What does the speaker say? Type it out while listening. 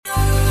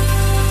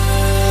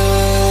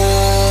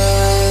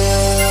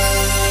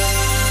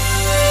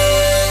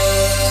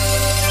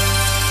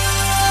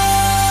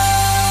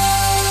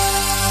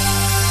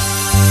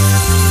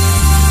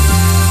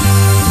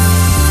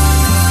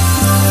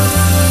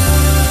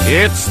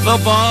It's the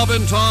Bob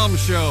and Tom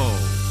Show.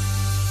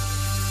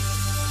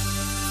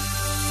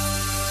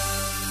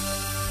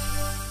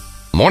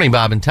 Morning,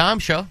 Bob and Tom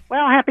Show.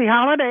 Well, happy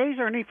holidays.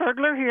 Ernie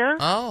Fergler here.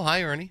 Oh,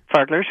 hi, Ernie.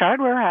 Fergler's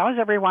Hardware. How's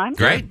everyone?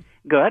 Great.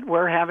 Good.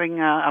 We're having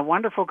a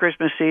wonderful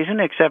Christmas season,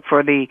 except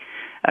for the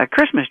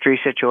Christmas tree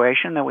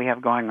situation that we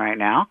have going right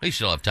now. You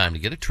still have time to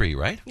get a tree,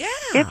 right? Yeah.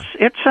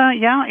 It's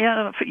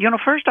yeah. You know,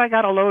 first I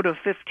got a load of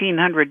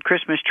 1,500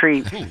 Christmas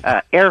tree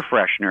air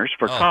fresheners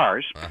for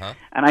cars,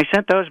 and I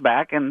sent those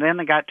back, and then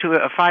I got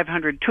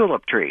 500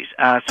 tulip trees.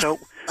 So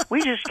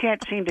we just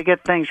can't seem to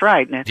get things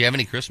right. And Do you have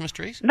any Christmas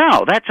trees?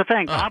 No, that's the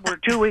thing, Bob. We're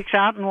 2 weeks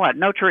out, and what?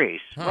 No trees.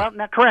 Well,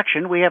 now,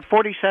 correction. We have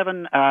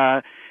 47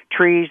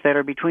 trees that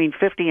are between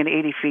 50 and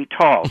 80 feet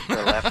tall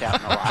still left out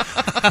in the lot.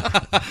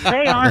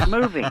 They aren't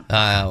moving.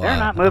 They're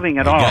not moving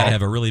at all. You got to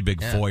have a really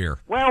big foyer.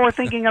 Well, we're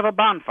thinking of a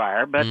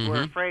bonfire, but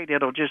we're afraid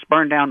it'll just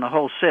burn down the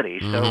whole city.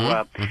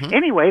 So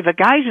anyway, the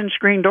guys in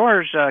Screen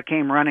Doors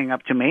came running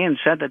up to me and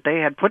said that they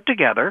had put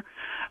together,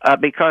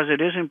 because it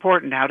is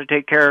important how to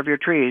take care of your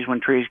trees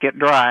when trees get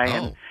dry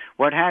and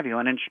what have you,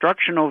 an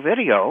instructional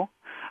video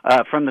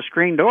from the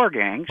Screen Door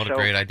gang. What a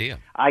great idea.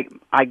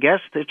 I guess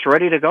it's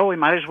ready to go. We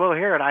might as well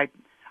hear it.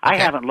 I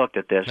haven't looked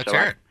at this. Let's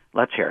hear it.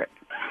 Let's hear it.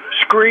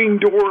 Screen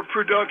Door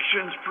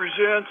Productions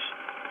presents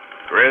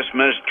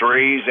Christmas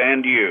Trees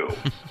and You.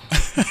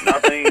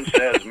 Nothing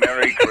says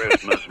Merry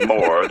Christmas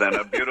more than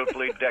a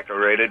beautifully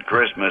decorated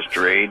Christmas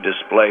tree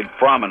displayed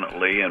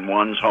prominently in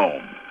one's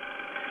home.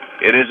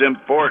 It is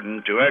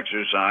important to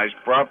exercise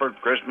proper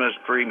Christmas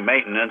tree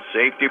maintenance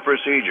safety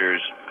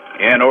procedures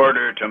in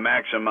order to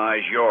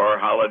maximize your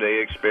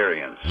holiday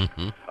experience.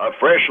 A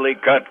freshly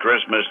cut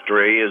Christmas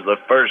tree is the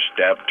first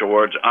step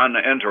towards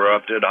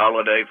uninterrupted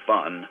holiday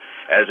fun,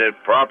 as it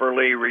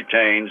properly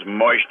retains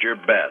moisture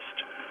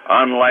best,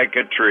 unlike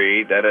a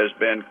tree that has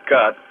been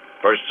cut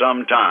for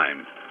some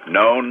time,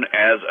 known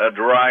as a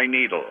dry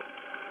needle.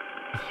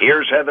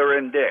 Here's Heather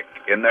and Dick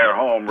in their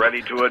home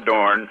ready to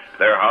adorn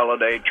their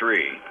holiday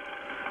tree.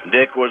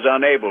 Dick was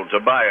unable to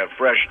buy a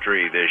fresh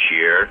tree this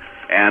year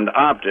and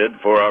opted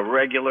for a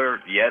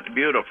regular yet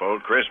beautiful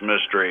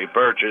Christmas tree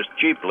purchased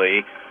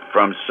cheaply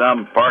from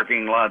some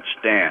parking lot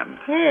stand.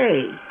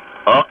 Hey.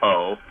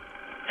 Uh-oh.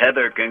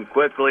 Heather can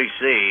quickly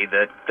see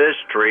that this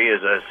tree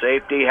is a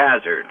safety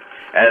hazard,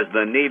 as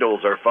the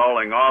needles are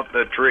falling off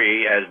the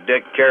tree as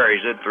Dick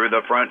carries it through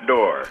the front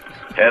door.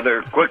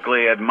 Heather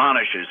quickly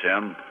admonishes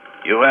him,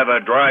 "You have a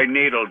dry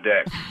needle,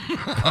 Dick."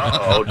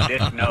 Uh-oh,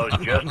 Dick knows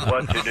just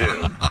what to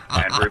do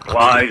and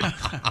replies,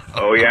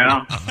 "Oh,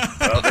 yeah?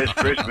 Well, this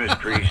Christmas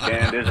tree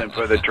stand isn't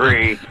for the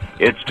tree.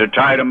 It's to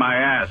tie to my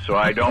ass so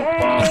I don't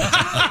fall."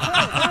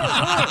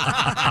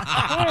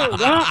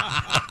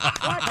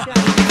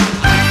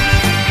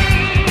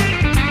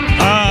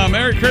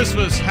 Merry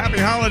Christmas. Happy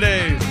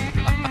holidays.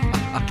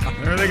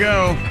 There they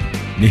go.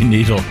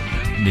 Needle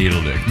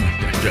Dick.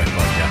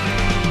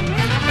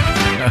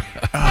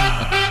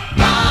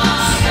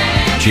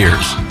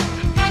 Cheers.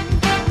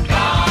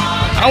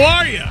 How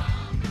are you?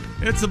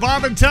 It's the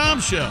Bob and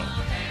Tom Show.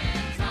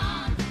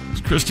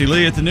 It's Christy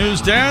Lee at the news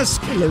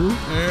desk. Hello.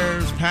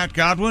 There's Pat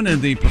Godwin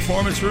in the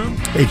performance room.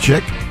 Hey,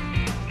 chick.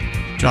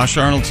 Josh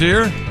Arnold's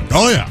here.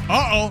 Oh, yeah.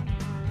 Uh-oh.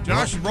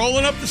 Josh is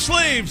rolling up the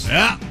sleeves.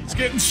 Yeah. It's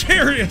getting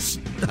serious.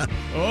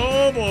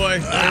 Oh, boy.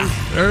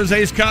 There's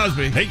Ace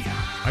Cosby. Hey.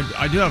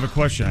 I do have a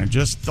question I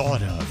just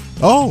thought of.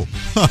 Oh.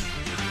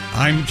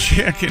 I'm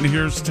Chick, and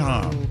here's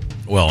Tom.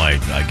 Well,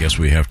 I guess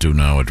we have to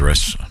now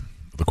address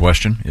the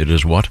question. It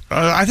is what?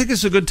 I think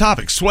it's a good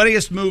topic.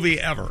 Sweatiest movie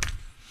ever.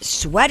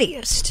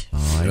 Sweatiest.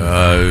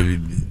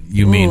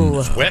 You mean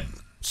Ooh.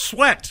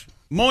 Sweat.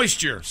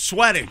 Moisture.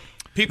 Sweating. I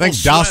People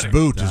think Das sweating.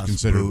 Boot is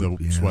considered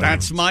the sweat.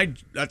 That's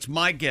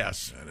my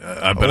guess.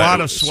 but a lot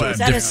of sweat. Is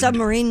that a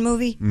submarine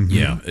movie?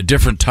 Yeah,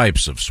 different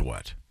types of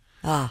sweat.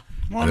 Ah.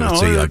 Well,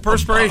 Let's no, see,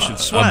 perspiration,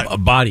 sweat. A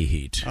body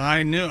heat.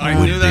 I knew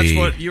Would that's be-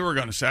 what you were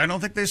going to say. I don't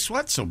think they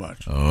sweat so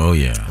much. Oh,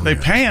 yeah. They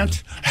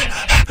pant.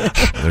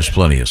 There's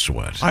plenty of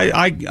sweat.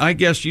 I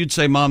guess you'd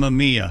say Mamma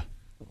Mia,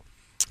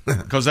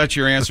 because that's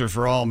your answer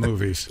for all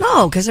movies.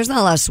 No, because there's not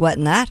a lot of sweat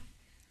in that.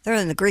 They're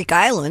in the Greek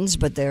islands,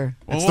 but they're...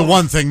 It's the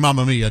one thing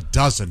Mamma Mia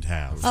doesn't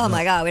have. Oh,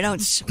 my God, we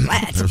don't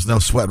sweat. There's no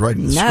sweat right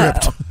in the No.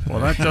 script. Well,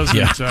 that doesn't...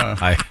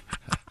 Yeah,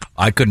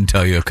 I couldn't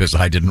tell you because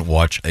I didn't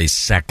watch a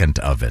second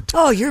of it.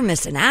 Oh, you're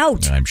missing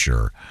out. I'm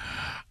sure.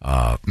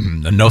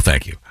 No,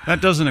 thank you.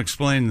 That doesn't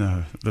explain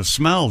the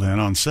smell then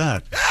on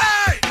set.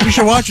 You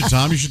should watch it,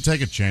 Tom. You should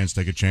take a chance.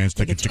 Take a chance.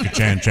 Take a chance.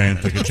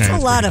 It's a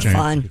lot of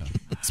fun,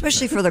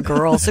 especially for the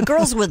girls. The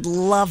girls would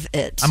love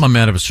it. I'm a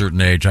man of a certain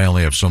age. I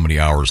only have so many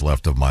hours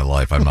left of my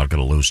life. I'm not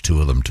going to lose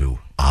two of them to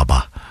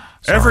ABBA.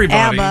 Sorry.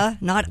 Everybody, ABBA,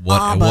 not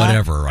ABBA.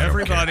 Whatever. I don't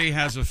everybody care.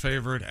 has a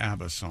favorite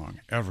ABBA song.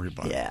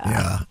 Everybody.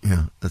 Yeah.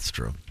 Yeah, that's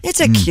true. It's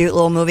a cute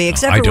little movie,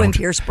 except I for when don't.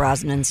 Pierce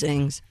Brosnan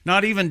sings.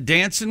 Not even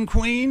Dancing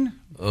Queen?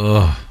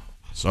 Ugh.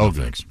 So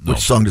good. Thanks. No.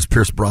 Which song does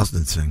Pierce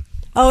Brosnan sing?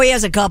 Oh, he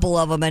has a couple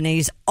of them, and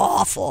he's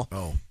awful.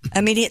 Oh.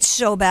 I mean, it's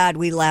so bad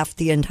we laughed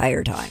the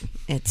entire time.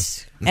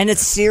 And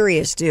it's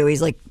serious, too.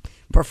 He's like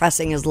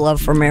professing his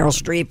love for Meryl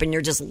Streep, and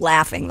you're just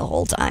laughing the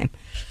whole time.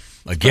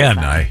 Again,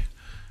 I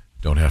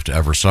don't have to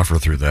ever suffer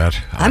through that.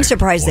 I'm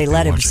surprised they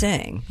let him watching.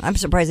 sing. I'm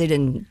surprised they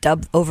didn't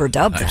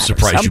overdub that. I'm or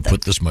surprised you something.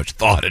 put this much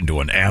thought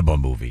into an ABBA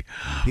movie.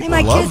 Hey,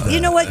 my kids, you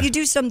know what? You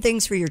do some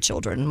things for your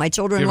children. My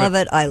children love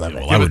it. I love it.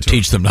 Well, I would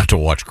teach them not to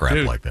watch crap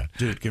like that.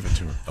 Dude, give it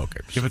to her.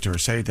 Okay. Give it to her.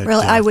 Say that.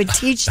 Really, I would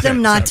teach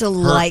them not to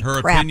like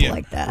her crap opinion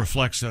like that.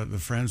 reflects the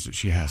friends that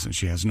she has, and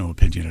she has no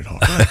opinion at all.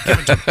 Go ahead, give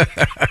it to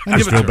her. I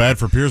just feel bad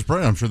for Pierce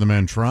Brosnan. I'm sure the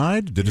man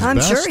tried, did his I'm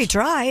best. sure he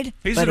tried.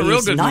 He's but in a real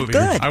he's good not movie.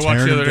 good. I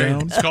watched the other day.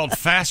 Down. It's called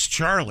Fast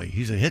Charlie.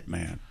 He's a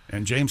hitman,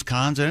 and James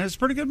Caan's in it. It's a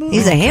pretty good movie.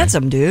 He's a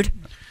handsome dude.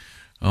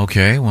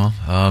 Okay, well,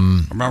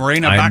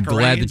 Marina I'm Baccarat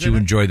glad is that you in it?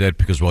 enjoyed that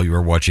because while you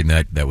were watching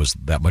that, that was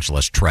that much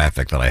less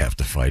traffic that I have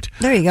to fight.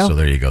 There you go. So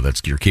there you go.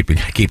 You're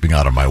keeping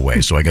out of my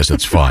way. So I guess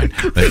that's fine.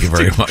 Thank you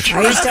very much.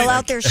 Are you still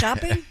out there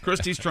shopping?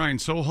 Christy's trying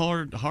so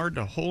hard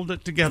to hold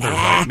it together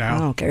right I now.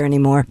 don't care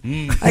anymore.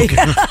 I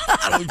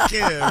don't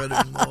care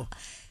anymore.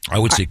 I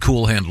would say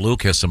Cool Hand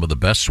Luke has some of the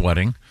best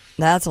sweating.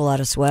 That's a lot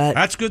of sweat.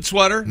 That's good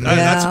sweater. Yeah.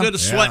 That's a good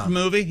sweat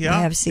movie. Yeah,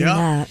 I have seen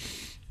yeah. that.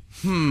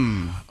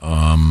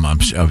 I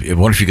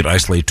wonder if you could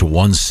isolate to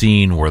one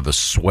scene where the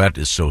sweat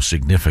is so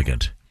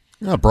significant.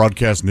 Yeah,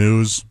 broadcast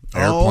news,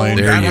 airplane.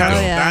 there you go.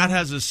 That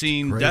has a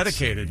scene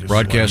dedicated to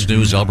Broadcast sweating.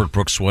 news, Albert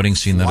Brooks sweating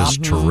scene. That is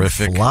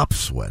terrific. Flop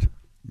sweat.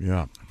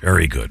 Yeah.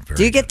 Very good.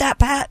 Do you get that,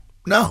 Pat?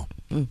 No.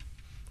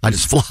 I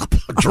just flop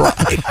dry.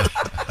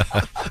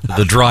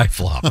 The dry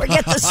flop.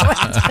 Forget the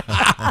sweat.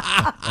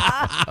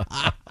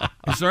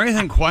 Is there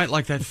anything quite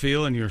like that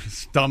feel in your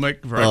stomach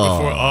right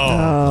before?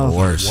 The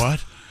worst.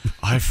 What?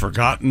 I've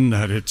forgotten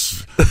that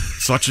it's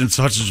such and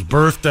such's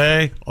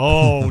birthday.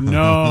 Oh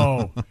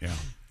no! Yeah,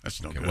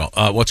 that's no good. Well,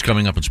 what's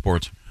coming up in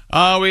sports?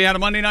 We had a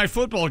Monday Night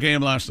Football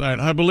game last night.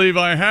 I believe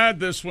I had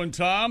this one,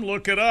 Tom.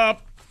 Look it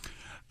up.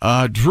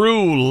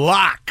 Drew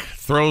Lock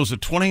throws a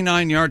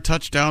 29-yard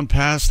touchdown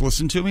pass.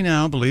 Listen to me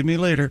now. Believe me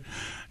later.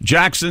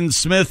 Jackson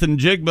Smith and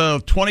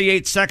Jigba,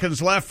 28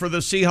 seconds left for the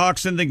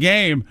Seahawks in the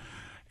game.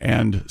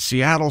 And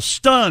Seattle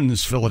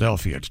stuns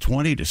Philadelphia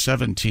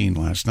 20-17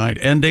 last night,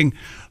 ending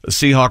the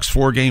Seahawks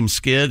 4-game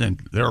skid,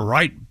 and they're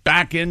right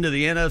back into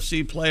the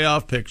NFC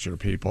playoff picture,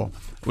 people.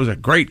 It was a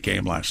great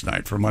game last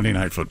night for Monday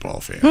Night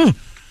Football fans.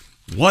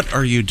 What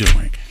are you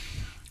doing?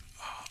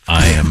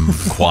 I am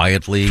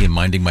quietly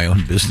minding my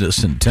own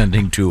business and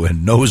tending to a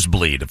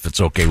nosebleed, if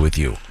it's okay with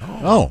you.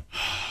 Oh.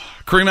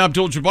 Kareem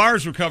Abdul-Jabbar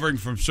is recovering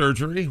from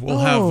surgery. We'll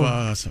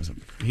have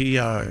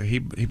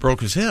he broke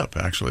his hip.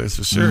 Actually, this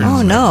is serious.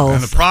 Oh no!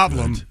 And the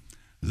problem is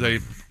they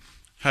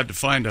had to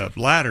find a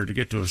ladder to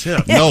get to his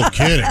hip. No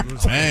kidding,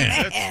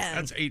 man.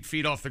 That's 8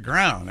 feet off the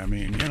ground. I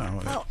mean, you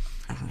know,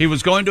 he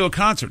was going to a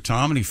concert,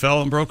 Tom, and he fell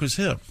and broke his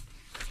hip.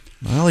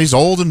 Well, he's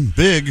old and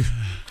big.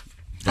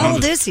 How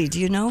old is he?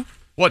 Do you know?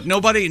 What?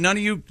 None of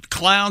you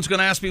clowns going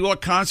to ask me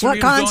what concert What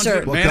he was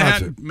concert? going What to?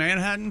 concert?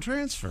 Manhattan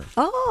Transfer.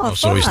 Oh,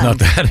 So he's fun. not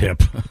that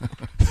hip.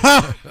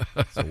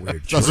 That's a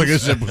weird Sounds like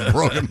his hip was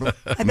broken.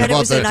 I bet it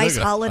was a nice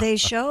holiday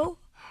show.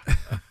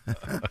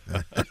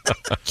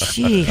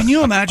 Gee. Can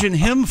you imagine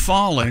him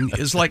falling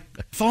is like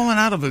falling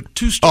out of a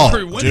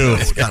 2-story window? Dude.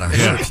 It's gotta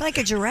hurt. It's like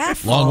a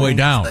giraffe. Long way falling.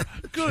 down.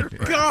 Good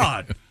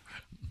God. Yeah,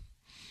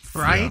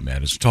 Right?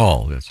 man, it's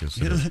tall. That's just,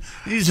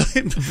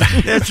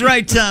 That's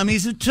right, Tom.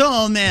 He's a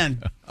tall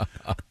man.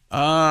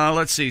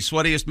 Let's see.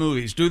 Sweatiest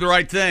movies. Do the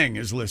Right Thing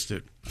is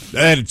listed.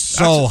 And it's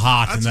so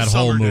hot in That's that a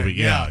whole summer day. movie.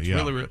 Yeah, it's yeah.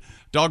 Really.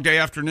 Dog Day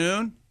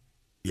Afternoon.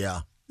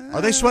 Yeah.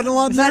 Are they sweating a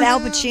lot Is there? that Al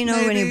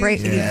Pacino when he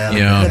breaks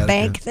Yeah. the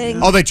bank thing?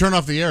 Oh, they turn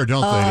off the air,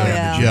 don't they?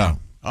 yeah. Yeah.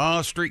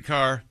 Oh,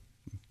 Streetcar.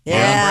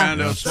 Yeah.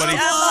 Brando.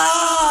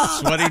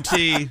 Sweaty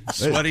tea.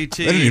 Sweaty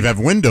tea. They didn't even have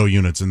window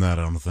units in that,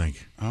 I don't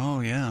think. Oh,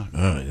 yeah.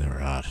 Oh, they're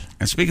hot.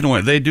 And speaking of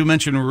what, they do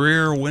mention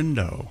Rear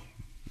Window.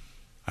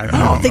 I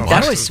don't think know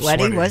that if was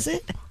sweaty, was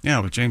it? Yeah,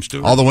 with James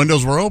Stewart. All the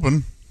windows were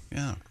open.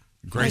 Yeah.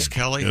 Grace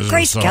Kelly. It was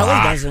Grace so Kelly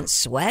hot. doesn't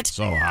sweat.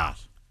 So hot.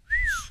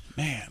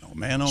 Man, oh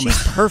man, oh man.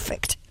 She's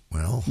perfect.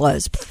 Well,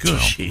 Was.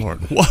 Good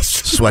Lord. Was.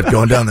 sweat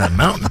going down that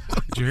mountain.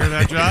 Did you hear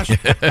that, Josh?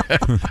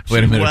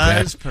 wait a minute,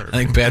 was Pat. perfect. I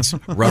think Pat's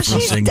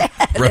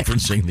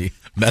referencing the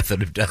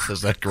method of death. Is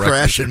that correct?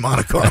 Crash in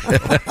Monte Carlo.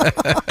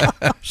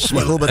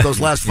 Sweat a little bit those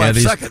last 5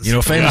 seconds. You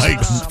know,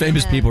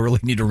 famous people really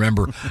need to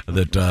remember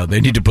that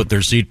they need to put their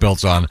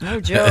seatbelts on.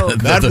 No joke.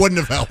 That wouldn't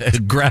have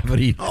helped.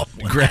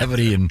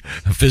 Gravity and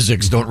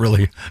physics don't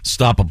really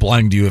stop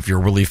applying to you if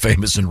you're really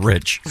famous and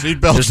rich.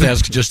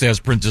 Seatbelts. Just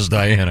ask Princess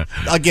Diana.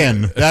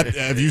 Again, that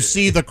if you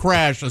see the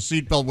crash, a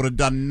seatbelt would have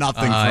done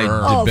nothing for I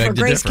her. Oh, beg for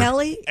to Grace differ.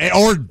 Kelly?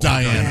 Or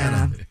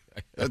Diana.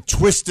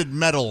 Twisted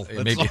metal.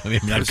 Maybe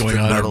not going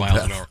 100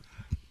 miles an hour.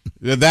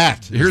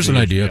 That. Here's an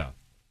idea. Yeah.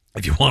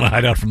 If you want to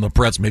hide out from the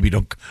press, maybe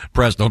don't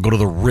go to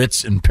the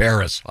Ritz in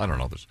Paris. I don't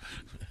know.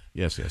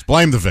 Yes.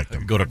 Blame the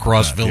victim. Go to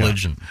Cross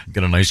Village and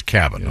get a nice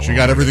cabin. She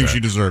got everything she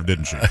deserved,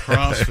 didn't she?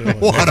 Cross Village.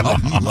 What a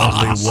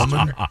lovely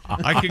woman.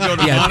 I could go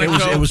to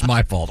Monaco. It was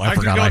my fault. I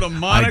forgot. could go to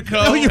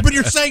Monaco. But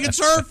you're saying it's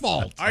her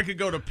fault. I could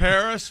go to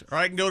Paris, or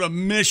I can go to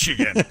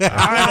Michigan.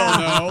 I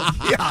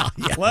don't know. Yeah.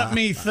 Let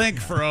me think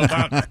for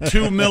about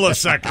 2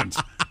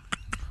 milliseconds.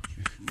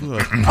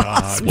 Good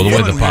God. Well, the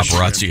way the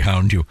paparazzi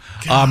hound you.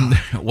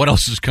 What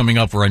else is coming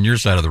up? We're on your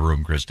side of the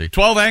room, Christy.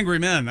 12 Angry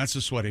Men. That's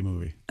a sweaty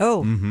movie.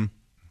 Oh. Mm-hmm.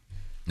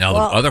 Now, the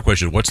other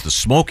question, what's the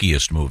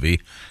smokiest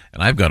movie?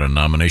 And I've got a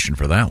nomination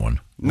for that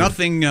one.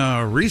 Nothing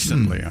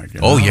recently, I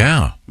guess. Oh,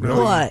 yeah.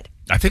 Really? What?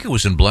 I think it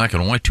was in black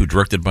and white, too,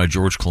 directed by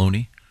George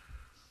Clooney.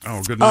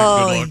 Oh, Good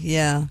Night, Good Luck.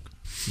 Yeah.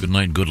 Good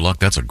Night and Good Luck.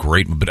 That's a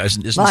great movie. But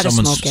isn't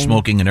someone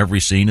smoking in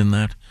every scene in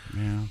that?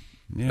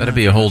 Yeah. That'd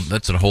be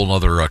that's a whole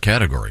other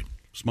category.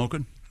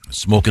 Smoking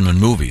in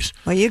movies.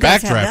 Well, you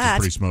guys have Backdraft that. is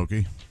pretty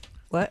smoky.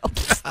 What?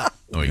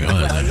 Oh, you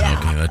got that. yeah.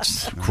 Okay,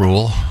 that's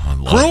cruel. A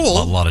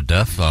lot of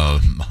death.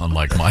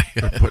 Unlike my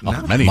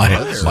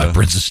my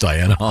Princess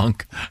Diana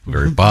honk,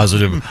 very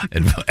positive,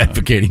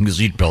 advocating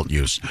seatbelt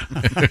use.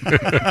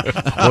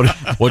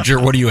 what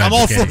are you advocating? I'm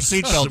all for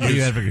seatbelt What are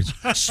you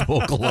advocating?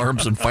 Smoke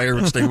alarms and fire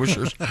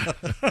extinguishers.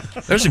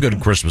 There's a good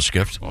Christmas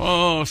gift.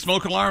 Oh,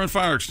 smoke alarm and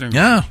fire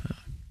extinguisher. Yeah.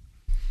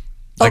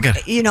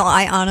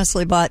 I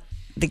honestly bought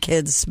the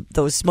kids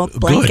those smoke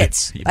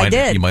blankets. Good. I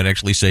did. You might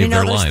actually save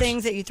their those lives.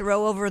 things that you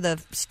throw over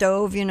the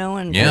stove,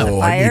 and yeah. the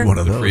fire? I need one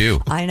of those. For you.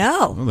 I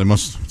know. Well, they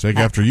must take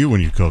after you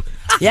when you cook.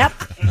 Yep,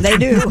 they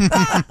do.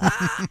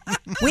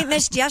 We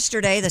missed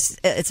yesterday.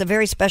 It's a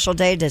very special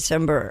day, it was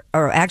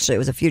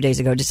a few days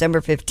ago, December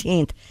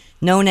 15th,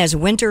 known as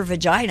Winter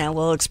Vagina.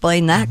 We'll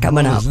explain that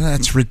coming up.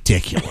 That's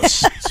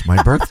ridiculous. It's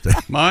my birthday.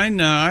 Mine,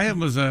 that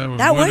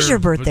was your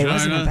birthday,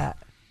 wasn't it, Pat?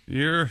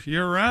 Year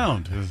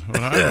round is what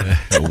I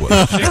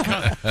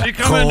she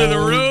come into the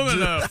room and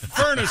the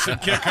furnace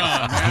would kick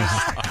on, man.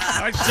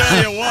 I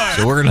tell you what.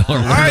 So we're going to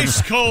learn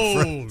ice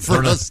cold.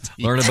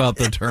 Learn about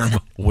the term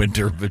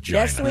winter vagina.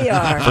 Yes, we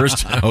are.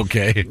 First,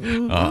 okay.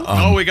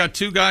 We got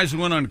 2 guys who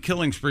went on a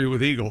killing spree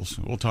with eagles.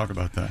 We'll talk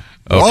about that.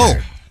 Okay. Whoa.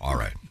 All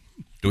right.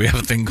 Do we have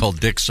a thing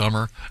called Dick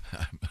Summer?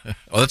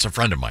 Oh, that's a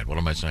friend of mine. What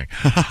am I saying?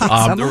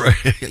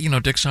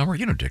 Dick Summer?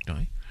 You know Dick,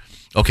 don't you?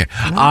 Okay.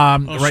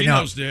 Right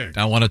now, Dick.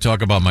 I want to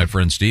talk about my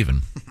friend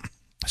Steven.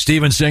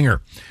 Steven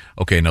Singer.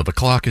 Okay, now the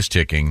clock is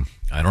ticking.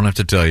 I don't have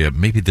to tell you.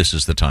 Maybe this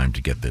is the time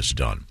to get this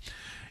done.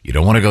 You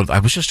don't want to go. I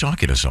was just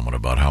talking to someone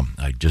about how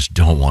I just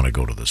don't want to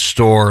go to the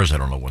stores. I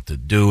don't know what to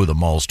do. The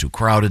mall's too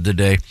crowded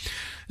today.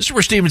 This is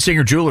where Steven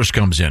Singer Jewelers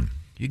comes in.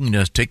 You can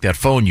just take that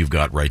phone you've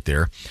got right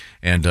there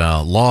and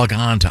log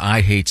on to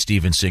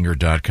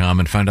IHateStevenSinger.com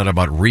and find out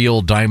about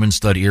real diamond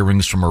stud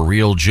earrings from a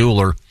real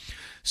jeweler.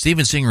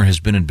 Steven Singer has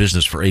been in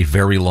business for a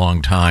very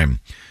long time.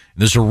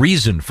 There's a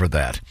reason for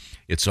that.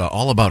 It's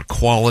all about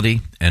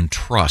quality and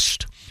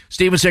trust.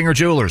 Steven Singer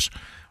Jewelers.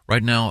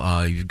 Right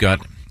now, you've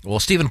got,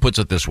 Steven puts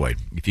it this way.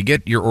 If you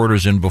get your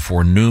orders in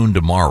before noon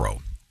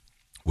tomorrow,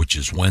 which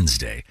is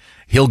Wednesday,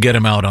 he'll get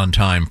them out on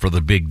time for the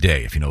big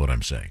day, if you know what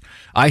I'm saying.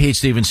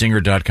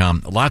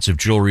 IHateStevenSinger.com. Lots of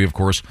jewelry, of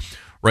course.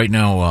 Right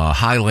now,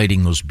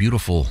 highlighting those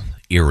beautiful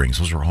earrings.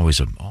 Those are always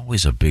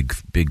a big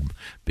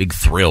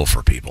thrill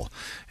for people.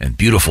 And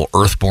beautiful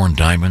earthborn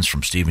diamonds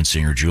from Steven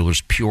Singer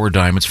Jewelers, pure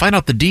diamonds. Find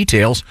out the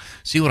details.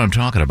 See what I'm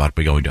talking about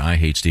by going to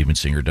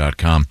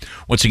IHateStevenSinger.com.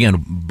 Once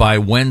again, by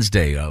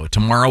Wednesday,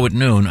 tomorrow at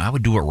noon, I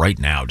would do it right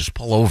now. Just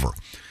pull over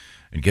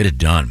and get it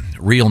done.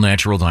 Real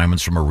natural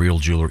diamonds from a real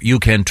jeweler you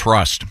can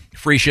trust.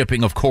 Free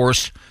shipping, of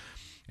course.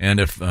 And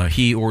if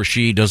he or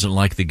she doesn't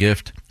like the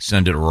gift,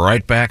 send it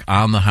right back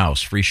on the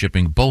house. Free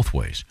shipping both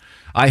ways.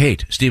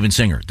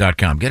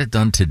 IHateStevenSinger.com. Get it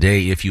done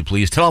today, if you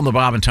please. Tell them the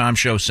Bob and Tom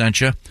Show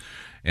sent you.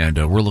 And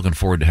we're looking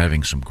forward to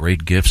having some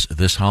great gifts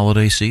this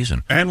holiday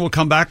season. And we'll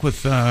come back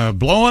with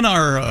blowing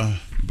our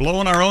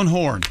own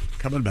horn.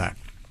 Coming back.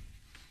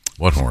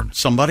 What horn?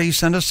 Somebody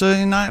sent us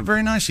a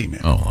very nice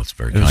email. Oh, that's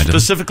very kind of them.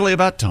 Specifically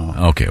about Tom.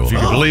 Okay, well, if you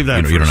can believe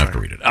that. You don't have to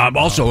read it.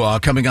 Also,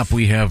 coming up,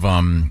 we have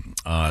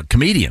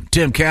comedian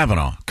Tim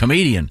Cavanaugh,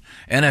 comedian,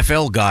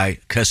 NFL guy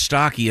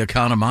Kostaki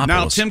Economopoulos.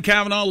 Now, Tim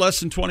Cavanaugh, less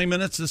than 20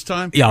 minutes this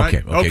time? Yeah,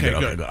 right? okay,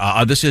 good.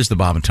 This is the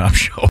Bob and Tom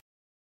Show.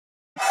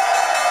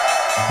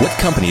 What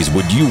companies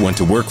would you want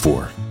to work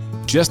for?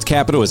 Just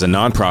Capital is a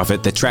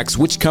nonprofit that tracks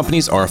which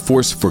companies are a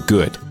force for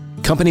good.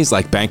 Companies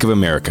like Bank of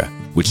America,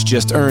 which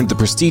just earned the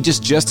prestigious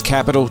Just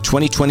Capital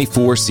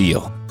 2024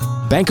 seal.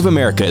 Bank of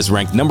America is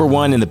ranked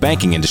 #1 in the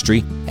banking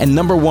industry and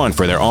 #1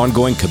 for their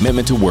ongoing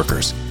commitment to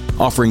workers,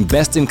 offering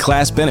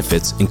best-in-class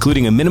benefits,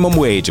 including a minimum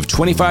wage of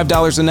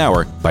 $25 an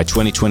hour by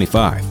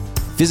 2025.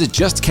 Visit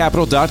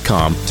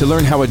JustCapital.com to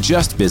learn how a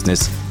just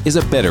business is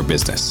a better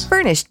business.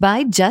 Furnished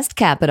by Just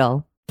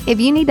Capital. If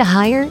you need to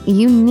hire,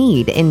 you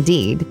need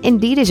Indeed.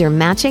 Indeed is your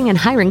matching and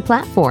hiring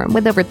platform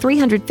with over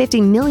 350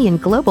 million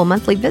global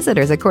monthly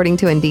visitors according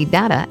to Indeed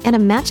data and a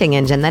matching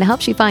engine that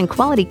helps you find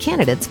quality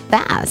candidates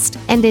fast.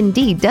 And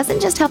Indeed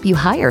doesn't just help you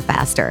hire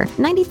faster.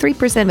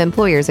 93% of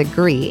employers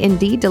agree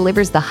Indeed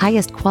delivers the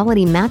highest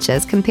quality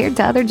matches compared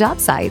to other job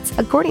sites,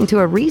 according to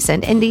a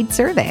recent Indeed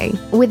survey.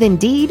 With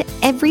Indeed,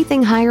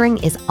 everything hiring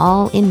is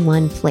all in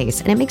one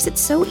place, and it makes it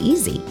so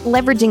easy.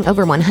 Leveraging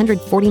over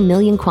 140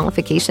 million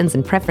qualifications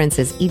and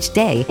preferences each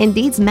day,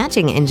 Indeed's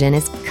matching engine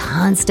is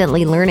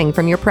constantly learning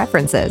from your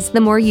preferences.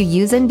 The more you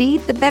use Indeed,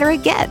 the better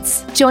it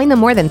gets. Join the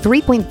more than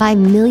 3.5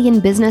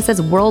 million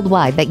businesses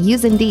worldwide that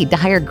use Indeed to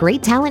hire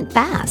great talent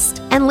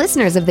fast. And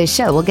listeners of this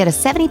show will get a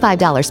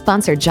 $75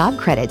 sponsored job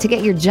credit to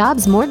get your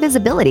jobs more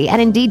visibility at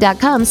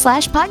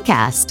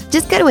Indeed.com/podcast.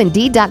 Just go to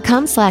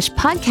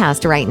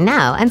Indeed.com/podcast right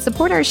now and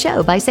support our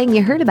show by saying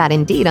you heard about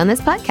Indeed on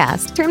this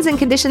podcast. Terms and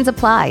conditions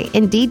apply.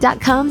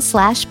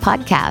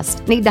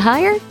 Indeed.com/podcast. Need to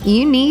hire?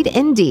 You need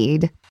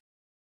Indeed.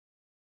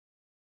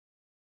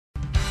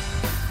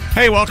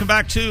 Hey, welcome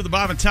back to the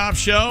Bob and Tom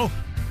Show.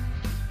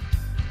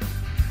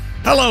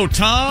 Hello,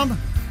 Tom.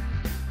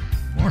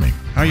 Morning.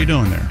 How you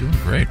doing there? Doing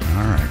great.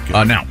 All right,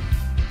 good. Now,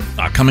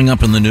 coming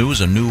up in the news,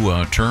 a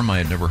new term I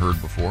had never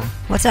heard before.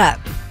 What's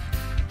that?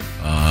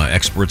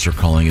 Experts are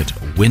calling it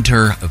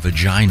winter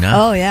vagina.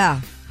 Oh, yeah.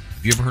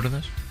 Have you ever heard of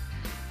this?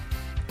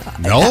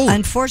 No.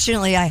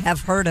 Unfortunately, I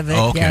have heard of it,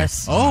 Oh, okay.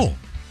 yes. Oh.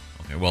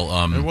 Okay,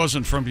 well, It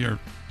wasn't from your...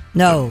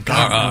 No,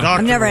 doctor.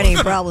 I've never had any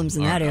problems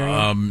in that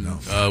area.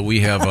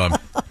 we have an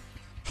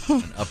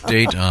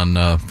update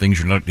on things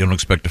you don't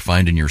expect to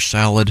find in your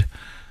salad.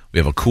 We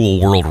have a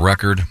cool world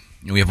record.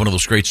 And we have one of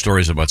those great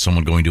stories about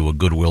someone going to a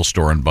Goodwill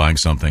store and buying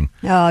something,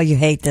 Oh, you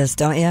hate this,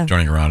 don't you?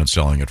 turning around and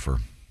selling it for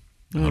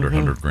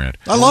 $100 grand.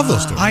 I love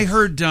those stories. I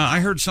heard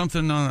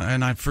something,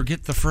 and I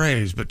forget the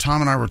phrase, but Tom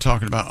and I were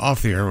talking about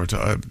off the air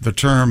the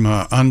term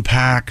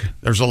unpack.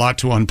 There's a lot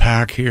to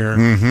unpack here.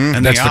 Mm-hmm.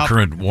 And that's the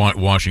current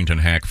Washington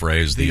hack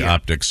phrase, the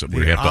optics.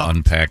 We have to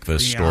unpack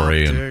this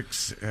story.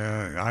 Optics,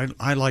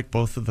 I like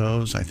both of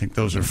those. I think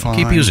those are fine.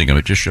 Keep using them.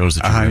 It just shows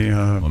that you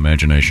have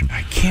imagination.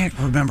 I can't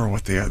remember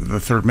what the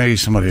third. Maybe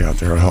somebody out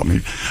there will help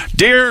me.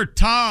 Dear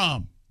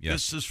Tom,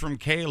 Yes. This is from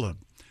Caleb.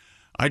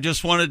 I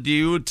just wanted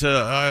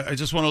I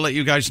just want to let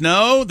you guys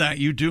know that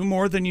you do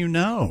more than you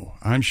know.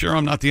 I'm sure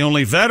I'm not the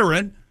only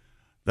veteran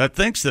that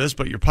thinks this,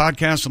 but your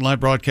podcast and live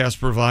broadcast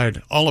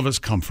provide all of us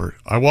comfort.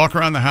 I walk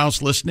around the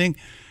house listening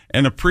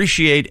and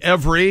appreciate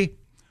every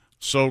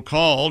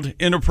so-called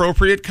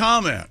inappropriate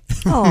comment.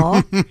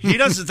 Aw. He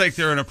doesn't think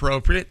they're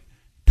inappropriate.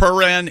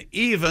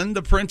 Even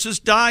the Princess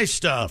Di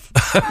stuff.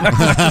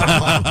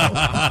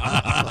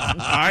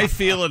 I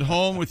feel at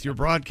home with your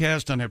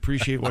broadcast, and I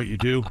appreciate what you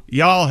do.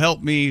 Y'all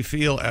help me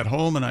feel at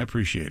home, and I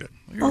appreciate it.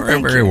 You're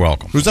very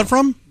welcome. Who's that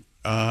from?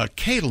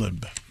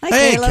 Caleb.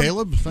 Hey,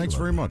 Caleb. Thanks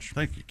very much.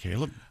 Thank you,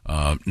 Caleb.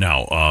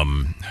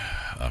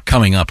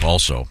 Coming up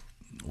also,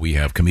 we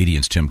have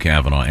comedians Tim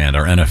Cavanaugh and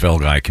our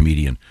NFL guy,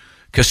 comedian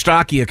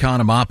Kostaki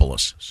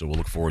Economopoulos. So we'll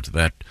look forward to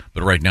that.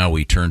 But right now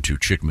we turn to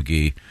Chick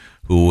McGee,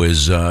 who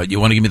is, you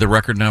want to give me the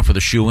record now for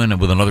the shoe-in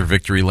with another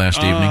victory last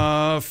evening?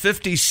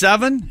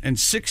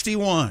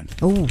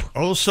 57-61.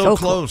 Oh, so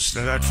close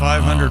to that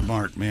 500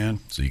 mark,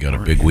 man. So you got a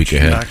big week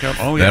ahead.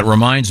 Oh, yeah. That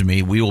reminds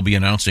me, we will be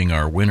announcing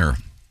our winner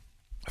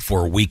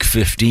for Week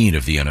 15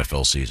 of the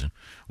NFL season.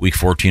 Week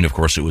 14, of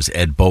course, it was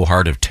Ed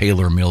Bohart of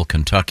Taylor Mill,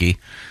 Kentucky.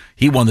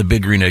 He won the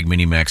Big Green Egg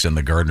Mini Max and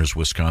the Gardner's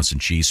Wisconsin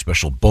Cheese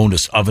Special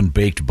Bonus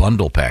Oven-Baked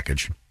Bundle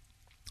Package.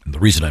 And the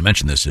reason I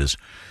mention this is,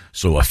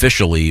 so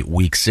officially,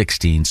 Week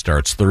 16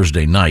 starts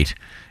Thursday night,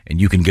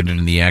 and you can get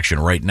in the action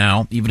right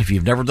now. Even if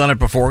you've never done it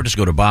before, just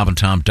go to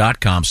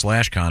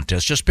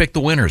bobandtom.com/contest. Just pick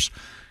the winners.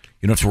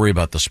 You don't have to worry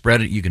about the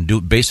spread. You can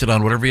base it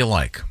on whatever you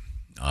like,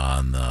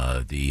 on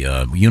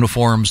the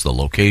uniforms, the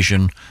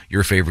location,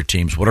 your favorite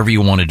teams, whatever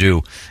you want to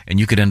do, and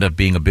you could end up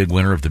being a big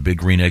winner of the Big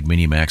Green Egg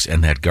Mini Max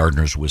and that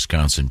Gardner's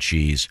Wisconsin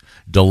Cheese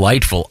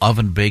delightful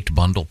oven-baked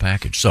bundle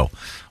package. So,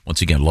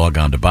 once again, log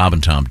on to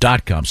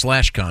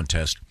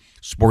bobandtom.com/contest.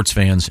 Sports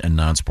fans and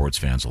non-sports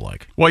fans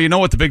alike. Well, you know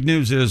what the big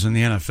news is in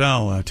the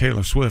NFL?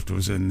 Taylor Swift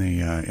was in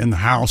the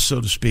house, so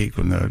to speak,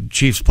 when the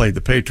Chiefs played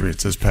the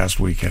Patriots this past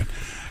weekend,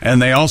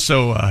 and they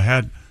also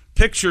had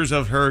pictures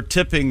of her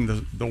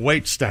tipping the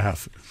wait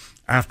staff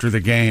after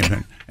the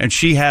game, and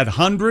she had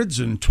hundreds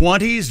and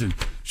 20s, and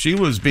she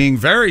was being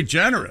very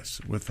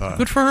generous with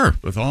good for her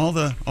with all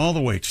the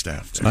wait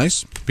staff. It's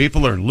nice.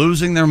 People are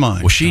losing their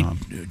minds. Well,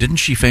 didn't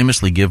she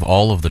famously give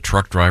all of the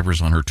truck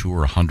drivers on her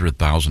tour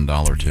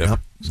 $100,000 tip? Yep.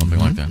 Something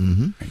like that.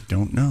 I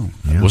don't know.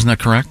 Wasn't that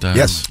correct?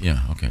 Yes.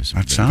 Yeah. Okay. So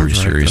That sounds very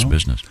right, serious though.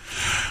 business.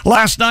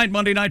 Last night,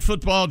 Monday Night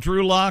Football,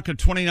 Drew Lock, a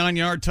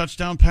 29-yard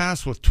touchdown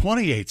pass with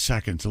 28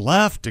 seconds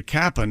left to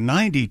cap a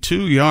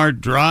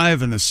 92-yard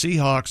drive, and the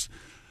Seahawks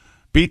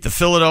beat the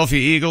Philadelphia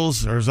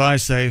Eagles, or as I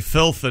say,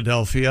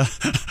 Philadelphia,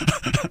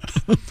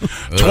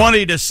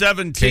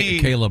 20-17.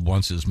 Caleb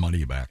wants his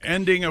money back.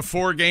 Ending a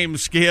 4-game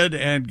skid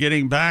and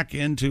getting back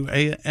into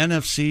a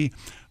NFC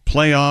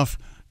playoff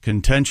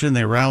contention.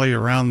 They rally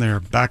around their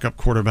backup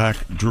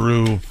quarterback,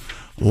 Drew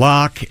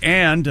Lock.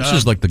 And this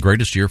is like the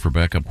greatest year for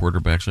backup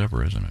quarterbacks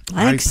ever, isn't it?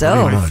 I think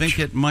so. I think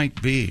it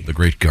might be. The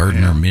great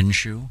Gardner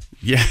Minshew.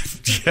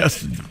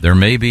 Yes. There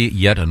may be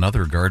yet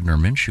another Gardner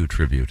Minshew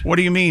tribute. What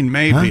do you mean,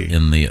 maybe?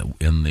 In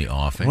the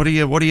offing. What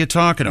are you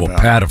talking about? Well,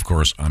 Pat, of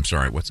course. I'm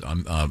sorry.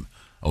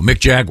 Mick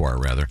Jaguar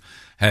rather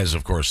has,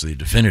 of course, the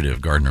definitive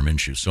Gardner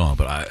Minshew song.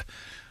 But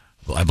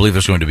I believe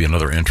there's going to be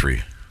another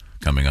entry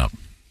coming up.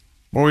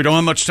 Well, we don't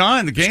have much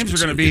time. The games are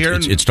going to be here.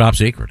 It's top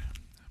secret,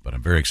 but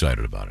I'm very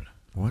excited about it.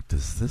 What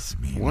does this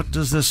mean? What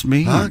does this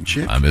mean? Huh,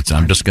 Chick? I'm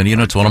just going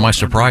to, it's one of my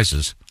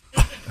surprises.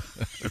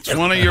 It's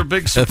one of your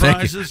big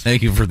surprises.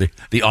 Thank you for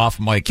the off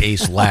mic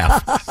ace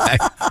laugh.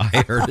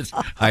 I heard it.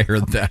 I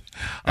heard that.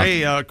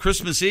 Hey,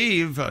 Christmas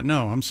Eve.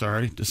 No, I'm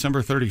sorry.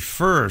 December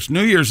 31st.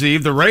 New Year's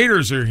Eve. The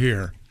Raiders are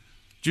here.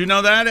 Do you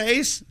know that,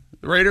 Ace?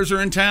 The Raiders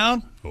are in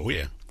town? Oh,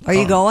 yeah. Are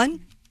you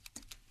going?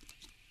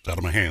 It's out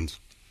of my hands.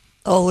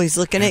 Oh, he's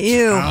looking at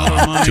you.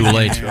 Too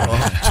late. Too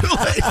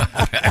late.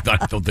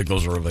 I don't think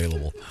those are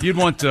available. You'd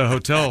want a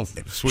hotel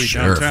suite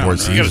Sure, downtown. Four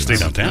Seasons. You got to stay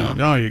downtown.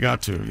 No, you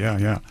got to.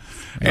 Yeah.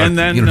 And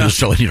then you don't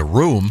necessarily need a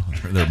room.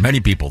 There are many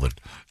people that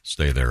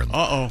stay there.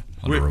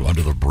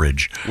 Under the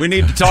bridge. We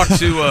need to talk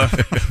to.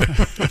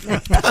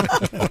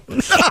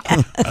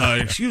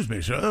 Excuse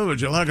me, sir. Would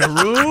you like a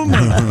room?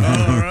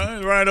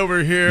 All right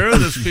over here.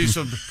 This piece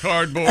of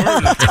cardboard.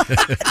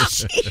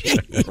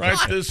 Right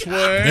this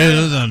way.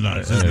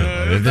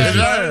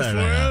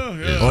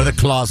 Or the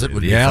closet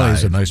would be The alley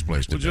is a fine. nice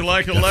place to Would you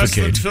like a less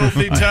than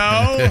filthy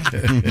towel?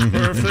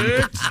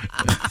 Perfect.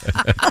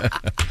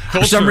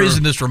 For some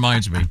reason, this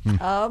reminds me.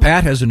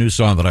 Pat has a new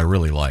song that I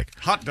really like.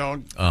 Hot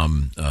dog.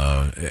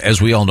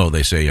 As we all know,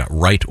 they say,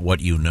 write what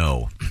you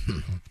know.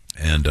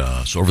 And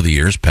so over the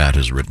years, Pat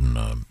has written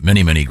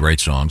many, many great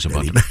songs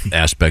about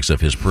aspects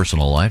of his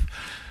personal life.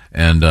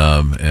 And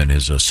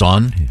his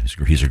son,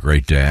 he's a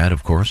great dad,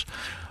 of course.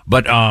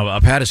 But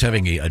Pat is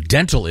having a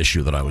dental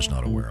issue that I was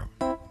not aware of.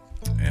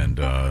 And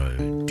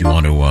do you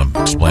want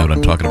to explain what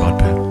I'm talking about,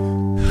 Pat?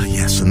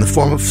 Yes, in the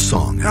form of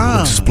song.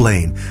 I'll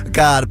explain. I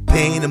got a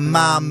pain in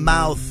my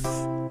mouth.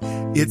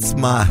 It's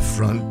my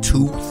front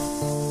tooth.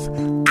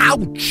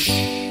 Ouch!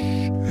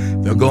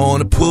 They're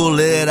gonna pull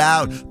it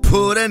out,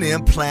 put an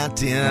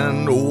implant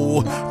in.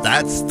 Oh,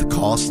 that's the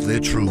costly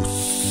truth.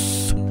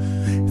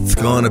 It's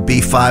gonna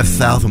be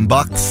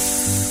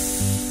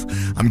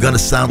 $5,000. I'm gonna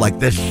sound like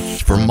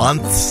this for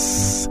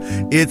months.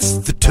 It's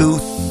the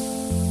tooth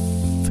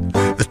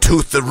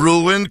that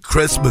ruined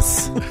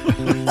Christmas.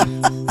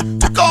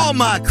 Took all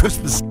my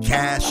Christmas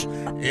cash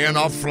in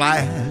a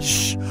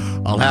flash.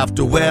 I'll have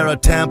to wear a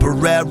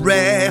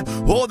temporary,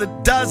 oh,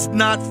 that does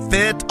not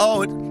fit.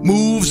 Oh, it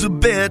moves a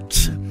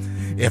bit.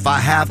 If I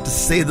have to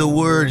say the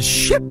word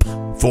ship,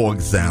 for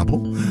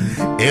example,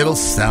 it'll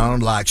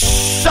sound like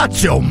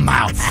shut your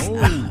mouth.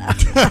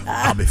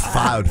 I'll be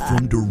fired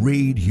from the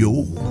radio.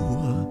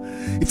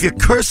 If you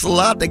curse a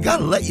lot, they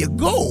gotta let you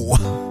go.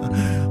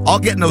 I'll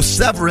get no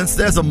severance,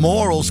 there's a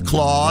morals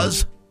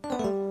clause.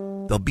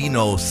 There'll be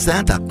no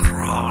Santa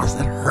Claus,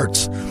 that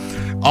hurts.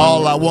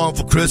 All I want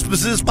for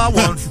Christmas is my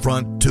one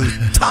front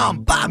tooth.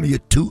 Tom, buy me a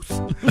tooth.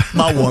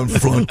 My one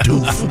front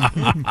tooth.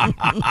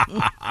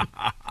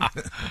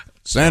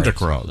 Santa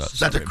Claus.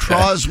 Santa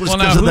Claus was now,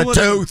 because of the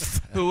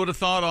tooth. Who would have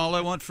thought all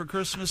I want for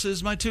Christmas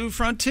is my two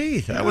front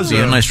teeth? That was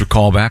a nice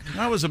callback.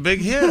 That was a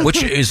big hit.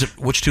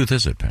 Which tooth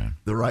is it, Pat?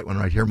 The right one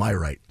right here, my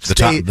right. The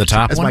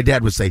top as one? my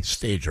dad would say,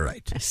 stage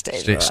right.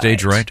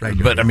 Stage right?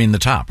 But I mean the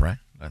top, right?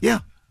 Yeah.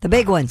 The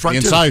big one. Front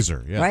The tooth.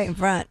 incisor, yeah. Right in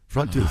front.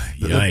 Front tooth.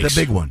 The Yikes.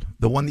 big one.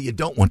 The one that you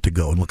don't want to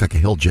go and look like a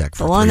hill jack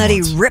for The one 3 that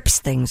months. he rips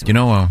things with. You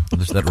know,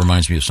 that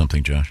reminds me of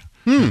something, Josh.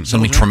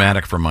 Something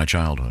traumatic from my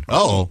childhood.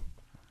 Uh-oh.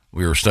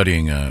 We were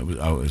studying. I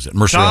was at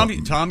Mercer.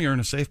 Tom, you're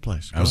in a safe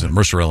place. I was at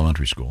Mercer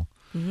Elementary School,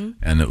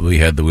 and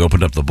we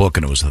opened up the book,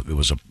 and it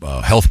was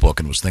a health book,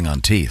 and it was a thing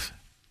on teeth.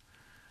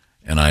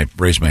 And I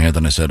raised my hand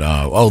and I said,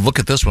 "Oh, look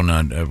at this one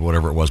on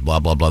whatever it was, blah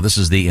blah blah. This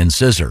is the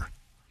incisor."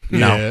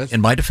 Now, Yes.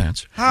 in my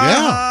defense,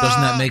 Yeah.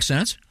 doesn't that make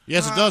sense?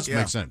 Yes, it does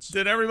make sense.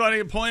 Did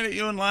everybody point at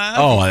you and laugh?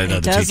 Oh,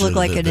 It does look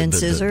like an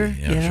incisor.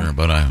 Yeah, sure.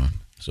 But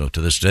so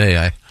to this day,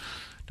 I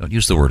don't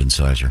use the word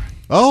incisor.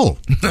 Oh.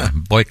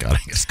 I'm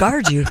boycotting it.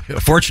 Scarred you.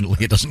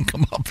 Fortunately, it doesn't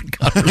come up in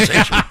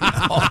conversation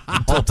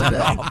until today.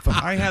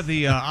 I had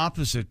the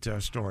opposite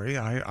story.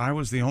 I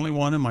was the only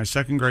one in my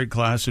second grade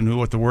class who knew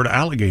what the word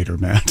alligator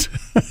meant.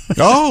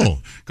 Oh.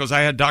 Because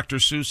I had Dr.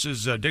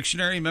 Seuss's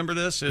dictionary. Remember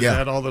this? It Yeah.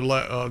 had all the.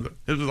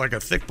 It was like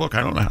a thick book.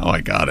 I don't know how I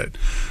got it,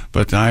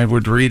 but I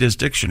would read his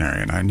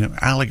dictionary, and I knew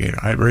alligator.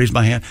 I raised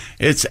my hand.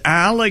 It's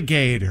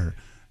alligator,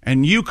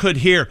 and you could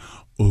hear.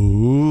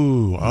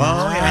 Ooh,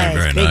 Nice.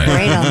 very Big nice.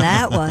 brain on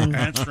that one.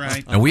 That's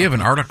right. And we have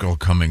an article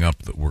coming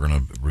up that we're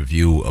going to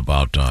review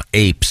about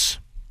apes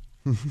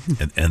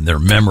and their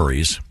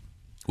memories,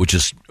 which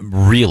is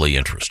really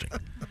interesting.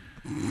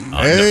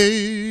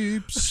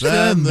 Apes. apes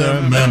and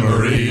their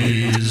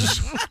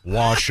memories.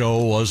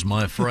 Washoe was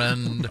my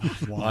friend.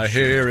 I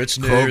hear it's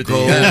near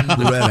Coco, the end.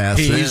 red ass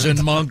He's man.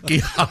 in monkey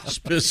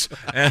hospice.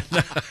 And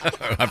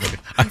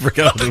I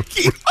forgot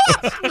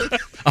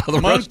how the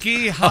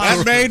Monkey I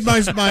Hospice.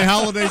 made my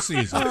holiday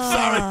season.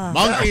 Ah.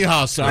 Monkey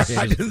hospice.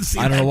 I didn't see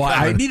I don't know that why. I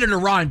coming. needed a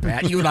rhyme,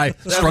 Pat. You and I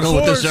struggle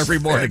with this every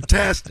morning.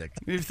 Fantastic.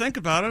 If you think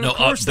about it, No, of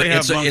course they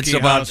have monkey it's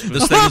about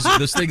hospice.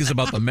 this thing is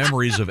about the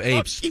memories of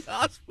apes,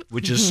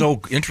 which is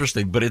so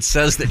interesting. But it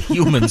says that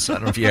humans. I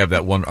don't know if you have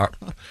that one.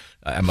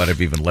 I might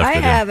have even left I it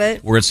in, have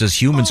it. where it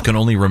says humans can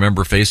only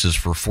remember faces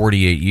for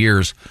 48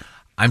 years.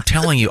 I'm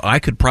telling you, I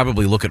could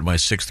probably look at my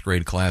 6th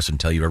grade class and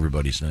tell you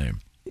everybody's name.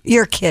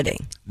 You're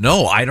kidding.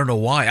 No, I don't know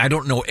why. I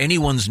don't know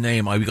anyone's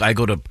name. I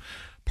go to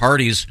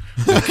parties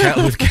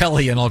with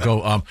Kelly, and I'll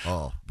go.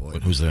 Oh boy,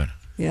 Who's that?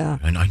 Yeah.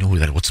 And I know who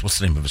that. What's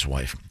the name of his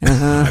wife?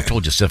 I've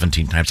told you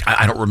 17 times.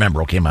 I don't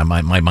remember. Okay, my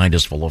mind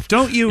is full of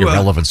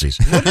irrelevancies.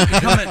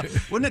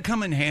 Wouldn't it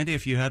come in handy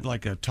if you had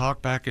like a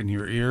talk back in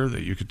your ear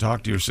that you could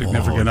talk to your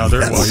significant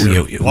other while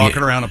you're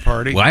walking around a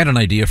party? Well, I had an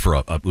idea for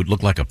it would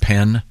look like a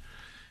pen,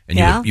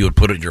 and you would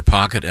put it in your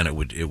pocket, and it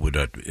would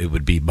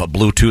be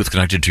Bluetooth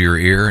connected to your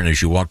ear, and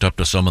as you walked up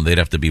to someone, they'd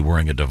have to be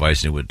wearing a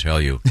device, and it would tell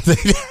you,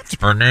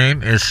 her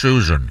name is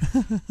Susan.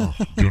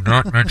 Do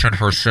not mention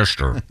her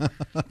sister.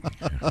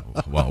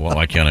 Well,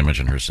 why can't I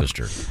mention her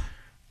sister?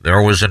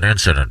 There was an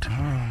incident.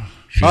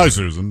 Hi,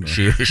 Susan.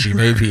 She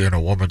may be in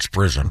a woman's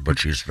prison, but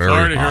she's very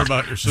Sorry to hear hot.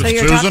 about your So sister.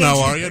 you're Susan, talking how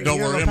to are you? Don't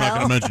your worry, I'm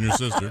not lapel? going to mention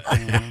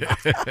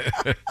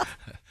your sister.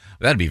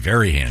 That'd be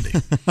very handy.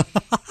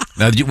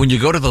 Now, when you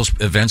go to those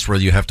events where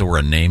you have to wear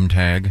a name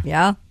tag,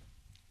 Yeah.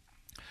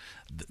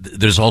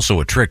 there's also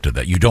a trick to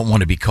that. You don't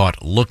want to be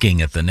caught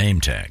looking at the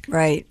name tag.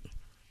 Right.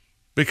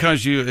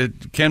 Because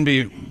it can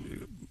be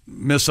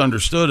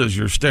misunderstood as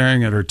you're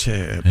staring at her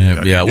tab.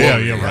 Yeah,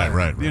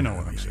 right. You know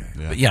what I'm saying.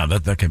 But yeah,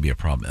 that can be a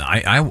problem.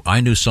 I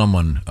knew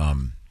someone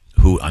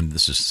who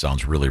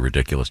sounds really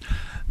ridiculous.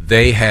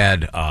 They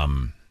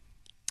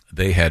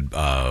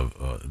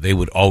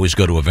would always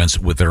go to events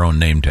with their own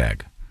name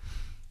tag.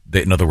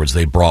 In other words,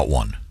 they brought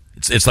one.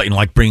 It's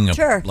like bringing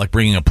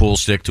a pool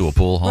stick to a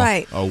pool hall.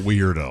 Right. A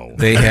weirdo.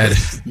 They had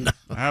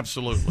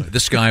Absolutely.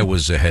 this guy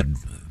was had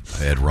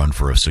run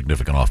for a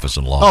significant office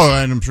in law. Oh,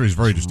 and I'm sure he's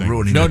very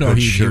distinguished. No,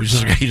 he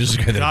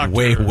just got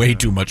way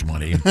too much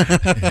money.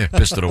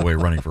 Pissed it away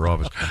running for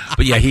office.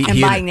 But yeah,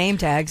 he buying name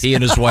tags. He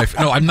and his wife.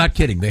 No, I'm not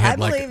kidding. They I had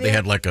believe they you.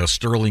 had like a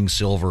sterling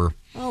silver.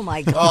 Oh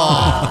my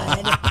God.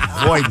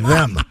 avoid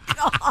them.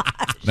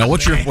 Now,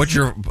 what's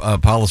your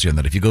policy on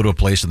that? If you go to a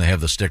place and they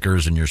have the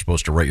stickers and you're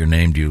supposed to write your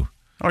name, do you?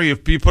 Oh, you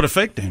put a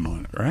fake name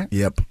on it, right?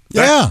 Yep.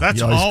 That's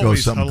You always go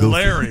always something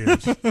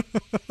hilarious.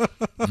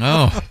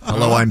 No.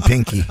 Hello, I'm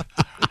Pinky.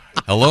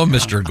 Hello,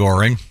 Mr.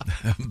 Goring.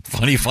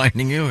 Funny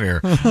finding you here.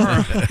 To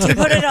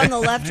put it on the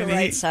left or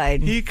right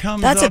side. He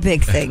comes That's a up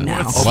big thing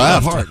now. with-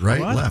 Left, heart, right,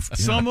 What? left.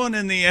 Yeah. Someone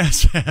in the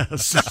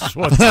SS is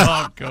what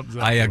Tom comes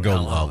up I with.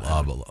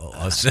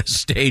 go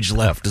stage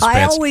left. As I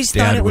Pat's always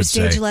dad thought it would was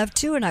stage say. left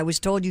too, and I was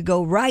told you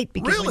go right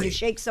because when Really? you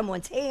shake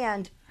someone's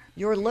hand,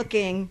 you're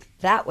looking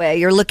that way.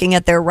 You're looking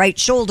at their right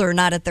shoulder,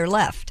 not at their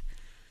left.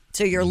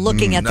 So you're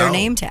looking at their No.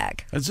 name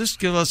tag. Does this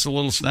give us a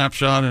little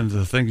snapshot into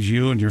the things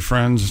you and your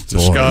friends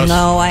discuss?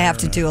 No, I have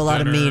to do a lot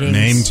of meetings.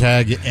 Name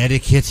tag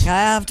etiquette.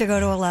 I have to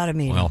go to a lot of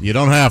meetings. Well, You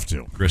don't have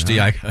to. Christy,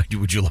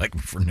 would you like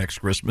for next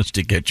Christmas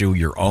to get you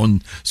your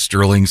own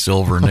sterling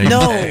silver name no,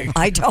 tag?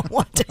 I don't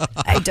want to.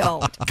 I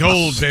don't.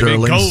 Gold, baby,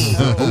 Sterling.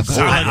 gold.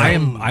 I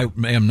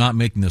am not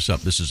making this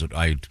up. This is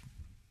I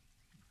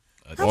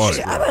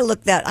would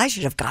look that. I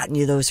should have gotten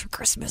you those for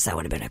Christmas. That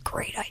would have been a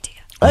great idea.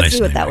 Let's nice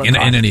see what name. that would in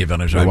cost. any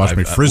event. They watch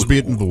me frisbee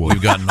it in the woods.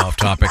 We've gotten off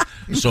topic.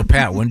 So,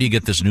 Pat, when do you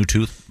get this new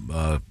tooth?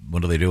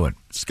 When do they do it?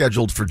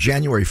 Scheduled for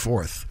January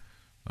 4th.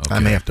 Okay. I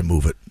may have to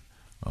move it.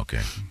 Okay.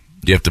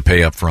 Do you have to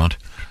pay up front?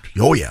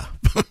 Oh, yeah.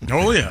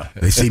 Oh, yeah.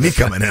 They see me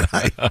coming in.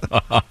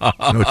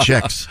 No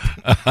checks.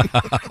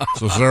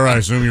 So, sir, I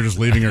assume you're just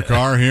leaving your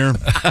car here?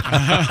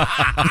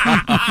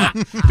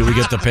 Do we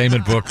get the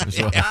payment book?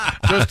 So,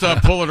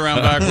 Just pull it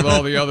around back with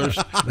all the others.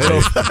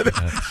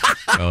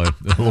 a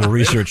little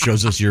research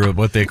shows us you're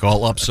what they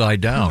call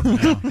upside down.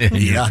 in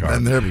your Yeah, I've car.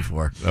 been there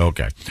before.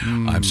 Okay.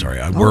 I'm sorry.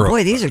 Oh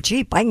boy, these are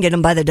cheap. I can get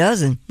them by the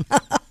dozen.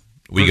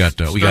 we got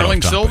off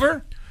Sterling topic.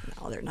 silver?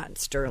 No, they're not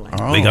sterling.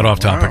 We got off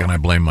topic, wow. and I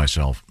blame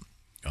myself.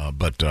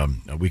 But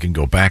we can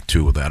go back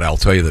to that. I'll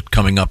tell you that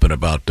coming up in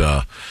about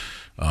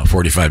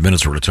 45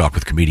 minutes, we're going to talk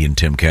with comedian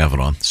Tim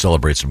Cavanaugh.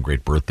 Celebrate some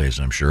great birthdays,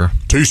 I'm sure.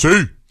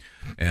 TC.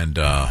 And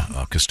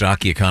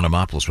Kostaki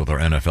Economopoulos with our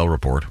NFL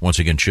report. Once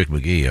again, Chick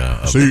McGee,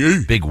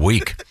 CE. big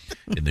week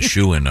in the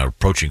shoe and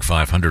approaching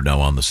 500 now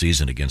on the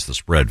season against the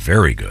spread.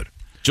 Very good.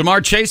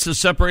 Jamar Chase's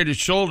separated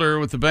shoulder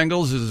with the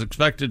Bengals is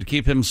expected to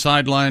keep him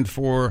sidelined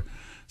for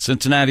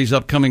Cincinnati's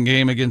upcoming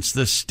game against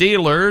the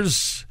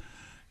Steelers.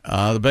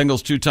 The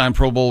Bengals' two-time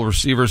Pro Bowl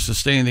receiver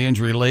sustained the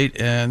injury late,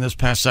 and this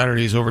past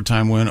Saturday's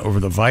overtime win over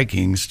the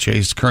Vikings.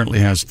 Chase currently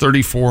has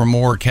 34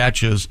 more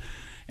catches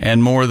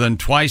and more than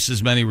twice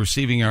as many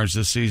receiving yards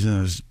this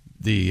season as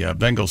the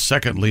Bengals'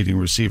 second leading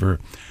receiver,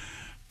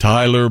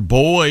 Tyler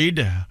Boyd.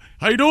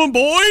 How you doing,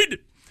 Boyd?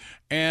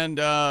 And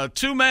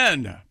two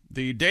men.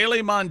 The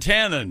Daily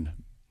Montanan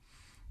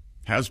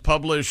has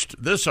published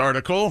this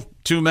article.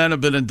 Two men have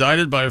been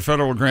indicted by a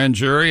federal grand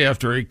jury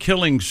after a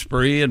killing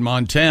spree in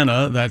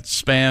Montana that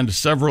spanned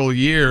several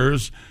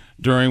years,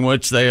 during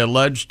which they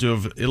alleged to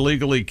have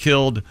illegally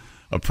killed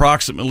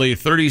approximately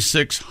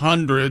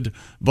 3,600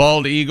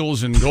 bald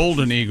eagles and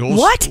golden eagles.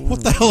 What?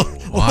 What the hell?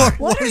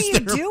 What are you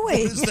doing? What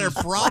is their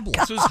problem?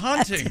 This is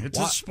hunting. It's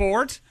a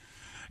sport.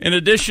 In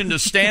addition to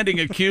standing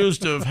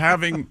accused of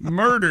having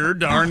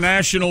murdered our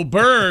national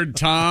bird,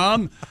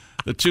 Tom,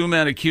 the two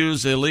men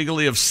accused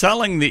illegally of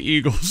selling the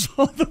eagles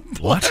on the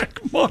black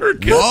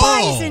market. Who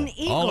buys an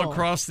eagle? All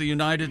across the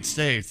United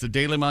States. The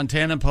Daily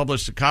Montanan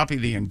published a copy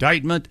of the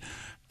indictment.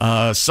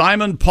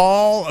 Simon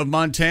Paul of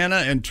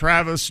Montana and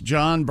Travis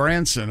John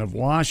Branson of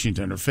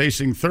Washington are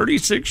facing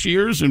 36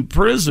 years in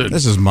prison.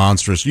 This is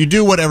monstrous. You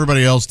do what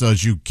everybody else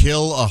does. You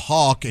kill a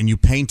hawk and you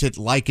paint it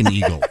like an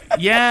eagle.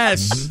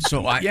 Yes.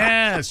 So I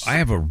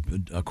have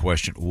a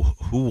question.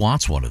 Who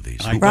wants one of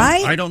these?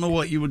 I don't know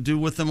what you would do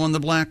with them on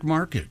the black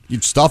market.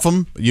 You'd stuff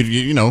them,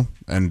 you know,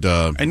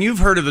 and you've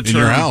heard of the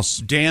term your house.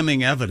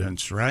 Damning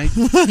evidence, right?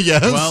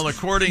 Yes. Well,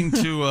 according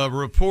to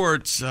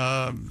reports,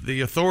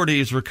 the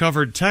authorities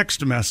recovered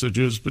text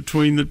messages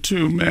between the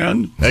two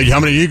men. Hey, how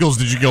many eagles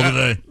did you kill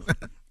today?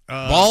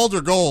 Bald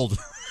or gold?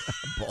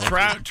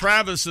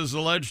 Travis is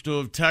alleged to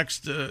have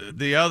texted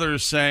the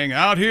others saying,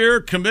 "Out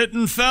here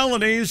committing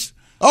felonies.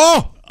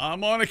 Oh,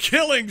 I'm on a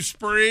killing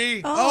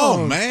spree."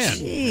 Oh man.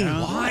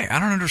 Yeah. Why? I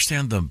don't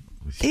understand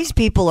These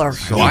people are.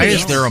 Why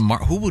is there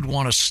who would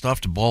want a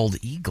stuffed bald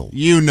eagle?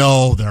 You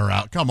know they're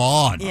out. Come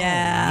on.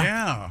 Yeah.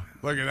 Yeah.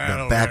 Look at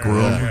that. The back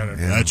room. Yeah,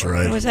 that's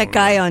right. What was that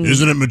guy on?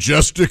 Isn't it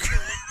majestic?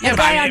 That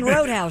guy on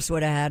Roadhouse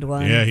would have had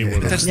one. Yeah, he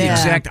would have. That's the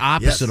exact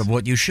opposite of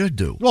what you should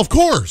do. Well, of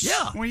course.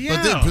 Yeah. Well,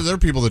 yeah. But there are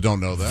people that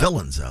don't know that.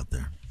 Villains out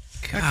there.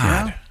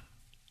 God.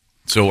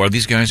 So are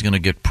these guys going to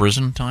get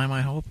prison time,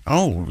 I hope?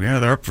 Oh, yeah,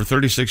 they're up for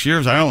 36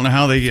 years. I don't know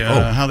how they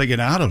get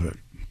out of it.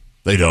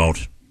 They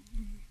don't.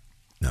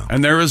 No.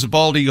 And there is a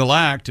Bald Eagle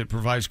Act. It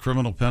provides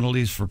criminal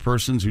penalties for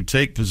persons who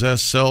take,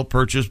 possess, sell,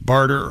 purchase,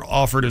 barter,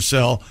 offer to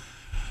sell,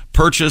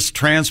 purchase,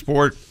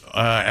 transport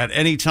at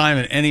any time,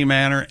 in any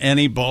manner,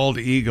 any bald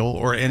eagle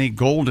or any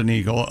golden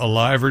eagle,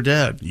 alive or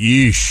dead.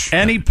 Yeesh.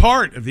 Any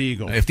part of the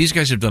eagle. If these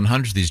guys have done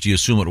hundreds of these, do you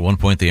assume at one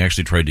point they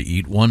actually tried to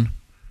eat one?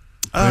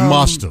 They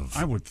must have.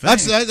 I would think.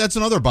 That's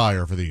another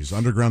buyer for these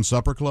underground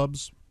supper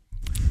clubs.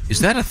 Is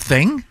that a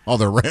thing? Oh,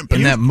 they're rampant.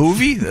 In that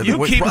movie?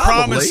 You keep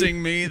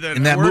promising me that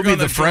in that we're movie,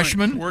 gonna The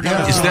Freshman? We're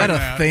gonna Is that join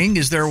a thing?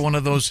 Is there one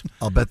of those?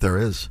 I'll bet there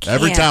is.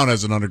 Every town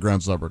has an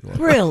underground supper club.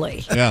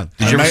 Really? Yeah.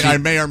 I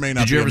may or may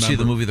not. Did you be ever a see the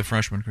member. movie The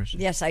Freshman, Chris?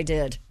 Yes, I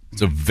did.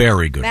 It's a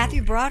very good Matthew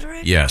movie.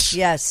 Broderick? Yes.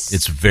 Yes.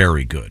 It's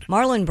very good.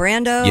 Marlon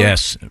Brando?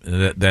 Yes.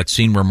 That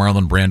scene where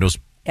Marlon Brando's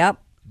Yep.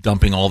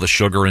 dumping all the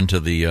sugar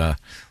into the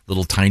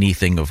little tiny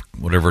thing of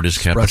whatever it is,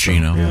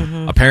 cappuccino.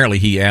 Mm-hmm. Apparently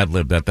he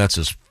ad-libbed that. That's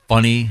as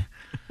funny.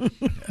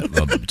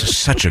 Just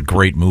such a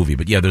great movie.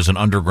 But yeah, there's an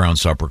underground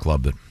supper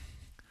club that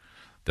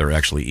they're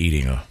actually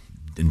eating a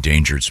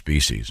endangered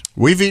species.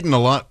 We've eaten a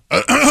lot.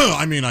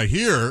 I mean, I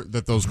hear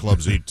that those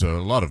clubs eat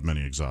a lot of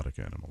many exotic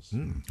animals.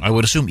 I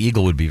would assume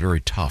eagle would be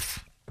very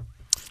tough.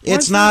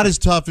 It's not as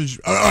tough as,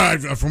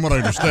 from what I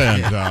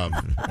understand.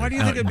 Why do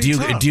you think it'd be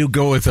tough? Do you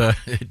go with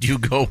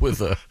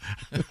a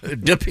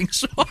dipping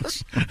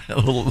sauce? A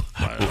little,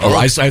 or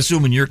I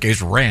assume in your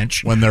case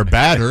ranch. When they're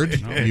battered,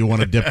 you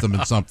want to dip them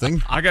in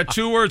something. I got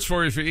two words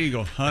for you for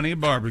eagle: honey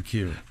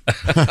barbecue.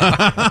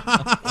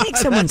 I think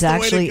someone's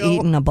actually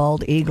eaten a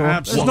bald eagle.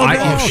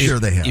 Absolutely. Sure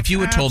they have. If you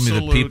had told me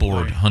that people were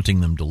Absolutely.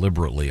 hunting them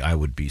deliberately, I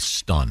would be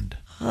stunned.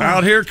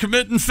 Out here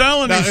committing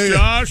felonies,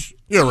 Now, Josh.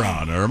 Your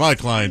Honor, my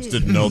clients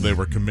didn't know they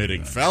were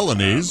committing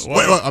felonies.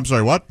 What? Wait, I'm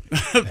sorry, what?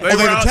 They they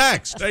were out-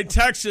 text. They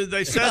texted.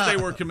 They said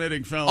they were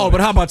committing felonies. Oh,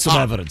 but how about some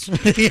evidence?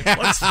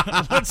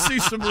 let's see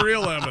some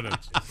real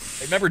evidence.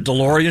 Remember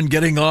DeLorean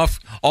getting off?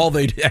 All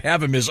they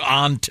have him is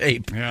on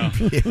tape. Yeah.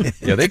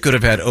 Yeah, they could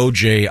have had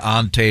OJ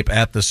on tape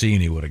at the scene.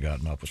 He would have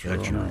gotten up. True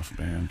enough,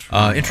 man. True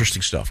enough.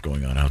 Interesting stuff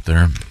going on out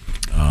there.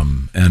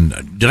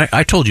 And did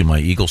I told you my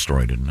eagle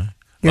story, didn't I?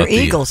 Your About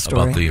eagle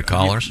story. about the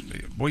collars.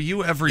 Well,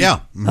 you every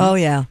Oh,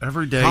 yeah.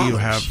 every day you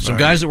have Some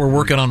guys that were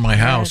working on my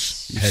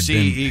house You see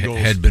eagles.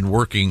 had been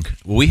working.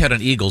 We had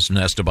an eagle's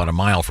nest about a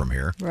mile from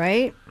here,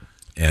 Right?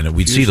 and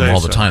we'd You see them say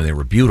all the so. time. They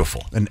were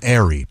beautiful. An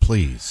airy,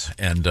 please.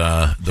 And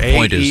the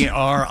point is,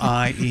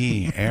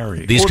 AERIE,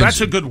 airy. These Oh, that's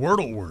cons- a good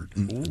Wordle word.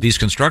 these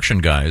construction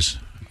guys,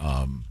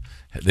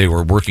 they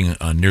were working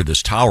near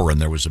this tower, and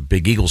there was a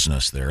big eagle's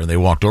nest there. And they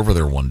walked over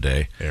there one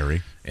day,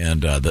 Airy.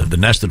 and the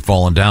nest had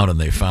fallen down, and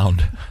they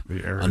found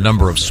a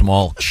number of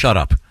small. Shut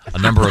up. A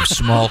number of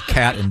small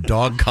cat and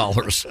dog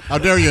collars. How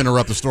dare you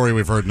interrupt the story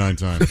we've heard 9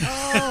 times?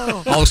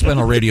 I'll explain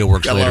how radio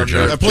works later,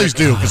 Joe. Please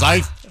do, because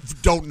I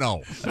don't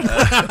know.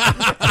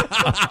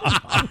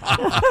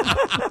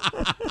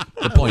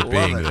 The point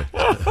being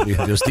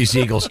that these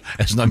eagles,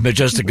 as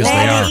majestic as they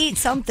They are, eat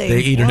something. they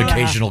eat an Yeah.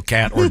 occasional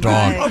cat or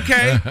dog.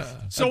 Okay,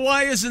 so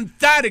why isn't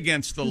that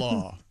against the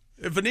law?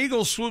 if an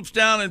eagle swoops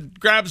down and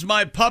grabs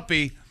my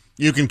puppy,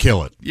 you can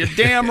kill it. You're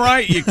damn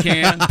right you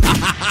can.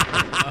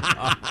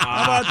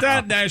 How about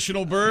that,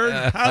 national bird?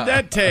 How'd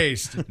that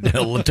taste?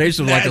 It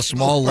tasted like a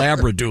small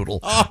labradoodle.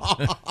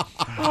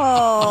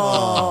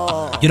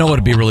 Oh. You know what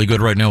would be really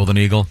good right now with an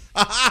eagle?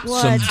 What?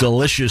 Some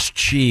delicious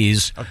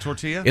cheese. A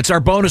tortilla? It's our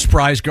bonus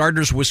prize.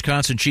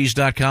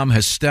 GardnersWisconsinCheese.com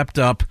has stepped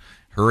up.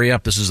 Hurry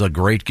up. This is a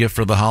great gift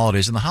for the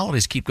holidays. And the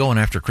holidays keep going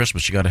after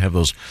Christmas. You got to have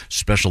those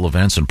special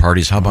events and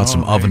parties. How about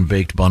some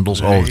oven-baked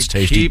bundles? Oh, it's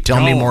tasty.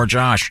 Tell me more,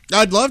 Josh.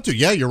 I'd love to.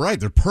 Yeah, you're right.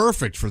 They're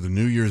perfect for the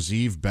New Year's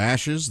Eve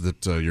bashes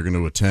that you're going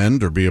to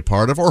attend or be a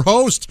part of or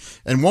host.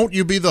 And won't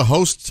you be the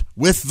host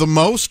with the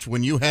most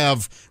when you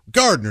have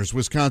Gardner's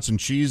Wisconsin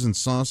cheese and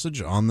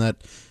sausage on that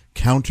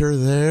counter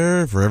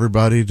there for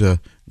everybody to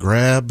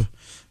grab?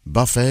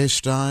 Buffet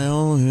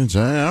style. It's,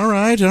 all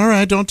right.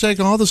 Don't take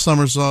all the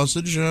summer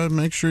sausage.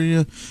 Make sure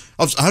you.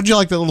 How'd you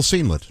like that little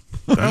scenelet?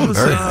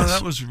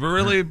 That was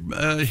really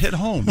hit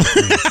home.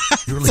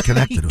 You really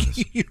connected with us.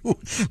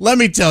 Let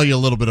me tell you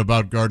a little bit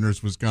about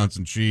Gardner's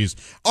Wisconsin cheese.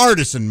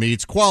 Artisan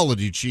meats,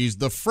 quality cheese,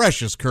 the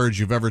freshest curds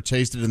you've ever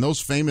tasted, and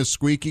those famous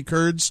squeaky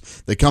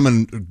curds. They come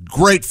in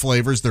great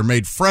flavors. They're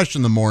made fresh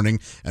in the morning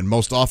and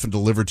most often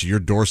delivered to your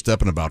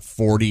doorstep in about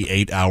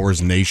 48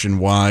 hours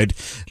nationwide.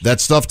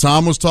 That stuff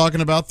Tom was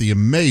talking about, the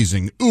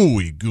amazing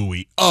ooey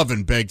gooey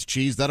oven-baked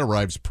cheese, that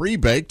arrives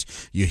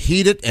pre-baked. You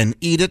heat it and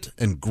eat it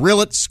and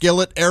grill it,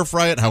 skillet, air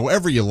fry it,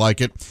 however you like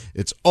it.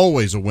 It's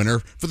always a winner.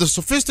 For the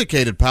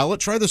sophisticated palate,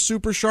 try the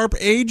super sharp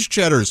aged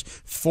cheddars,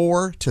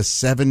 4 to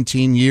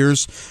 17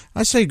 years.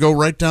 I say go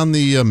right down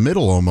the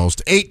middle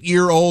almost.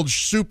 8-year-old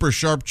super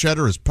sharp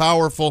cheddar is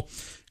powerful,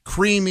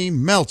 creamy,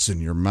 melts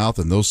in your mouth,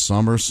 and those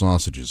summer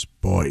sausages.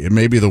 Boy, it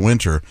may be the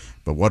winter,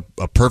 but what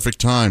a perfect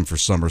time for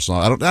summer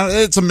sausage.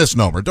 It's a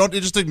misnomer. Don't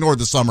just ignore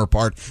the summer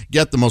part.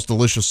 Get the most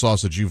delicious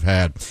sausage you've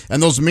had.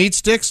 And those meat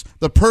sticks,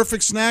 the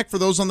perfect snack for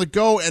those on the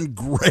go, and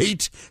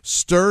great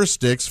stir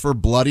sticks for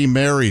Bloody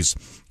Marys.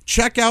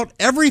 Check out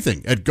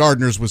everything at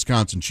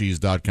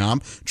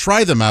GardnersWisconsinCheese.com.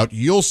 Try them out.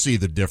 You'll see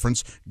the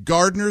difference.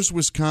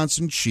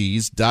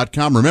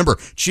 GardnersWisconsinCheese.com. Remember,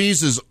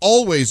 cheese is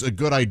always a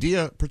good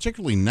idea,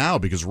 particularly now,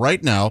 because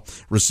right now,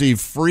 receive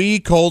free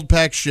cold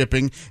pack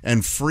shipping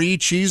and free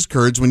cheese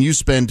curds when you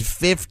spend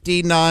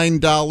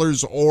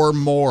 $59 or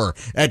more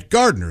at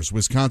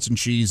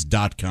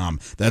GardnersWisconsinCheese.com.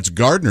 That's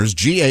Gardners,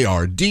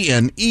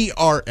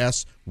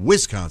 GARDNERS,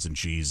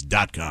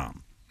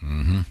 WisconsinCheese.com.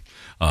 Mm-hmm.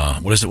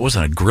 What is it? Was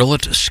it a grill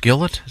it,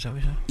 skillet? Is that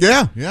what you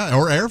said? Yeah,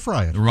 or air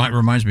fry it.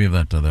 Reminds me of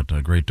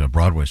that great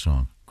Broadway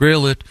song.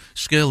 Grill it,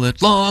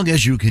 skillet, long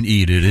as you can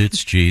eat it,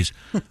 it's cheese.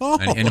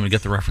 Anyone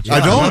get the reference? I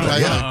don't.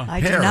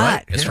 I do not.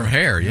 Right? It's from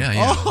Hair,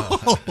 yeah.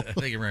 Oh.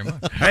 Thank you very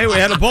much. Hey, we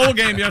had a bowl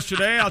game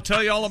yesterday. I'll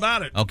tell you all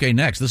about it. Okay,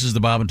 next. This is the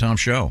Bob and Tom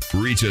Show.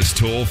 Reach us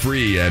toll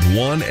free at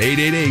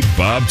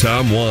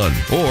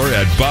 1-888-BOB-TOM-1 or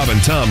at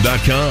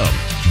bobandtom.com.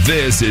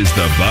 This is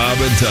the Bob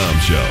and Tom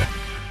Show.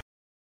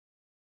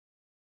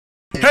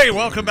 Hey,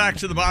 welcome back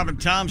to the Bob and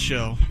Tom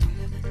Show.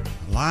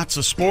 Lots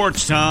of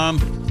sports, Tom.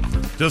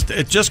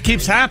 It just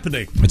keeps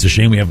happening. It's a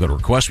shame we have got a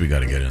request we got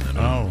to get in.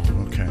 Oh,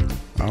 okay.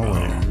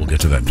 We'll get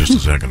to that in just a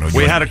second.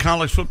 We had a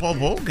college football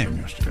bowl game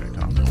yesterday,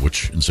 Tom.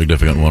 Which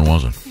insignificant one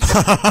was it?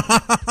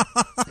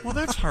 Well,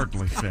 that's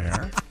hardly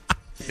fair.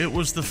 It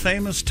was the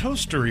famous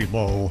Toastery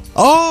Bowl.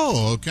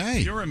 Oh, okay.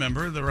 You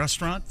remember the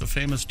restaurant, the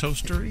famous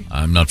Toastery?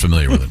 I'm not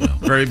familiar with it now.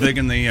 Very big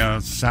in the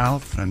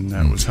South, and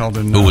it was held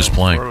in... Who was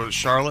playing?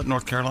 Charlotte,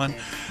 North Carolina.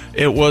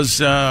 It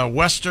was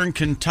Western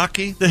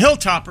Kentucky, the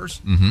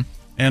Hilltoppers,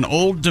 and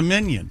Old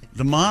Dominion,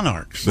 the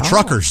Monarchs. The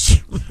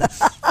Truckers.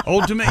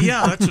 Old Dominion,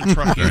 yeah, that's a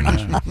trucker. Very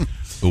nice.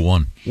 Who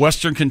won?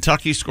 Western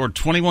Kentucky scored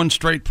 21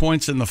 straight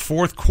points in the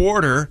fourth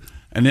quarter,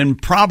 an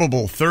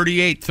improbable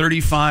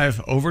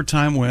 38-35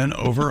 overtime win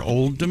over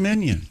Old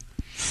Dominion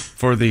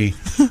for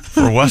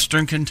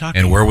Western Kentucky.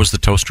 And where was the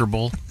Toaster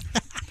Bowl?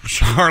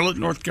 Charlotte,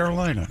 North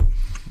Carolina.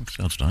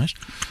 Sounds nice.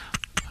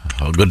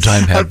 A good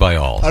time had by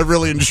all. I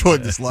really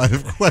enjoyed this line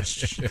of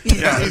questions.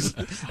 Yeah,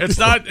 it's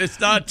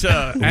not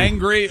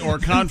angry or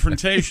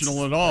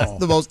confrontational at all.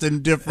 The most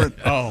indifferent.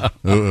 Oh,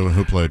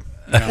 who played?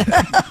 Yeah.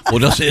 Well,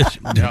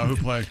 who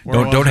played?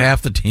 Don't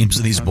half the teams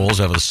in these bowls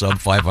have a sub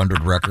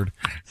 500 record?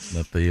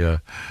 Let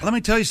me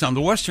tell you something.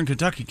 The Western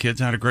Kentucky kids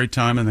had a great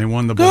time and they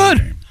won the bowl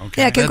game.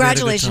 Okay. Yeah,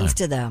 congratulations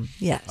to them.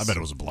 Yes, I bet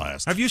it was a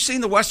blast. Have you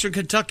seen the Western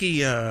Kentucky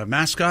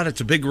mascot?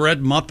 It's a big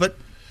red Muppet.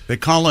 They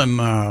call him.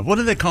 What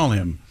do they call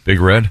him? Big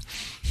Red.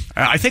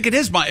 I think it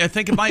is. I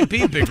think it might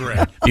be Big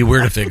Red. Be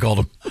weird if they called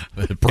him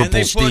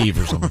Purple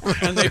Steve or something.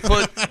 And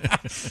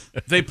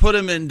they put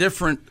him in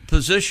different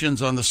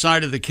positions on the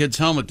side of the kid's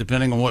helmet,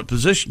 depending on what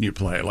position you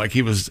play. Like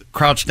he was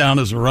crouched down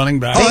as a running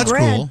back. Oh, that's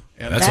cool.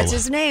 And that's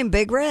his name,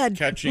 Big Red.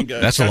 Catching.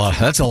 That's a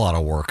lot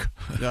of work.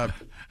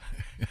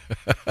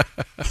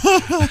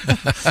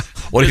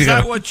 What is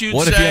that? What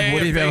you'd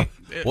say?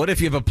 What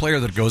if you have a player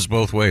that goes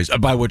both ways?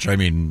 By which I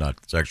mean not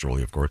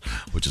sexually, of course,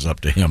 which is up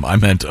to him. I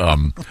meant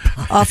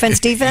offense,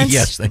 defense.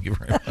 Yes, thank you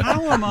very much.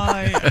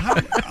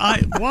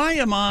 Why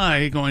am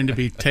I going to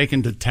be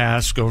taken to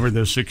task over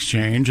this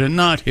exchange and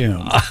not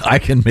him? I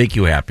can make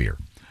you happier.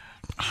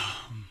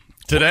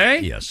 Today?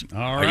 Yes.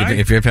 All right.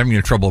 If you're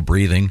having trouble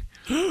breathing,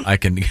 I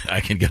can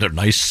get a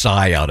nice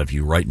sigh out of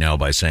you right now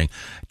by saying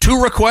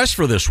 2 requests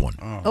for this one.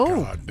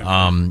 Oh. God,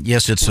 no.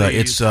 Yes, it's No.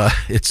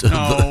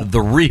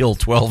 the real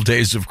 12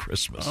 Days of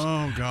Christmas.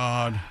 Oh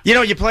God. You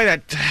know, you play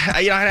that.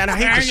 And I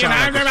hate to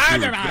sound like a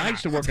Scrooge, but I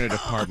used to work in a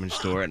department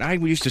store, and I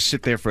used to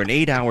sit there for an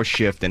 8-hour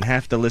shift and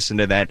have to listen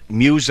to that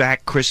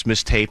Muzak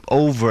Christmas tape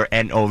over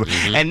and over.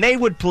 And they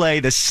would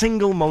play the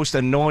single most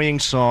annoying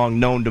song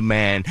known to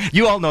man.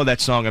 You all know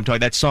that song I'm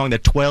talking. That song, the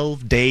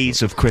 12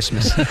 Days of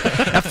Christmas.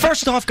 Now,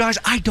 first off, guys,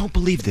 I don't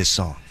believe this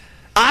song.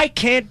 I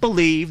can't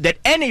believe that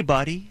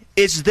anybody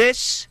is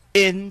this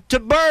into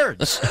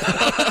birds.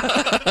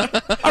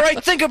 All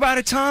right, think about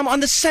it, Tom. On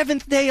the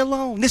 7th day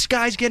alone, this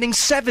guy's getting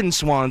 7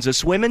 swans a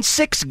swimming,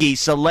 6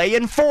 geese a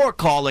laying, 4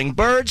 calling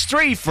birds,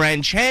 3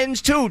 French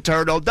hens, 2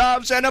 turtle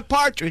doves, and a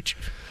partridge.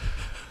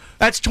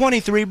 That's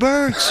 23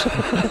 birds.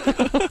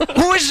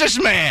 Who is this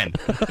man?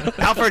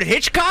 Alfred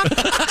Hitchcock?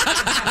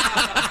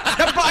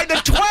 Now, by the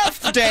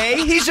 12th day,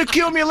 he's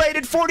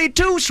accumulated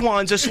 42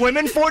 swans a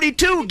swimming,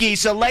 42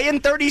 geese a laying,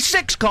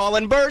 36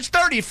 calling birds,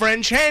 30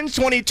 French hens,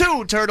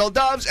 22 turtle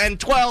doves, and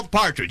 12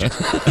 partridges.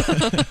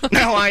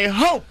 Now, I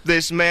hope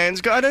this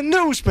man's got a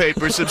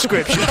newspaper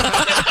subscription.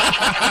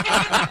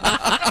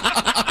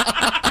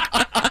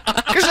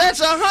 Because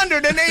that's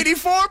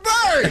 184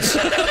 birds.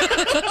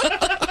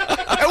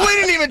 And we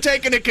didn't even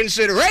take into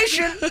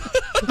consideration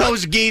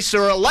those geese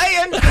are a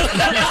laying.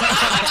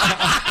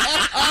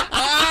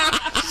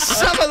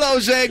 Some of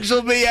those eggs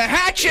will be a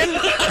hatching.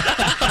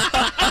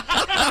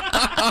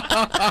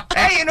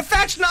 Hey, and if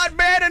that's not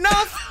bad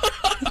enough,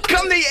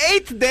 come the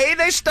 8th day,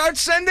 they start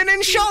sending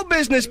in show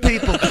business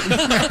people.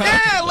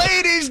 Yeah,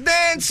 ladies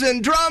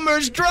dancing,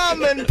 drummers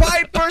drumming,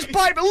 pipers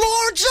piping,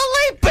 lords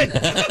a-leaping.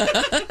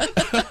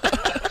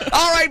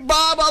 All right,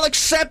 Bob, I'll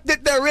accept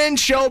that they're in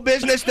show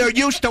business. They're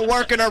used to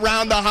working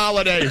around the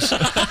holidays.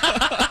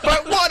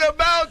 But what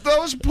about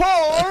those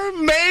poor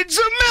maids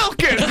of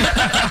milking?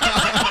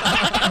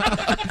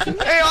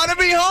 They ought to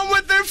be home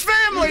with their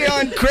family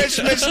on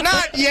Christmas,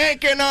 not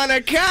yanking on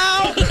a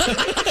cow.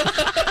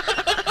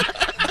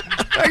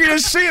 I can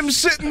just see him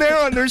sitting there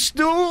on their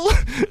stool.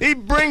 He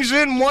brings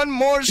in one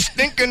more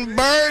stinking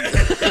bird.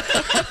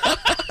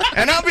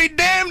 And I'll be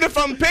damned if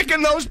I'm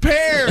picking those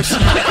pears.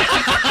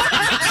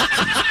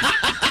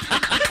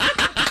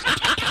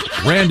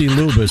 Randy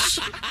Lubis,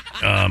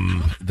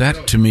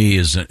 that to me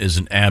is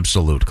an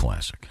absolute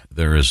classic.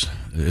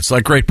 It's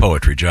like great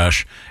poetry,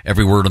 Josh.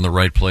 Every word in the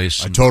right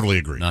place. I totally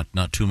agree.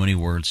 Not too many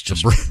words.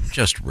 Just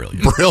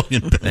brilliant.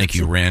 Brilliant. Thank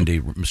you, Randy,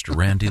 Mr.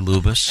 Randy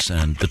Lubis,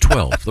 and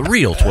the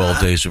real 12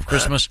 Days of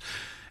Christmas.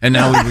 And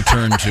now we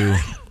return to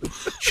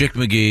Chick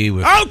McGee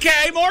with.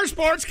 Okay, more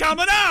sports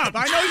coming up.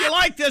 I know you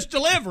like this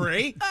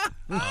delivery.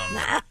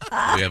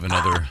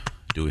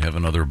 Do we have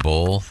another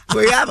bowl?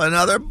 We have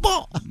another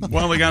bowl.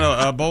 Well, we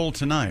got a bowl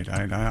tonight.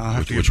 I'll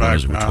have to get Which one back.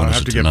 is it? Which one I'll is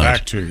have it to get tonight?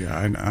 back to you.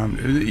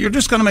 You're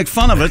just going to make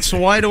fun of it. So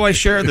why do I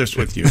share this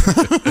with you?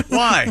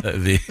 Why?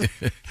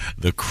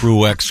 The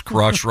Cruex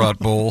Crotch Rot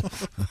Bowl.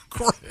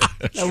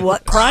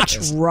 What? Crotch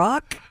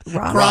rock?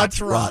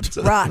 Crotch rot.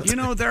 You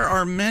know, there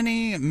are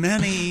many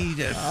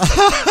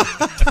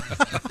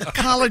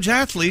college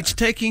athletes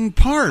taking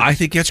part. I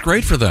think that's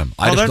great for them.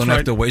 I just that's don't right.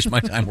 have to waste my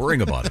time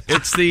worrying about it.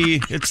 It's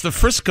the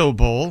Frisco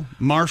Bowl,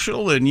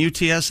 Marshall and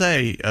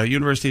UTSA,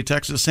 University of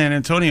Texas, San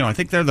Antonio. I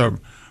think they're the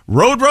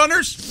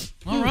Roadrunners.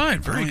 All right,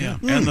 very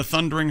good. And the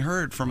Thundering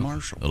Herd from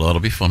Marshall. That'll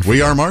be fun.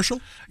 We are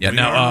Marshall? Yeah,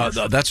 now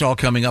that's all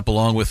coming up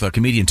along with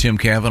comedian Tim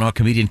Cavanaugh,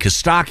 comedian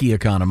Kostaki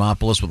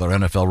Economopoulos with our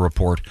NFL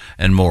report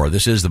and more.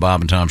 This is the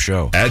Bob and Tom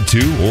Show. Add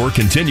to or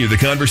continue the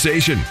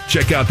conversation.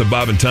 Check out the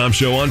Bob and Tom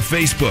Show on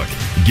Facebook.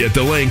 Get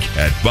the link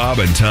at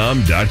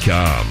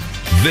bobandtom.com.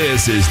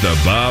 This is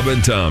the Bob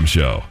and Tom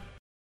Show.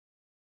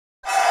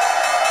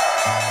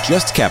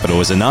 Just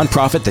Capital is a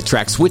nonprofit that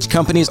tracks which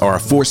companies are a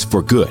force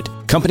for good.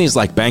 Companies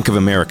like Bank of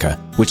America,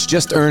 which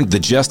just earned the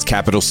Just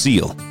Capital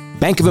seal.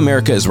 Bank of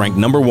America is ranked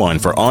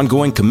 #1 for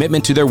ongoing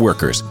commitment to their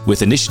workers,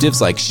 with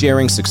initiatives like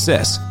Sharing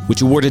Success,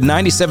 which awarded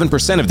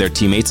 97% of their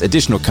teammates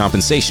additional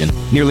compensation,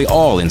 nearly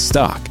all in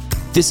stock.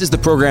 This is the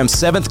program's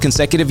 7th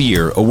consecutive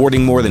year,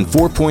 awarding more than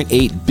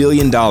 $4.8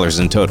 billion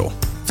in total.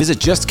 Visit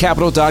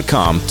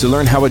justcapital.com to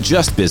learn how a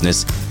just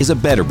business is a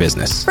better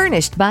business.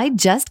 Furnished by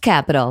Just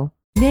Capital.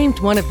 Named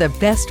one of the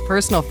best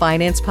personal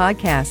finance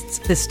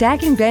podcasts, The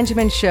Stacking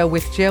Benjamin Show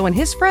with Joe and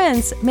his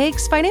friends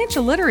makes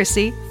financial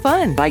literacy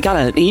fun. I got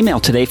an email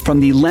today from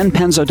the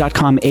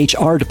lenpenzo.com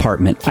HR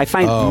department. I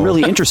find it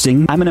really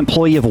interesting. I'm an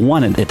employee of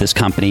one at this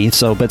company,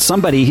 but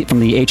somebody from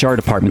the HR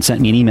department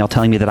sent me an email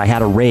telling me that I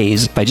had a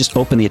raise. If I just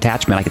opened the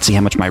attachment, I could see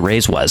how much my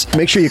raise was.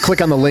 Make sure you click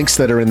on the links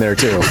that are in there,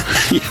 too.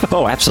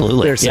 Oh,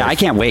 absolutely. Yeah, I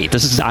can't wait.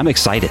 I'm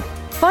excited.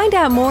 Find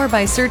out more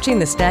by searching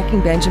the Stacking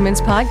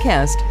Benjamins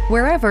podcast,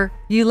 wherever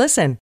you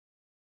listen.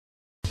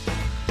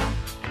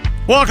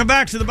 Welcome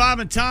back to the Bob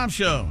and Tom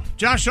Show.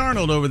 Josh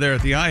Arnold over there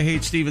at the I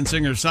Hate Steven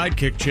Singer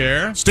sidekick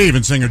chair.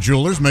 Steven Singer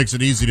Jewelers makes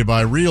it easy to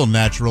buy real,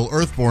 natural,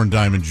 earthborn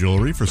diamond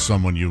jewelry for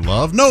someone you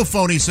love. No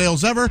phony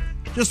sales ever.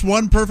 Just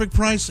one perfect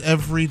price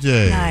every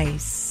day.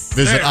 Nice.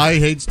 Visit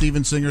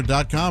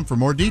IHateStevenSinger.com for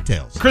more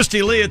details.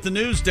 Christy Lee at the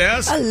news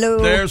desk. Hello.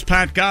 There's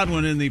Pat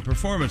Godwin in the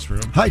performance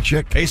room. Hi,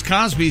 chick. Ace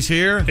Cosby's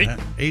here. Hey.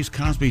 Ace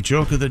Cosby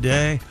joke of the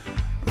day.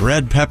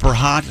 Red Pepper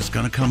Hot is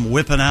going to come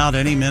whipping out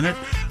any minute.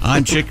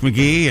 I'm Chick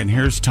McGee, and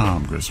here's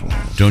Tom Griswold.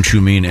 Don't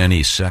you mean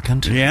any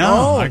second? Yeah,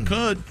 Oh. I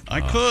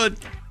could.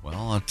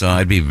 Well,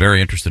 I'd be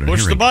very interested in Push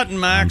hearing. the button,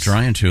 Max. I'm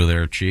trying to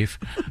there, Chief.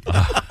 Who's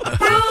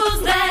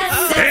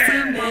that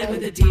sexy man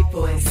with a deep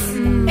voice?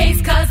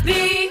 Ace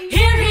Cosby,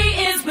 here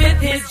he is with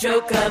his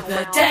joke of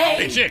the day.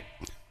 Hey, Chick.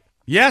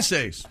 Yes,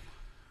 Ace.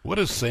 What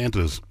is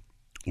Santa's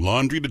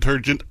laundry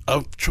detergent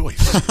of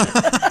choice?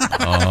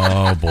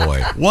 Oh,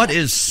 boy. What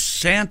is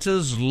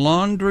Santa's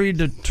laundry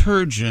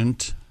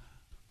detergent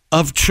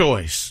of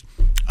choice?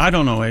 I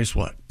don't know, Ace.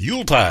 What?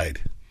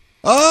 Yuletide.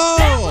 That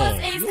Oh! was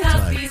Ace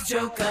Cosby's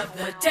joke of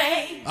the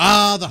day.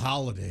 The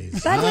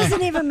holidays. That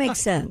doesn't even make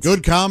sense.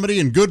 Good comedy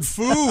and good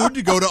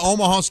food. Go to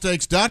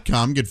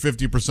omahasteaks.com. Get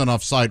 50%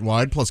 off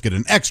site-wide, plus get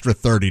an extra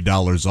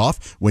 $30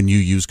 off when you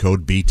use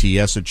code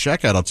BTS at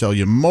checkout. I'll tell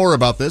you more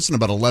about this in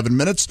about 11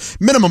 minutes.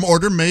 Minimum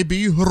order may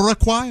be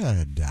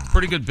required.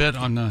 Pretty good bit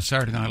on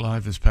Saturday Night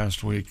Live this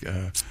past week.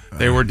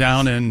 They were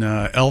down in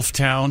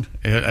Elftown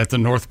at the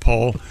North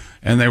Pole,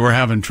 and they were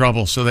having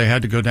trouble, so they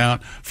had to go down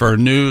for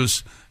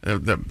news.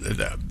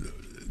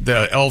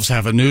 The elves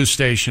have a news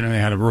station, and they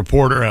had a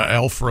reporter, an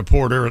elf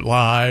reporter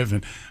live,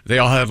 and they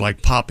all had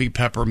like poppy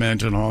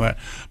peppermint and all that.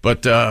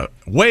 But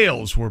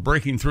whales were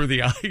breaking through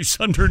the ice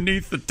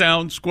underneath the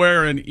town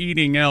square and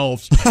eating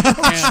elves.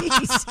 And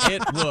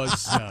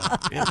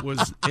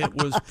it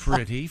was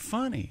pretty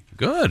funny.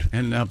 Good.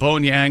 And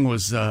Bowen Yang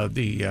was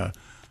the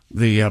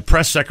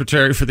press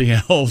secretary for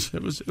the elves.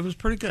 It was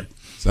pretty good.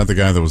 Is that the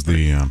guy that was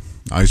the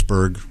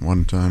iceberg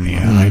one time?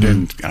 Yeah, I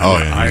didn't.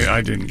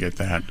 I didn't get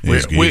that.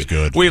 He's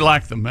good. We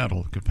lack the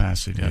mental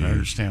capacity to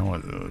understand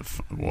what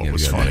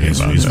was funny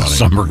about He's that.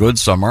 Some are good,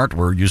 some aren't.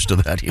 We're used to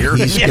that here.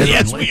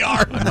 Yes, we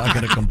are. I'm not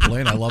going to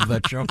complain. I love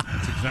that show.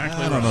 That's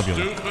exactly I don't know if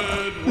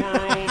Stupid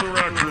world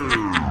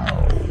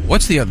record.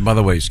 What's the other? By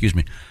the way, excuse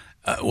me.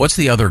 What's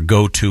the other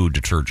go-to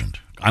detergent?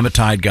 I'm a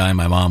Tide guy.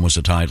 My mom was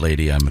a Tide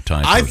lady. I'm a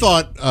Tide. I person.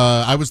 thought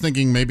I was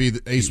thinking maybe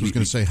Ace was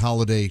going to say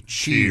holiday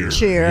cheer.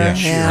 Cheer,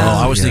 yeah.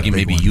 Oh, I was thinking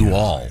maybe you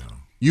all.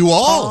 You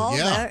all, All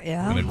yeah. there,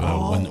 yeah.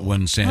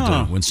 When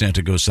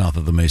Santa goes south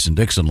of the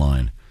Mason-Dixon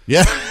line.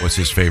 Yeah. What's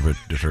his favorite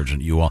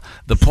detergent? You all.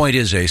 The point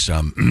is, Ace,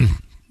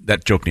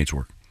 that joke needs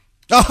work.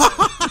 Do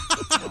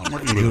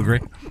you agree?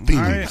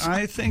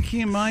 I think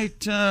he might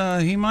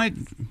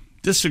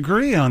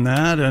disagree on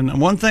that.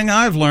 And one thing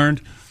I've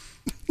learned: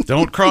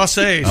 don't cross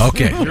Ace.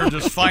 Okay. You're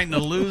just fighting a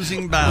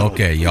losing battle.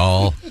 Okay,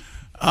 y'all.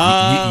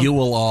 You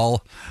will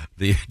all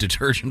the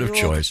detergent of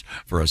choice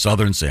for a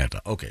Southern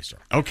Santa. Okay, sir.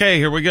 Okay,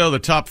 here we go. The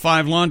top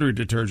 5 laundry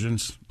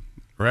detergents.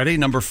 Ready?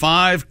 Number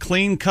 5,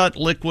 Clean Cut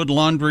Liquid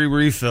Laundry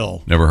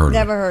Refill. Never heard of it.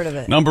 Never heard of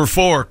it. Number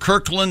 4,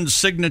 Kirkland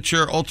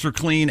Signature Ultra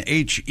Clean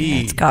HE.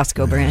 It's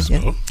Costco brand.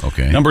 Yeah.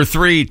 Okay. Number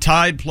 3,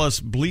 Tide Plus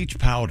Bleach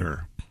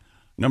Powder.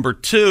 Number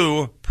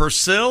 2,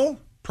 Persil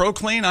Pro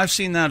Clean. I've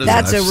seen that as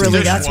that's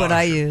what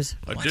I use.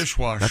 A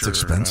dishwasher. That's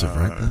expensive,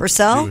 right?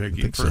 Persil?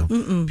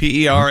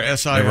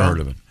 Persil. Never heard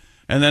of it.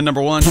 And then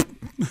number 1.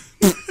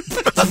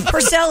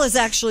 Persil is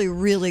actually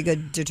really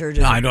good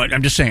detergent. No, I know.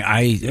 I'm just saying.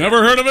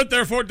 Never heard of it,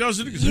 therefore it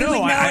doesn't exist. You would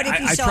know it if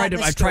you I saw tried it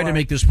in the I tried to store.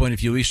 make this point a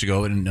few weeks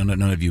ago, and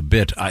none of you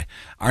bit.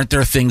 Aren't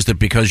there things that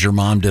because your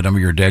mom did them or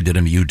your dad did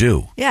them, you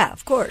do? Yeah,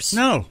 of course.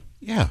 No.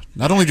 Yeah.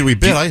 Not only did we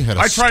bid, I had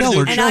a stellar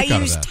and joke I out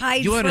of use that.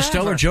 Tide You had a forever.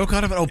 stellar joke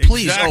out of it? Oh,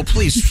 please. Exactly. Oh,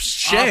 please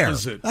share.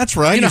 Opposite. That's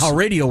right. You know how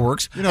radio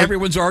works.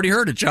 Everyone's already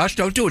heard it, Josh.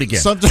 Don't do it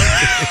again.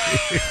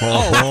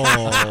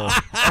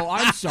 Oh,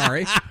 I'm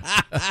sorry.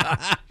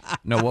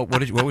 No, what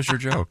was your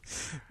joke?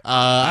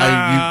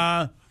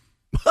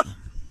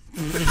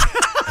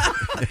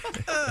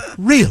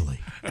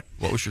 Really?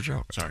 What was your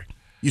joke? Sorry.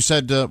 You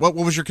said, what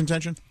was your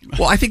contention?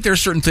 Well, I think there are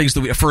certain things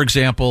that for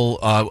example,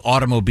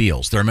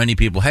 automobiles. There are many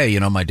people, hey,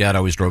 my dad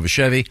always drove a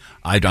Chevy.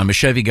 I'm a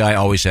Chevy guy,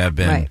 always have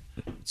been, Right.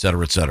 et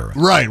cetera, et cetera.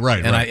 Right.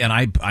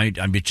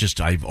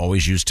 I've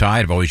always used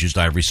Tide. I've always used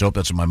Ivory soap.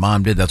 That's what my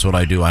mom did. That's what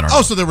I do. I don't know.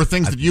 Oh, so there were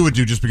things that you would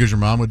do just because your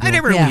mom would do I it?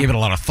 never really gave it a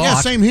lot of thought.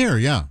 Yeah, same here,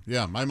 yeah.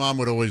 Yeah, my mom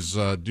would always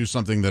do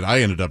something that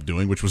I ended up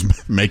doing, which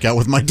was make out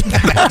with my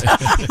dad.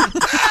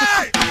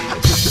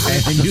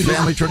 And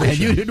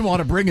you didn't want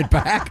to bring it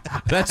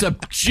back. That's a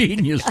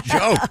genius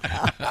joke.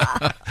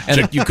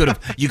 And you could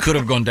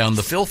have gone down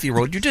the filthy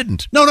road. You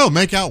didn't. No,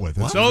 make out with.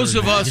 It's Those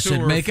of us You who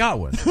said were make out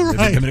with.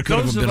 Right. I mean, it could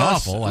those have of been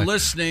us awful.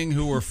 listening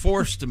who were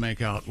forced to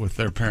make out with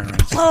their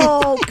parents.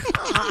 Oh,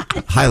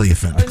 God. Highly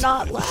offended. We're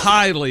not laughing.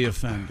 Highly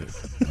offended.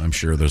 I'm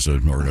sure there's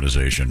an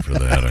organization for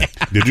that.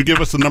 Did you give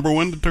us the number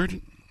 1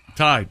 detergent?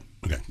 Tide.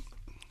 Okay.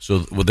 So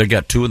they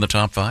got 2 in the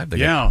top 5?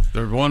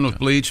 There's one with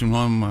bleach and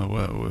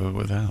one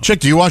without.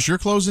 Chick, do you wash your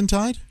clothes in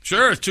Tide?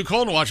 Sure, it's too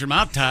cold to wash them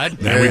out tied.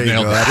 There you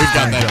go. That's We've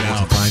got fine that job.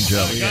 down. Fine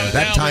job. Yeah.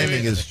 That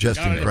timing is just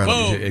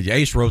incredible. Boom.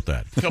 Ace wrote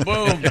that.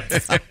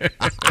 Kaboom.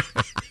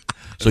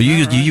 So you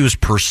use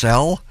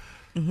Purcell?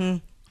 Mm-hmm.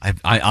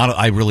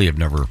 I really have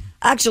never.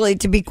 Actually,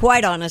 to be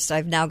quite honest,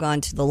 I've now gone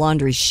to the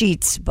laundry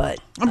sheets, but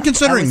I'm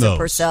considering I was those. a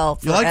Purcell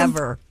You like 'em?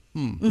 forever.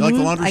 You like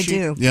the laundry I sheet?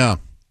 do. Yeah.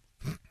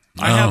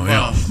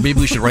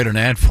 Maybe we should write an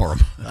ad for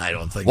him. I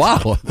don't think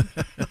Wow.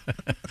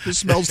 It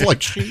smells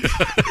like sheet.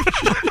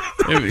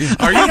 Are you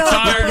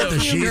tired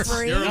of sheets?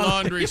 your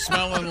laundry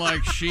smelling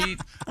like sheet?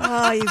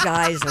 Oh, you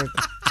guys are.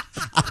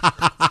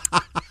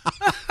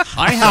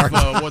 I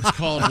have what's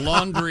called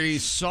laundry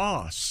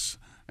sauce.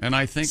 And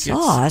I think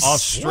Sauce? it's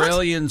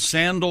Australian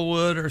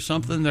sandalwood or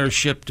something. They're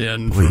shipped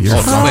in. Wait,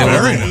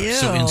 ew.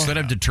 so instead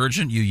of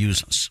detergent, you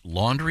use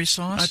laundry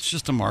sauce? That's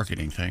just a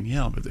marketing thing.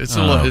 Yeah, but it's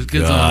it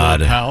gets God. on a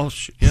little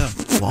pouch. Yeah.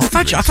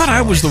 I thought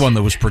I was the one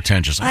that was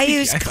pretentious. I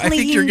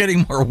think you're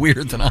getting more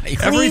weird than I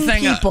am. Clean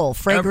people,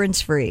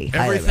 fragrance free.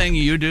 Everything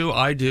you do,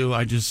 I do.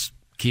 I just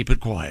keep it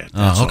quiet.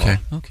 Okay.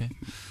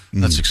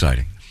 That's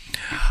exciting.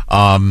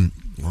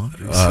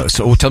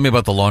 So tell me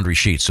about the laundry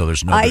sheets. So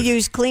there's no. I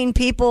use Clean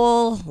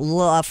People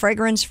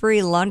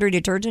fragrance-free laundry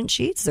detergent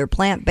sheets. They're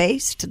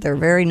plant-based. They're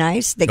very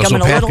nice. They come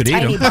in a Pat little could eat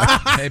tiny them.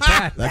 box. Hey,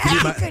 Pat.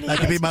 that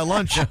could be my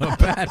lunch.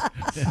 Pat,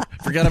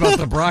 forgot about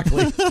the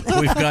broccoli.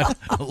 We've got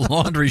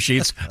laundry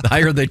sheets.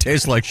 I heard they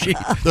taste like sheet.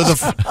 They're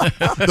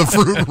the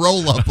fruit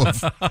roll-up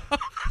of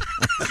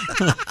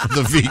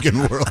the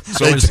vegan world.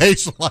 So they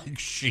taste like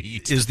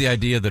sheet. Is the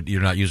idea that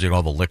you're not using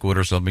all the liquid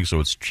or something, so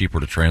it's cheaper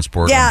to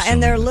transport? Yeah,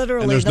 and they're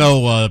literally. And there's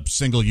no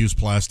single-use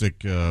plastic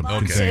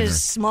container.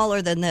 Is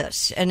smaller than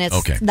this, and it's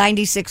Okay.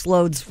 96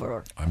 loads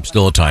for. I'm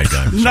still a Tide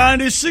guy.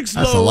 96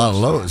 loads. That's a lot of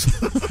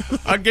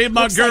loads. I gave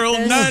my Looks like girl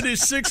this.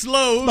 96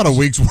 loads. About a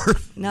week's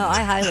worth. No,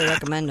 I highly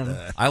recommend them.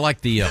 I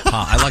like the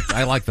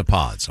I like the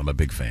pods. I'm a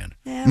big fan.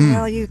 Yeah,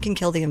 well, you can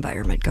kill the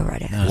environment. Go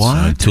right ahead.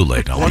 What? Too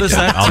late. I'll What be is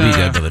dead. that, I'll be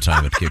dead by the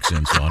time it kicks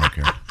in, so I don't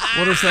care.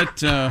 What is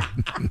that?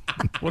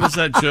 What is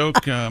that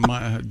joke?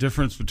 My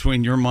difference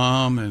between your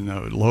mom and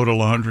a load of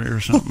laundry or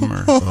something?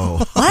 Or,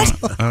 What?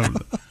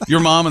 your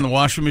mom and the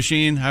washing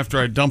machine. After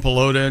I dump a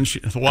load in,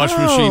 the washing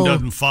machine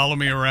doesn't follow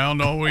me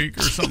around all week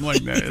or something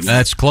like that.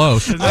 That's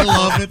close. I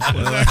love it.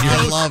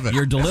 I love it.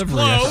 Your delivery.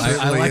 close.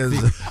 I like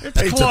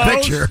It's a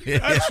picture.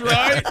 That's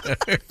right.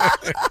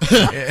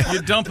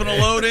 You dumping a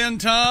load in,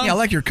 Tom? Yeah, I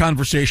like your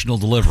conversational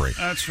delivery.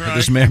 That's But right.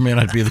 this may or may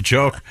not be the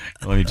joke.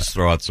 Let me just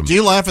throw out some. Do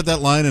you laugh at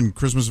that line in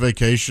Christmas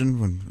Vacation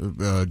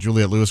when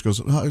Juliette Lewis goes,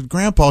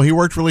 "Grandpa, he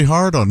worked really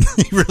hard on.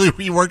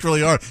 he worked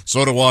really hard.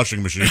 So did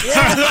washing machine.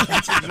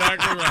 That's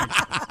exactly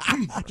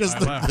right. Just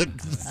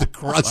the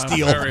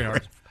crusty Laugh old. very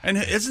hard. And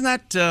isn't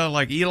that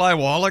like Eli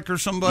Wallach or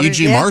somebody?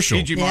 E.G. Marshall.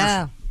 E.G.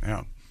 Yeah.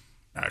 Marshall.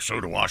 Yeah.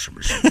 So the washing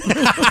machine.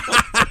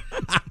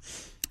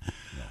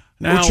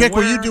 Well, Chick,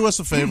 will you do us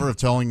a favor of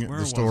telling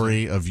the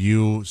story of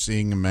you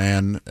seeing a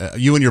man,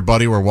 you and your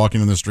buddy were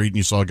walking in the street and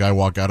you saw a guy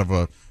walk out of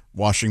a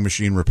washing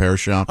machine repair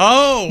shop?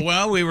 Oh,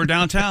 well, we were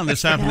downtown.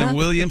 This happened in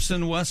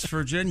Williamson, West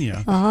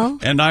Virginia. Uh-huh.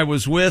 And I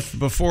was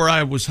before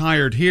I was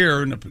hired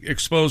here and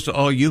exposed to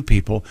all you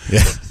people,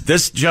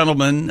 this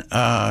gentleman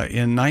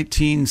in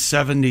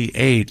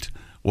 1978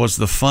 was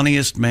the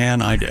funniest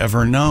man I'd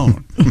ever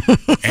known.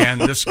 And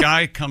this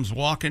guy comes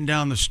walking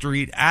down the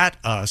street at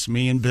us,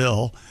 me and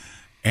Bill,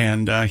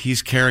 and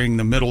he's carrying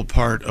the middle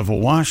part of a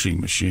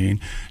washing machine.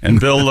 And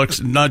Bill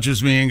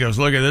nudges me and goes,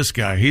 "Look at this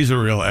guy. He's a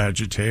real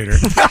agitator."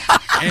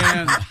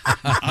 And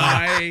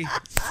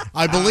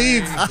I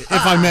believe, if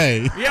I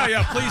may.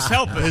 Yeah, please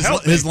help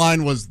it. His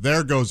line was,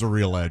 "There goes a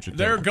real agitator."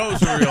 There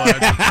goes a real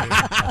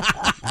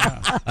agitator.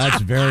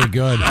 That's very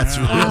good. That's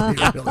really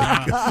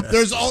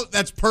good.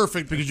 That's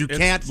perfect because you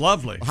can't.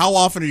 Lovely. How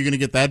often are you going to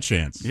get that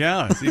chance?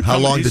 Yeah. How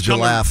long did you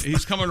laugh?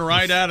 He's coming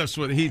right at us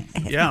with it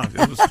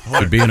was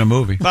Could be in a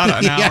movie. about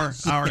an hour,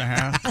 Yes. hour and a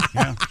half.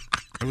 Yeah.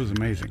 It was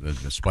amazing.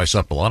 It spice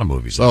up a lot of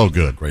movies. So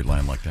good. Great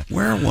line like that.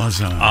 Where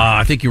was I?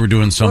 I think you were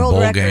doing some World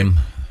bowl record. game.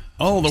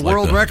 Oh, the It's like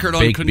world the record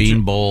on baked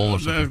bean bowl or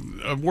something.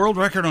 a world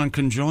record on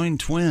conjoined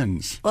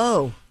twins.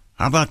 Whoa.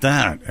 How about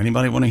that?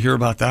 Anybody want to hear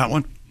about that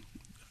one?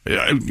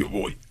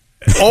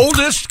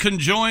 Oldest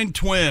conjoined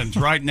twins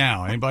right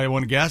now. Anybody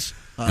want to guess?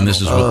 And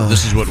this is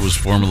what was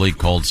formerly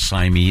called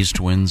Siamese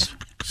twins.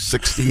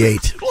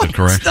 68. Is that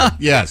correct?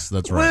 Yes,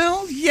 that's right.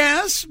 Well,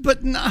 yes, but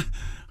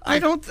I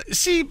don't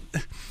see.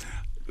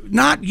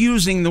 Not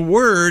using the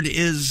word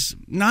is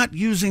not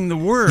using the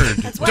word.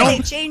 That's why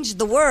they changed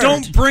the word.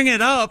 Don't bring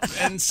it up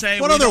and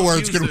say. What we other don't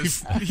words use can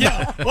this.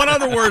 Yeah. What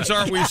other words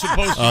aren't we supposed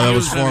to use? That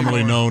was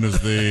formerly anymore? known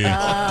as the.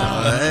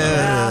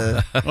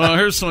 Well,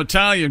 here's some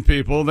Italian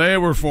people. They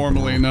were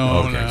formerly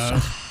known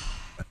as.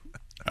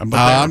 I'm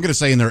going to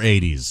say in their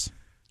 80s.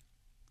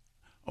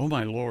 Oh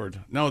my Lord!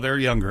 No, they're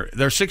younger.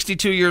 They're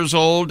 62 years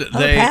old. Oh,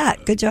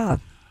 Pat, good job.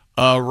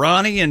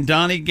 Ronnie and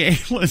Donnie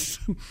Galen.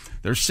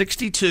 They're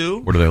 62.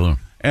 Where do they live?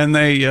 And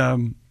they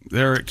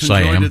They're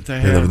conjoined at the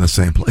head. They live in the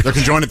same place. They're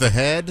conjoined at the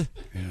head?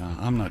 Yeah,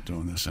 I'm not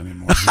doing this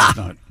anymore. He's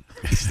not.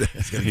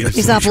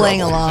 He's not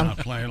playing along. He's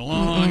not playing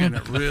along, and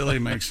it really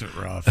makes it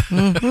rough.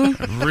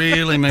 It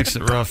really makes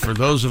it rough for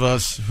those of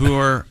us who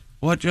are,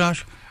 what,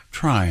 Josh?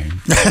 Trying.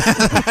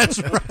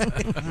 That's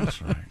right.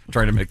 That's right.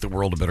 Trying to make the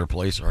world a better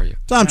place, are you?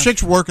 Tom,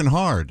 Chick's working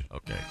hard.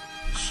 Okay.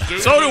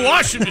 So do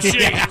washing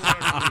machines.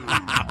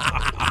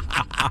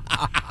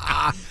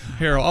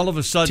 Here, all of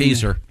a sudden,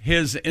 Teaser.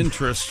 His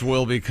interest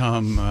will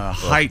become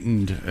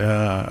heightened.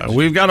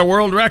 We've got a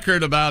world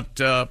record about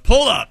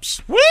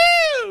pull-ups. Woo!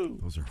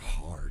 Those are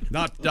hard.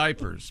 Not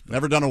diapers.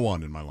 Never done a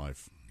one in my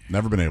life.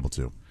 Never been able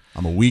to.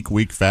 I'm a weak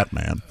fat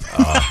man.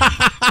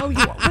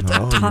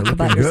 Don't talk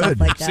about yourself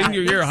like that.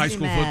 Senior year of high Makes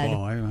school me mad.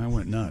 football, I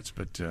went nuts,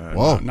 but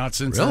Whoa. not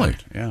since Really?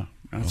 then.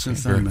 Yeah, not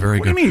since very- then. very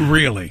What do good. you mean,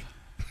 really?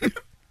 I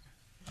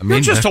You're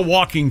just a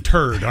walking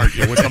turd, aren't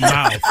you, with a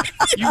mouth?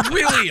 You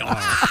really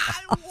are.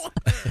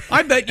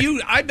 I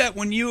bet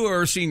when you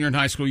were a senior in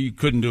high school, you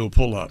couldn't do a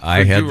pull-up.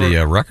 I had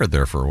the record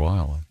there for a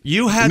while.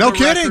 You had No the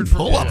kidding. record for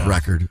Pull-up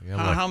record.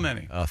 Yeah, how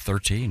many?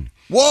 13.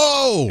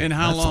 Whoa! In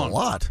how That's long? a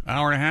lot.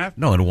 Hour and a half?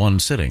 No, in one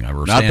sitting. I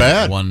was Not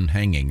bad. One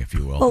hanging, if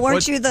you will. Well,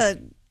 weren't you the...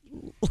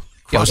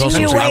 Yeah, I was Didn't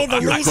you also- weigh the I-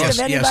 least yes,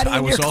 of anybody yes, I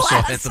in was your also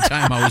class? at the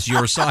time. I was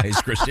your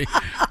size, Christy,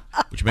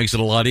 which makes it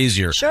a lot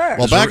easier. Sure.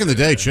 Well, back in the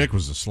day, Chick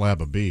was a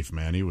slab of beef,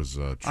 man. He was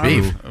a true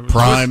Beef.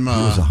 prime. He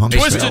was a hunk of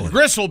Twisted salad.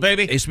 gristle,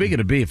 baby. Hey, speaking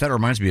of beef, that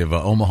reminds me of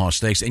Omaha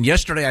Steaks. And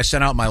yesterday I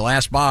sent out my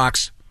last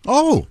box.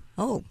 Oh.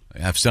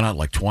 I've sent out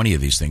like 20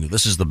 of these things.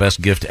 This is the best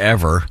gift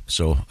ever.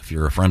 So if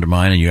you're a friend of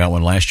mine and you got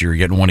one last year, you're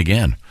getting one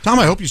again. Tom,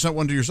 I hope you sent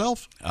one to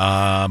yourself.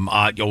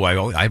 I've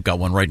got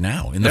one right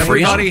now in the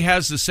Everybody freezer.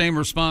 has the same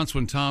response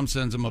when Tom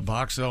sends him a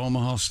box of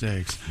Omaha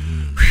Steaks.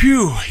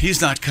 Phew,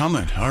 he's not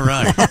coming. All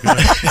right.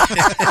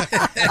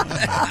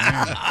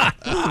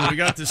 Ooh, we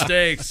got the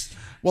steaks.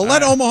 Well,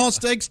 let Omaha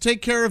Steaks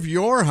take care of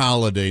your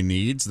holiday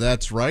needs.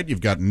 That's right.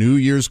 You've got New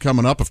Year's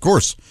coming up. Of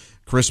course,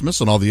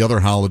 Christmas and all the other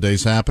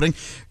holidays happening.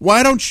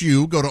 Why don't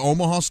you go to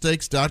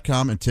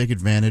omahasteaks.com and take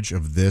advantage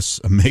of this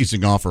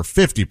amazing offer,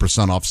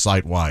 50% off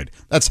site-wide.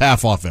 That's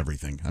half off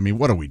everything. I mean,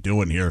 what are we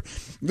doing here?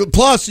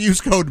 Plus,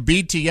 use code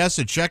BTS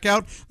at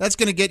checkout. That's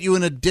going to get you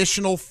an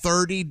additional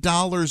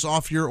 $30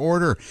 off your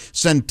order.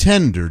 Send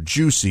tender,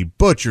 juicy,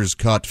 butcher's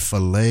cut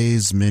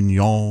filets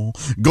mignon,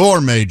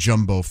 gourmet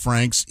jumbo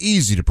franks,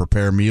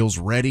 easy-to-prepare meals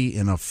ready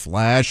in a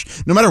flash.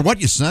 No matter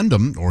what you send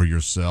them or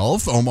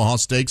yourself, Omaha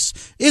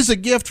Steaks is a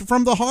gift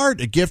from the heart,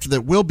 a gift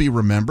that will be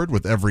remembered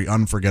with every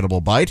unforgettable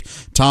bite.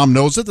 Tom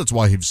knows it. That's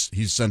why he's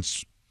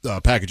sent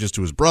packages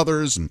to his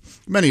brothers and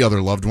many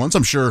other loved ones.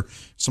 I'm sure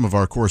some of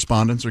our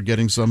correspondents are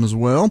getting some as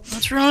well.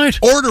 That's right.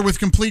 Order with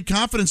complete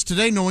confidence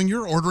today, knowing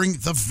you're ordering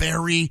the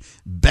very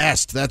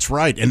best. That's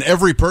right. And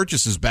every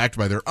purchase is backed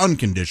by their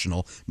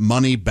unconditional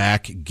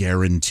money-back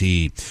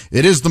guarantee.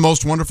 It is the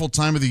most wonderful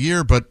time of the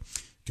year, but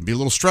it can be a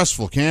little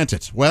stressful, can't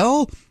it?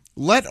 Well,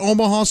 let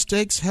Omaha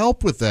Steaks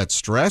help with that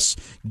stress.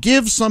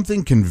 Give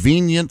something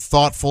convenient,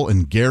 thoughtful,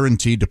 and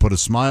guaranteed to put a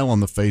smile on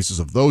the faces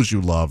of those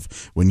you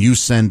love when you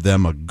send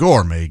them a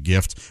gourmet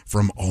gift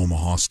from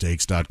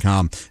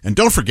omahasteaks.com. And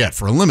don't forget,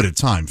 for a limited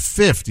time,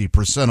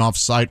 50% off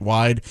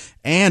site-wide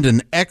and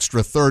an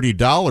extra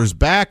 $30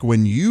 back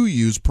when you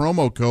use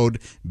promo code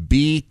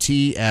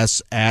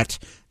BTS at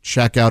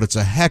checkout. It's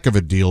a heck of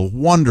a deal.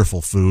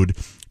 Wonderful food.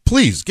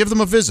 Please give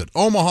them a visit,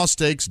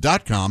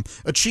 omahasteaks.com.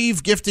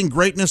 Achieve gifting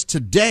greatness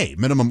today.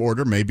 Minimum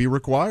order may be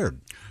required.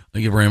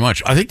 Thank you very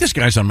much. I think this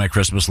guy's on my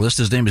Christmas list.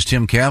 His name is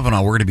Tim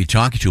Cavanaugh. We're going to be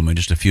talking to him in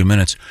just a few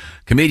minutes.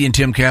 Comedian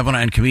Tim Cavanaugh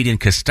and comedian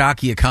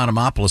Kostaki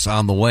Economopoulos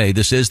on the way.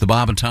 This is the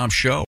Bob and Tom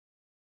Show.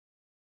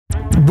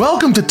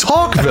 Welcome to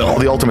Talkville,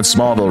 the ultimate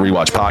Smallville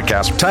rewatch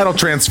podcast. Title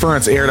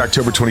Transference aired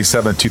October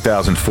 27,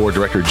 2004.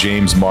 Director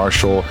James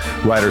Marshall,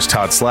 writers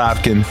Todd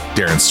Slavkin,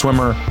 Darren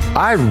Swimmer.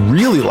 I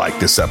really like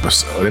this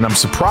episode, and I'm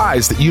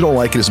surprised that you don't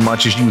like it as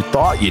much as you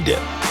thought you did.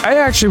 I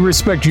actually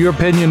respect your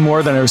opinion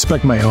more than I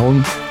respect my own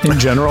in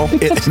general.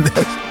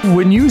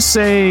 When you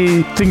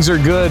say things are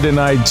good and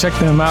I check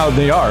them out,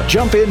 they are.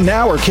 Jump in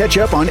now or catch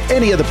up on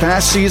any of the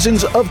past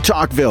seasons of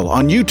Talkville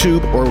on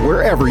YouTube or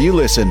wherever you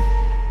listen.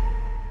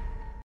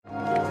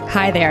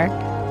 Hi there.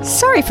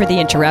 Sorry for the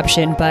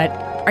interruption, but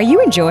are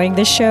you enjoying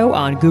this show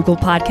on Google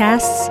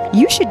Podcasts?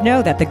 You should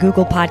know that the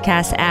Google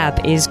Podcasts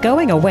app is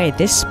going away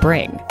this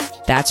spring.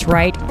 That's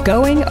right,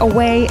 going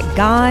away,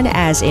 gone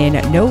as in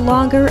no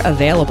longer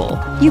available.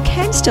 You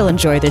can still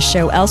enjoy this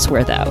show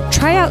elsewhere though.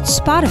 Try out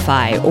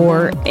Spotify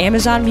or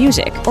Amazon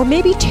Music, or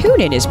maybe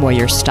TuneIn is more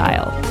your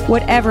style.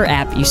 Whatever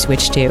app you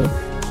switch to,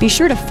 be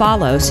sure to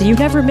follow so you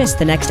never miss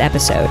the next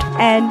episode.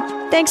 And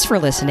thanks for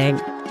listening,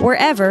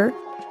 wherever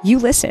you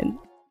listen.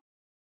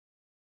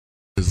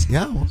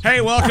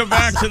 Hey, welcome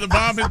back to the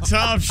Bob and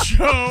Tom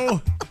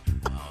Show.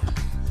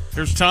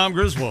 Here's Tom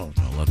Griswold.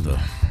 I'll let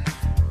the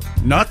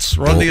nuts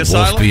run the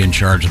asylum. Wolf be in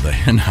charge of the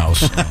hen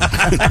house. It's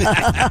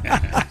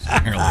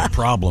apparently a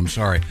problem.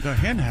 Sorry. The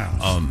hen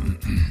house.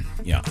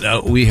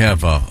 We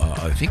have.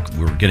 I think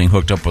we're getting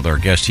hooked up with our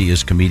guest. He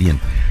is comedian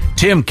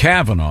Tim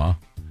Cavanaugh,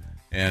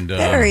 And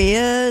there he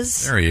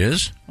is. There he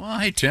is. Well,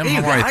 hey, Tim. Hey,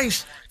 how are you?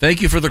 guys.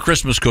 Thank you for the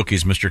Christmas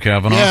cookies, Mr.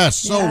 Kavanaugh. Yes,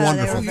 so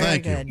wonderful.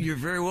 Thank you. You're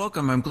very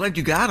welcome. I'm glad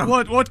you got them.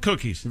 What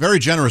cookies? Very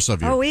generous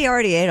of you. Oh, we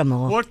already ate them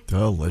all. What?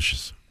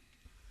 Delicious.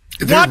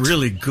 They're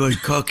really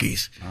good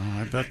cookies.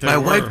 I bet they My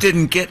were. wife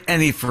didn't get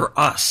any for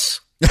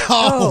us.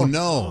 Oh,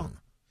 no.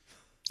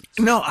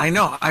 No, I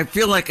know. I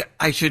feel like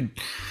I should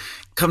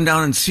come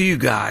down and see you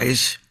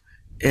guys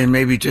and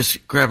maybe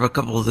just grab a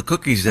couple of the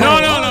cookies. No,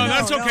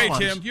 that's okay,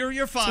 Tim.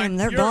 You're fine. Tim,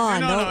 they're You're-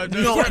 gone. No,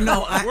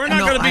 we're not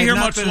going to be here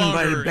much I've not been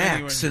longer. invited back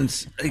anyway.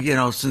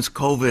 since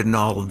COVID and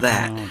all of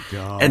that. Oh,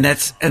 God. And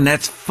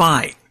that's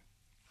fine.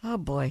 Oh,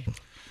 boy.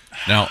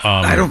 Now,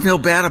 I don't feel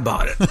bad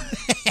about it.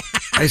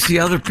 I see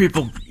other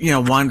people,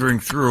 wandering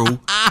through,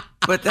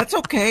 but that's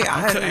okay.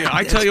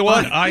 I tell you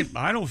what,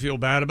 I don't feel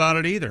bad about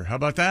it either. How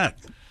about that?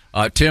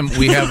 Tim,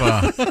 we have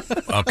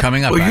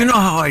coming up. Well, you know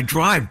how I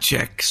drive,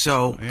 Chick.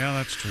 So yeah,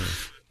 that's true.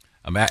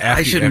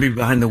 I shouldn't be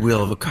behind the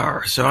wheel of a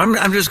car, so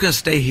I'm just going to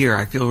stay here.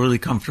 I feel really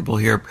comfortable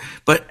here,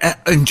 but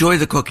enjoy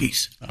the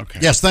cookies. Okay.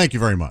 Yes, thank you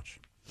very much.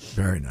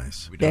 Very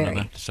nice. We done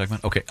with that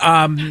segment? Okay.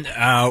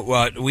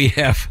 We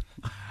have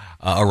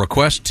a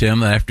request, Tim,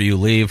 that after you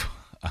leave,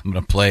 I'm going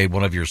to play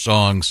one of your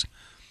songs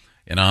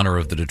in honor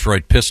of the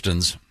Detroit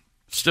Pistons.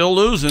 Still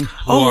losing.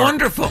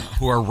 Wonderful.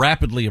 Who are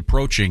rapidly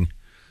approaching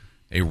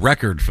a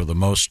record for the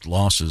most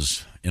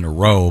losses in a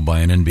row by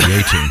an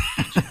NBA team.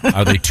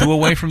 Are they 2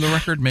 away from the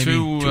record? Maybe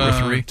 2 or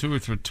 3? 2 or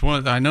 3.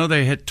 I know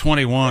they hit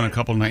 21 a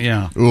couple nights.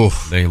 Yeah.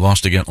 Oof. They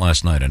lost again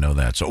last night. I know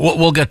that. So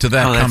we'll get to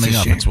that that's coming a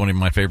up. shame. It's one of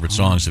my favorite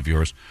songs of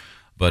yours.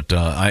 But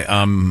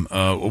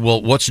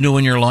well, what's new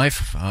in your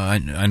life? I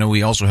know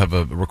we also have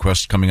a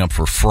request coming up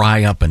for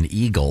Fry Up an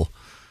Eagle.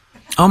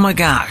 Oh my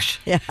gosh!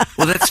 Yeah.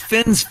 Well, that's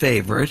Finn's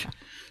favorite.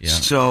 Yeah.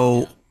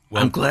 So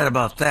I'm glad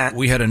about that.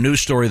 We had a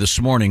news story this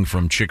morning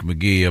from Chick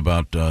McGee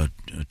about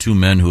 2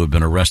 men who have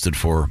been arrested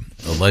for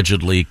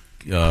allegedly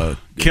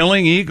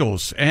killing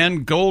eagles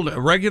and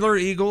regular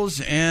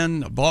eagles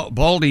and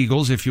bald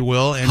eagles, if you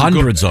will, and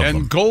hundreds of them,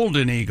 and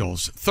golden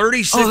eagles.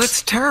 36. Oh,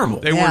 that's terrible.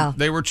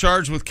 They were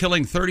charged with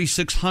killing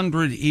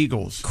 3,600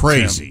 eagles.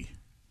 Crazy. Tim.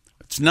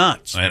 It's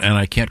nuts. And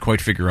I can't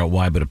quite figure out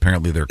why, but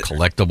apparently they're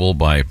collectible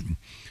by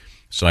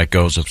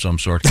psychos of some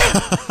sort.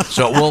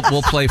 So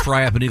we'll play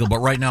Fry Up an Eagle, but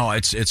right now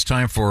it's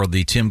time for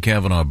the Tim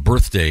Kavanaugh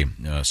birthday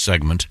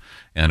segment,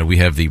 and we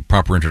have the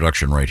proper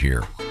introduction right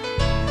here.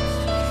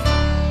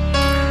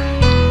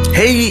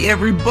 Hey,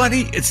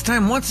 everybody. It's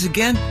time once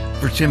again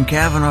for Tim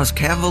Kavanaugh's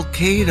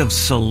Cavalcade of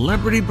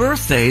Celebrity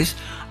Birthdays.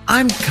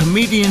 I'm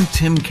comedian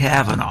Tim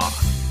Kavanaugh.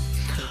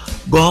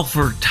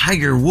 Golfer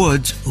Tiger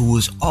Woods, who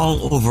was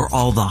all over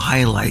all the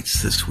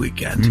highlights this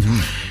weekend.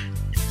 Mm-hmm.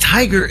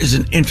 Tiger is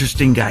an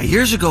interesting guy.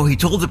 Years ago, he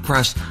told the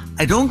press,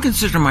 I don't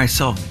consider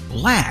myself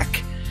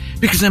black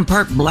because I'm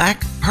part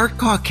black, part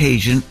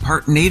Caucasian,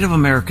 part Native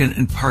American,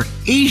 and part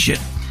Asian.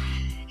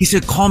 He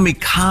said, call me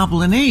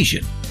Coblin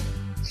Asian.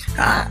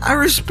 I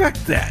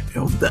respect that.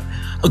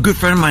 A good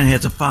friend of mine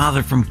has a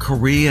father from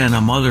Korea and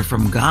a mother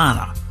from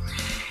Ghana.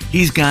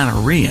 He's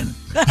Ghanaian.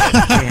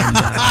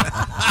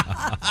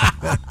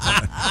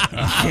 And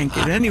you can't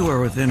get anywhere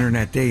with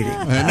internet dating.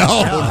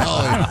 No.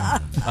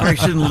 I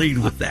shouldn't lead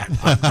with that.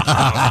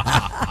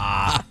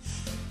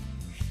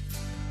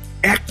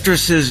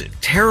 Actresses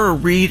Tara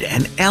Reid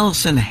and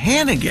Allison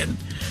Hannigan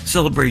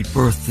celebrate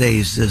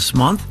birthdays this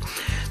month.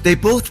 They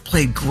both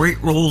played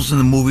great roles in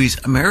the movies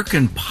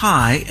American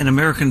Pie and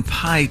American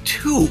Pie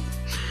 2.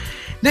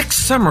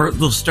 Next summer,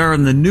 they'll star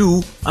in the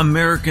new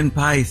American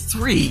Pie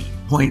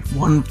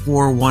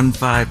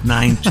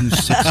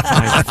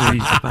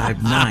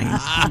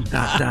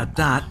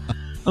 3.14159265359 ...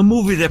 a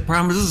movie that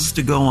promises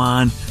to go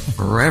on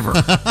forever.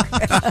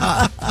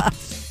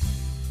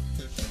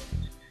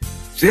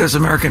 See, it was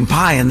American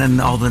Pie, and then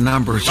all the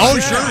numbers. Oh,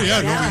 sure,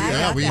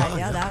 yeah. We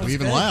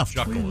even laughed.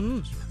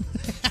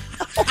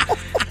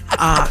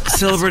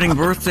 Celebrating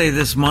birthday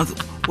this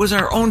month was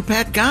our own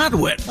Pat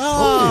Godwin.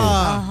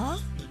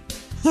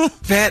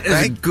 Pat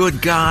is a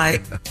good guy.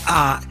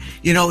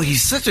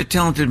 He's such a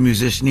talented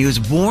musician. He was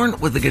born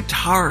with a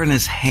guitar in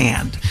his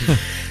hand,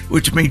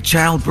 which made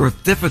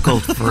childbirth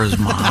difficult for his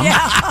mom.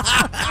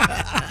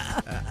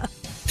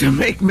 To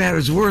make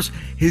matters worse,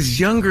 his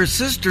younger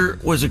sister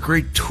was a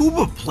great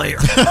tuba player,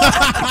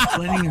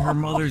 explaining her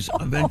mother's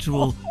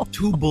eventual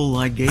tubal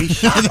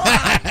ligation.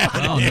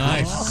 Oh,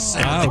 nice.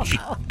 Ouch.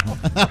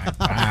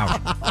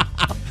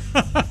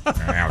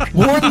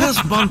 Born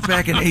this month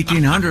back in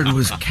 1800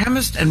 was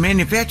chemist and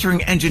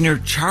manufacturing engineer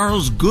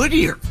Charles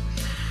Goodyear.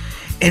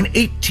 In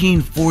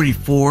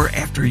 1844,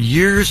 after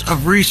years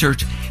of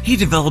research, he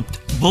developed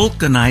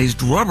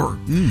vulcanized rubber,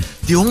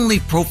 the only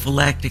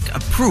prophylactic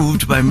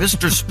approved by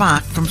Mr.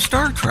 Spock from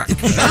Star Trek.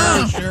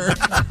 Sure.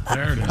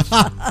 There it is.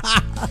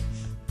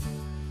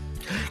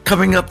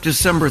 Coming up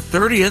December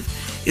 30th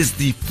is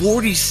the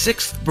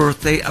 46th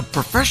birthday of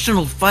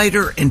professional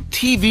fighter and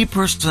TV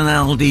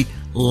personality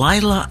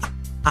Laila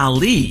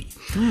Ali,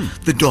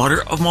 the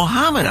daughter of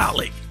Muhammad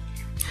Ali.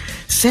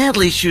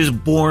 Sadly, she was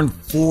born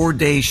 4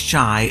 days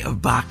shy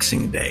of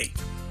Boxing Day.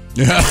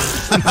 No.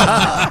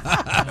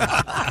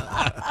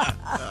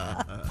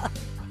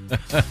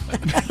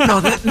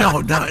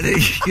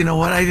 You know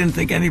what? I didn't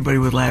think anybody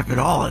would laugh at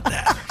all at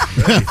that.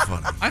 Very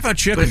funny. I thought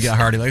Chip would get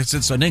Hardy. Like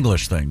it's an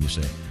English thing, you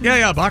say.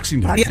 Yeah,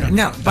 Boxing Day. Yeah,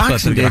 no,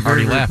 Boxing Day,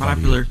 very, very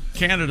popular.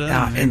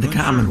 Canada and the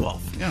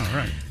Commonwealth. Yeah,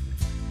 right.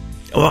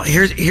 Well,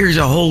 here's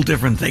a whole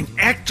different thing.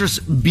 Actress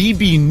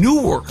Bebe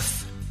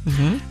Neuwirth,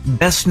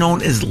 best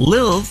known as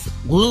Lilith.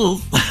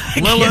 I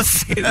can't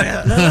say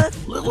that.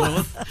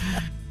 Lilith.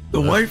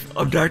 The wife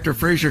of Dr.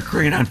 Frasier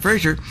Crane on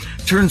Frasier,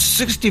 turned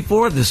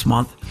 64 this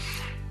month.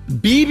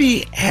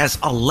 Bebe has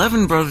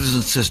 11 brothers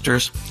and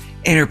sisters,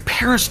 and her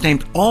parents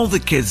named all the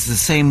kids the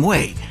same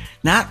way,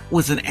 not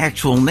with an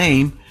actual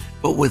name,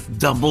 but with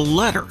double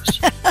letters.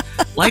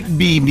 Like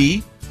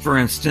Bebe, for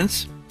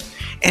instance,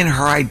 and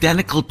her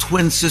identical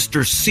twin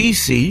sister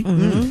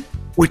Cece,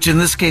 which in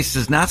this case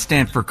does not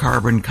stand for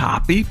carbon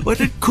copy,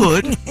 but it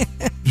could.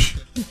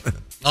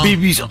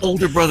 Bebe's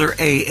older brother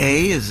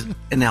AA is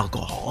an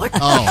alcoholic.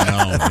 Oh,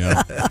 no.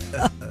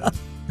 Yeah.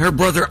 Her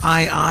brother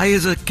II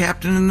is a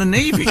captain in the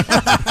Navy.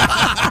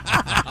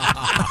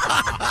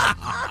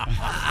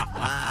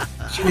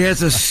 She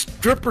has a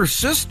stripper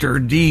sister,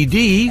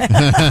 DD,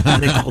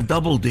 they call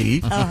Double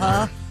D,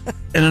 and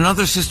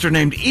another sister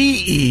named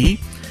EE,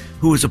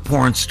 who is a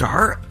porn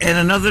star, and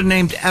another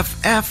named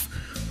FF,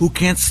 who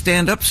can't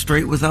stand up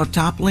straight without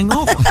toppling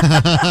over.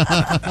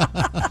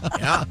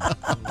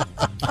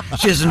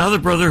 She has another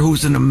brother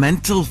who's in a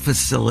mental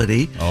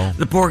facility.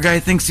 The poor guy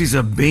thinks he's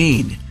a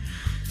bean.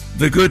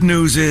 The good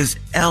news is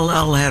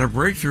LL had a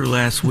breakthrough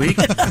last week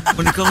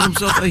when he called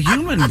himself a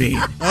human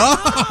being.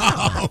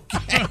 Oh,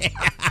 okay.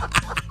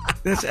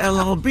 That's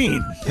LL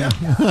Bean. Yeah.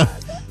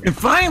 And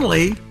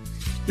finally,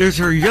 there's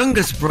her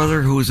youngest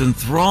brother who is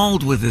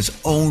enthralled with his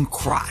own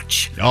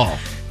crotch. Oh.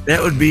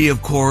 That would be,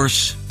 of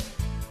course,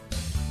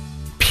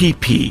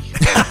 PP.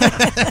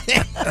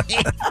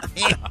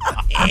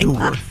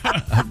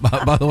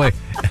 By the way,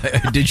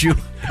 did you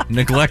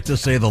neglect to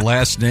say the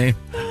last name?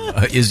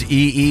 Is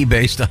EE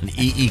based on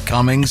EE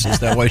Cummings? Is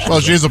that why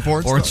she's a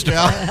porn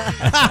star?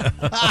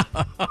 Yeah.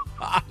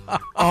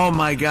 Oh,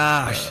 my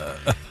gosh.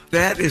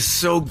 That is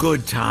so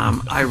good,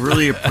 Tom. I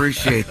really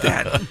appreciate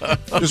that.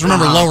 Just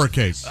remember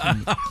lowercase.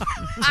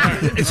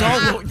 It's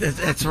all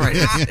that's right.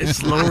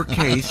 It's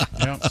lowercase.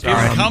 Yep.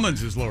 Even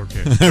Cummins is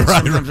lowercase.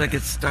 Sometimes I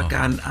get stuck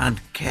on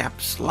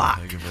caps lock.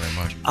 Thank you very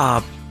much.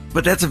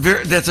 But that's a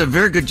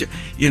very good.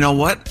 You know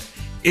what?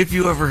 If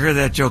you ever hear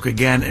that joke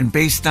again, and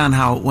based on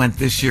how it went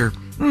this year,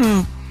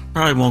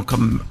 probably won't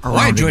come around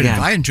I enjoyed again.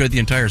 it. I enjoyed the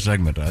entire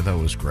segment. I thought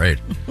it was great.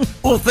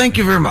 Well, thank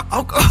you very much.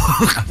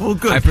 Well,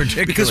 good.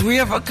 Because we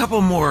have a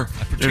couple more.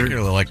 I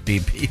particularly like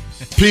BP.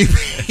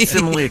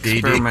 Similarly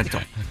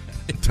experimental.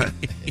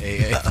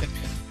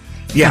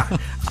 Yeah.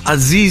 A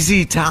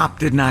ZZ Top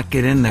did not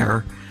get in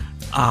there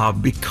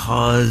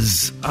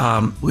because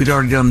we'd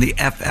already done the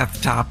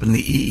FF Top and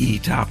the EE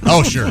Top.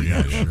 Oh, sure.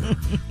 Yeah, sure.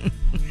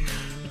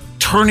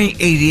 Turning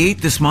 88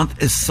 this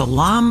month is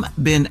Salam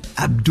bin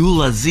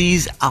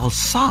Abdulaziz Al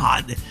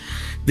Saud,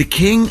 the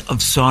King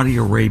of Saudi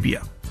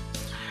Arabia.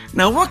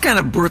 Now, what kind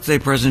of birthday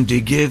present do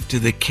you give to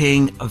the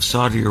King of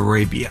Saudi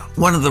Arabia,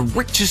 one of the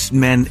richest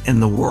men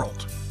in the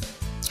world?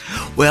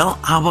 Well,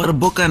 how about a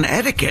book on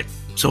etiquette?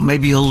 So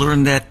maybe he'll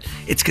learn that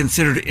it's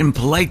considered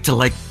impolite to,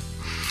 like,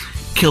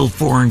 kill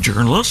foreign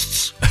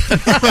journalists.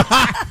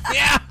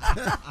 Yeah.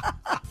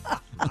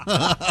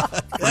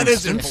 That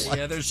is impolite.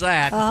 Yeah, there's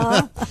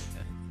that.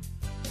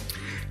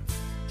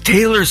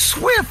 Taylor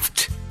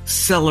Swift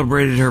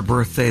celebrated her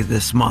birthday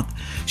this month.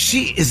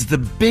 She is the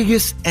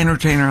biggest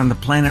entertainer on the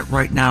planet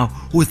right now,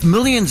 with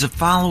millions of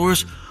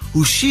followers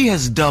who she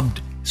has dubbed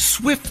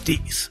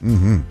Swifties.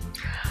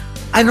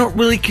 I don't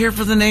really care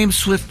for the name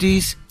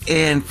Swifties,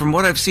 and from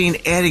what I've seen,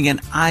 adding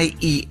an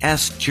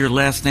IES to your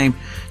last name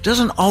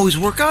doesn't always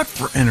work out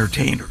for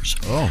entertainers.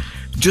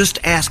 Just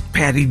ask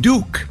Patty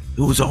Duke,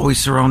 who was always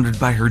surrounded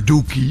by her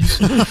dookies.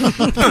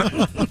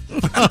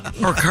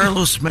 Or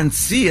Carlos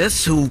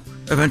Mencius, who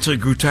eventually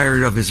grew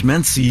tired of his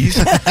menses.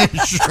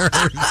 Sure.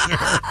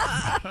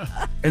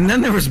 And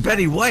then there was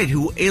Betty White,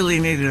 who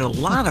alienated a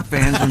lot of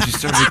fans when she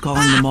started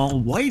calling them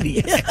all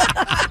Whitey.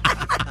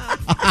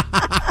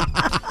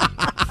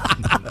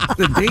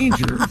 The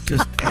danger of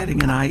just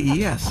adding an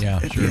IES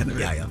at the end of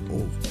it.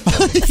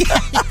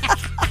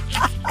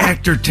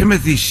 Actor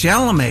Timothy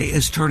Chalamet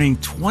is turning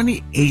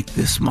 28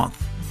 this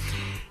month.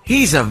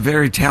 He's a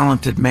very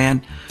talented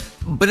man,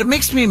 but it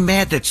makes me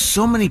mad that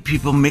so many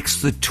people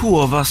mix the two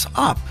of us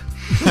up.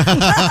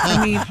 I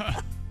mean,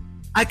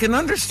 I can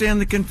understand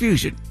the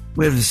confusion.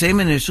 We have the same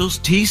initials,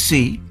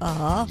 TC,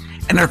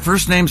 and our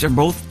first names are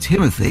both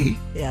Timothy.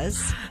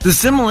 Yes. The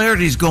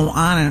similarities go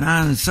on,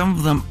 and some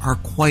of them are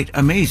quite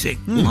amazing.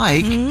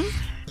 Like,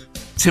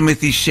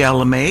 Timothy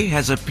Chalamet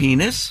has a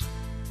penis.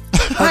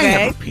 I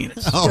have a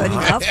penis. All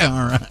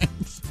right.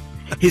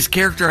 His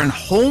character on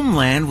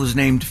Homeland was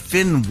named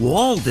Finn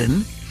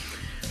Walden.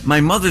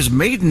 My mother's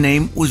maiden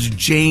name was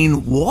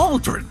Jane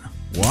Waldron.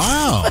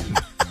 Wow.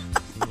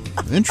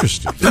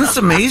 Interesting. Isn't this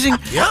amazing?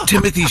 Yeah.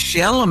 Timothy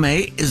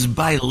Chalamet is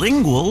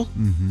bilingual.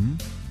 Mm-hmm.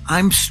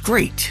 I'm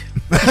straight.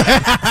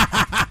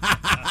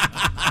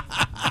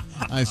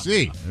 I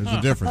see. There's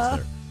a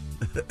difference there.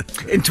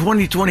 In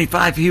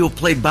 2025, he will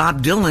play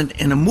Bob Dylan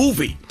in a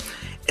movie.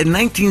 In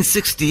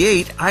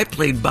 1968, I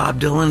played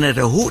Bob Dylan at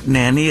a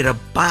hootenanny at a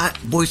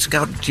Boy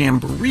Scout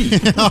jamboree.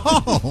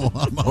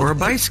 Or a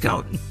Boy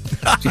Scout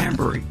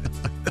jamboree.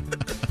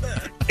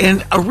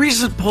 And a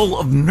recent poll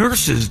of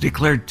nurses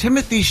declared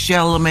Timothy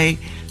Chalamet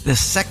the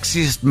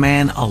sexiest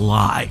man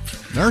alive.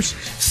 Nurses.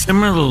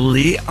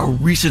 Similarly, a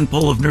recent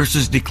poll of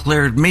nurses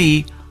declared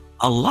me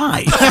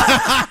alive.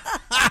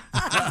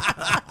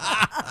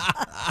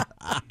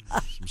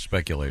 Some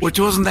speculation. Which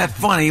wasn't that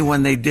funny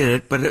when they did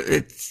it, but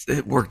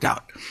it worked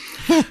out.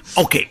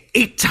 Okay,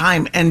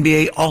 8-time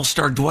NBA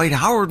All-Star Dwight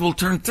Howard will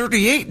turn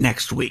 38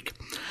 next week.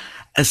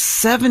 A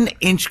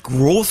 7-inch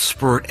growth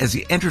spurt as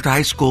he entered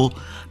high school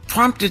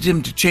prompted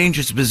him to change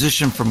his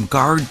position from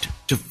guard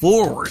to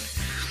forward.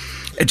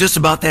 At just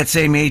about that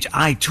same age,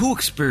 I too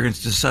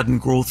experienced a sudden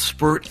growth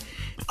spurt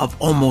of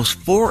almost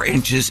 4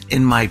 inches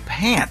in my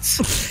pants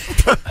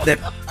that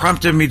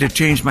prompted me to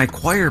change my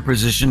choir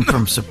position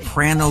from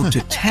soprano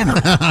to tenor.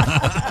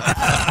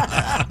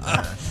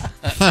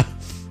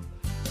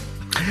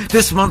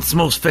 This month's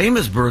most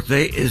famous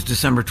birthday is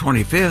December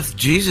 25th,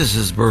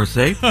 Jesus'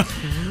 birthday,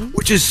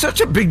 which is such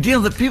a big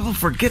deal that people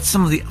forget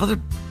some of the other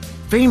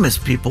famous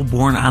people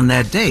born on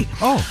that day.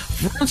 Oh.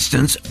 For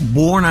instance,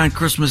 born on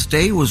Christmas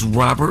Day was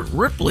Robert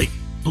Ripley,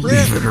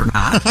 believe it or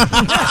not.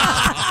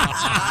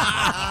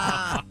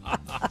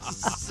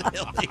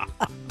 Silly.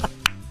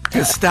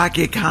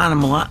 Kostaki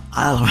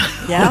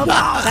Yeah,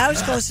 that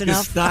was close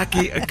enough.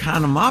 Kostaki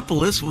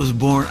Economopoulos was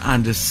born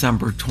on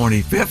December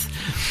 25th.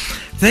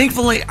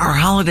 Thankfully, our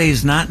holiday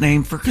is not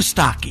named for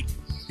Kostaki.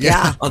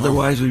 Yeah.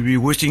 Otherwise, we'd be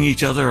wishing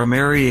each other a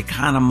Merry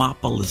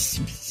Economopoulos.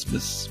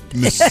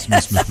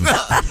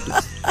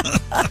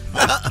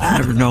 I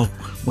never know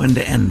when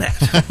to end that.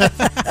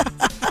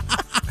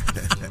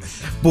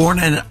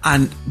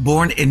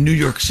 Born in New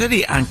York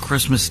City on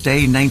Christmas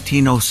Day,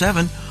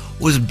 1907,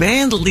 was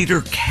band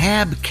leader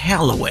Cab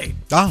Calloway.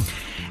 Oh.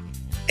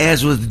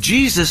 As with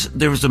Jesus,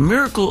 there was a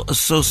miracle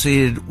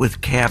associated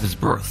with Cab's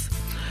birth.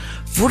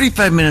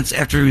 45 minutes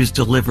after he was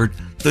delivered,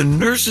 the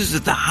nurses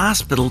at the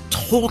hospital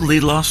totally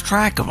lost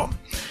track of him.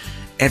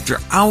 After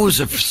hours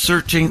of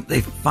searching,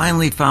 they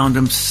finally found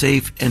him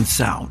safe and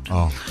sound.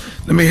 Oh.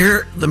 The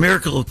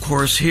miracle, of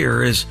course,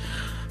 here is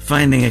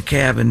finding a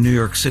cab in New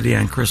York City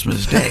on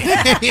Christmas Day.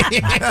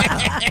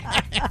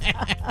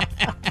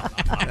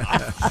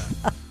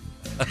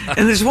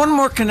 And there's one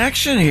more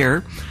connection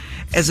here.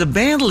 As a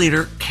band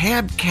leader,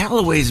 Cab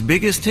Calloway's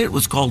biggest hit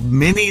was called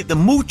Minnie the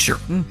Moocher.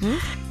 Mm-hmm.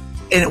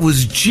 And it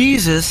was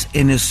Jesus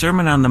in his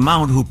Sermon on the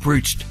Mount who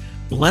preached,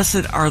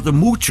 "Blessed are the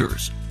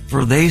moochers,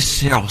 for they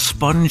shall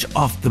sponge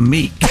off the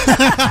meat."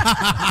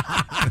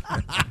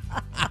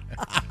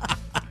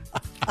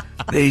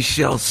 They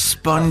shall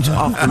sponge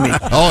off the meat.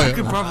 Oh, yeah. You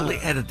could probably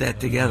edit that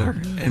together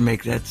and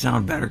make that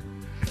sound better.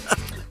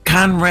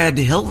 Conrad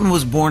Hilton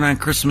was born on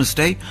Christmas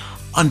Day.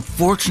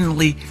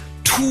 Unfortunately,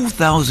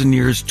 2,000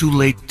 years too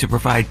late to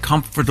provide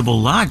comfortable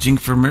lodging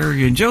for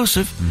Mary and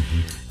Joseph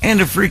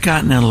and a free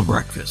continental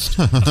breakfast.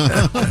 Free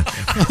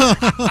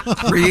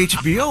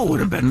HBO would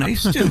have been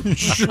nice, too.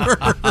 Sure.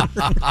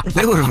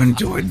 They would have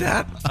enjoyed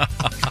that.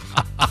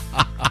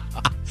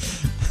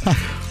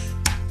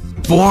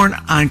 Born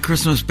on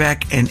Christmas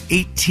back in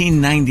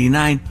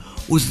 1899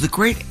 was the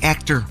great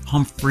actor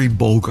Humphrey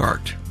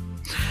Bogart.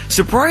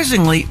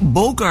 Surprisingly,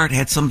 Bogart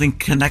had something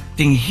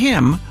connecting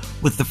him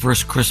with the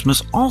first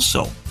Christmas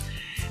also.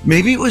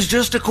 Maybe it was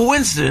just a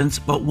coincidence,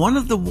 but one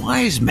of the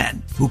wise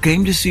men who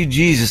came to see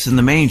Jesus in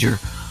the manger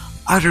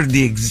uttered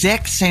the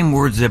exact same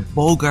words that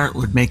Bogart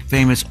would make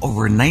famous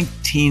over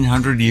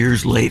 1,900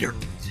 years later.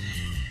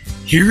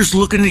 "Here's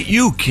looking at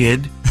you,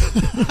 kid."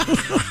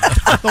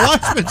 The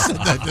wise men said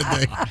that, didn't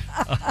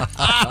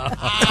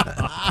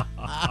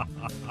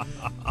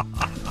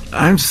they?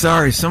 I'm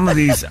sorry, some of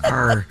these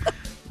are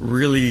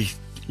really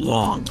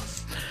long.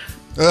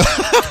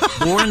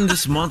 Born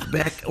this month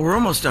back, we're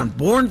almost done.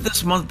 Born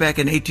this month back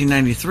in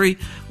 1893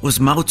 was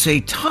Mao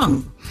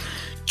Zedong,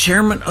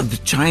 chairman of the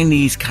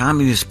Chinese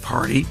Communist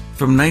Party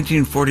from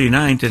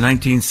 1949 to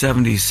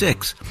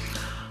 1976.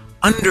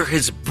 Under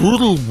his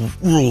brutal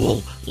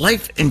rule,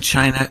 life in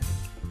China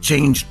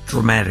changed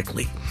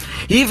dramatically.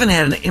 He even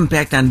had an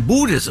impact on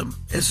Buddhism,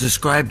 as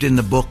described in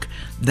the book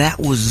That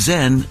Was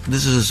Zen,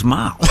 This Is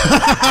Mao.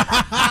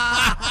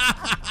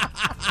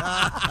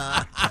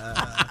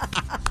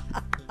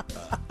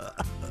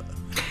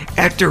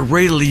 Actor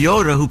Ray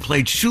Liotta, who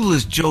played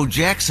shoeless Joe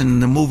Jackson in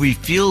the movie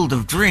Field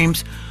of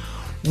Dreams,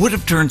 would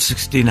have turned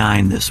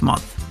 69 this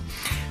month.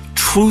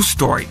 True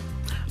story.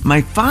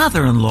 My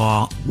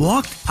father-in-law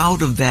walked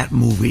out of that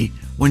movie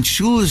when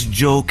shoeless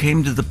Joe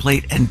came to the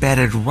plate and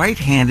batted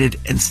right-handed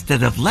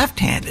instead of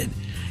left-handed,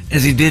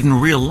 as he did in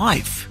real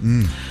life,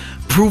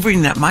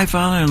 proving that my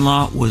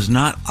father-in-law was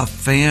not a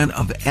fan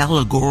of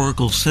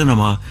allegorical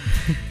cinema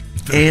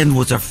and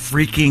was a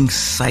freaking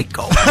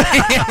psycho.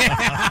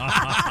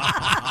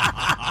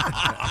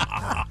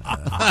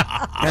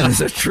 That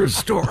is a true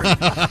story.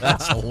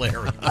 That's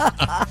hilarious.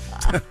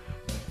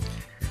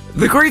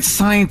 The great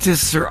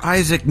scientist Sir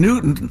Isaac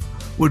Newton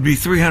would be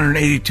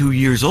 382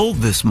 years old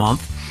this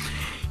month.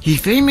 He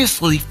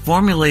famously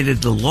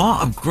formulated the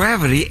law of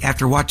gravity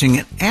after watching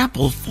an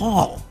apple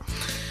fall.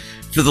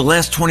 For the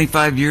last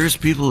 25 years,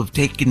 people have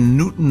taken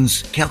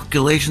Newton's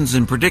calculations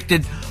and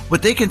predicted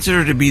what they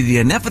consider to be the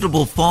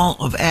inevitable fall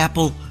of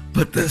Apple,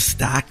 but the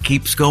stock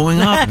keeps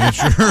going up. It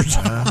sure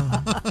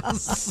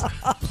does.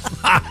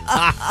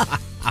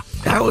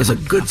 That was a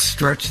good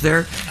stretch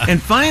there.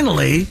 And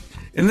finally,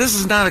 and this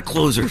is not a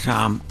closer,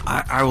 Tom,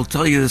 I will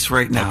tell you this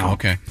right now.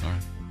 Okay. All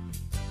right.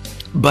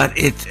 But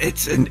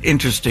it's an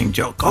interesting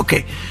joke.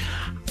 Okay.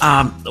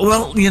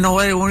 Well, you know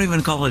what? I won't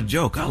even call it a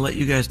joke. I'll let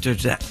you guys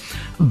judge that.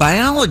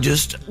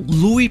 Biologist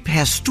Louis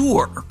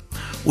Pasteur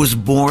was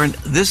born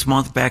this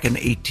month back in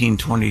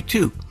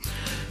 1822.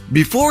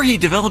 Before he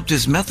developed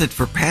his method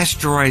for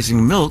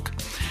pasteurizing milk,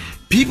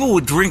 people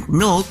would drink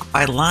milk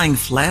by lying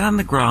flat on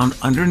the ground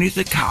underneath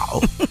a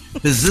cow,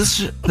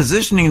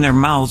 positioning their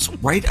mouths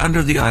right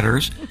under the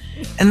udders,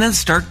 and then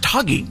start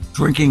tugging,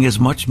 drinking as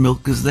much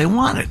milk as they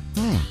wanted.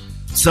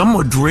 Some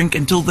would drink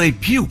until they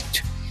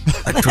puked,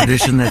 a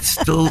tradition that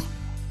still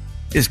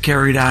is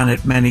carried on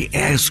at many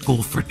ag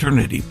school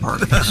fraternity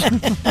parties.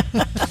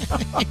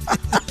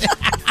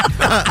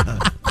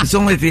 It's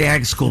only at the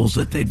ag schools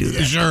that they do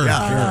that. Sure.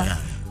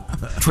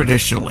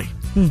 Traditionally.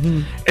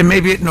 And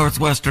maybe at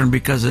Northwestern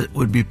because it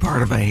would be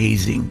part of a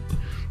hazing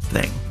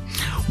thing.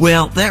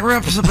 Well, that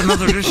wraps up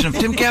another edition of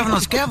Tim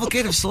Cavanaugh's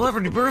Cavalcade of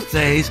Celebrity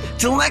Birthdays.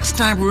 Till next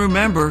time,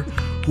 remember,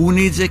 who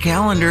needs a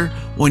calendar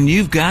when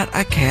you've got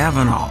a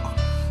Kavanaugh?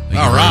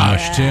 Thank you very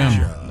much,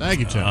 Tim. Thank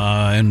you, Tim.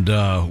 And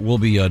we'll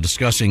be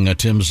discussing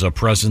Tim's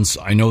presence.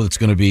 I know it's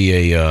going to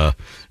be a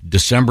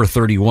December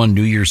 31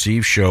 New Year's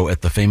Eve show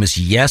at the famous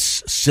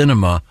Yes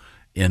Cinema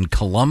in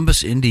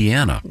Columbus,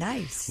 Indiana.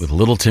 Nice. With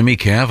little Timmy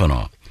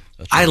Kavanaugh.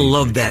 I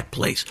love that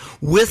place.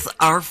 With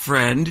our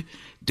friend,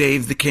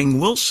 Dave the King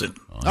Wilson.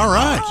 All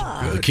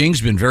right. The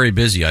King's been very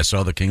busy. I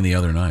saw the King the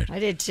other night. I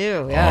did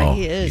too. Yeah,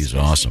 he is. He's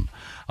awesome.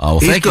 Well,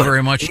 thank you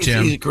very much,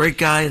 Tim. He's a great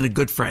guy and a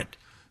good friend.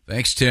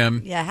 Thanks,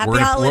 Tim. Yeah, happy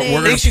holidays.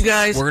 Thanks, you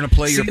guys. We're going to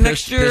play See your you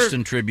next year.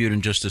 Piston tribute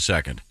in just a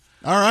second.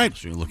 All right.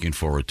 So you're looking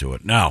forward to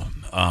it. Now,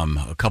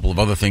 a couple of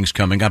other things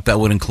coming up. That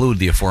would include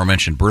the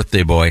aforementioned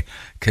birthday boy,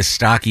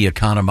 Kostaki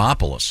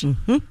Economopoulos,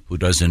 who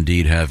does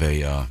indeed have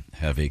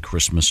a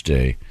Christmas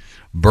Day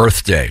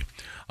birthday.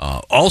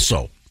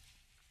 Also,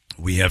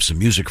 we have some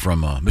music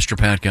from Mr.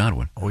 Pat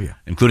Godwin. Oh, yeah.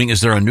 Including,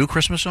 is there a new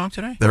Christmas song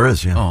today? There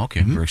is, yeah. Oh,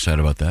 okay. Very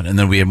excited about that. And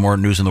then we have more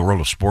news in the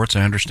world of sports,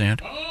 I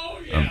understand. Oh,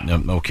 yeah.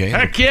 Okay.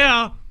 Heck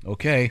yeah.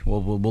 Okay,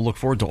 well, we'll look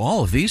forward to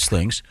all of these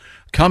things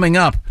coming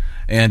up.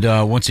 And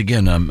once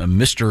again,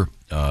 Mr.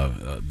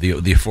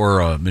 The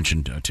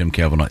aforementioned Tim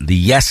Kavanaugh, the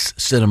Yes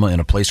Cinema in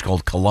a place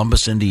called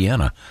Columbus,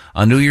 Indiana,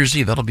 on New Year's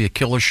Eve. That'll be a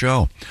killer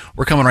show.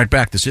 We're coming right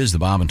back. This is the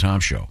Bob and Tom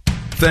Show.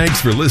 Thanks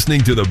for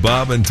listening to the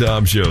Bob and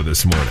Tom Show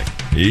this morning.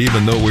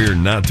 Even though we're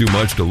not too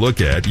much to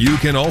look at, you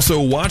can also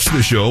watch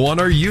the show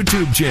on our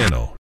YouTube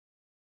channel.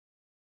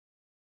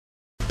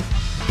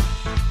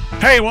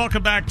 Hey,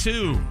 welcome back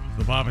to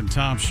the Bob and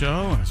Tom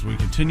Show as we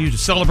continue to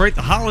celebrate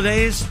the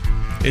holidays.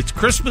 It's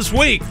Christmas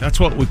week. That's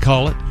what we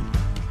call it.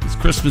 It's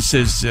Christmas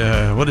is,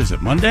 what is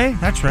it, Monday?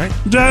 That's right.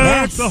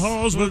 Deck the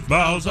halls with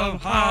boughs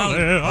of holly.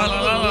 La,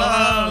 la,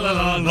 la, la,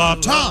 la, la.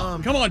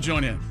 Tom, come on,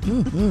 join in.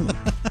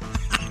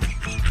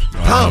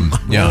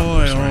 Yeah.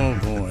 Boy, oh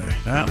boy.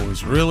 That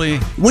was really...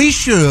 We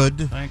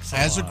should, Thanks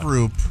as a lot.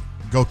 group,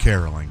 go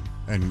caroling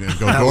and go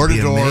That door would to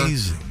be door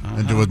amazing.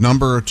 and do a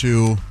number or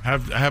two.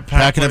 Have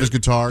Pat can have his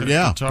guitar.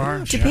 Yeah.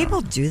 Do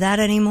people do that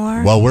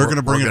anymore? Well, we're going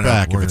to bring We're it gonna-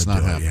 back if we're it's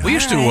gonna not do it, happening. yeah. We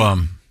used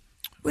to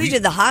we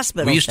did the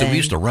hospital we used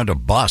thing. to rent a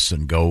bus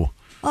and go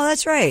Oh,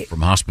 that's right.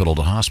 from hospital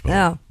to hospital.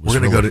 Yeah. It was We're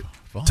going to really go to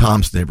fun.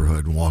 Tom's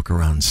neighborhood and walk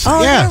around and sing.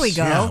 Oh, Yes, there we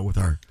go. Yeah, with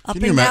our... Up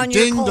Can you and imagine? down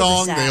your Ding dong,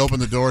 cul-de-sac. they open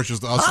the door, it's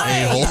just us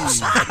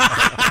a-holes.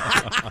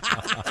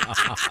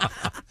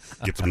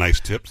 Get some nice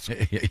tips.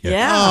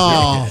 Yeah.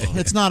 Oh,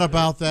 it's not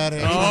about that.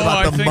 It's Oh,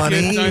 about I the think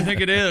money. I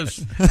think it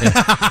is.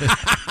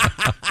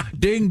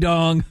 Ding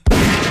dong.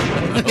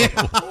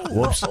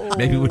 Whoops.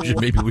 Maybe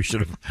we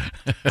should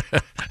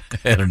have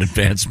had an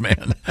advance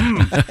man.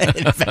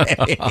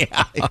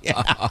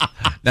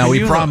 Now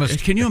we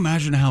promised. Can you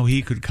imagine how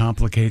he could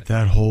complicate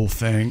that whole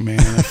thing, man?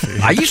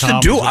 I used to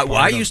do.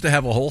 I used to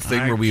have a whole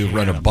thing where we would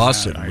rent a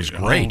bus, and it was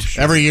great.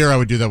 Every year I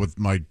would do that with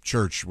my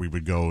church. We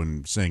would go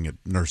and sing at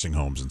nursing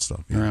homes and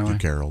stuff. Yeah, do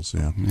carols,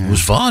 yeah. It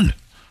was fun.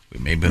 We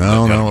maybe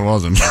No, it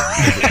wasn't.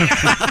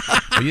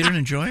 Oh, you didn't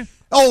enjoy it?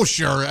 Oh,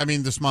 sure. I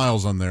mean, the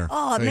smiles on there.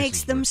 Oh, it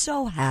makes them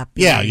so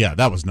happy. Yeah,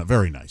 that was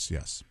very nice,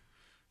 yes.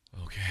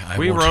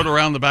 We rode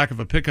around the back of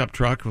a pickup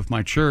truck with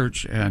my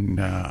church,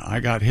 and I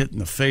got hit in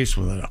the face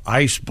with an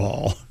ice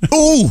ball.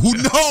 Oh,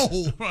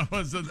 no!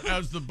 as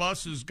the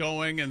bus is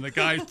going and the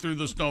guy threw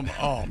the snowball.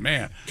 Oh,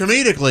 man.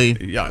 Comedically.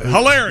 Yeah,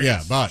 hilarious.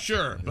 Yeah, but.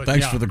 Sure. But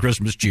Thanks for the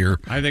Christmas cheer.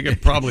 I think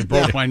it probably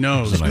broke my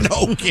nose.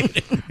 No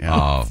kidding.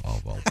 Yeah.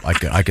 Well,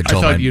 I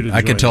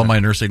could tell my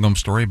nursing home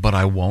story, but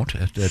I won't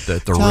at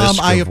the Tom,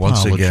 risk I of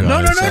once again.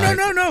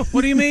 No.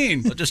 What do you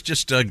mean? I'll just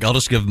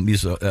give them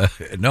these.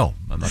 No,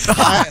 I'm not.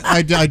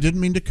 I didn't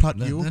mean to cut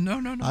you.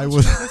 No. I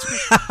was.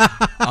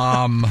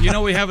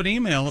 We have an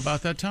email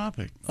about that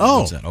topic. Oh,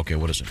 what's that? Okay,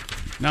 what is it?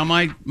 Now,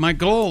 my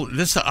goal.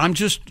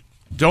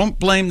 Don't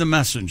blame the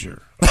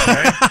messenger.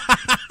 Okay?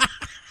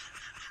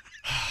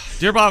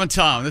 Dear Bob and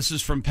Tom, this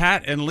is from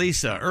Pat and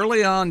Lisa.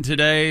 Early on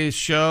today's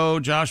show,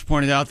 Josh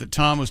pointed out that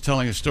Tom was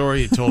telling a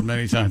story he told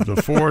many times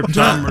before.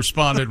 Tom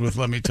responded with,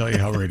 "Let me tell you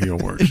how radio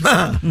works."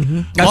 That's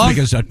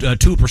because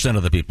 2%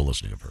 of the people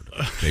listening have heard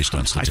it, based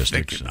on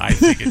statistics. I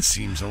think it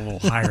seems a little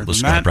higher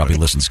This than guy that. probably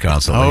listens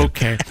constantly.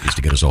 Okay. He used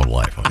to get his own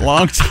life. Okay.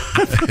 Long time.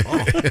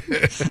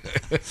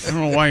 I don't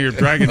know why you're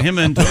dragging him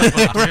into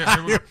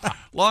it.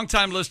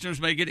 Long-time listeners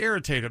may get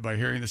irritated by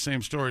hearing the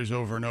same stories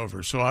over and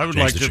over. So I would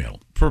Change like the to channel.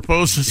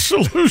 propose a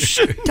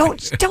solution. Don't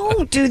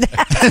do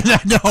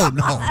that.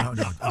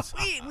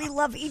 No. We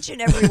love each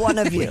and every one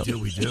of you.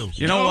 We do.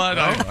 You know what?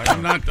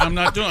 I'm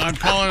not doing. I'm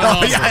calling it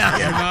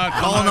off.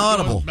 Calling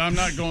audible. I'm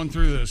not going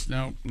through this.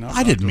 No.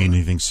 I didn't mean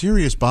anything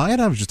serious by it.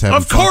 I was just having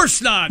Of fun.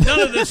 course not. None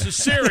of this is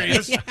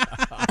serious.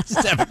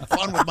 Just having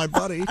fun with my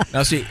buddy.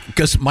 Now, see,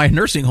 because my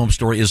nursing home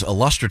story is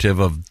illustrative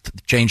of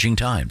changing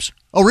times.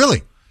 Oh,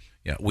 really?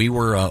 Yeah, we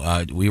were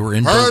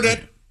in. Heard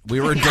it. We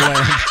were in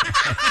DeLand.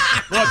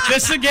 What,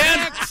 this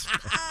again?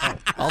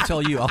 I'll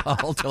tell you,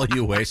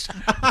 Wace.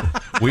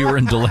 We were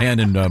in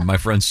DeLand and my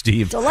friend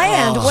Steve.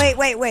 DeLand? Wait.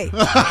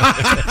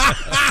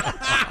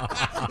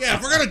 Yeah,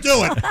 if we're going to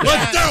do it,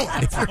 let's do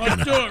it.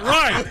 Let's do it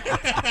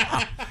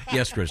right.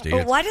 Yes, Christy.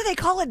 But why do they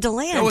call it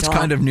DeLand? No, it's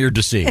kind of near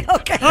DC.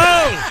 Okay.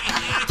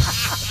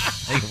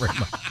 Thank you very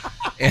much.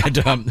 And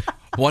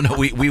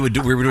we were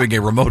doing a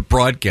remote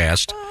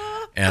broadcast.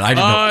 And I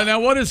didn't know. Now,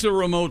 what is a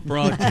remote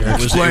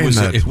broadcast?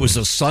 It was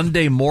a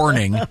Sunday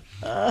morning,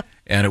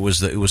 and it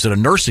was at a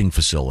nursing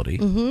facility,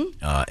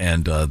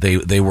 and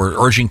they were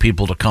urging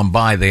people to come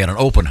by. They had an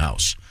open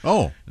house.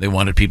 Oh, they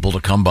wanted people to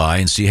come by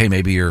and see. Hey,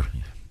 maybe you're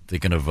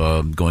thinking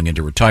of going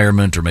into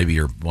retirement, or maybe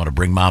you want to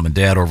bring mom and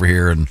dad over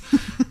here. And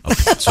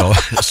so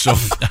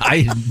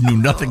I knew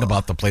nothing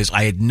about the place.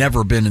 I had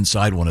never been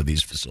inside one of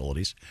these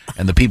facilities,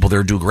 and the people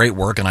there do great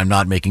work, and I'm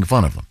not making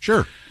fun of them.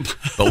 Sure,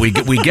 but we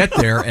get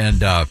there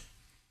and.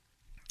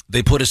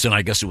 They put us in.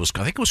 I think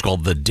it was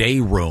called the day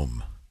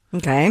room.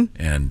 Okay.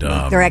 And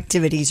their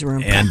activities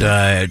room.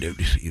 And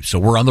so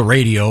we're on the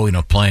radio,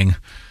 playing,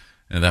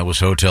 and that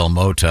was Hotel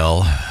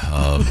Motel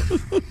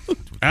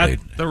at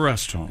the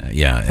rest home.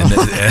 Yeah,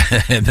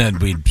 and then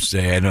we'd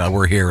say,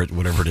 "We're here at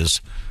whatever it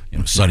is,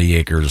 Sunny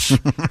Acres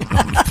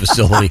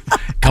facility.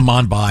 Come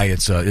on by.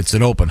 It's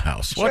an open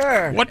house."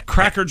 What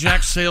Cracker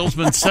Jack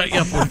salesman set you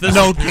up with this?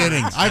 No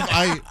kidding.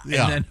 Yeah.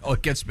 And then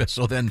it gets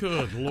so then.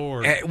 Good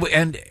Lord.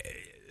 And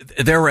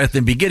there were at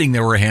the beginning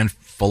there were a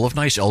handful of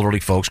nice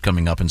elderly folks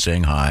coming up and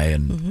saying hi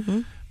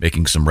and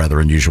making some rather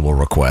unusual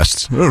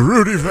requests.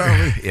 Rudy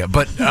Valley. Yeah,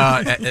 but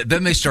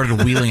then they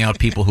started wheeling out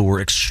people who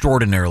were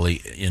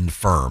extraordinarily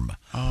infirm.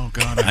 Oh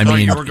God! I thought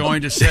you were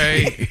going to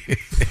say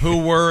who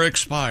were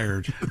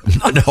expired.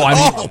 No,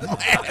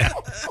 man.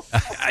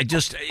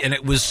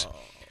 It was.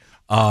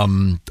 A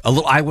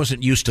little. I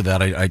wasn't used to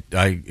that.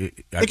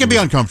 It can be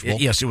uncomfortable.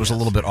 Yes, it was a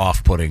little bit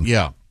off-putting.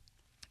 Yeah.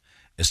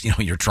 As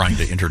you're trying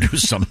to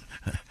introduce some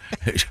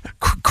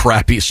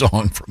crappy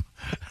song from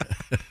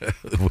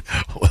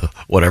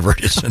whatever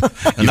it is.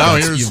 And now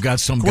you've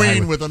got some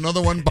Queen guy with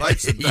another one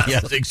bites.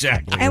 Yes,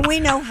 exactly. And we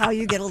know how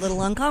you get a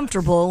little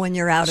uncomfortable when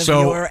you're out of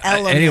your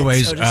element,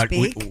 anyways, so to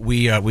speak.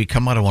 we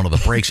come out of one of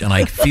the breaks, and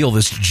I feel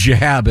this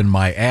jab in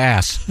my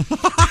ass.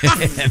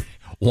 And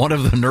one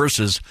of the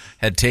nurses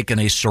had taken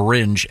a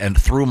syringe and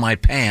through my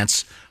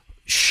pants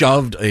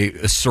shoved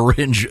a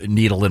syringe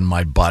needle in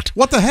my butt.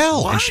 What the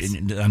hell?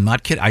 I'm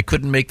not kidding. I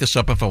couldn't make this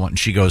up if I wanted. And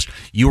she goes,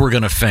 "You were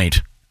going to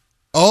faint."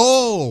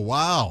 Oh,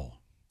 wow.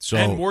 So,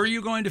 and were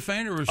you going to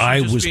faint, or was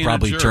I just was being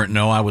probably a jerk?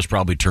 I was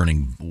probably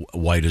turning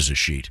white as a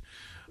sheet.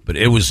 But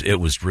it was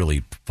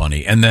really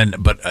funny. And then,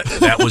 but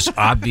that was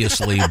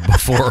obviously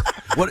before.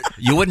 What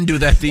you wouldn't do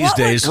that these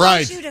days,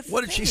 right?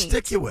 What did she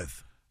stick you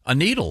with? A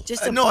needle.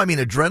 No, I mean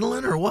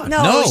adrenaline or what?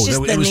 No,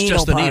 it was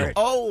just the needle.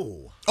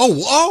 Oh.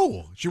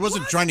 She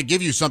wasn't trying to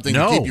give you something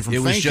to keep you from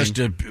fainting. It was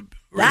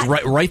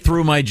just right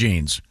through my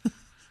jeans.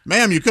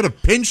 Ma'am, you could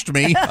have pinched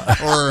me,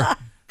 or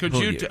Could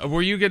you?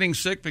 Were you getting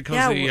sick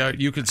because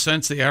you could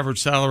sense the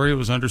average salary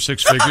was under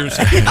six figures?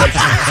 Where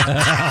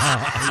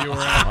you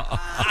were at?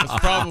 That's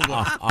probably.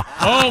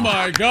 Oh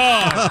my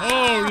God!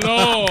 Oh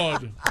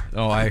Lord!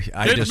 Oh, I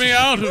Get just, me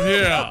out of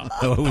here!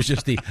 No, it was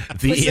just the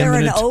Was there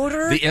an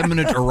odor? the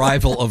imminent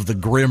arrival of the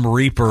Grim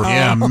Reaper.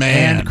 Yeah,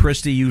 man. And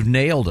Christy, you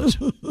nailed it.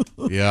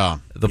 Yeah.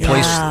 The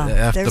place,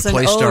 Yeah, the there's an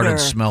place started odor.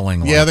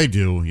 smelling like, Yeah, they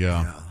do.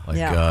 Yeah.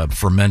 like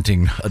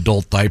fermenting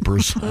adult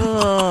diapers.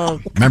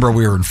 Ugh. Remember,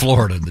 we were in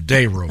Florida in the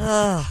day room.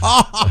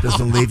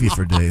 Doesn't leave you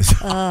for days.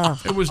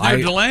 It was near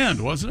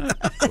DeLand, wasn't it?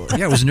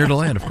 Yeah, it was near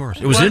DeLand, of course.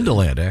 It was in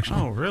DeLand, actually.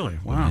 Oh, really?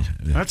 Wow.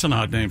 That's an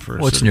odd name for a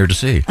Well, it's city. near to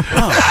sea.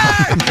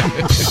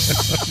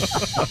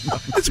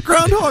 It's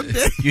Groundhog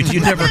Day. You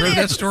never heard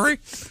that story?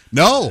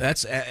 No.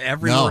 That's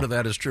every No. word of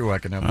that is true. I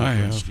can have I my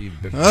friend have. Steve.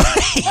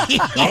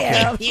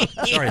 Yeah.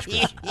 Sorry,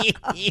 Chris.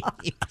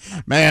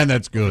 Man,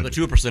 that's The good.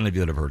 2% of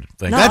you that have heard it.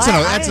 Thank No, you.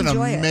 That's an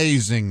enjoy it.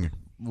 amazing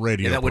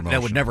radio Yeah, that would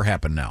promotion. never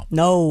happen now.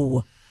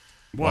 No.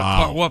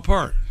 What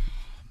part?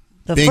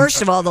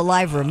 First of all, the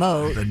live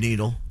remote. The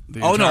needle. The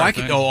Oh no, entire I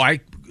could thing? go.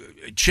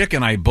 Chick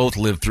and I both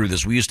lived through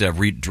this. We used to have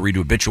to read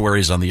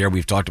obituaries on the air.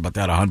 We've talked about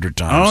that 100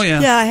 times. Oh, yeah.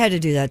 Yeah, I had to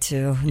do that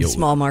too in Yeah,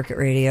 small market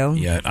radio.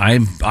 Yeah, I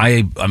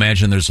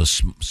imagine there's a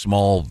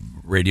small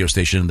radio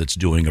station that's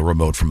doing a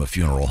remote from a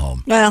funeral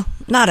home. Well,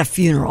 not a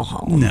funeral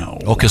home. No.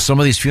 Oh, because some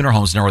of these funeral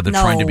homes now are they're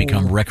trying to No.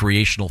 become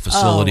recreational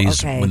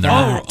facilities okay, when they're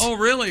that. Oh,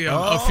 really?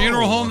 A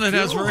funeral home that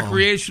has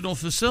recreational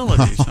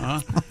facilities,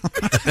 huh?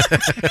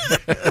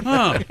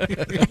 Huh.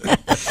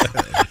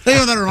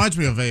 Hey, that reminds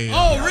me of a.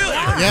 Oh, really?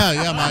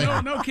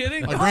 Yeah. No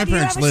kidding. My Do you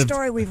grandparents have a lived.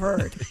 story we've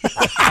heard?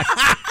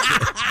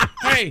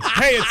 Hey,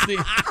 it's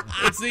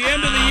the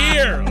end of the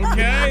year,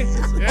 okay?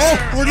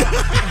 Yeah. Oh,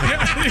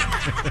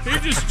 He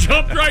just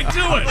jumped right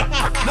to it.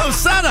 No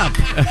setup.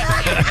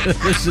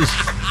 This is.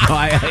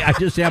 I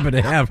just happen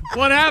to have.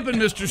 What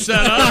happened, Mr.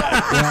 Setup?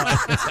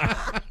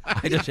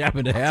 I just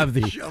happen to have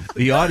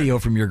the audio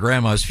from your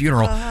grandma's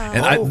funeral,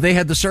 and they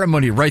had the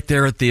ceremony right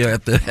there at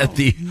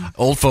the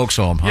old folks'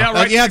 home. Huh? Yeah,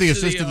 right the next to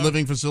assisted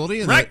living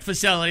facility. And Rec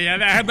facility.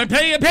 And I have been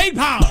paying ping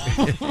pong.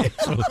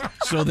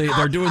 So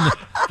they're doing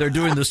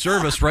the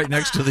service right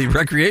next to the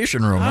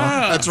recreation room.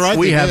 Huh? That's right.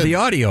 We they have did. the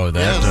audio of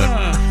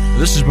that.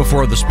 This is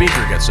before the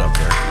speaker gets up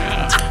there.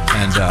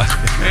 And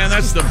Man,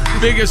 that's the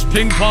biggest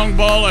ping pong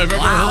ball I've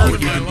ever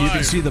heard in my you can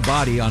life. see the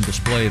body on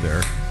display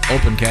there.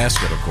 Open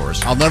casket, of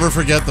course. I'll never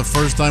forget the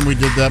first time we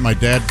did that. My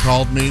dad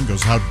called me and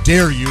goes, "How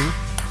dare you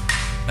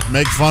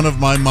make fun of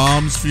my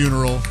mom's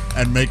funeral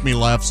and make me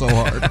laugh so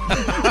hard?"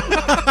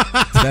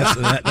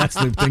 That's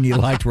the thing you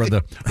liked, where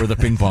the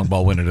ping pong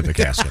ball went into the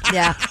casket.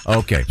 Yeah.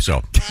 Okay,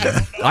 so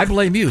I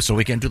blame you. So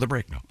we can't do the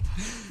break now.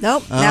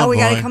 Nope. Now we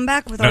got to come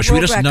back with our Should we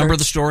world just number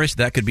records. the stories?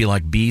 That could be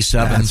like B7.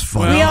 That's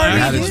funny. We already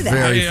That do is that.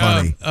 very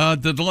funny.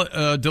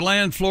 The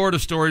DeLand, Florida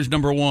story is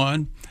number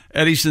 1.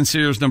 Eddie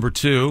Sincere's number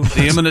 2.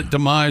 The imminent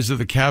demise of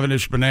the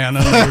Cavendish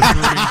banana, number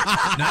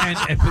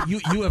 3. But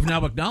you have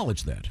now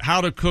acknowledged that.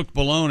 How to cook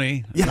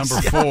bologna, number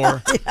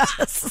 4.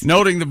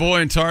 Noting the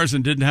boy in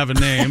Tarzan didn't have a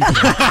name.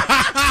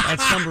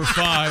 That's number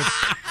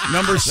 5.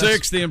 Number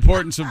 6, the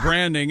importance of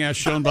branding, as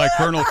shown by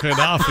Colonel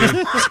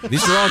Gaddafi.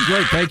 These are all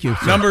great. Thank you.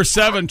 Number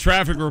 7,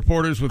 traffic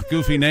reporters with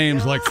goofy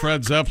names like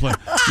Fred Zeppelin.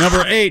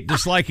 Number 8,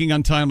 disliking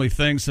untimely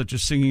things such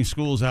as singing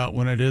schools out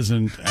when it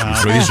isn't out.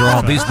 So these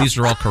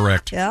are all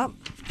correct. Yep.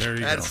 There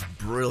you That's go.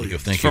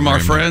 brilliant. Thank you From our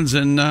very much. friends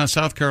in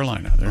South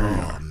Carolina. There you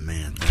go. Oh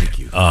man, thank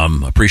you.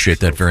 Appreciate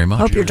that very much.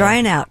 Hope you're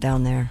drying out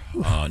down there.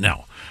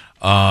 Now,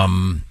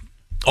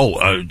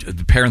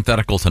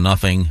 parenthetical to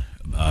nothing.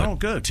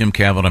 Good. Tim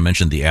Cavanaugh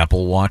mentioned the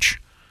Apple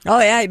Watch. Oh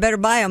yeah, you better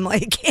buy them while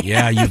you can.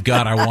 Yeah, you've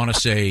got. I want to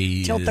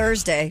say Till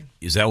Thursday.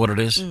 Is that what it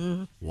is?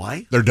 Mm-hmm.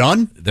 Why? They're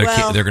done? They're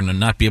going to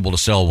not be able to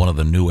sell one of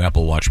the new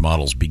Apple Watch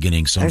models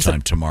beginning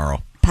sometime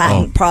tomorrow.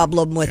 Patent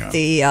problem with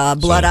the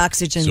blood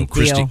oxygen So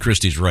deal.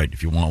 Christy's right.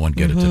 If you want one,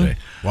 get it today.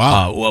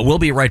 Wow. Well, we'll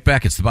be right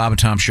back. It's the Bob and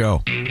Tom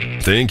Show.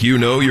 Think you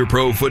know your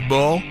pro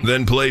football?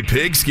 Then play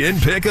Pigskin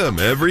Pick'em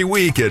every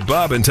week at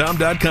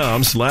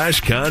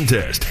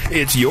bobandtom.com/contest.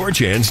 It's your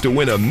chance to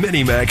win a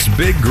Minimax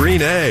Big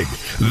Green Egg.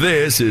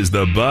 This is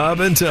the Bob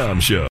and Tom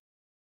Show.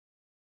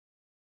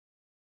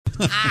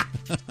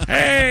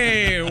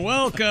 Hey,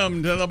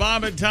 welcome to the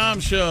Bob and Tom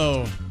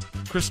Show.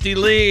 Christy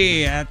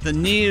Lee at the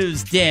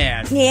news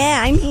desk. Yeah,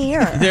 I'm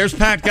here. There's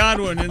Pat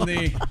Godwin in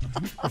the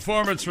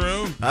performance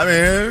room. I'm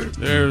here.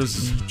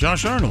 There's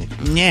Josh Arnold.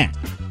 Yeah.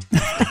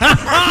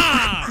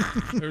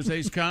 There's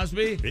Ace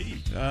Cosby.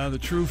 The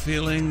true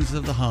feelings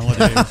of the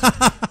holidays.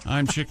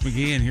 I'm Chick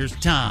McGee, and here's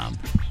Tom.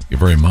 Thank you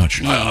very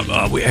much. We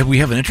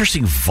have an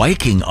interesting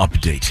Viking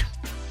update.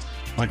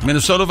 Like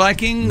Minnesota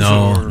Vikings?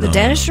 No. Or, The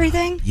dentistry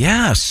thing?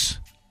 Yes.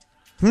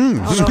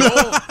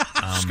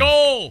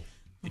 Skull!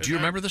 Do you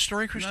remember the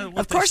story, Christy?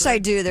 Of course I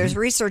do. There's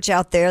research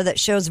out there that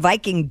shows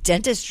Viking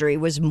dentistry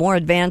was more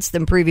advanced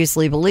than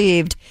previously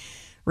believed.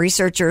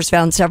 Researchers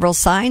found several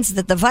signs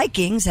that the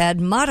Vikings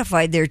had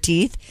modified their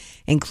teeth,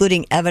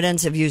 including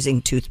evidence of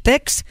using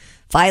toothpicks,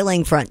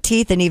 filing front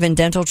teeth, and even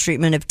dental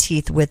treatment of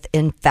teeth with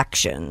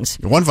infections.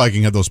 One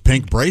Viking had those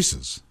pink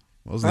braces.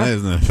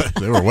 Wasn't that?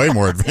 They were way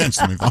more advanced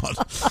than we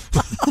thought.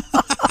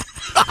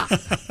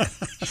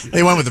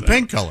 They went with the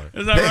pink color.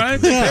 Is that right?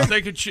 Yeah.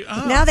 They could choose.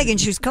 Now they can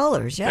choose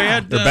colors. Yeah, They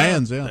had They're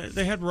bands, yeah.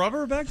 They had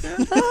rubber back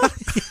then.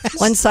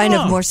 One sign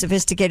of more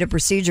sophisticated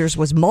procedures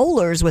was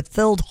molars with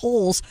filled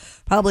holes,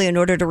 probably in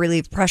order to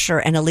relieve pressure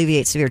and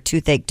alleviate severe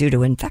toothache due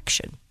to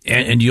infection.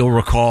 And you'll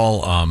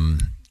recall,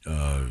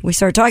 We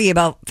started talking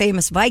about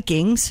famous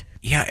Vikings.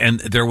 yeah, and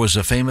there was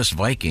a famous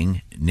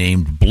Viking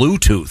named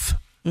Bluetooth,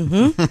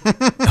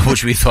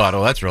 which we thought,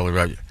 oh, that's really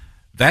right.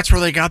 That's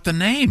where they got the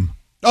name.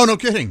 Oh, no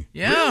kidding.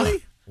 Yeah.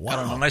 Really?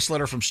 Wow. A nice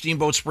letter from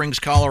Steamboat Springs,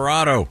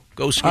 Colorado.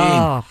 Go skiing.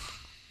 Oh.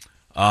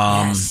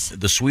 Yes.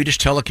 The Swedish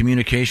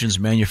telecommunications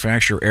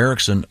manufacturer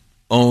Ericsson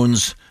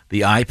owns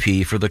the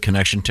IP for the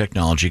connection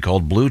technology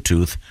called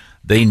Bluetooth.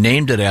 They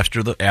named it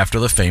after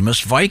the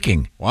famous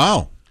Viking.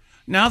 Wow.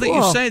 Now that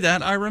you say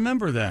that, I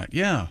remember that.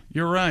 Yeah,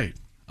 you're right.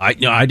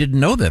 I didn't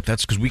know that.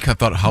 That's because we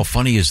thought, how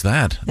funny is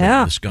that?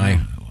 Yeah. This guy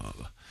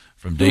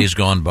from days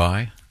gone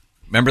by.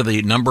 Remember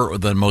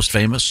the most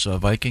famous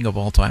Viking of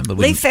all time?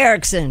 Leif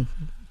Erikson.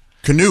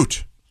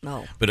 Canute.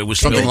 No. But it was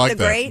Something spelled, like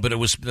that. Great.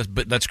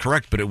 But that's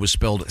correct. But it was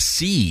spelled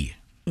C.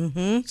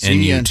 Mm-hmm.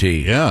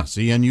 N-U-T. Yeah,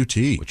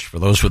 C-N-U-t. Which for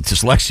those with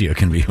dyslexia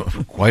can be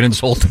quite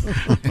insulting. Trip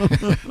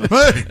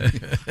to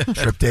HR.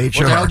 What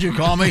the hell did you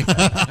call me?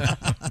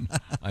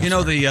 You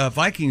know, the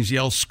Vikings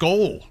yell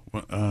 "Skål,"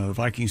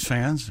 Vikings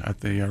fans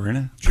at the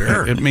arena.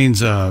 Sure. It means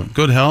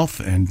good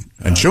health and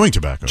chewing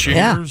tobacco.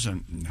 Cheers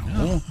and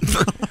no.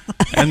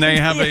 And they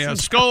have a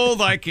 "Skål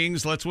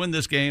Vikings, let's win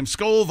this game.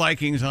 Skål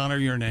Vikings, honor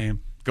your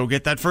name. Go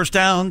get that first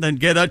down, then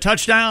get a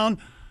touchdown.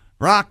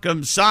 Rock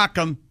 'em, sock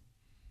 'em.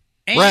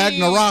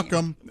 Ragnarok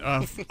 'em.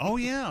 Oh,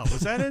 yeah. Was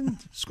that in?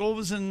 Skål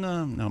was in,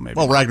 no, maybe.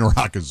 Well,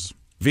 Ragnarok is...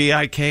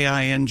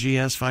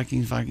 Vikings,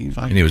 Vikings.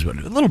 And it was a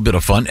little bit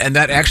of fun. And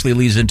that actually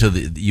leads into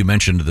you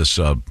mentioned this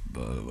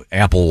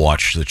Apple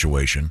Watch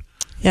situation.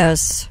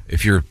 Yes.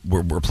 If we're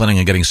planning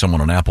on getting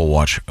someone an Apple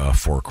Watch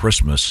for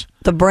Christmas.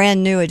 The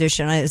brand new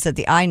edition. Is it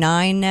the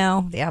i9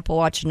 now? The Apple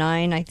Watch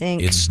 9, I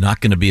think. It's not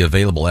going to be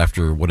available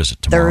after, what is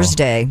it, tomorrow?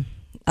 Thursday.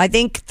 I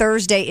think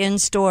Thursday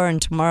in-store and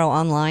tomorrow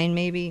online,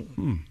 maybe.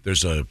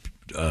 There's a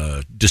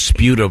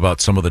dispute about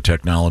some of the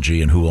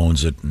technology and who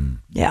owns it. And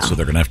so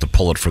they're going to have to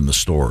pull it from the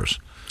stores.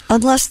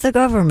 Unless the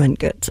government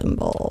gets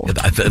involved.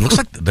 It looks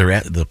like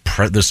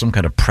there's some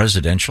kind of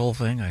presidential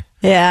thing.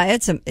 Yeah,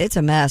 it's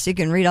a mess. You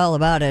can read all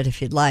about it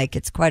if you'd like.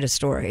 It's quite a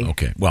story.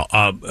 Okay. Well,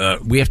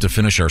 we have to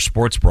finish our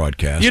sports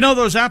broadcast. You know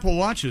those Apple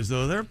Watches,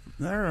 though, they're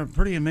a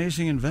pretty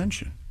amazing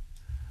invention.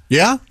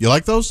 Yeah? You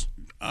like those?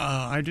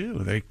 I do.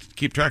 They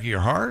keep track of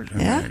your heart.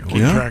 And Yeah. They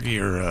keep track of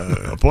your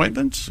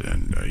appointments,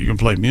 and you can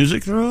play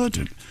music through it.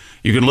 And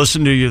you can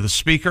listen to the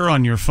speaker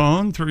on your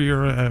phone through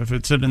your if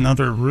it's in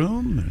another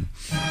room, and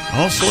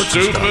all sorts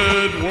of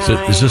stuff. So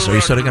are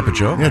you setting up a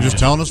joke? Yeah, just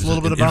telling us a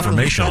little bit about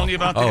information. Telling you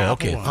about the Apple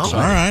okay. Watch. All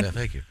right. Yeah,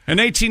 thank you. An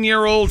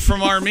 18-year-old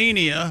from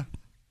Armenia.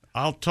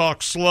 I'll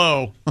talk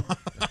slow.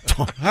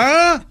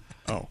 Huh?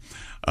 Oh.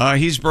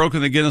 He's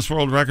broken the Guinness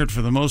World Record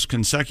for the most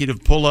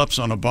consecutive pull-ups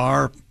on a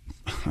bar.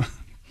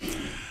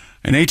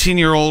 An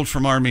 18-year-old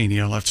from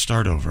Armenia. Let's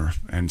start over.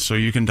 And so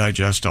you can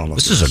digest all of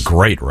this. This is a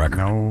great record.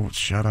 No,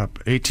 shut up.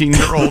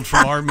 18-year-old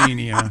from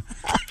Armenia.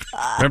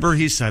 Remember,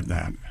 he said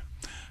that.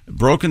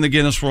 Broken the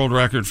Guinness World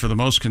Record for the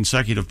most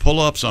consecutive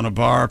pull-ups on a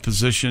bar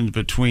positioned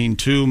between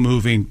two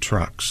moving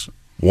trucks.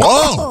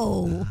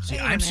 Whoa! See,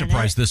 I'm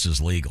surprised this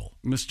is legal.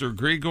 Mr.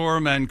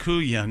 Grigor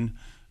Mankuyan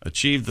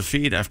achieved the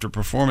feat after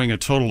performing a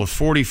total of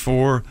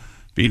 44,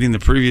 beating the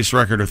previous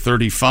record of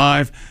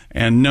 35.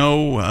 And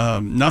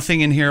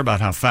nothing in here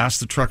about how fast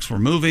the trucks were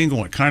moving,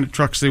 what kind of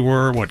trucks they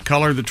were, what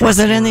color the trucks were. Was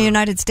it in the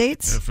United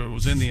States? If it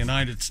was in the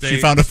United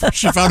States.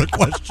 She found a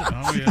question.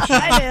 Oh, yeah,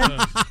 I did.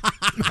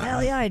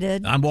 Hell yeah, I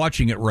did. I'm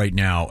watching it right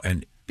now,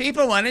 and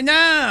people want to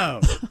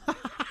know.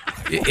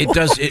 It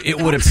does. It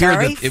would appear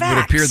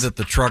that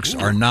the trucks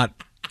are not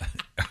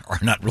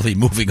really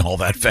moving all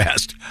that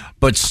fast,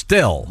 but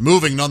still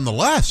moving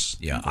nonetheless.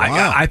 Yeah,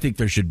 Wow. I think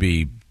they should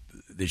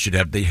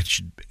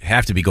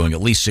have to be going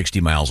at least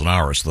 60 miles an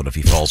hour, so that if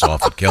he falls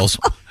off, it kills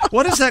him.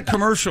 What is that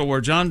commercial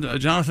where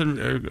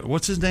Jonathan,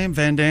 what's his name,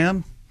 Van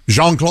Damme?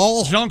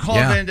 Jean-Claude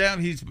Van Damme.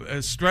 He's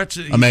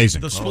stretching.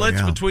 Amazing. The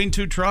splits between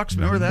two trucks.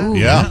 Remember that? Ooh,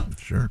 yeah,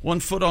 sure. 1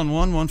 foot on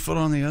one, 1 foot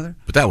on the other.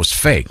 But that was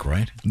fake,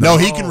 right? No,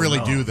 he can really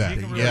do that.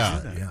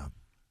 Yeah.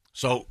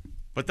 So,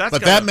 but that's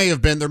there may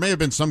have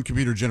been some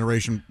computer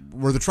generation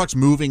where the truck's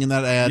moving in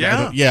that ad.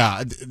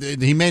 Yeah.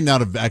 He may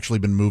not have actually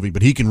been moving,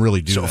 but he can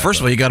really do that. So first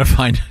of all, you got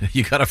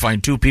to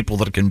find two people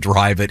that can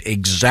drive at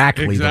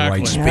exactly the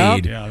right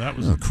speed. Yeah, that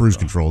was cruise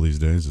control these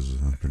days is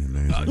pretty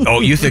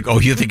amazing. You think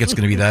it's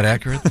going to be that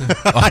accurate? No,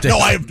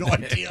 I have no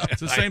idea.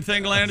 It's the same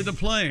thing landed the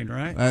plane,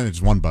 right?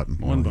 It's one button.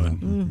 One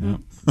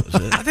button.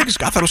 I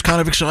thought it was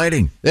kind of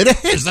exciting.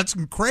 It is. That's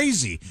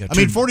crazy. Yeah, I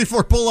mean,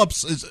 44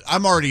 pull-ups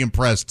I'm already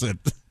impressed at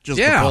just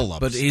the pull-ups.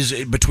 But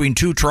he's between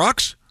two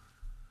trucks.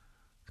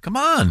 Come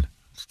on,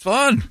 it's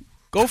fun.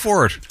 Go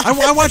for it.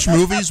 I watch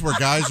movies where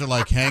guys are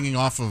like hanging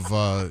off of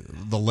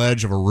the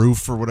ledge of a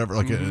roof or whatever,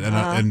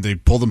 and they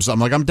pull themselves. I'm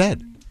like, I'm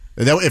dead.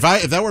 If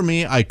that were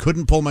me, I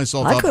couldn't pull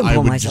myself up.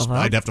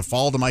 I'd have to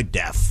fall to my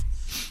death.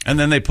 And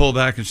then they pull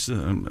back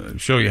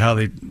and show you how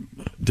they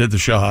did the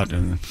shot.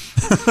 And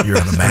you're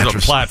on the mattress.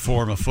 There's a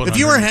platform a foot If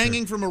you were underneath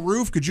hanging from a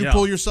roof, could you Yeah.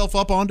 pull yourself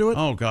up onto it?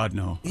 Oh, God,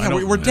 no. Yeah,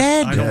 we're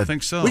dead. I don't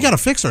think so. We got to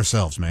fix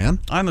ourselves, man.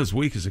 I'm as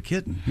weak as a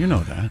kitten. You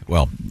know that.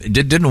 Well,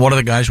 didn't one of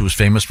the guys who was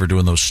famous for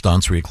doing those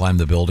stunts where he climbed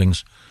the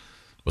buildings,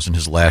 wasn't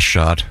his last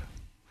shot?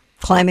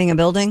 Climbing a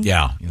building?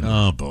 Yeah.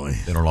 Oh, boy.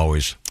 They don't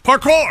always.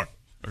 Parkour!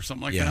 Or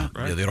something like that,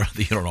 right? Yeah,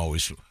 they don't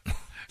always.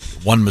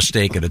 One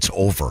mistake and it's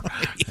over.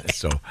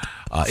 So,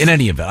 in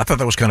any event, I thought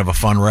that was kind of a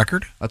fun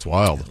record. That's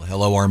wild.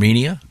 Hello,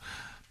 Armenia.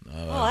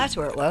 Well, that's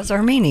where it was,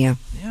 Armenia.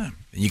 Yeah.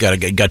 You got to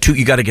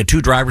get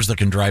two drivers that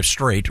can drive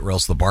straight, or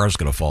else the bar's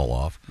going to fall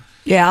off.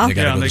 Yeah. They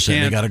got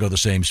to go the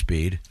same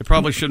speed. They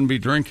probably shouldn't be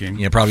drinking.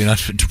 Yeah, probably not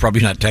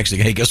texting.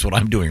 Hey, guess what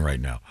I'm doing right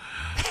now?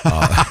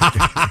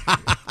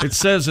 It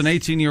says an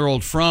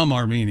 18-year-old from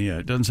Armenia.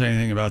 It doesn't say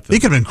anything about the He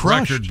could have been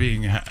crushed. record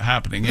being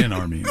happening in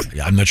Armenia.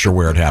 Yeah, I'm not sure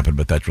where it happened,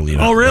 but that's really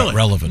not really?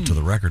 relevant to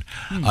the record.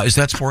 Is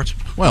that sports?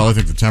 Well, I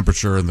think the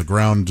temperature and the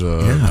ground,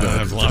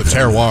 the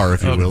terroir,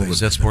 if you will. Is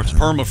that sports?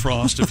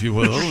 Permafrost, if you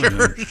will.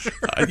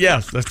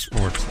 Yes, that's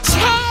sports.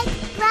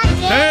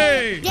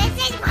 Hey!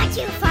 This is what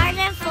you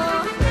farted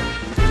for.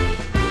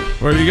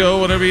 Where you go,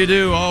 whatever you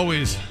do,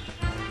 always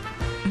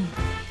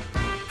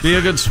be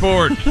a good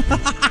sport.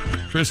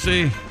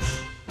 Christy?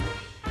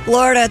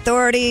 Florida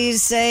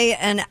authorities say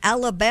an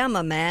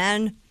Alabama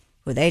man,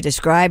 who they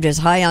described as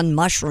high on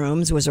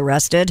mushrooms, was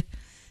arrested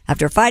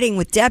after fighting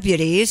with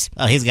deputies.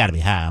 Oh, he's got to be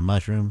high on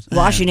mushrooms.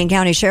 Washington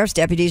County Sheriff's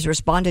deputies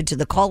responded to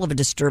the call of a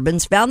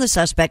disturbance, found the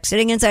suspect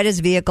sitting inside his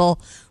vehicle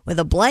with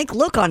a blank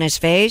look on his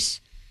face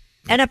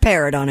and a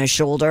parrot on his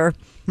shoulder.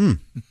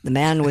 The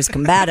man was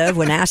combative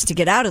when asked to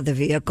get out of the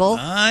vehicle.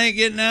 I ain't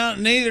getting out,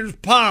 neither's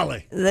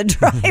Polly. The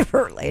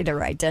driver,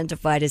 later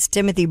identified as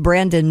Timothy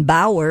Brandon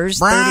Bowers,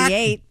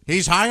 38.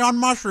 He's high on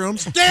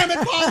mushrooms. Damn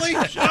it, Polly!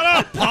 Shut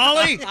up,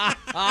 Polly!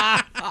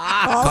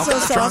 Also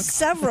saw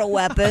several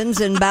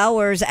weapons, and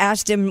Bowers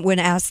asked him when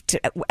asked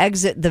to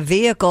exit the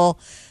vehicle.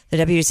 The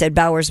deputy said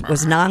Bowers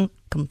was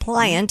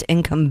non-compliant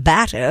and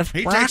combative.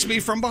 He takes me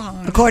from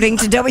behind. According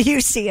to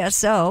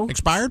WCSO.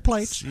 Expired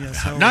plates.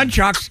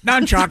 Nunchucks.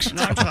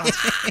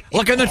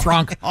 Look in the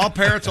trunk. All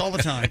parrots all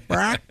the time.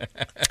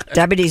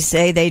 Deputies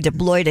say they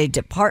deployed a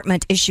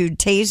department-issued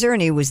taser,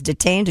 and he was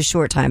detained a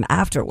short time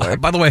afterward.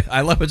 By the way,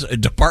 I love it's a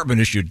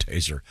department-issued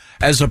taser,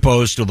 as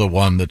opposed to the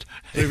one that...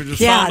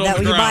 Yeah,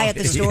 that you buy at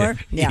the store.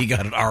 Yeah. He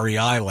got an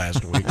REI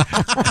last week.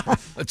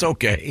 It's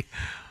okay.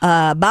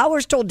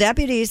 Bowers told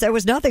deputies there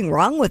was nothing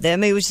wrong with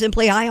him. He was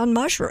simply high on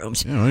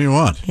mushrooms. Yeah, what do you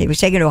want? He was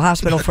taken to a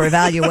hospital for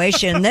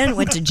evaluation, then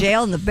went to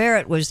jail, and the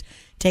parrot was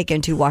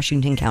taken to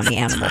Washington County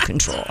Animal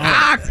Control.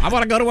 I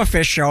want to go to a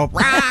fish show.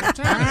 Where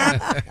the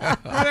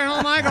hell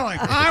am I going?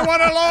 I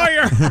want a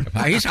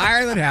lawyer. He's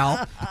higher than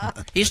hell.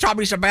 He's taught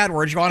me some bad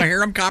words. You want to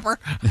hear him, Copper?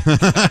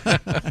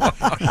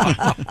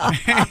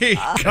 Hey,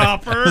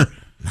 Copper.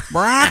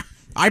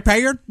 I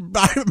pay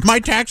my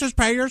taxes,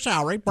 pay your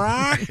salary,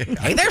 brah.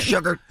 Hey there,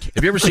 sugar.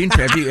 Have you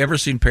ever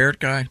seen Parrot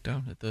Guy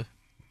down at the...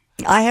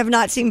 I have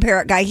not seen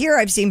Parrot Guy here.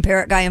 I've seen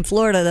Parrot Guy in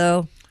Florida,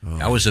 though.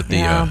 I was at the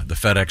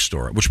FedEx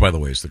store, which, by the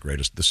way, is the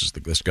greatest.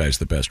 This guy's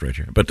the best right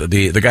here. But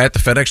the guy at the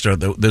FedEx store,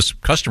 this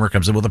customer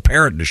comes in with a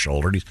parrot in his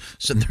shoulder, and he's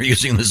sitting there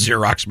using the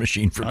Xerox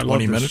machine for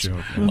 20 minutes.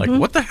 Joke, Like,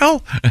 what the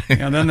hell?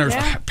 And then there's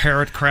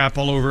parrot crap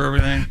all over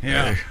everything.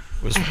 Yeah.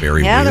 It was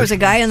very Yeah, weird. there was a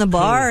guy in the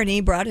bar, and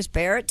he brought his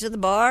parrot to the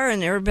bar,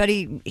 and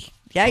everybody...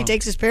 Yeah, he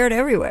takes his parrot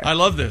everywhere. I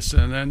love this.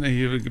 And then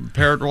the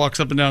parrot walks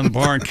up and down the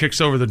bar and kicks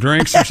over the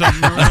drinks or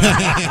something. Oh,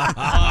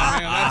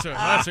 man,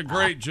 that's a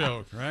great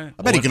joke, right?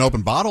 I bet he can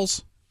open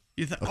bottles.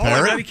 I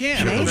parrot? bet he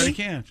can. I bet he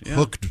can. Yeah.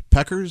 Hooked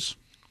peckers.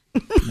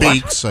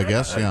 Beaks, I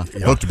guess. Yeah,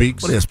 hooked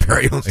beaks. What is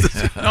Perry? No,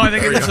 I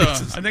think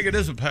it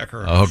is a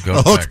pecker. A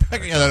hooked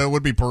pecker. Yeah, that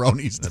would be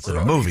Peroni's. That's in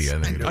a movie, I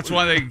think. That's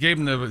why they gave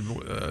him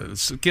the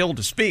skill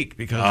to speak,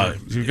 because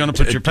you're going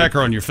to put your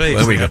pecker on your face.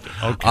 There we go.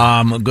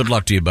 Okay. Good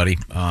luck to you, buddy.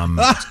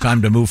 It's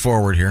time to move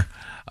forward here.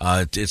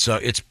 It's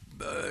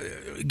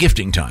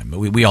gifting time.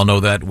 We all know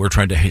that. We're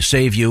trying to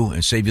save you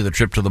and save you the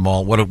trip to the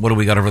mall. What do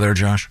we got over there,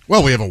 Josh?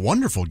 Well, we have a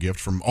wonderful gift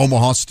from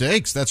Omaha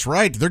Steaks. That's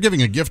right. They're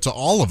giving a gift to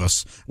all of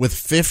us with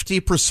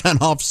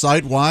 50% off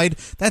site-wide.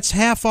 That's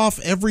half off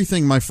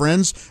everything, my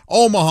friends.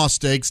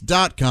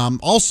 OmahaSteaks.com.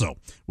 Also,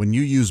 when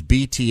you use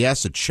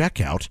BTS at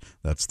checkout,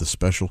 that's the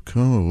special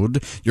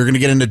code, you're going to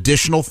get an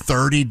additional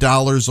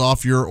 $30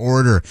 off your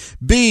order.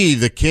 Be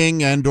the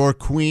king and or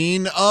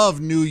queen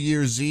of New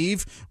Year's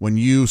Eve when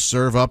you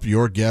serve up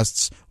your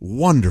guests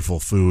wonderful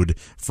food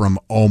from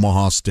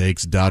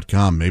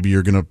OmahaSteaks.com. Maybe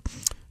you're going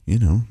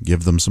to,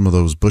 give them some of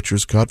those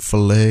butcher's cut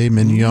filet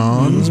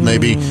mignons,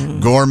 maybe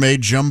gourmet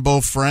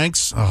jumbo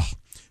franks. Oh,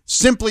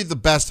 simply the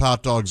best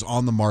hot dogs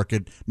on the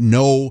market,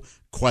 no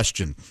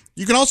question.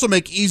 You can also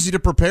make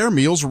easy-to-prepare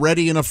meals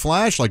ready in a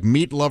flash, like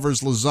Meat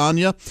Lovers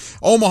Lasagna.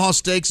 Omaha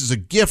Steaks is a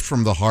gift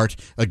from the heart,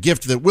 a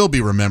gift that will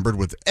be remembered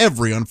with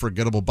every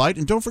unforgettable bite.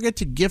 And don't forget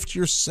to gift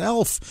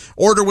yourself.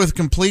 Order with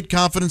complete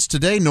confidence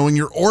today, knowing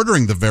you're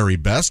ordering the very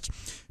best.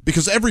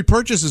 because every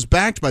purchase is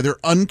backed by their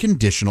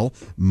unconditional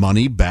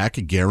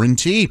money-back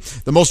guarantee.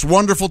 The most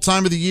wonderful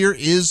time of the year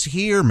is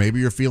here. Maybe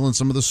you're feeling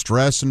some of the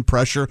stress and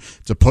pressure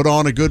to put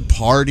on a good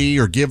party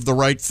or give the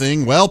right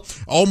thing. Well,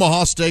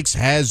 Omaha Steaks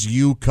has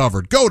you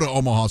covered. Go to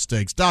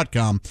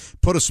omahasteaks.com.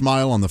 Put a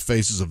smile on the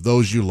faces of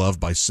those you love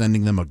by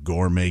sending them a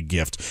gourmet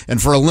gift.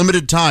 And for a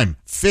limited time,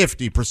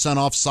 50%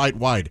 off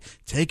site-wide.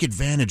 Take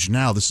advantage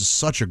now. This is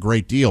such a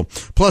great deal.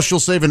 Plus, you'll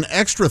save an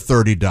extra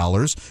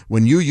 $30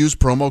 when you use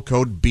promo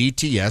code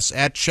BTS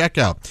at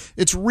checkout.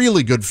 It's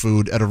really good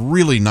food at a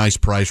really nice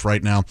price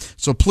right now.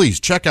 So please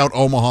check out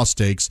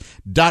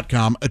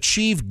omahasteaks.com.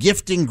 Achieve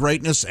gifting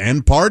greatness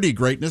and party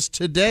greatness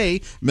today.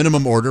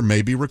 Minimum order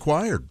may be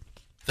required.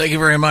 Thank you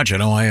very much. I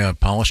know I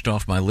polished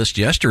off my list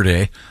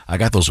yesterday. I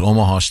got those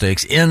Omaha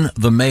Steaks in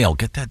the mail.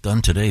 Get that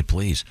done today,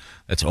 please.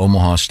 That's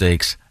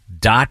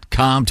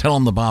omahasteaks.com. Tell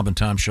them the Bob and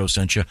Tom Show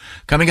sent you.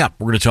 Coming up,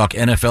 we're going to talk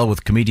NFL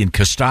with comedian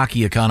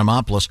Kostaki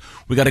Economopoulos.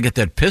 We got to get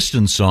that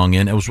Pistons song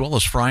in, as well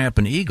as Fry Up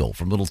an Eagle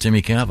from Little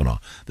Timmy Cavanaugh.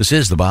 This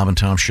is the Bob and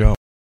Tom Show.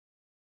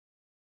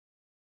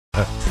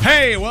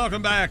 Hey,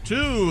 welcome back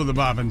to the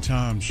Bob and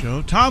Tom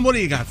Show. Tom, what do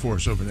you got for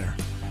us over there?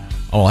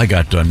 Oh, I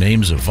got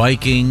names of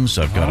Vikings.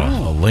 I've got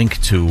a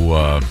link to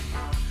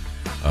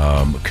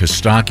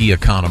Kostaki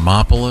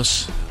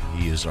Economopoulos.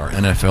 He is our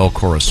NFL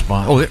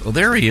correspondent. Oh,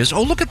 there he is.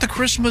 Oh, look at the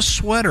Christmas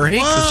sweater. Hey,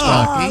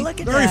 Kostaki. Oh, look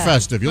at Very that.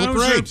 festive. You look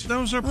great.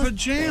 Those are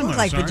pajamas. Look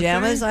like aren't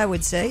pajamas, they? I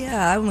would say.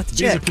 Yeah, I'm with the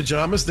These are chick.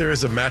 pajamas. There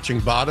is a matching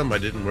bottom. I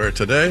didn't wear it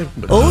today.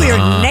 But Oh, you're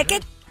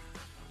naked?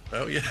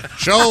 Oh, yeah.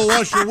 Show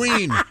us your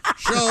ween.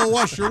 Show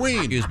us your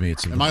ween. Excuse me.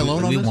 Am I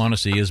alone on We this? want to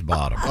see his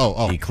bottom.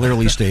 Oh. He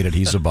clearly stated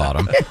he's a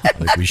bottom. I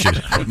think we should.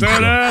 Put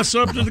that ass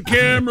up to the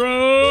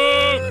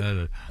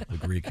camera. The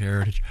Greek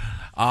heritage.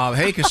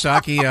 Hey,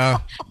 Kostaki.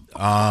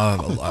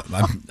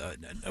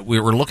 We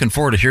were looking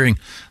forward to hearing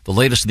the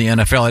latest in the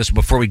NFL.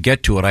 Before we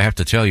get to it, I have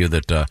to tell you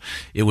that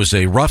it was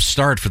a rough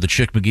start for the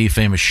Chick McGee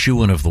famous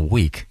shoe-in of the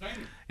week.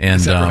 And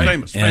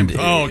Famous. and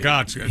Oh,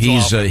 God. It's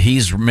awful.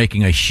 he's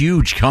making a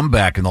huge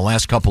comeback in the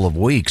last couple of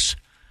weeks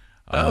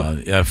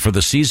for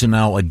the season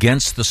now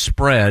against the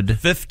spread.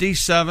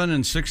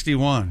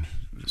 57-61.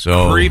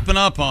 So creeping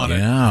up on it.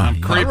 Yeah,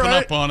 I'm creeping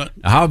up on it.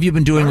 How have you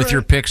been doing with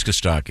your picks,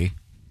 Kostaki?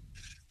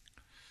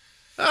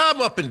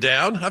 I'm up and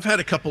down. I've had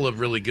a couple of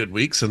really good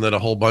weeks and then a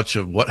whole bunch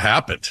of what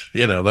happened.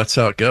 You know, that's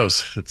how it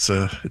goes. It's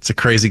a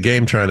crazy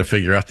game trying to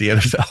figure out the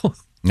NFL.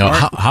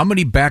 Now, how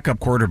many backup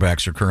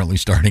quarterbacks are currently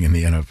starting in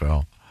the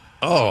NFL?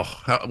 Oh,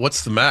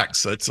 what's the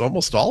max? It's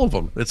almost all of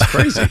them. It's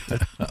crazy.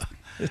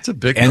 It's a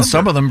big And number.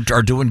 some of them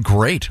are doing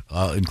great,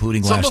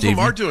 including Some last of them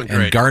evening. are doing And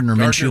great. Gardner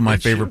Minshew, my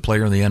Minshew. favorite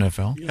player in the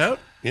NFL.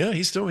 Yeah,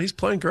 he's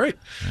playing great.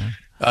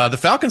 The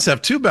Falcons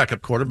have two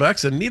backup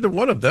quarterbacks, and neither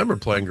one of them are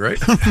playing great.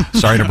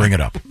 Sorry to bring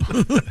it up.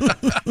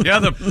 Yeah,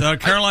 the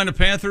Carolina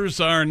Panthers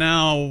are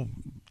now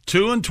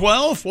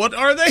 2-12. What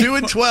are they?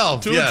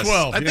 2-12. 2-12. Yes.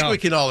 I think yeah. we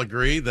can all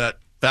agree that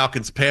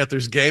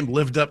Falcons-Panthers game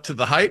lived up to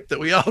the hype that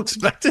we all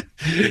expected.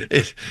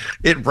 It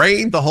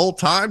rained the whole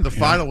time. The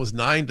final was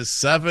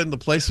 9-7. The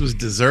place was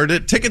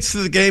deserted. Tickets to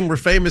the game were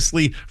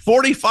famously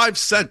 45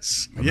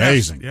 cents.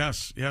 Amazing.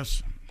 Yes.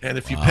 And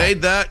if you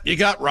paid that, you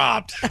got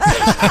robbed.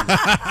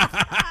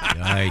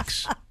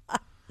 Yikes.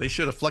 They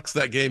should have flexed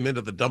that game into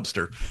the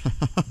dumpster.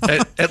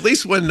 At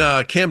least when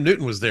Cam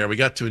Newton was there, we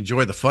got to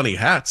enjoy the funny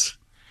hats.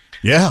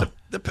 Yeah.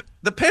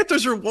 The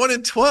Panthers are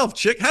 1-12,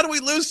 Chick. How do we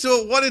lose to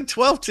a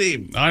 1-12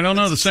 team? I don't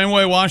know. The same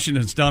way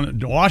Washington's done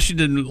it.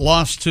 Washington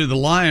lost to the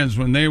Lions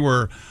when they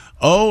were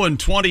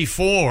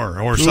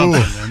 0-24 or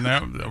something,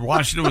 and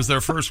Washington was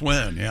their first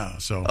win. Yeah.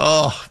 So.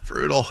 Oh,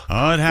 brutal.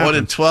 Oh, it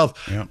happened.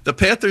 1-12. Yeah. The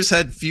Panthers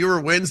had fewer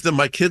wins than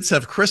my kids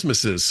have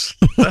Christmases.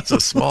 That's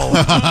a small.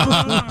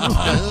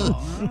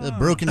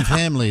 Broken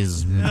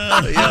families.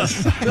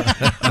 Yes.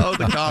 Oh,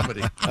 the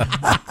comedy.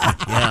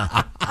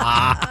 Yeah.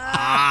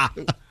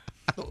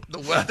 The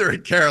weather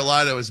in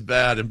Carolina was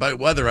bad, and by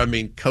weather I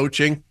mean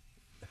coaching.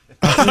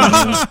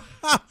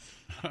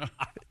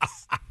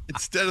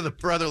 Instead of the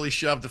brotherly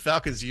shove, the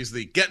Falcons use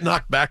the get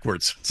knocked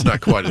backwards. It's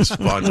not quite as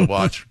fun to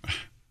watch.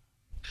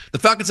 The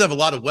Falcons have a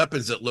lot of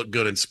weapons that look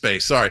good in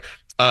space. Sorry,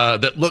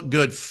 that look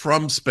good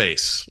from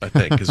space, I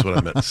think is what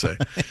I meant to say.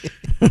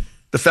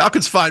 The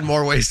Falcons find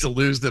more ways to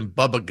lose than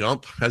Bubba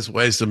Gump has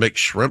ways to make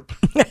shrimp.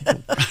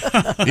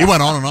 He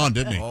went on and on,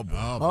 didn't he? Oh,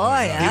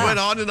 yeah. He went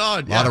on and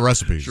on. A lot of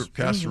recipes. Shrimp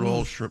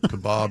casserole, shrimp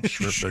kebab,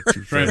 shrimp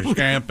Shrimp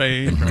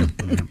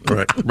scampi.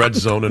 Right. Red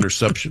zone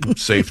interception,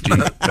 safety,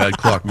 bad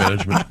clock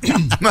management,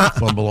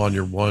 fumble on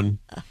your one.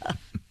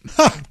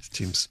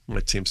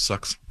 My team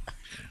sucks.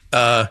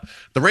 The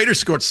Raiders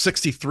scored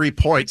 63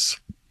 points,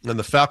 and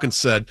the Falcons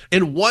said,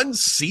 in one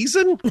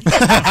season?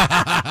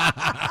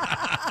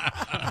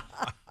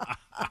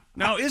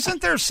 Now,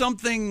 isn't there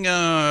something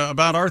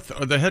about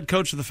the head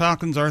coach of the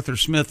Falcons, Arthur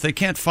Smith? They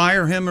can't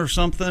fire him or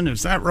something.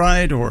 Is that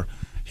right? Or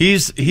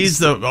he's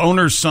the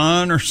owner's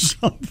son or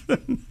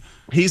something?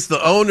 He's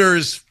the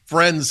owner's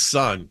friend's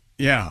son.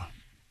 Yeah.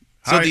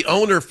 So the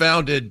owner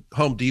founded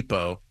Home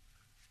Depot,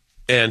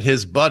 and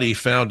his buddy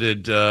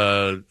founded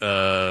FedEx.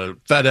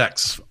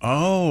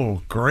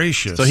 Oh,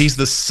 gracious. So he's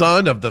the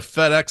son of the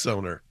FedEx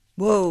owner.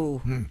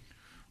 Whoa.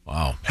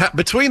 Wow.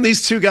 Between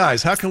these two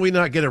guys, how can we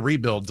not get a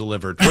rebuild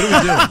delivered? What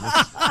are we doing?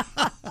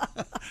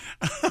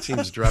 This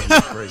seems driving me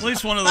crazy. At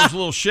least one of those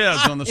little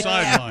sheds on the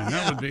sideline.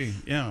 That would be,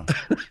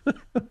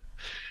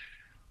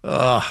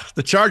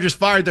 the Chargers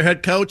fired their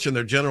head coach and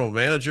their general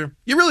manager.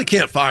 You really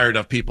can't fire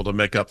enough people to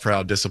make up for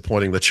how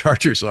disappointing the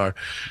Chargers are.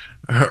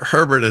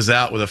 Herbert is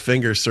out with a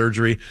finger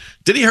surgery.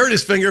 Did he hurt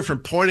his finger from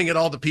pointing at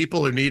all the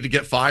people who need to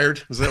get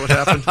fired? Is that what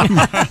happened?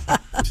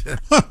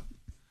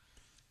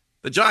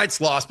 The Giants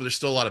lost, but there's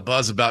still a lot of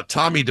buzz about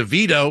Tommy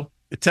DeVito.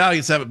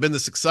 Italians haven't been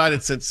this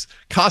excited since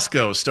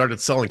Costco started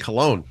selling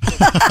cologne.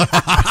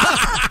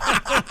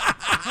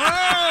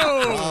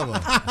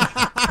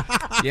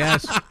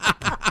 Yes.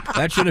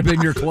 That should have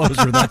been your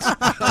closer. That's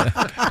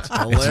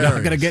hilarious. It's not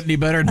going to get any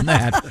better than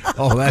that.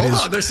 Oh,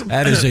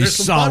 that is a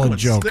solid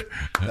joke.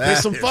 There's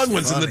some fun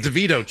ones in the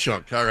DeVito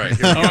chunk. All right.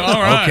 Here we go.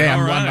 Okay,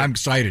 I'm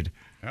excited.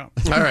 Yeah.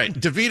 All right.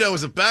 DeVito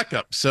is a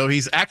backup, so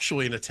he's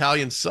actually an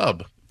Italian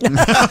sub.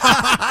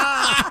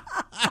 Now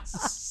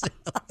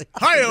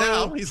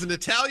he's an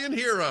Italian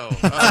hero.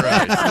 All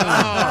right.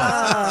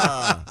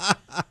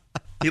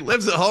 He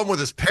lives at home with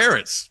his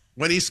parents.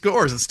 When he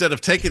scores, instead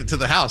of taking it to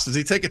the house, does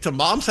he take it to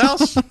mom's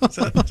house? Is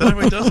that how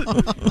he does it?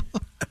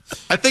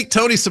 I think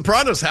Tony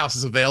Soprano's house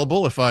is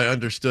available, if I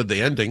understood the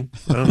ending.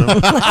 I don't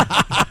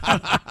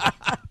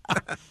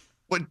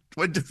know.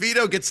 When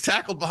DeVito gets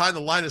tackled behind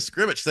the line of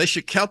scrimmage, they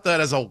should count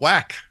that as a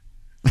whack.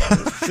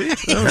 See,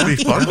 that would be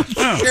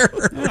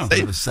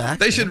fun.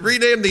 They should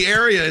rename the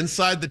area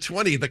inside the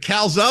 20 the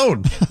Cal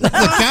Zone.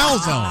 The Cal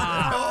Zone.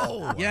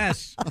 Oh,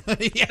 yes.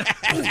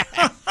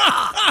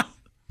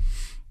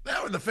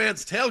 Now when the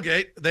fans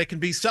tailgate, they can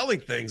be selling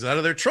things out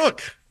of their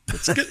trunk.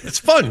 It's good. It's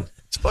fun.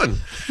 It's fun.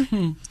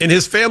 In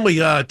his family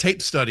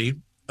tape study,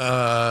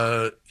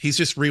 he's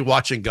just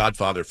rewatching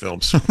Godfather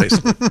films,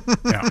 basically.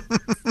 Yeah.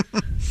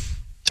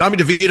 Tommy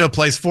DeVito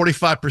plays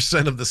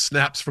 45% of the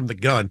snaps from the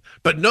gun,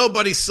 but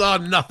nobody saw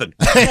nothing.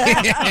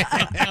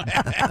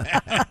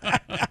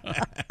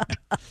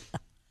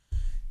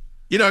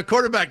 You know, a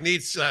quarterback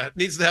needs to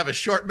have a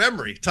short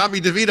memory. Tommy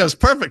DeVito's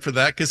perfect for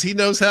that because he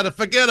knows how to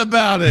forget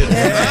about it.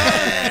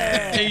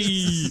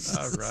 Hey.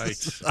 All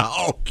right.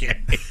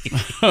 Okay.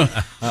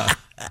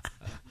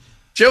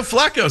 Joe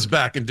Flacco's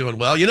back and doing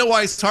well. You know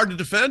why he's hard to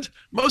defend?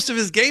 Most of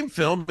his game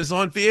film is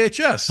on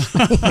VHS.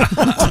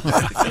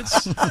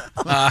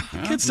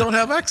 Kids don't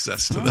have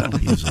access to that.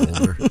 He's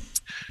older.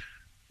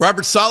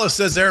 Robert Saleh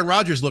says Aaron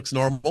Rodgers looks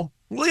normal.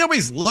 Well, he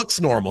always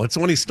looks normal. It's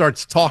when he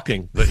starts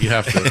talking that you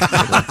have to.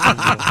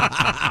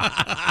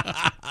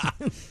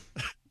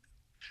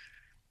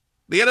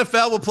 The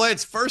NFL will play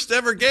its first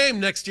ever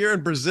game next year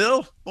in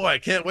Brazil. Boy, I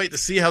can't wait to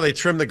see how they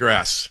trim the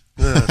grass.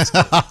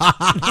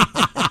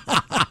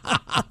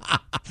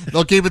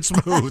 They'll keep it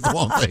smooth,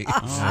 won't they?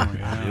 Oh,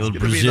 yeah. The old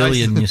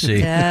Brazilian, you see.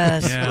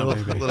 Yes. Yeah, a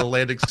little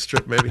landing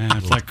strip, maybe. Yeah,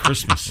 it's like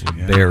Christmas.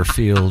 Yeah. Bare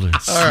field. All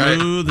right.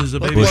 Smooth as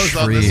a baby. Bush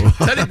free.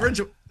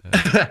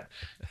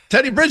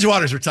 Teddy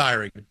Bridgewater's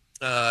retiring.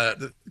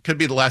 Could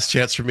be the last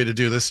chance for me to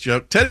do this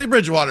joke. Teddy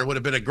Bridgewater would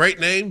have been a great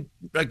nickname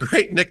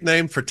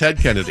for Ted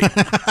Kennedy.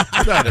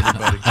 Good night,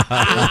 everybody.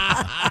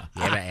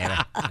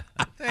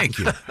 Thank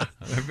you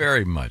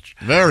very much.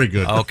 Very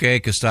good.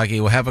 Okay,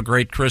 Kostaki, well, have a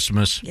great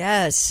Christmas.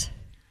 Yes.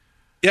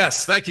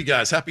 Yes, thank you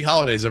guys. Happy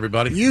holidays,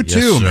 everybody. You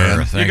too, man.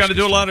 You Thanks, got to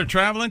do a Kostaki. lot of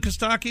traveling,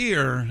 Kostaki,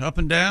 or up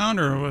and down,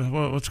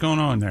 or what's going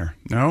on there?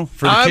 No,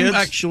 for the I'm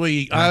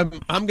kids.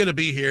 I'm going to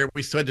be here.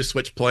 We had to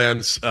switch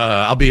plans.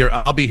 I'll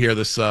be here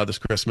this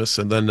Christmas,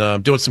 and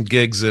then doing some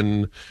gigs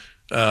in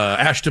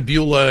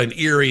Ashtabula and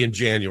Erie in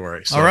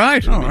January. So All right.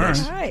 it'd be All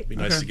nice. right. Be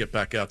nice to get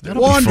back out there.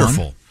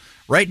 Wonderful.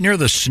 Right near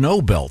the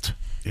snow belt.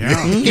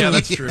 Yeah, yeah,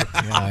 that's true.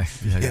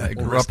 I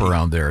grew up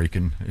around there. You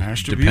can,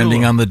 Ashtabula.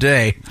 depending on the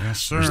day.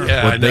 Yes, sir.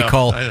 Yeah, what I they know.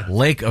 call I know.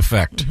 lake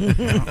effect.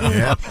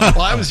 Yeah.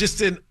 Well, I just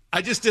did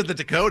the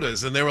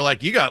Dakotas, and they were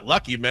like, "You got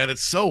lucky, man.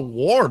 It's so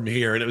warm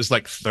here," and it was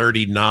like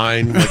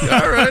 39. Like,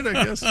 all right,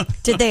 I guess.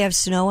 Did they have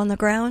snow on the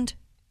ground?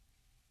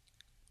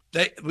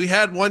 We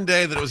had one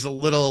day that it was a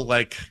little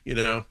like,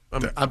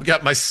 I've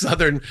got my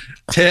southern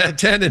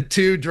 10 and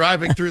 2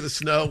 driving through the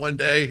snow one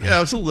day. Yeah,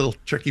 it was a little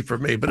tricky for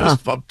me, but it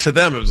was fun. To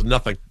them, it was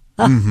nothing.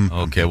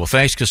 Okay, well,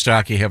 thanks,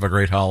 Kostaki. Have a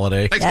great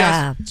holiday. Thanks,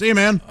 guys. See you,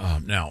 man.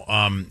 Now,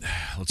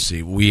 let's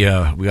see. We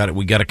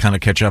got to kind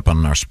of catch up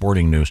on our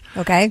sporting news.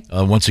 Okay.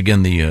 Once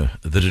again, the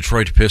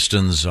Detroit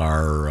Pistons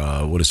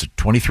are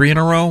 23 in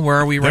a row? Where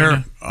are we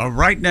right now?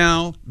 Right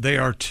now, they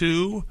are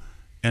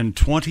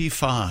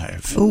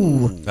 2-25.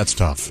 Ooh, that's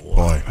tough,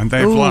 boy. And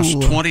they've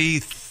lost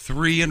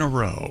 23 in a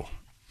row.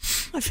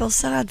 I feel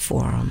sad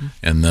for them.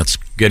 And that's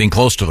getting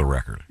close to the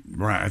record.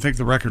 Right. I think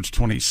the record's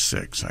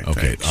 26, I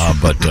Okay, think.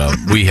 but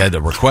we had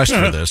a request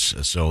for this,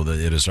 so that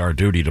it is our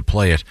duty to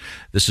play it.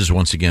 This is,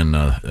 once again,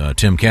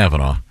 Tim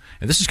Cavanaugh.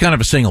 And this is kind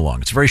of a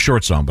sing-along. It's a very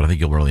short song, but I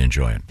think you'll really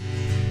enjoy it.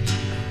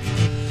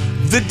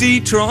 The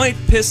Detroit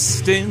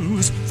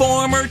Pistons,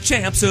 former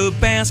champs of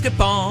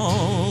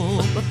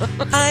basketball.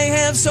 I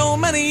have so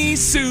many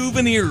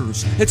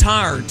souvenirs, it's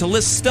hard to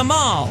list them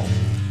all.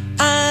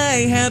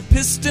 I have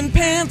piston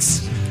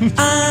pants,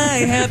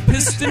 I have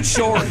piston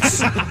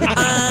shorts,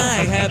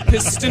 I have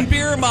piston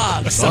beer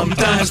mugs.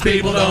 Sometimes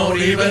people don't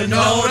even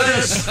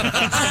notice. I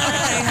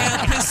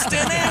have piston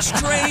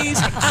ashtrays,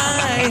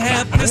 I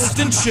have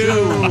piston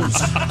shoes,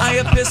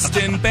 I have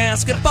piston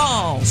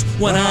basketballs.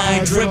 When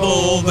I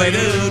dribble, they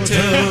do too.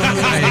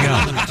 There you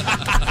go.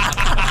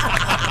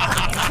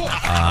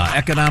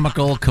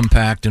 Economical,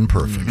 compact, and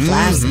perfect.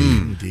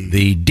 Classy.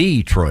 The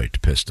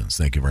Detroit Pistons.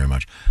 Thank you very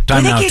much. Do you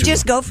Time now think you to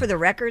just go for the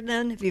record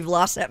then, if you've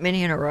lost that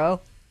many in a row?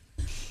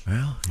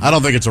 Well, I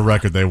don't think it's a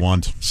record they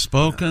want.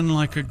 Spoken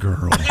like a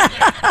girl.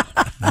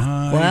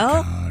 My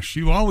Well- gosh,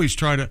 you always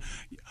try to.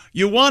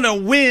 You want to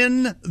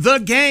win the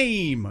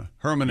game.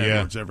 Herman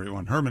Edwards,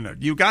 everyone. Herman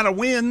Edwards. You got to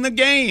win the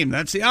game.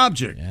 That's the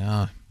object.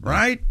 Yeah.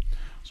 Right?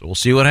 So we'll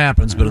see what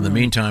happens. But in the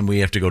meantime, we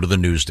have to go to the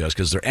news desk.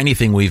 Is there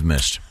anything we've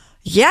missed?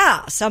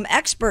 Yeah, some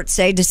experts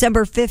say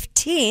December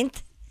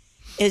 15th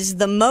is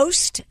the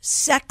most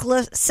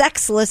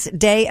sexless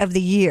day of the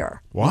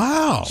year.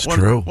 Wow. It's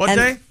true. What And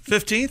day?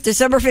 15th?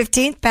 December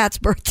 15th, Pat's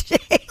birthday.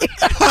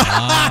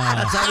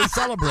 That's how we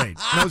celebrate.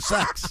 No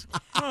sex.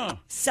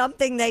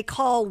 Something they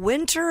call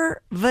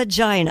winter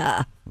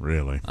vagina.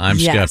 Really? I'm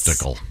Yes.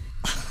 skeptical.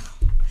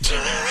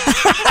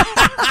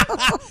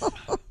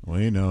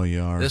 We know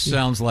you are. This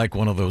sounds like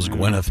one of those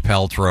Gwyneth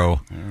Paltrow.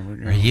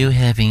 Are you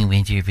having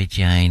winter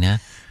vagina?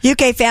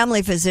 UK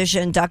family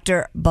physician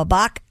Dr.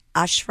 Babak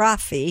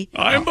Ashrafi.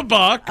 I'm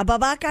Babak.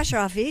 Babak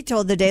Ashrafi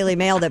told the Daily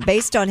Mail that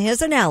based on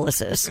his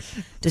analysis,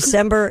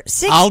 December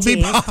 16th. I'll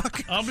be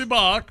back. I'll be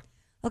back.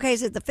 Okay,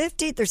 is it the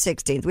 15th or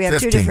 16th? We have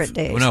two 15th. different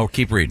days. Oh, no,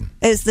 keep reading.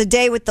 Is the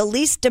day with the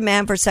least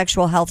demand for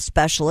sexual health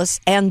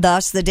specialists, and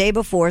thus the day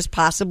before is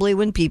possibly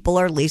when people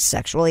are least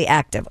sexually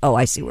active. Oh,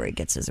 I see where he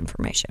gets his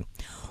information.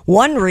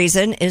 One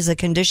reason is a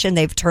condition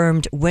they've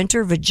termed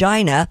winter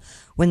vagina,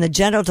 when the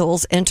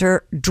genitals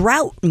enter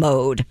drought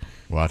mode.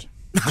 What?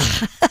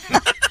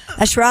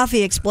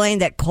 Ashrafi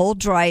explained that cold,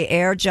 dry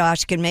air,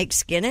 Josh, can make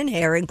skin and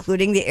hair,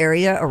 including the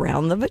area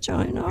around the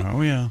vagina,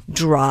 Oh, yeah.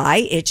 dry,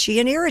 itchy,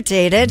 and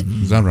irritated,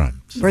 Is that right?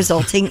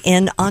 resulting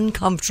in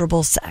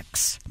uncomfortable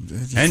sex.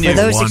 And For you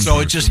those won. ex- So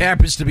it just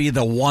happens to be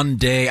the one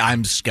day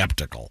I'm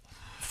skeptical.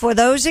 For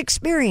those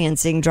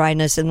experiencing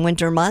dryness in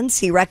winter months,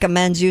 he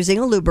recommends using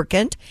a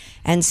lubricant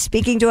and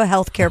speaking to a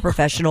healthcare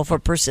professional for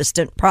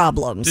persistent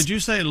problems. Did you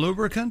say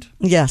lubricant?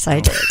 Yes, I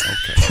did.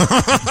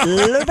 Okay.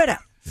 Lube it up.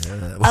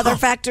 Other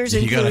factors You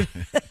include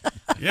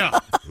Yeah.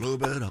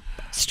 Lube it up.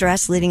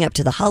 stress leading up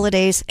to the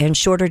holidays and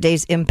shorter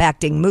days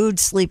impacting mood,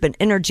 sleep, and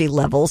energy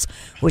levels,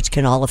 which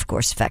can all, of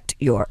course, affect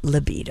your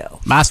libido.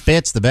 My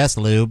spit's the best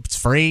lube. It's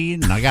free,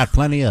 and I got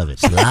plenty of it.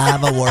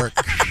 Saliva work.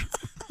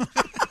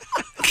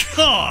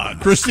 God.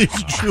 Christy,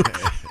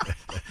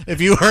 if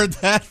you heard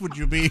that, would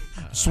you be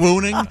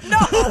swooning? No.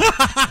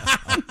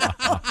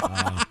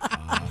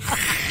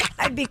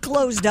 I'd be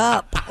closed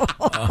up.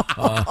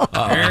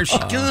 There she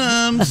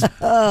comes.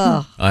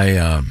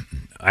 I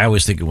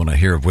always think when I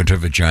hear of winter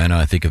vagina,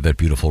 I think of that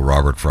beautiful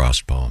Robert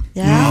Frost poem.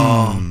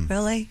 Yeah,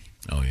 really?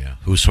 Oh, yeah.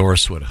 Whose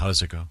horse? What? How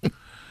does it go?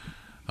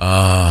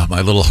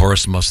 My little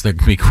horse must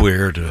think me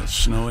queer to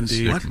Snow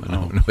indeed.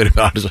 No, wait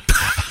about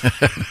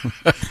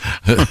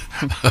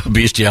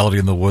bestiality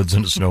in the woods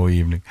on a snowy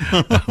evening.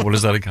 What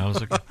is that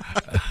account?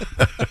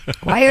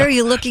 Why are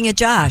you looking at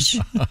Josh?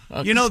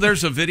 You know,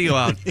 there's a video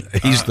out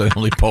He's the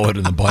only poet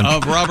in the bunch.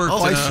 of Robert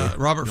I see.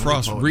 Robert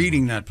Frost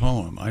reading that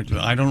poem. I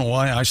don't know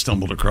why I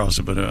stumbled across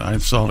it, but I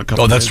saw it a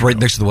couple. Oh, that's days right ago.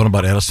 next to the one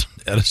about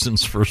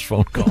Edison's first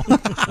phone call.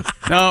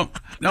 Now,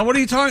 what are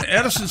you talking?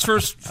 Edison's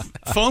first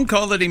phone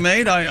call that he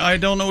made. I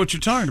don't know what you're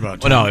talking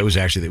about. Well, no, it was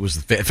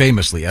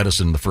famously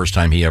Edison the first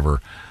time he ever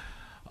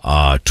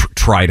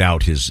tried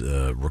out his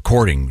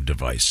recording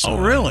device. Oh,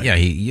 really? Yeah,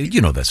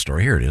 you know that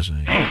story. Here it is.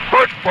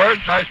 First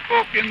words I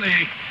spoke in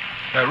the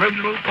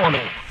original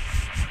phono.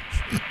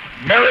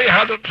 Mary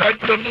had a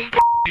tight little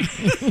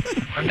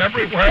and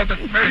everywhere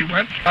that Mary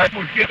went, I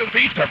would get a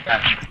visa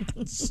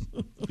pass.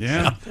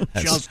 Yeah,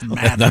 Just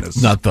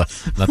madness. Not the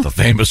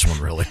famous one,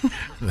 really.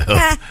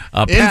 Pat,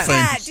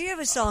 do you have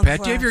a song Pat,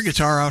 for do you have your us?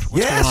 guitar out?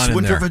 What's Yes, going on in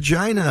winter there?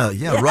 vagina.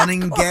 Yeah, Yeah,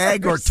 running of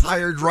gag or course.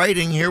 tired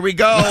writing. Here we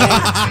go.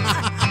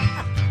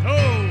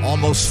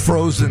 Almost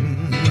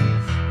frozen.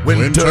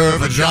 Winter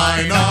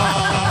vagina.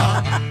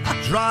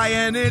 Dry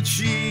and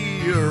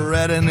itchy,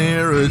 red and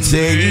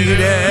irritated.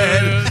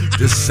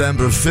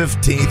 December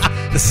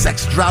 15th, the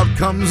sex drought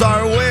comes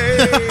our way.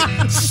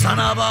 Son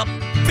of a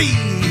bee,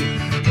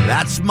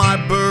 that's my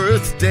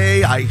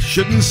birthday. I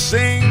shouldn't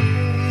sing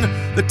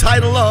the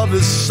title of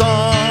his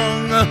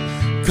song,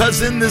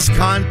 'cause in this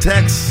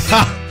context,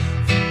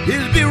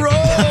 it'd be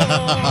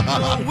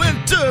wrong.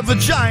 Winter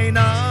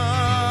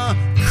vagina,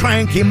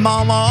 cranky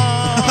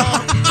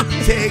mama,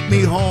 take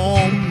me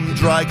home,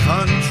 dry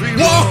country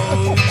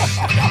roads.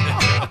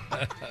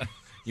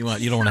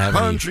 You don't have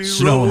any Country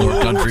snow on the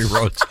roads. country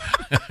roads.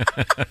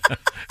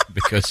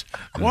 Because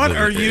what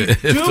are you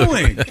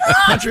doing?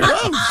 Country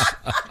Roads.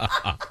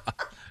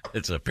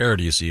 It's a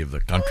parody, you see, of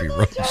the Country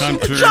Roads. John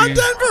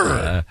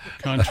Denver.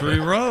 Country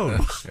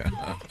Roads.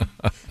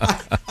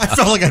 I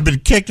felt like I'd been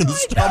kicked in the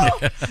stomach.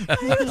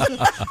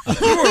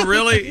 You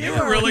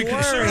were really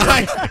concerned.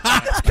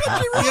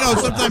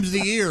 Sometimes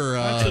the ear.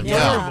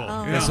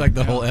 It's like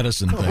the whole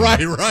Edison thing. Right.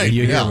 When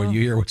you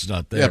hear what's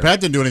not there. Yeah, Pat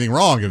didn't do anything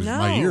wrong. It was No.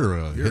 my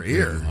ear. Your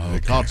ear.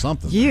 It caught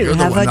something. You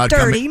have a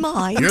dirty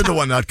mind. You're the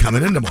one not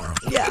coming in tomorrow.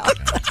 Yeah.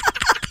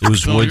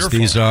 Whose all woods your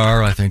these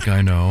are, I think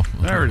I know.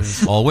 There it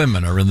is. All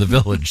women are in the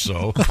village,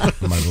 so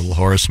my little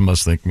horse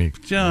must think me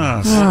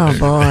Just. Oh,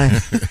 boy.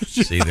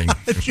 seething.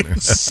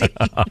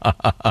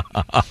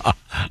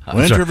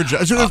 Winter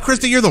vagina.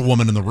 Christy, you're the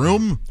woman in the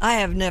room. I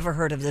have never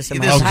heard of this in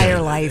my This- entire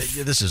okay. life.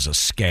 This is a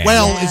scam.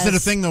 Well, Yes. is it a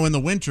thing, though, in the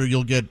winter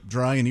you'll get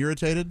dry and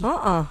irritated? I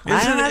don't have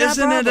that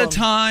Isn't it a problem.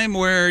 time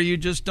where you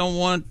just don't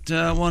want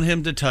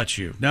him to touch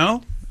you?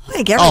 No? I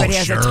think everybody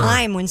has sure. a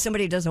time when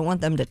somebody doesn't want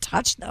them to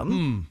touch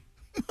them.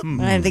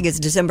 I think it's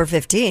December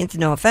 15th.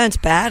 No offense,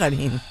 Pat. I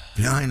mean,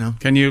 Yeah, I know.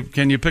 Can you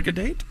pick a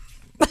date?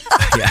 The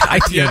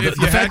if you had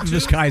fact that to.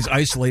 this guy's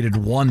isolated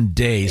one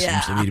day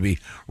seems to me to be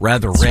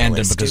rather random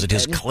really because at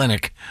his stupid.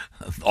 clinic,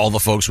 all the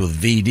folks with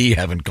VD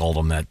haven't called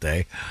him that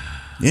day.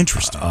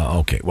 Interesting.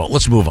 Okay, well,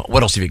 let's move on.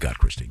 What else have you got,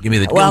 Christy? Give me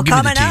the well, give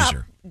me the coming up,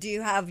 teaser. do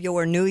you have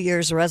your New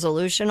Year's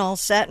resolution all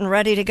set and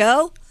ready to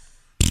go?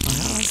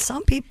 Well,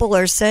 some people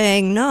are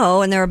saying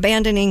no, and they're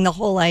abandoning the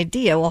whole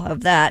idea. We'll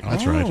have that.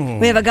 That's right.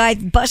 We have a guy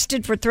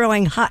busted for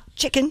throwing hot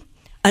chicken.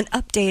 An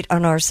update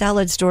on our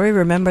salad story.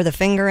 Remember the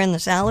finger in the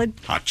salad?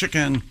 Hot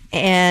chicken.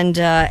 And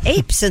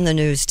apes in the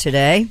news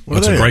today.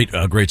 That's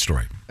a great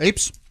story.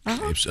 Apes?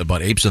 Apes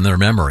about apes and their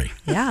memory.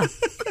 Yeah.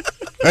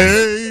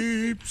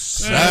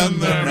 Apes and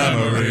their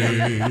memory.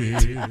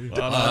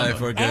 I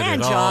forget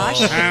And it all. Josh.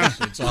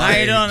 How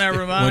you doing,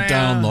 everybody? Went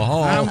down the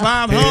hall. I'm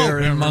Bob Here Hope,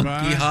 in everybody.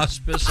 Monkey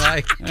Hospice.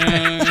 I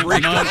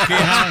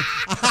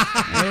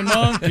The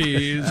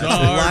monkeys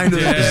are Is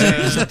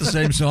dead. that the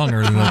same song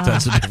or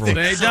that's a different one?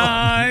 They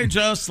die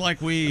just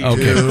like we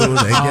Okay. do.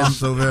 They get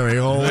so very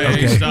old.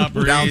 They stop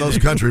Down those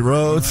breathing. country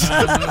roads.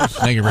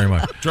 Thank you very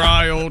much.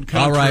 Dry old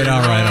country. All right.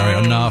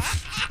 roads.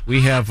 Enough.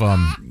 We have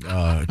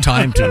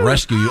time to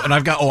rescue you, and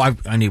I've got.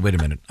 I need. Wait a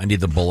minute. I need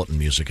the bulletin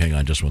music. Hang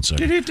on, just one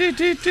second.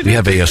 We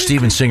have a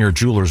Steven Singer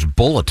Jewelers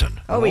bulletin.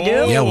 Oh, we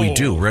do? Yeah, we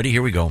do. Ready?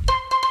 Here we go.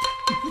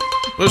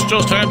 This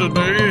just handed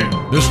me.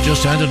 This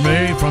just handed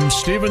me from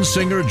Steven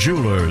Singer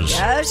Jewelers.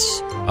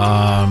 Yes.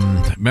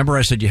 Remember,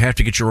 I said you have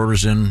to get your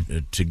orders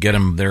in to get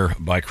them there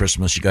by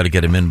Christmas. You got to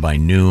get them in by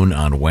noon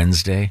on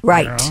Wednesday.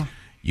 Right. Yeah.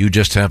 You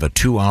just have a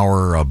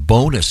 2-hour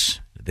bonus.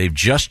 They've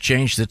just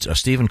changed it.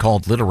 Stephen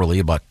called literally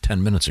about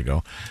 10 minutes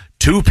ago.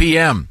 2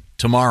 p.m.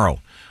 tomorrow.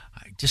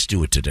 Just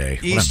do it today.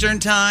 Eastern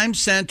time,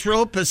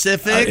 Central,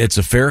 Pacific. It's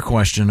a fair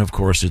question. Of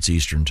course, it's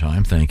Eastern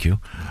time. Thank you.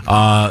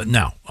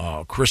 Now,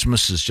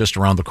 Christmas is just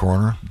around the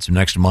corner. It's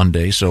next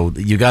Monday, so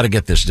you got to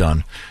get this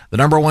done. The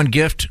number one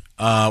gift,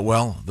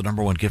 the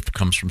number one gift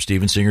comes from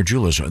Steven Singer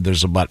Jewelers.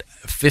 There's about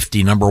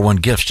 50 number one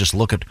gifts. Just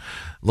look at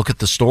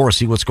the store,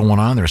 see what's going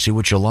on there, see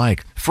what you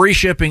like. Free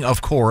shipping,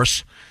 of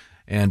course.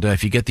 And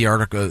if you get the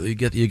article, you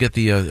get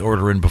the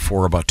order in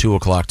before about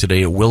 2:00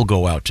 today. It will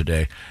go out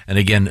today. And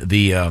again,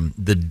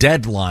 the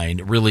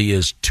deadline really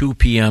is 2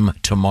 p.m.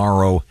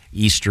 tomorrow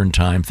Eastern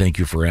time. Thank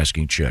you for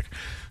asking, Chick.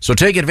 So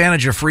take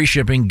advantage of free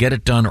shipping. Get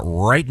it done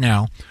right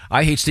now.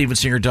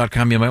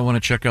 IHateStevenSinger.com. You might want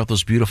to check out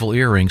those beautiful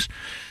earrings.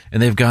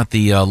 And they've got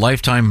the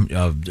lifetime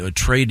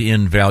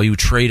trade-in value,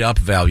 trade-up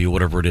value,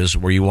 whatever it is,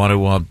 where you want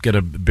to get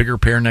a bigger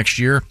pair next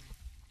year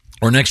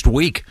or next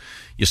week.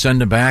 You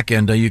send them back,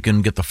 and you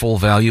can get the full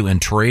value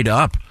and trade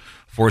up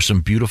for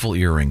some beautiful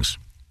earrings,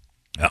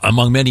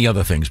 among many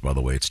other things. By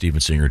the way, it's Steven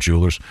Singer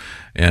Jewelers,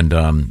 and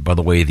by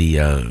the way, the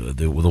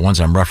ones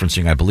I'm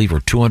referencing, I believe,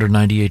 are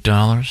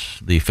 $298.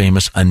 The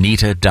famous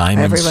Anita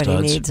diamond Everybody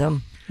studs. needs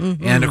them.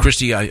 Mm-hmm. And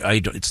Christy,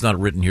 it's not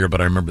written here,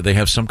 but I remember they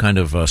have some kind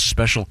of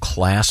special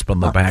clasp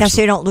on the back. Yeah,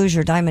 so you don't lose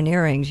your diamond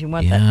earrings. You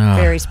want that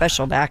very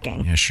special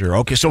backing. Yeah, sure.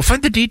 Okay, so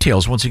find the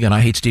details. Once again,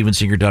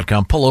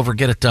 IHateStevenSinger.com. Pull over,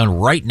 get it done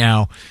right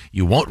now.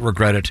 You won't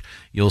regret it.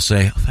 You'll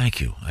say, oh,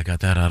 thank you. I got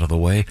that out of the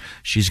way.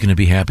 She's going to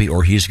be happy,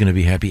 or he's going to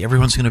be happy.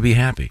 Everyone's going to be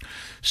happy.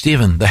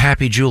 Stephen, the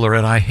happy jeweler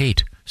at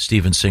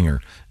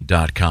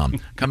IHateStevenSinger.com.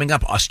 Coming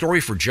up, a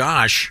story for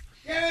Josh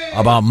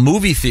about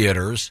movie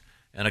theaters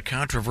and a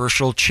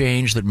controversial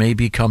change that may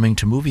be coming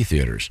to movie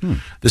theaters.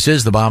 This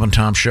is the Bob and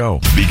Tom Show.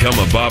 Become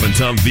a Bob and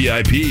Tom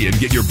VIP and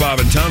get your Bob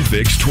and Tom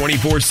fix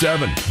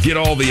 24/7. Get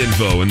all the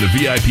info in the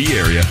VIP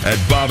area at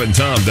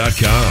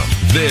bobandtom.com.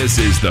 This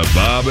is the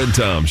Bob and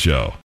Tom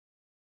Show.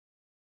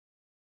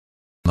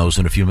 Those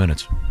in a few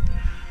minutes.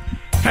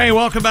 Hey,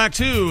 welcome back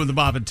to the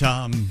Bob and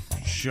Tom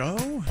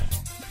Show.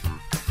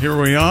 Here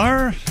we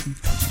are.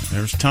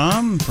 There's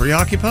Tom,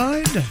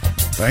 preoccupied.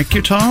 Thank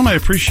you, Tom. I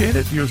appreciate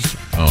it. Your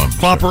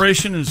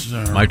cooperation is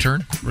my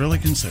turn. Really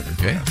considered.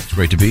 Okay, it's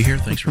great to be here.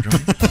 Thanks for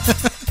joining.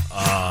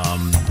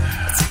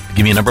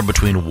 Give me a number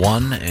between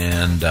 1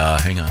 and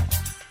hang on,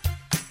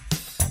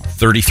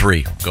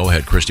 33. Go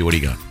ahead, Christy. What do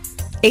you got?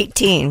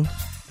 18.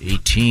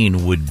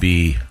 18 would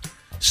be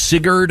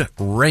Sigurd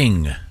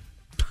Ring.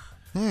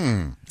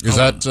 Is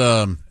that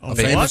a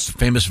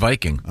famous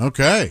Viking?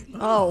 Okay.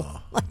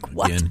 Oh, like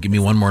what? Again, give me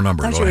one more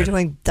number. I thought Go you were ahead.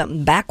 doing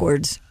something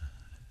backwards.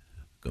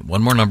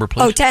 One more number,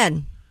 please. Oh,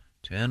 10.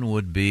 10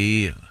 would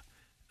be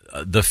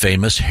the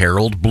famous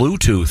Harold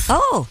Bluetooth.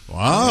 Oh,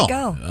 wow.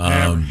 There we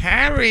go.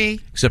 Harry.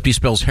 Except he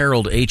spells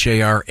Harold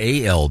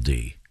Harald.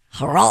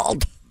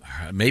 Harald.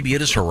 Maybe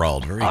it is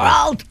Harald. Very good.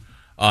 Harald.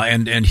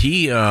 And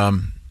he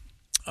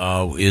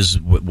is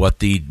what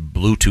the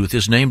Bluetooth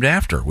is named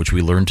after, which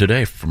we learned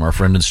today from our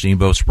friend in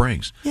Steamboat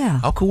Springs. Yeah.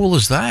 How cool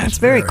is that? That's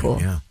very cool.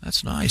 Yeah,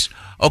 that's nice.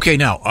 Okay,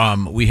 now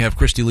we have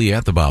Christy Lee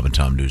at the Bob and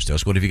Tom News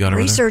Desk. What have you got over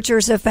there?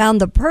 Researchers have found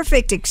the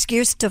perfect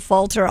excuse to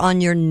falter on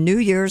your New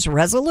Year's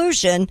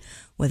resolution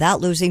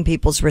without losing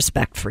people's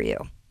respect for you.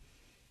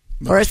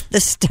 First, the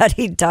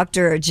study,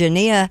 Dr.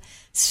 Jania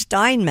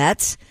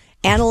Steinmetz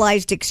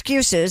analyzed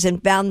excuses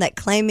and found that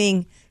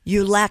claiming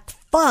you lack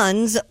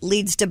funds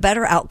leads to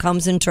better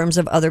outcomes in terms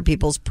of other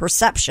people's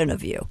perception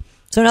of you.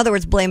 So, in other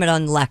words, blame it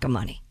on lack of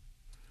money,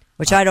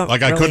 which I don't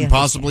Like I really couldn't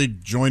understand. possibly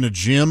join a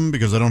gym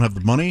because I don't have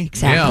the money?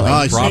 Exactly.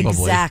 I see. probably.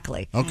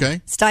 Exactly.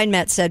 Okay.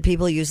 Steinmetz said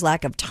people use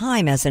lack of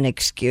time as an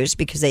excuse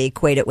because they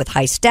equate it with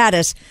high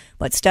status,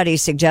 but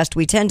studies suggest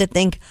we tend to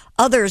think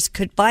others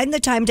could find the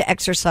time to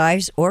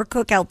exercise or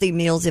cook healthy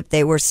meals if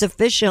they were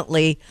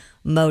sufficiently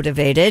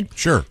motivated.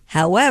 Sure.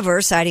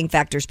 However, citing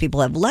factors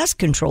people have less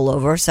control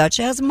over, such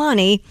as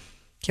money,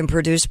 can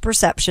produce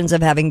perceptions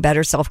of having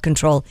better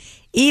self-control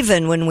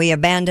even when we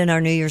abandon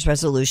our New Year's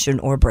resolution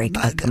or break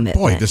a commitment.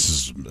 Boy, this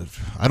is...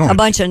 I don't... A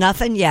bunch of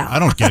nothing? Yeah. I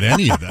don't get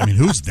any of that. I mean,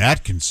 who's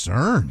that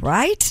concerned?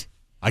 Right?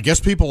 I guess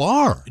people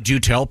are. Do you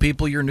tell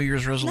people your New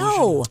Year's resolution?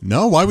 No.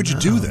 No, why would you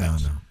do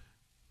that?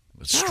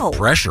 It's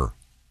pressure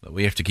that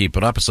we have to keep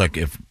it up. It's like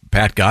if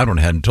Pat Godwin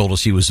hadn't told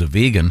us he was a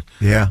vegan,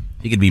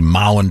 he could be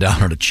mowing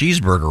down on a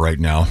cheeseburger right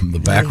now in the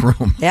back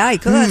room. Yeah, he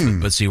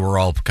could. But see, we're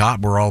all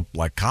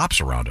like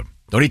cops around him.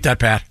 Don't eat that,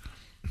 Pat.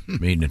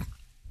 Mean it.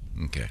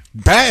 Okay.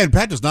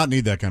 Pat does not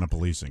need that kind of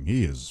policing.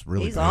 He is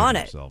really He's behaving on it.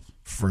 himself.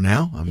 For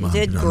now, You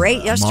did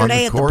great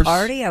yesterday at the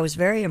party. I was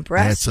very I had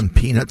impressed. some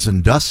peanuts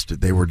and dust.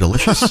 They were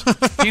delicious.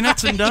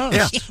 Peanuts and dust.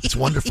 Yeah, it's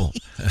wonderful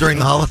during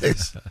the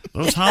holidays.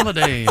 Those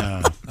holiday,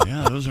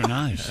 those are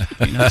nice.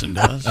 Peanuts and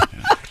dust.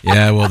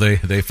 Yeah, well,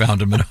 they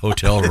found him in a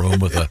hotel room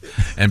with an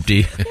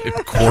empty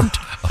quart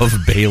of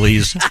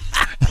Bailey's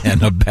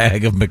and a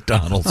bag of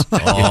McDonald's.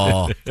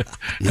 Oh.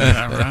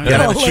 Yeah, right. You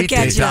gotta have a Oh, cheat look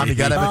at day, Tom. you. You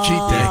gotta have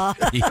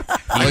a cheat day.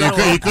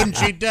 Well, you couldn't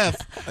cheat death.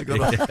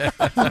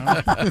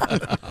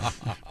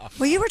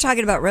 Well, you were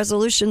talking about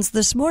resolutions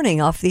this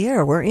morning off the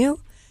air, weren't you?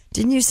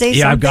 Didn't you say something?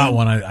 Yeah, I've got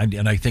one,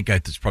 and I think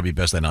it's probably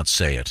best I not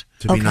say it.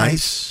 To be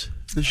nice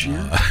this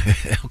year.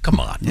 Come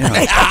on.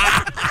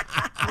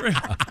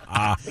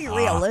 Be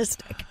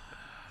realistic.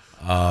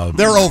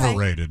 They're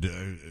overrated.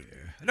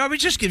 No, it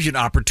just gives you an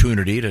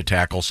opportunity to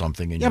tackle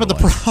something in Yeah, your but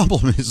the life.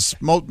 problem is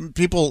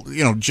people,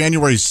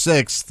 January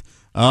 6th,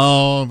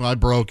 oh, I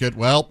broke it.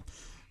 Well,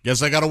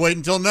 guess I got to wait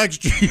until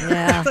next year.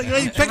 Yeah. Pick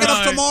it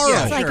up tomorrow.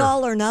 Yeah, it's like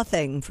all or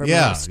nothing for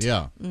most.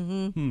 Yeah.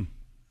 Mm-hmm.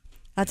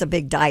 That's a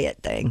big diet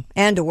thing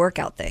and a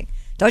workout thing.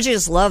 Don't you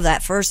just love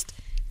that first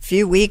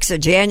few weeks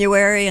of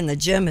January and the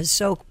gym is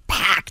so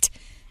packed,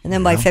 and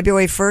then by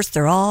February 1st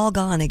they're all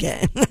gone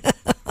again.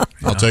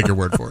 I'll take your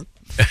word for it.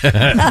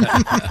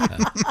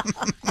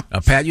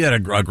 Pat, you had a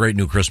great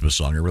new Christmas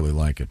song. I really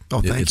like it. Oh,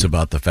 thank It's you.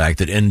 about the fact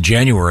that in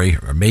January,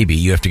 or maybe,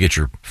 you have to get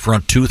your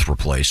front tooth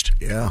replaced.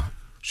 Yeah.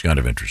 It's kind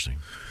of interesting.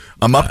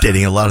 I'm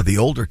updating a lot of the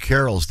older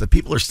carols that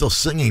people are still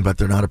singing, but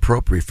they're not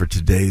appropriate for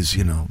today's, the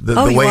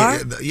you way, are?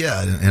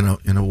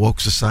 in a woke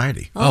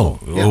society. Oh,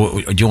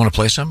 do you want to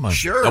play some?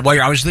 Sure. Well,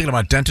 I was thinking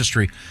about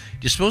dentistry. Do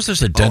you suppose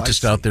there's a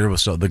dentist out there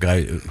with the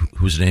guy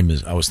whose name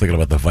is? I was thinking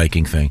about the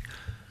Viking thing.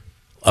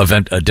 A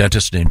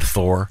dentist named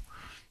Thor.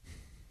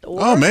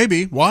 Oh,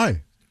 maybe.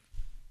 Why?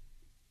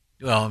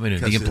 Well, I mean,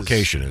 the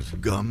implication is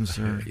gums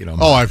are,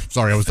 Oh, I'm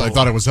sorry. I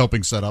thought it was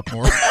helping set up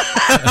more.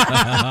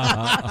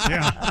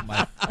 Yeah,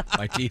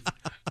 my teeth.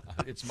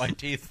 It's my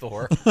teeth,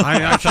 Thor.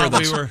 I thought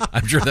we were.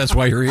 I'm sure that's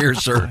why you're here,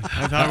 sir.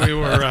 I thought we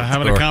were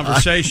having a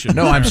conversation.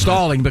 No, I'm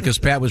stalling because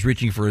Pat was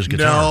reaching for his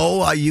guitar.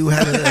 No, you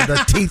had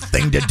the teeth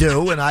thing to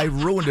do, and I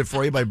ruined it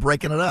for you by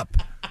breaking it up.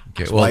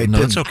 Okay, That's well, why it no,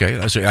 didn't. that's okay.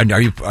 I say,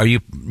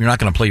 you're not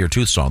going to play your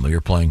tooth song though.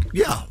 You're playing.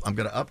 Yeah, I'm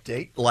going to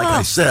update, like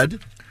I said,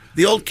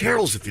 the old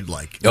carols if you'd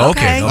like.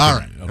 Okay. All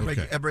right.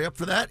 Everybody up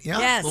for that? Yeah?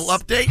 Yes. A little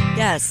update?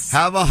 Yes.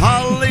 Have a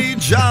holly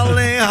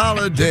jolly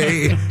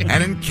holiday,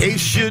 and in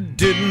case you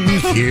didn't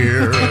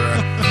hear,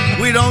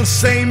 we don't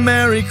say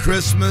Merry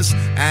Christmas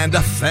and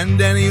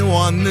offend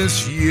anyone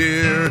this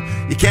year.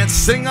 You can't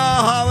sing a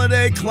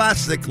holiday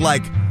classic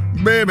like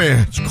Baby,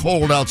 It's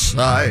Cold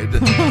Outside.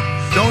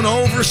 Don't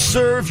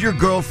overserve your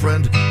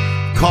girlfriend.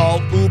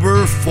 Call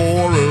Uber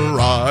for a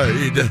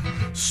ride.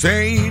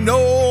 Say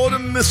no to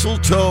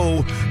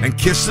mistletoe and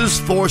kisses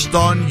forced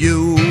on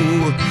you.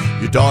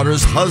 Your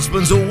daughter's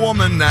husband's a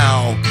woman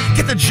now.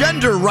 Get the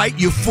gender right,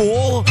 you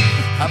fool.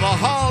 Have a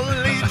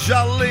holly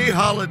jolly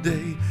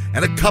holiday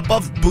and a cup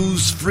of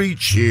booze-free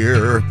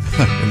cheer.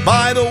 And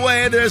by the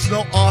way, there's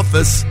no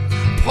office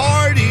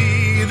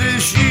party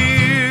this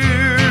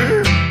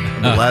year.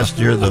 Last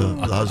year, the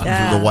husband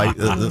threw the white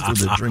through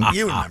the drink.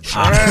 You remember?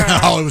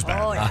 Oh, it was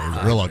bad. Oh, yeah. It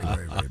was real ugly.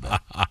 Very, very bad.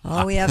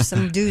 Oh, we have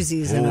some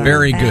doozies in our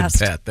Very good, past.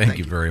 Pat. Thank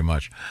you very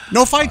much.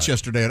 No fights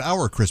yesterday at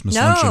our Christmas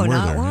No, luncheon, were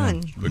not there?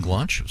 one. Big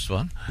lunch. It was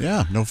fun.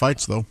 Yeah, no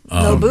fights, though.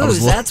 No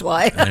booze, that's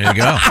why. There you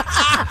go.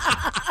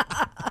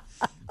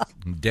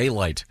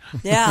 Daylight.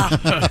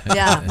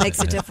 Yeah,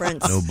 makes a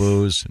difference. No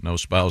booze, no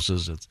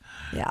spouses. It's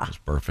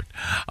perfect.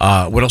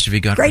 What else have you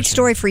got? Great Christy?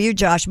 story for you,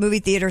 Josh. Movie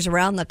theaters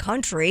around the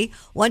country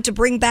want to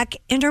bring back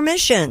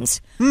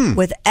intermissions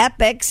with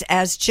epics,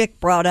 as Chick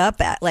brought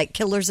up, like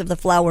Killers of the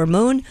Flower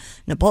Moon,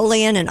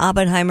 Napoleon, and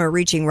Oppenheimer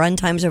reaching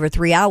runtimes over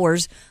 3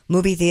 hours.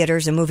 Movie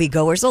theaters and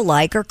moviegoers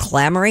alike are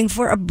clamoring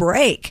for a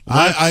break.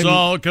 Let's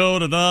all go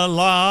to the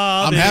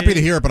lobby. I'm happy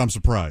to hear it, but I'm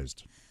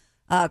surprised.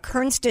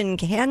 Kirsten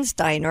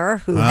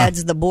Kansteiner, who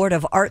heads the Board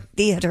of Art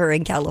Theater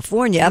in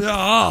California,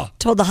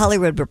 told The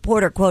Hollywood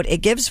Reporter, quote, "It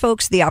gives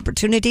folks the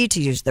opportunity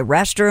to use the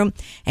restroom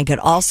and could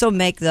also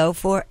make, though,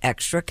 for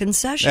extra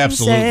concession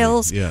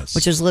sales,"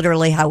 which is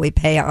literally how we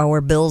pay our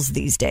bills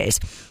these days.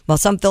 While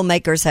some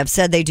filmmakers have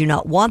said they do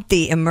not want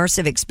the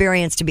immersive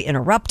experience to be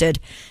interrupted,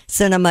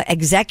 cinema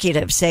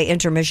executives say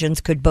intermissions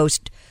could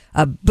boost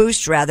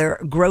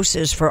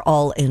grosses for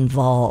all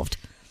involved.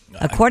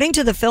 According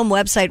to the film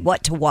website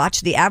What to Watch,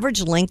 the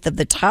average length of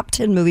the top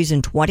 10 movies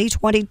in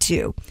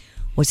 2022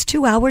 was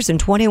 2 hours and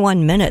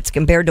 21 minutes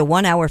compared to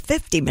 1 hour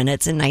 50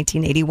 minutes in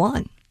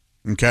 1981.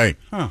 Okay.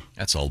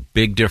 That's a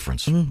big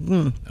difference.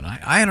 Mm-hmm. And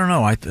I don't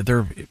know.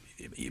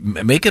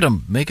 Make it a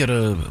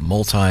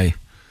multi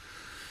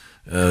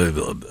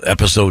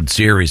episode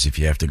series if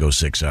you have to go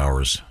 6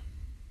 hours.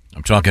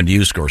 I'm talking to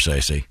you,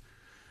 Scorsese.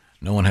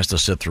 No one has to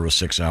sit through a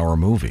 6-hour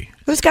movie.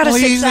 Who's got a 6-hour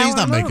movie? He's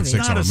not making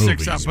 6-hour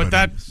movies. But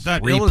that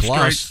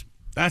illustrates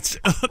that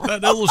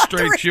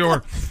illustrates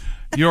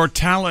your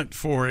talent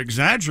for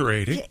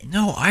exaggerating.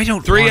 No, I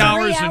don't. 3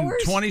 hours and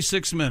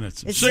 26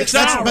 minutes. It's 6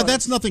 hours. But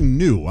that's nothing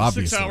new,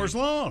 obviously. 6 hours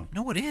long.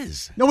 No, it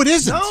is. No, it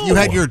isn't. No. You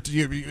had your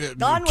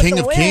Gone with King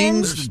the of Wind.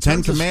 Kings,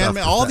 Ten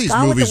Commandments, all these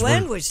Gone movies with the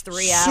Wind were was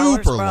 3 hours,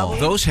 super probably. long.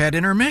 Those had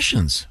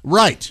intermissions.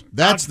 Right.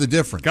 That's the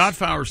difference.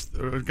 Godfather's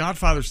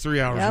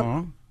 3 hours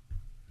long.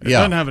 It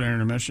Yeah. doesn't have an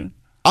intermission.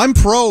 I'm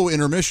pro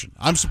intermission.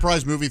 I'm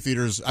surprised movie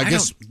theaters. I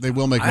guess they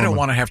will make. I don't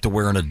want to have to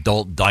wear an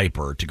adult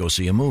diaper to go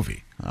see a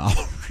movie.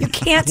 You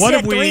can't What sit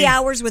have we- 3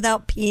 hours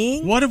without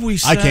peeing. What have we I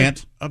said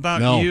can't. about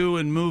No. you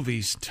and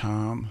movies,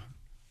 Tom?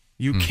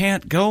 You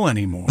can't go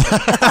anymore.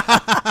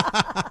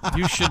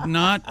 You should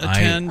not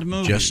attend I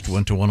movies. just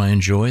went to one I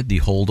enjoyed,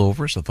 The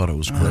Holdovers. I thought it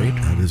was great.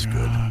 That is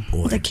good.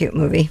 Boy. It's a cute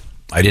movie.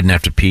 I didn't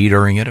have to pee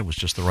during it. It was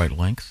just the right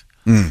length.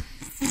 It's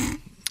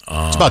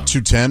about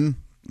 2:10.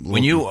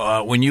 When you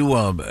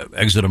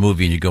exit a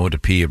movie and you go into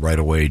pee right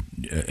away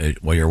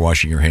while you're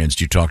washing your hands,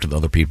 do you talk to the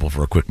other people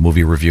for a quick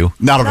movie review?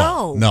 Not at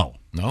all. No.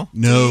 No?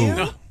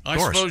 No. I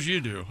suppose you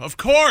do. Of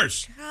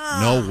course.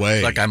 No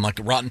way. Like I'm like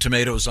Rotten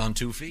Tomatoes on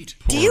 2 feet.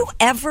 Do you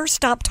ever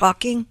stop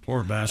talking?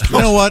 Poor bastard. You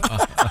know what?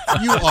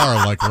 You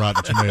are like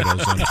Rotten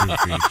Tomatoes on 2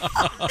 feet.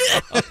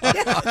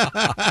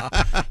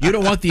 You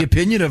don't want the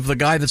opinion of the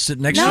guy that's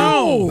sitting next to you?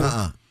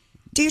 No.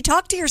 Do you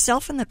talk to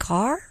yourself in the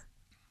car?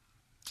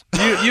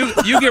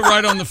 You get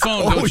right on the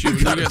phone, don't you?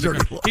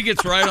 He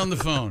gets right on the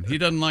phone. He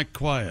doesn't like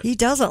quiet. He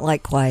doesn't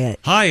like quiet.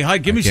 Hi,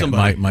 give me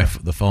somebody.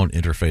 The phone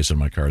interface in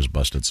my car is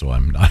busted, so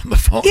I'm not on the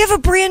phone. You have a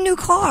brand new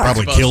car.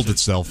 Probably killed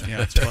itself.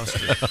 Yeah, it's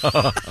busted.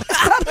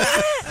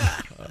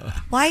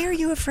 Why are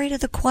you afraid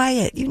of the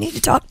quiet? You need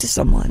to talk to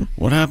someone.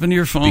 What happened to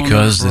your phone?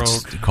 Because It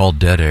it's broke? called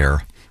dead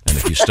air. And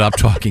if you stop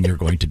talking, you're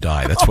going to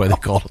die. That's why they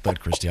call it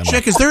that, Cristiano.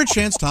 Chick, is there a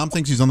chance Tom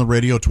thinks he's on the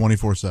radio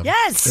 24/7?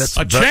 Yes. That's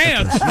A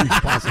chance. That's a huge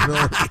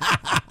possibility.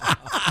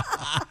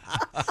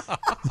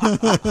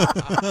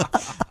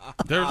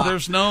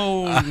 There's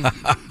no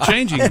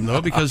changing him,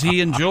 though, because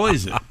he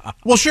enjoys it.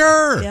 Well,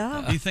 sure.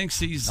 Yeah. He thinks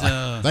he's...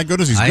 Thank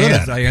goodness he's good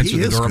at it. I answered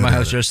the door of my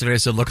house yesterday. I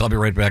said, look, I'll be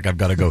right back. I've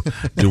got to go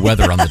do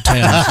weather on the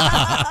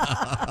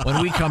Thames.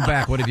 When we come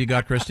back, what have you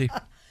got, Christy?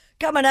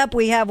 Coming up,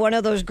 we have one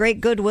of those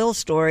great Goodwill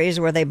stories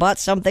where they bought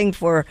something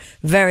for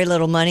very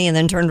little money and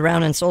then turned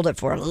around and sold it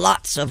for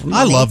lots of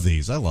money. I love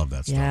these. I love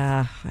that stuff.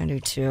 Yeah, I do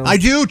too. I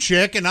do,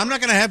 Chick, and I'm not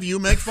going to have you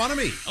make fun of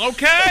me.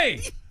 Okay.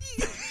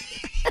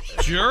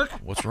 Jerk.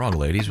 What's wrong,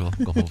 ladies? We'll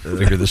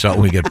figure this out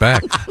when we get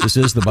back. This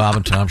is the Bob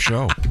and Tom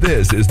Show.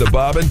 This is the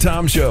Bob and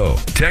Tom Show.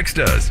 Text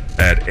us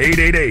at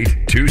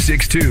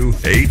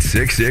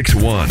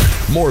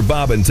 888-262-8661. More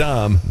Bob and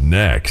Tom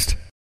next.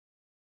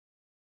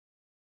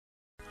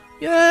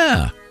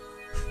 Yeah.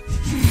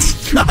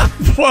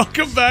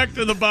 Welcome back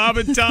to the Bob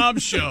and Tom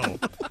Show.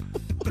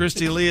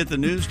 Christy Lee at the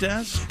news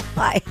desk.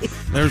 Hi.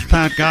 There's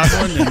Pat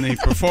Godwin in the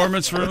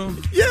performance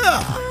room.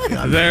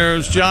 Yeah.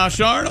 There's Josh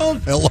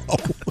Arnold. Hello.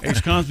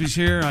 Ace Cosby's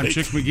here. I'm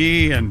Chick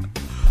McGee, and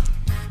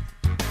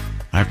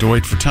I have to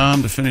wait for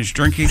Tom to finish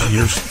drinking.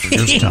 Here's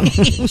Tom.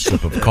 A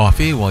sip of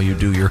coffee while you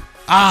do your...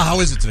 How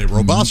is it today?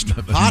 Robust?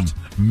 Hot?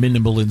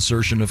 Minimal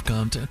insertion of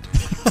content.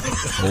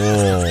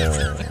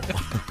 Oh.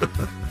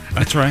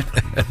 That's right.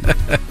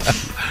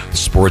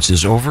 Sports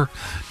is over.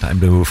 Time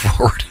to move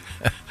forward.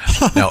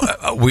 Now,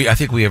 I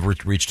think we have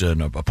reached a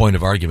point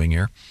of arguing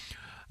here.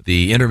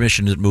 The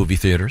intermission at movie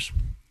theaters.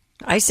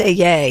 I say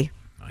yay.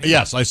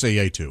 Yes, I say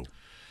yay too.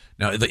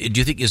 Now, do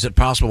you think, is it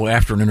possible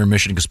after an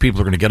intermission, because people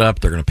are going to get up,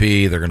 they're going to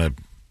pee, they're going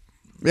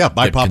to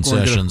buy popcorn,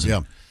 concessions.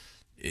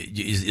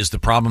 Is the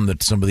problem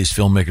that some of these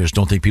filmmakers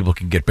don't think people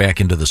can get back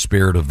into the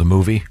spirit of the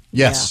movie?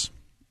 Yes.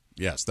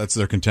 Yes, that's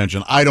their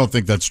contention. I don't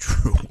think that's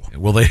true.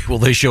 Will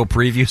they show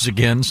previews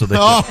again so they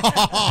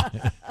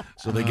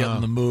get in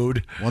the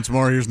mood? Once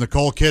more, here's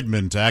Nicole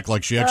Kidman to act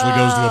like she actually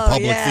goes to a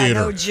public theater.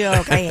 No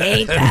joke. I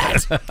hate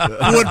that.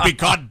 Would be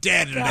caught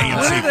dead in an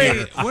AMC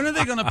theater. When are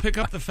they going to pick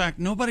up the fact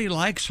nobody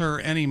likes her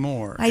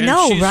anymore? I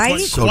know, she's right?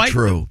 So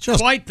true.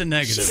 Quite the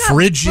negative.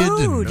 She got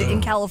booed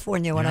in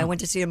California when I went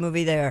to see a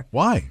movie there.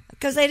 Why?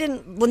 Because they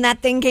didn't, when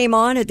that thing came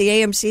on at the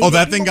AMC. Oh,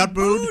 that thing got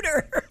booed?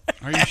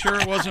 Are you sure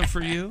it wasn't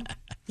for you?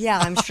 Yeah,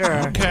 I'm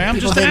sure. Okay, I'm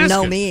People just didn't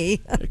asking. know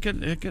me.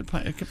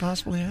 It could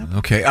possibly happen.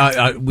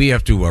 Okay, we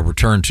have to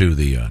return to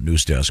the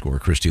news desk where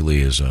Christy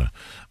Lee is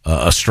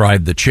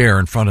astride the chair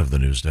in front of the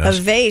news A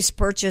desk. vase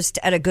purchased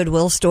at a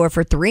Goodwill store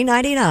for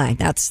 $3.99.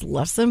 That's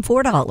less than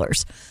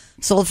 $4.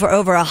 Sold for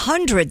over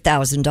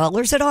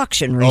 $100,000 at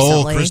auction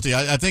recently. Oh, Christy,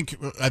 I think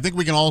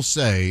we can all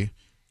say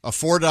a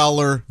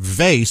 $4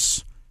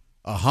 vase,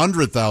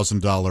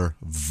 $100,000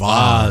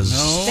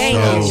 vase.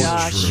 Thank you,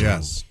 Josh. True.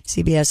 Yes.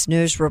 CBS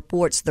News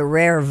reports the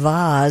rare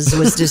vase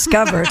was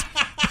discovered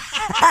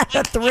at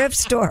a thrift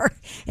store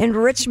in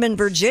Richmond,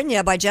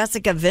 Virginia by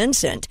Jessica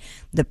Vincent.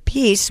 The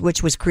piece,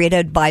 which was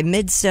created by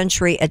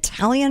mid-century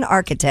Italian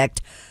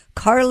architect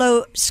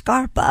Carlo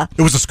Scarpa.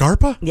 It was a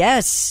Scarpa?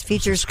 Yes.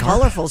 Features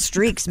colorful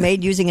streaks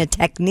made using a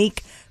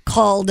technique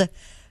called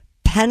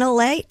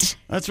pennellate.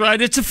 That's right.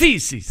 It's a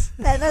feces.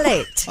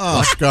 Pennellate.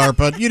 Oh,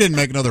 Scarpa, you didn't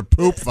make another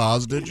poop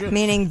vase, did you?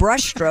 Meaning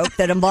brushstroke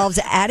that involves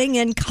adding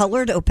in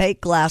colored opaque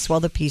glass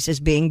while the piece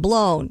is being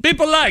blown.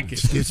 People like it.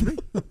 Excuse me?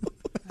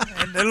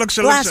 It looks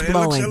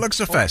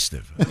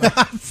festive.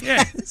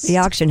 Yes. The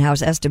auction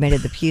house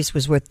estimated the piece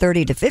was worth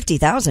 $30,000 to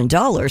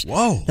 $50,000.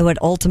 Whoa! Though it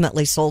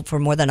ultimately sold for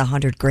more than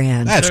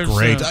 $100,000. That's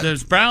great.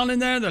 There's brown in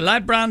there, the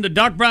light brown, the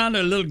dark brown,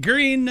 the little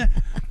green.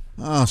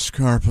 Oh,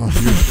 Scarpa,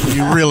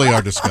 you really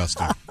are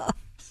disgusting.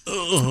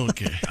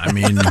 Okay. I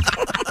mean, the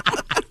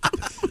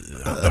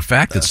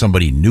fact that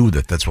somebody knew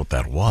that's what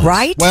that was.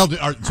 Right? Well,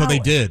 so they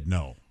did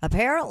know.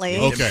 Apparently,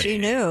 Okay. she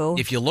knew.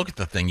 If you look at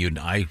the thing,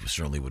 I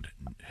certainly would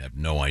have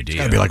no idea.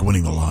 It's got to be like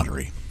winning the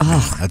lottery.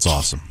 Oh, that's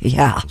awesome.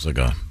 Yeah. It's like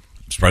I'm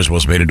surprised it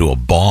wasn't made into a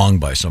bong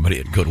by somebody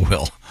at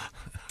Goodwill.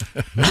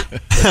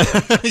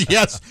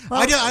 Yes.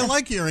 I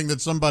like hearing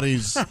that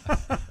somebody's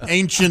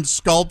ancient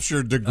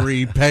sculpture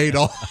degree paid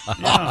off.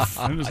 Yeah,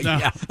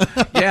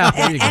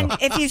 there you go. And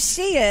if you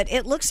see it,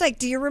 it looks like,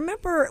 do you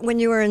remember when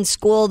you were in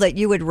school that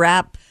you would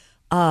wrap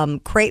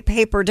crepe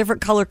paper,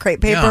 different color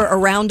crepe paper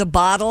around a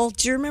bottle?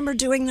 Do you remember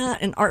doing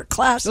that in art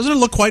class? Doesn't it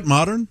look quite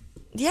modern?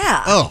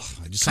 Yeah. Oh,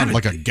 I just sound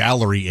like a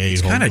gallery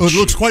a-hole. kinda It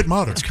looks quite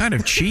modern. It's kind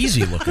of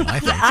cheesy looking, I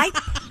think.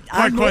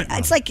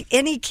 It's like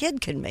any kid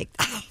can make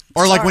that.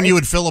 Or like when you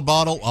would fill a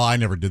bottle. Oh, I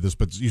never did this,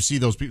 but you see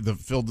those people that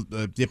filled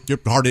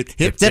dip hard it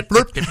hip dip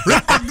blurp.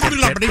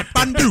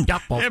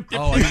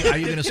 Oh, are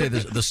you going to say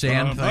the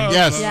sand thing?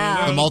 Yes,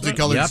 Yeah. the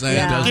multicolored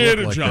sand. Get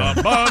a job.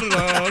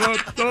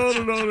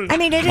 I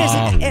mean, it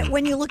is.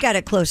 When you look at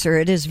it closer,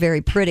 it is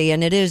very pretty,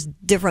 and it is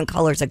different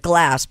colors of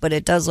glass, but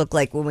it does look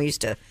like when we used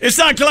to. It's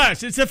not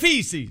glass. It's a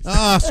feces.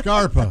 Ah,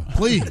 Scarpa,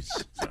 please.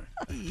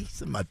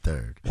 He's in my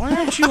third. Why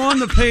aren't you on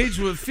the page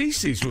with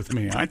feces with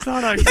me? I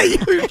thought I I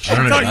don't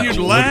know. thought you'd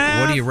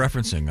laugh. What are you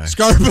referencing?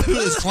 Scarpa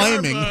is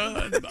claiming.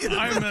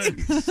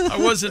 I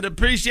wasn't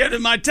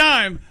appreciating my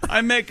time.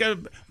 I make a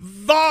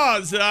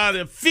vase out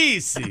of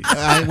feces.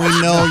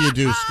 We know you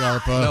do,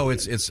 Scarpa. No,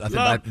 it's. I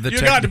think the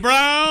you got the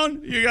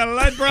brown. You got a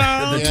light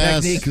brown. The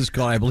technique is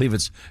called, I believe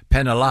it's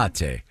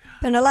pennellate.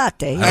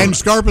 Pennellate. And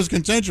Scarpa's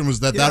contention was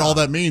that all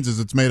that means is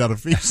it's made out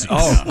of feces.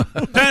 Oh,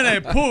 Penne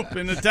poop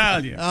in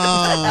Italian.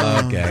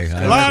 okay.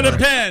 A lot of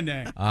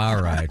penne. All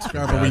right,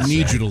 Scarpa, we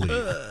need you to leave.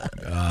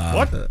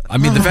 What? I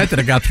mean, the fact that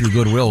I got through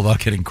Goodwill without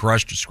getting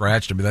crushed or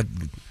scratched. I mean, that.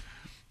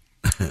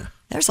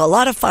 There's a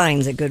lot of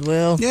finds at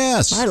Goodwill.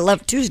 Yes. I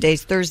love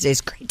Tuesdays,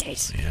 Thursdays, great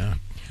days. Yeah.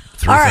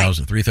 All right.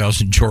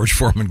 3,000 George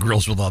Foreman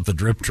grills without the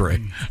drip tray.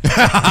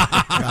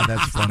 God,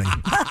 that's funny.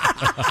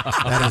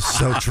 That is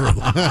so true.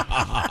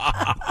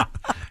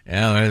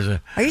 Yeah, there's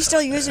a. Are you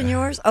still using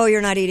yours? Oh,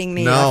 you're not eating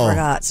meat. No. I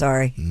forgot.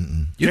 Sorry.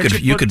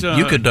 You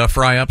could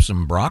fry up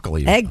some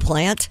broccoli.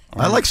 Eggplant.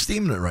 I like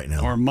steaming it right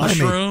now. Or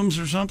mushrooms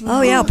or something.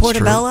 Oh, yeah,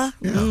 portobello.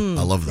 Yeah,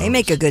 I love those. They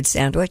make a good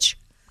sandwich.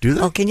 Do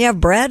they? Oh, can you have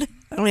bread?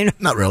 I don't even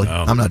know. Not really.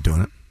 No. I'm not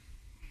doing it.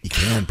 You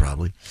can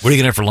probably. What are you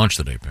going to have for lunch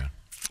today, Pat?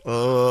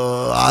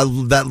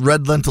 That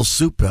red lentil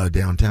soup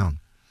downtown.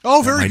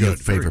 Oh, very My good. new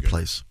favorite Very good.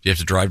 place. Do you have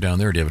to drive down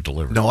there or do you have it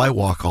delivered? No, I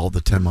walk all the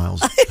 10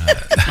 miles.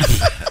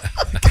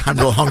 I'm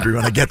real hungry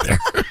when I get there.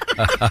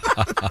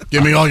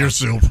 Give me all your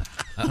soup.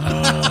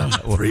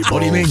 What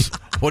do you mean?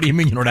 What do you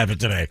mean you don't have it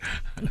today?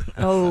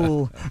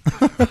 Oh.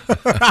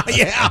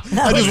 Yeah.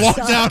 I just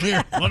walked out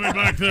here. Let me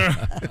back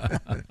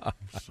there.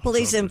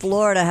 Police in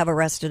Florida have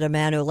arrested a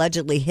man who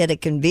allegedly hit a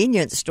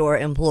convenience store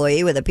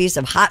employee with a piece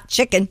of hot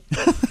chicken.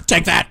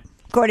 Take that.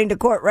 According to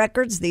court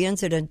records, the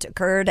incident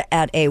occurred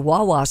at a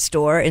Wawa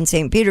store in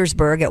St.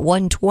 Petersburg at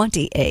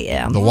 1:20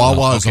 a.m. The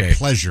Wawa is a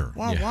pleasure.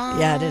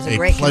 Yeah, it is a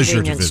great pleasure to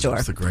convenience visit. store.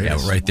 It's the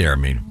greatest. Yeah, right there. I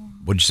mean,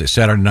 what'd you say?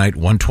 Saturday night,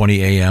 1:20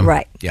 a.m.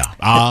 Right.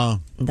 Yeah.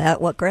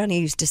 That what Granny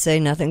used to say,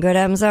 nothing good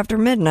happens after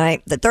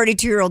midnight. The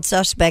 32-year-old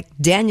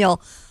suspect,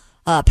 Daniel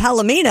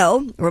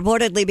Palomino,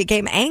 reportedly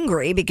became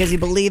angry because he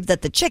believed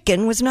that the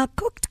chicken was not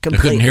cooked I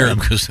completely. couldn't hear him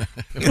because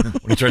when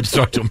he tried to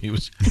talk to him, he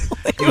was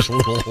a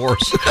little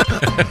hoarse.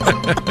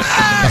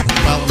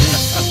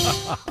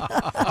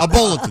 A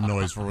bulletin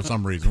noise for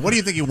some reason. What do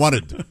you think he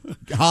wanted?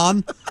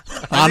 Han?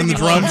 Han in the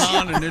drums?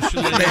 Han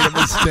initially made a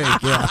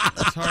mistake. Yeah.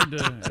 It's hard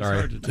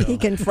to tell. He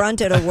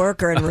confronted a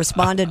worker and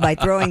responded by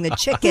throwing the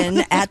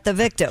chicken at the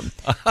victim.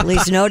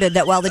 Police noted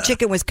that while the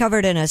chicken was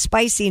covered in a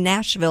spicy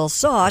Nashville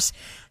sauce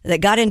that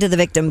got into the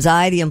victim's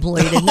eye, the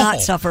employee did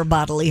not suffer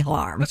bodily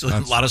harm. That's a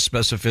lot of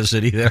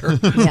specificity there.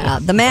 Yeah,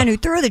 the man who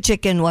threw the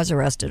chicken was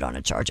arrested on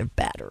a charge of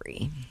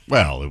battery.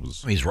 Well, it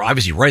was. He's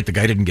obviously right. The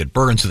guy didn't get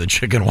burned, so the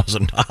chicken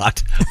wasn't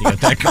hot. You got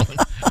that going.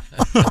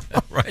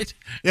 Right?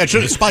 Yeah,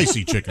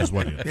 spicy chicken is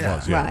what it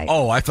was. Yeah. Right.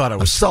 Oh, I thought it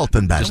was salt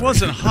and basil. It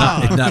wasn't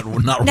hot.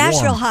 Not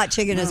Nashville warm. hot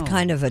chicken is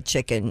kind of a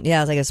chicken.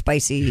 Yeah, it's like a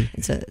spicy.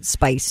 It's a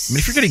spice. I mean,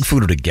 if you're getting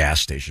food at a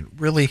gas station,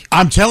 really?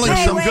 I'm telling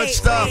you, Some good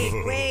stuff.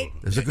 Wait.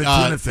 There's a good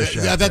tuna fish.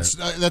 Yeah, out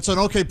that's an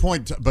okay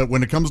point. But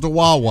when it comes to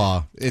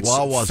Wawa, it's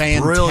Wawa's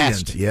fantastic.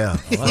 brilliant. Yeah.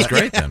 Well, that's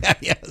great then.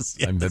 Yes.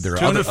 I mean, there are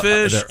Tuna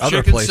fish, there are other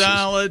chicken places.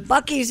 salad.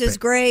 Buc-ee's is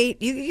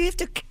great. You have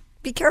to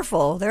be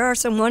careful. There are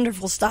some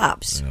wonderful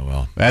stops. Yeah,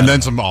 well, And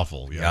then some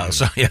awful. I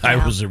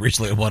was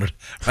recently wanted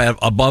right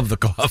above the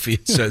coffee.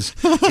 It says,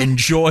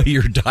 "Enjoy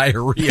your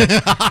diarrhea."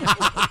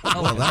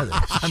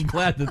 I'm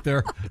glad that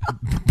they're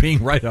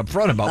being right up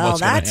front about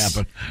what's going to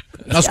happen.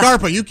 Now,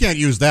 Scarpa, you can't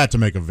use that to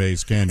make a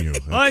vase, can you?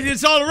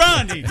 It's all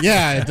around you.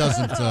 Yeah, it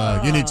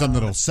doesn't. You need something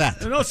that'll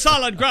set. No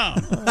solid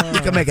ground. You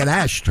can make an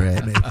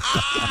ashtray. Maybe.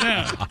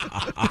 Yeah.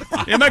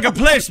 You make a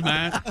place,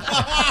 man.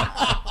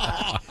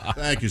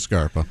 Thank you,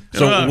 Scarpa.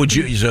 So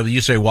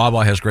you say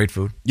Wawa has great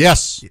food?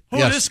 Yes. Who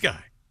yes. this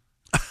guy?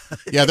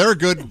 Yeah, there are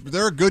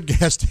good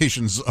gas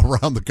stations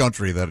around the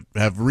country that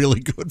have really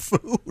good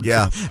food.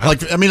 Yeah.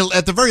 Like, I mean,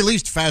 at the very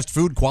least, fast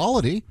food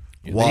quality.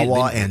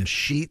 Wawa and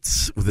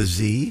Sheets with a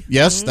Z.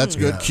 Yes, that's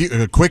good.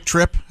 Quick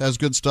Trip has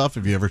good stuff.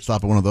 If you ever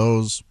stop at one of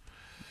those.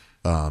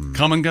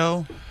 Come and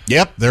Go?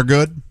 Yep, they're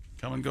good.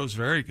 Come and Go's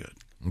very good.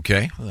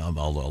 Okay,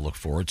 I'll look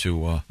forward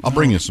to. I'll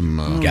bring you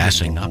some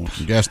gassing up.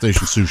 Some gas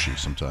station sushi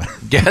sometime.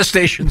 Gas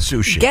station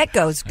sushi.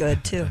 Get-Go's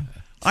good too.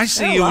 I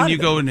see you when you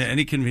go into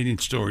any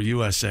convenience store,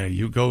 USA.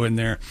 You go in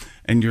there,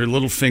 and your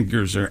little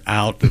fingers are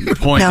out and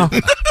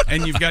pointing,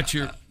 and you've got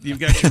your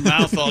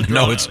mouth all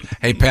drawn. No, it's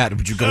hey Pat,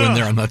 would you go in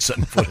there? I'm not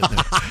setting foot in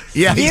there.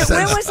 Yeah.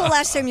 When was the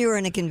last time you were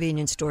in a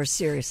convenience store?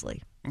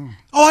 Seriously. Oh,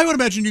 I would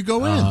imagine you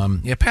go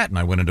in. Yeah, Pat and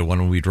I went into one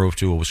when we drove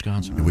to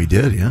Wisconsin. We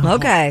did, yeah.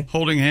 Okay.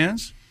 Holding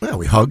hands? Well,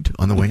 we hugged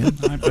on the way in.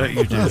 I bet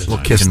you did. A little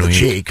kiss in the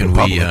cheek. Can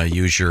we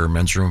use your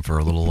men's room for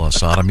a little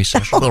sodomy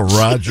session? A little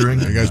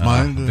rogering. You guys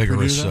mind?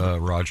 Vigorous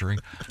rogering?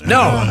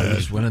 No, I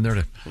just went in there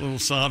to A little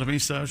sodomy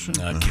session.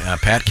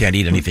 Pat can't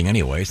eat anything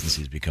anyway since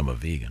he's become a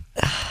vegan.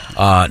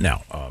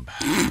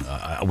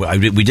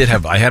 We did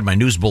have. I had my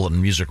news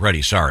bulletin music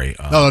ready. Sorry.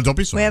 No, don't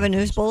be sorry. We have a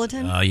news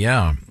bulletin?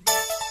 Yeah.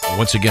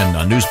 Once again,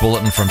 a news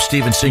bulletin from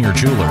Steven Singer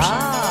Jewelers.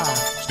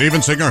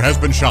 Steven Singer has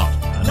been shot.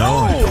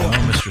 No,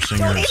 Mr.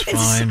 Singer is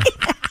fine.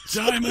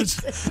 Diamonds.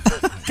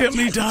 Get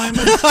me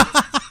diamonds.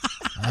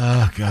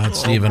 Oh, God,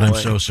 Steven, I'm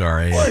so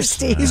sorry. Poor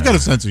Steve. He's got a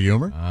sense of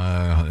humor.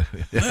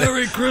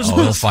 Merry Christmas.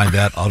 He'll find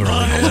that utterly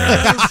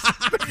hilarious.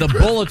 The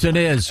bulletin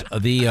is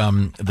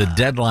the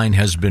deadline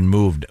has been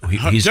moved.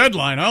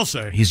 Deadline, I'll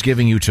say. He's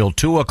giving you till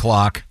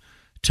 2:00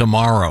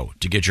 tomorrow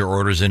to get your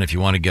orders in if you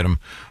want to get them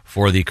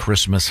for the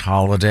Christmas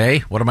holiday.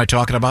 What am I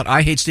talking about?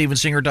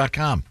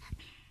 IHateStevenSinger.com.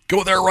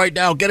 Go there right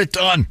now. Get it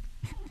done.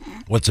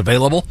 What's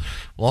available?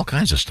 Well, all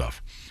kinds of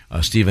stuff.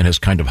 Steven is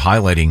kind of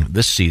highlighting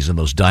this season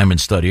those diamond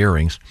stud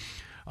earrings.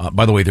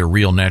 By the way, they're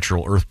real,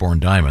 natural, earthborn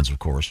diamonds, of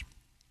course.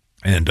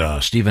 And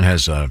Steven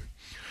has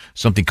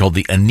something called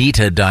the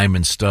Anita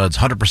Diamond Studs,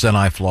 100%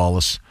 eye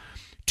flawless.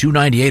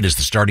 $298 is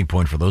the starting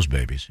point for those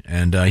babies.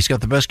 And he's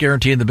got the best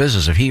guarantee in the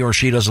business. If he or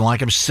she doesn't like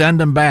them, send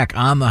them back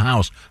on the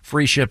house.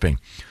 Free shipping.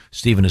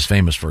 Steven is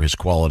famous for his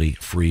quality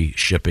free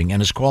shipping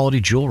and his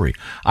quality jewelry.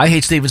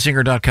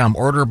 IHateStevenSinger.com.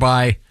 Order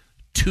by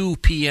 2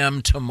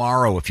 p.m.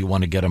 tomorrow if you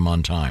want to get them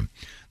on time.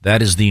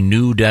 That is the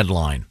new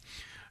deadline.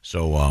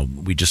 So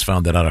we just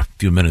found that out a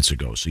few minutes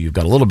ago. So you've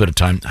got a little bit of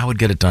time. I would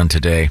get it done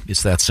today.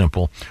 It's that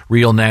simple.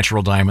 Real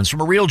natural diamonds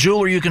from a real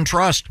jeweler you can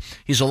trust.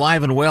 He's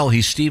alive and well.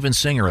 He's Steven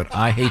Singer at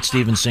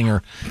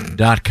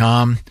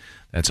IHateStevenSinger.com.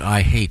 That's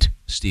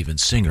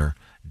IHateStevenSinger.com.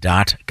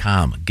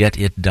 BobandTom.com. Get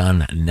it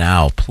done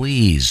now,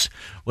 please.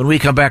 When we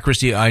come back,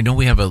 Christy, I know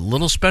we have a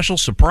little special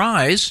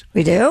surprise.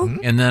 We do?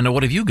 And then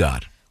what have you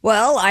got?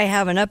 Well, I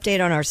have an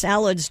update on our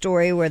salad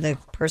story where the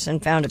person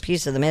found a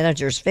piece of the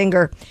manager's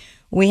finger.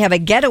 We have a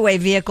getaway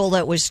vehicle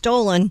that was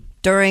stolen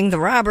during the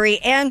robbery,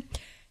 and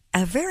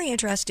a very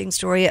interesting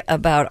story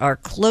about our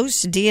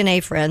close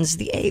DNA friends,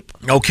 the ape.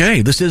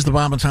 Okay, this is the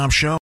Bob and Tom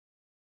Show.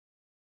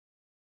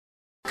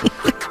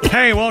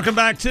 Hey, welcome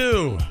back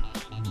to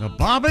the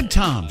Bob and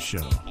Tom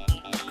Show.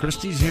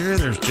 Christy's here.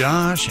 There's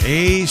Josh,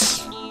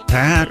 Ace,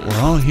 Pat. We're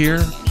all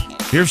here.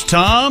 Here's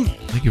Tom.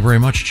 Thank you very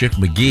much, Chick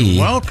McGee.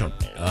 Welcome.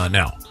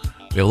 Now,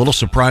 we have a little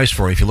surprise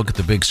for you. If you look at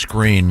the big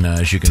screen,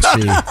 as you can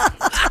see,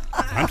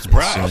 I'm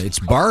surprised. It's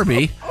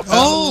Barbie.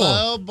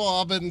 Hello,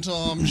 Bob and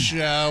Tom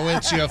Show.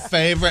 It's your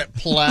favorite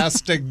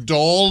plastic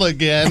doll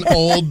again,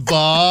 old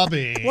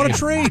Bobby. What a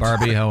treat.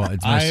 Barbie,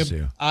 it's nice to see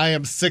you. I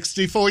am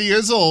 64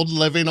 years old,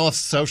 living off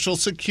Social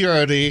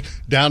Security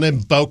down in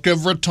Boca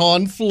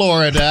Raton,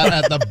 Florida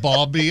at the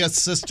Bobby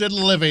Assisted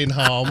Living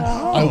Home.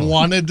 I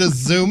wanted to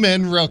zoom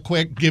in real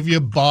quick, give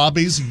you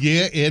Bobby's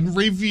year in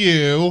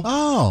review.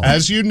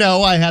 As you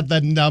know, I had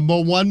the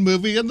 #1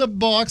 movie in the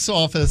box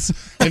office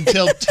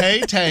until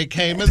Tay-Tay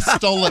came and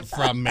stole it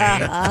from me.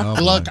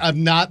 Look,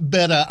 I'm not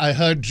bitter. I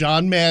heard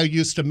John Mayer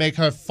used to make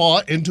her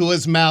fart into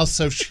his mouth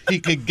so she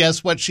could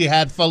guess what she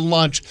had for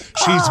lunch.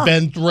 She's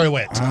been through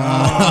it.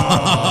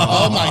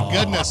 Oh, my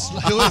goodness.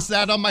 Who is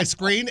that on my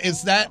screen?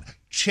 Is that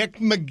Chick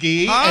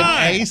McGee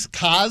and Ace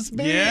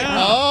Cosby?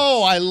 Yeah.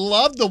 Oh, I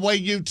love the way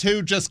you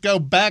two just go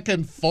back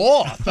and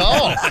forth.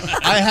 Oh,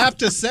 I have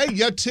to say,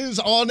 your two's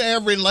on-air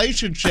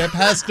relationship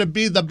has to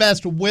be the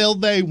best will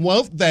they,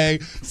 won't they,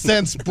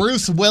 since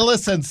Bruce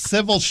Willis and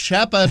Sybil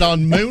Shepherd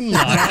on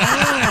Moonlight.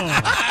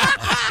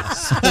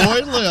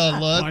 Spoiler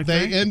alert,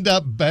 they end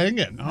up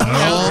banging.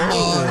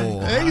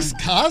 Ace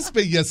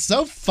Cosby, you're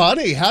so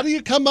funny. How do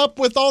you come up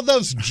with all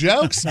those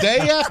jokes day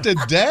after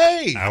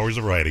day? Hours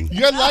of writing.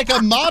 You're like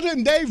a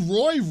modern-day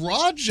Roy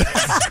Rogers.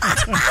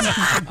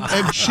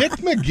 And Chick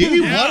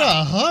McGee, what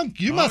a hunk.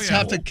 You must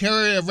have to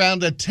carry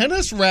around a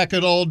tennis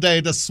racket all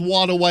day to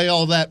swat away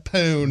all that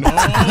poon.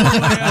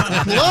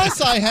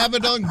 Plus, I have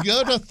it on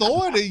good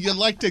authority. You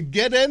like to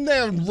get in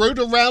there and root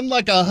around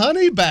like a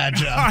honey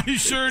badger. I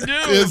sure do.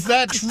 Is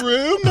that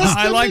true, Mr.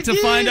 I like to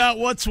McGee? find out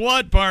what's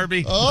what,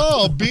 Barbie.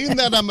 Oh, being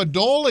that I'm a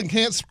doll and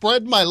can't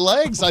spread my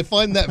legs, I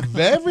find that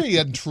very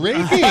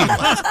intriguing.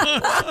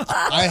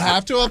 I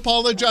have to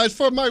apologize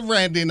for my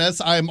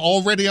rantiness. I am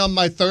already on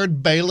my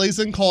 3rd Bailey's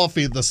and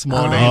coffee this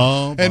morning.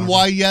 And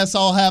why, yes,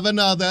 I'll have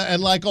another.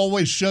 And like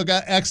always,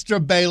 sugar, extra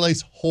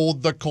Bailey's,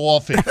 hold the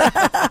coffee.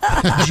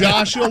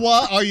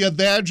 Joshua, are you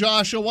there,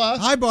 Joshua?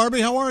 Hi,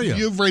 Barbie. How are you?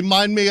 You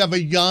remind me of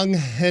a young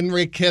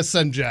Henry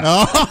Kissinger,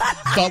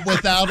 but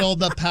without all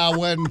the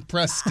power and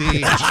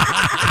prestige.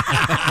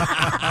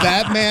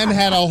 That man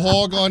had a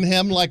hog on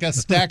him like a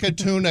stack of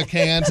tuna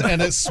cans,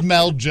 and it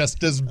smelled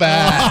just as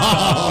bad.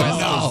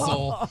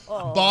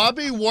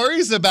 Bobby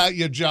worries about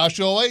you,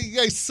 Joshua.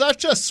 You're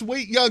such a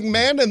sweet young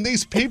man, and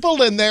these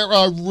people in there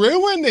are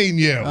ruining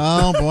you.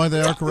 Oh, boy,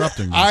 they are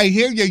corrupting me. I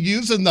hear you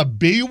using the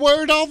B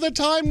word all the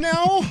time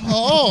now.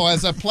 Oh,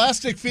 as a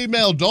plastic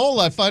female doll,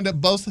 I find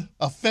it both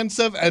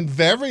offensive and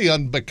very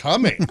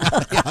unbecoming.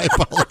 I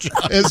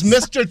apologize. Is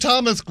Mr.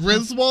 Thomas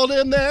Griswold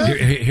in there?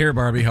 Here,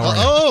 Barbie, how are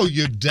you? Oh,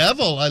 you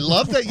devil. I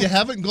love that you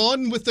haven't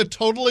gone with the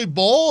totally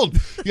bald.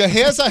 Your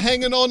hairs are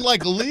hanging on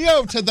like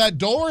Leo to that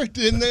door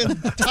in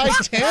the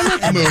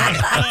Titanic movie.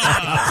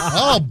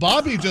 Oh,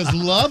 Bobby just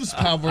loves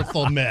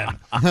powerful men.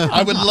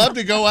 I would love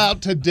to go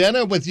out to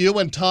dinner with you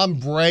and Tom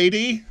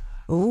Brady.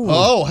 Ooh.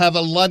 Oh, have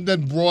a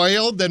London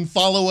broil, then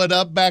follow it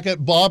up back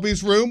at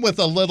Bobby's room with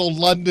a little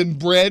London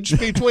bridge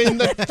between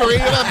the three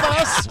of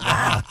us.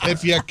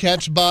 If you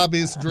catch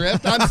Bobby's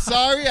drift. I'm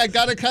sorry, I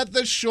got to cut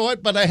this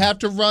short, but I have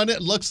to run. It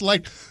looks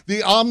like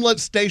the omelet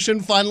station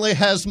finally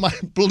has my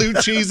blue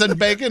cheese and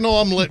bacon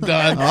omelet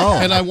done,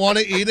 and I want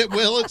to eat it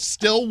while it's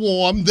still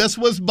warm. This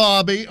was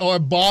Bobby, or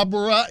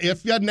Barbara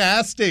if you're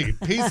nasty.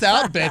 Peace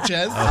out,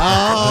 bitches.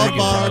 Oh,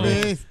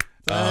 Barbie.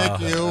 Thank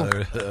you.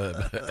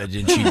 And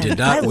she did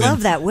not I win.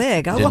 love that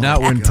wig. I Did want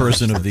not that. win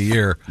Person of the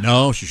Year.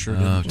 No, she sure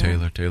didn't.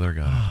 Taylor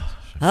got it.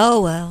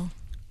 Oh, well.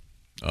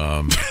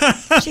 Um,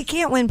 She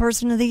can't win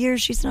Person of the Year.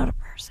 She's not a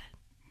person.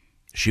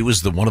 she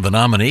was one of the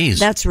nominees.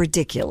 That's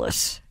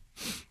ridiculous.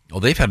 Oh,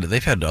 they've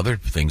had other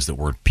things that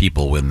were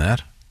people win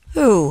that.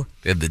 Who?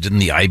 Didn't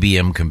the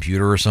IBM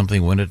computer or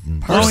something win it?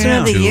 Person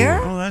of the Year?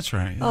 Oh, that's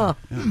right. Oh.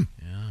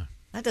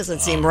 That doesn't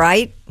seem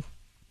right.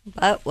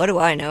 But what do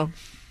I know?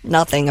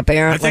 Nothing,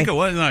 apparently. I think it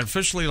was not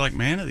officially like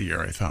Man of the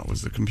Year, I thought,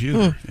 was the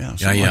computer. Yeah,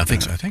 something like I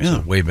think that. so. I think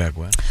so. Way back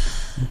when.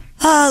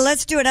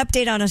 Let's do an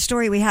update on a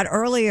story we had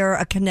earlier.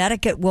 A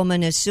Connecticut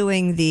woman is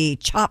suing the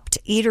Chopped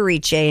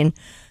Eatery chain,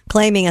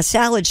 claiming a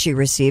salad she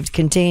received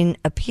contained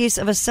a piece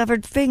of a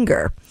severed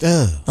finger.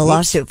 The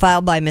lawsuit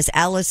filed by Miss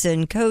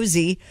Allison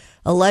Cozy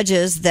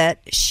alleges that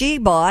she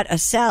bought a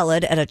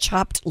salad at a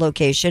Chopped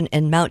location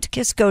in Mount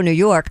Kisco, New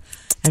York,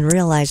 and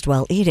realized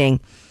while eating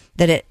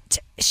that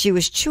she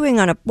was chewing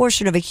on a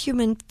portion of a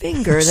human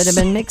finger that had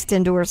been mixed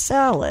into her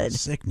salad.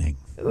 Sickening.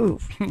 Ooh.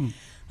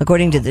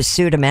 According to the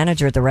suit, a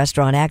manager at the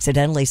restaurant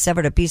accidentally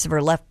severed a piece of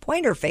her left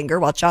pointer finger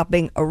while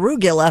chopping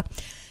arugula.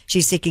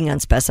 She's seeking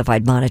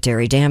unspecified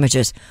monetary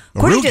damages.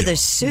 According to the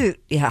suit,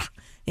 the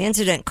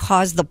incident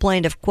caused the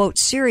plaintiff, quote,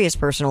 serious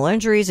personal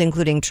injuries,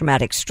 including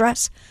traumatic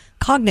stress,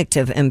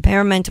 cognitive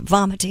impairment,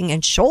 vomiting,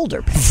 and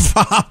shoulder pain.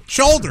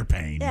 Shoulder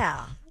pain?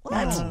 Yeah.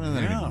 That's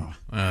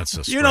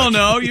a You don't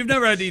know. You've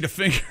never had to eat a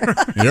finger.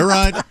 You're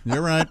right.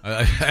 You're right.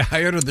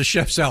 I ordered the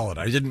chef salad.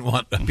 I didn't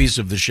want a piece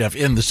of the chef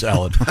in the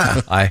salad.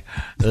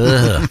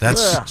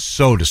 That's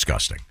so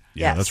disgusting.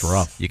 Yeah, Yes. that's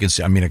rough. You can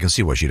see. I mean, I can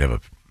see why she'd have a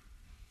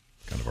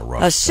kind of a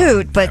rough A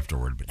suit, but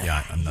afterward. But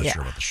yeah, I'm not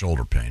sure about the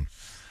shoulder pain.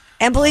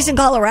 And police in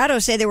Colorado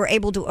say they were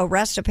able to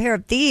arrest a pair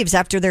of thieves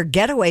after their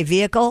getaway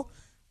vehicle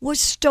was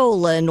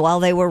stolen while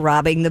they were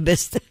robbing the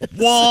business.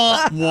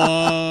 Wah,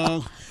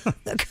 wah.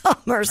 The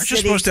Commerce Aren't you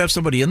City. supposed to have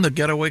somebody in the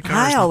getaway car?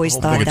 I always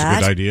thought It's a that.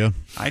 good idea.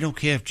 I don't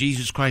care if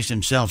Jesus Christ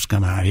himself's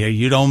come out here.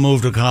 You don't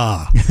move the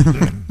car.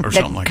 Or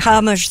something like that.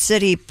 Commerce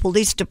City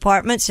Police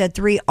Department said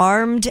 3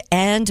 armed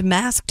and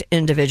masked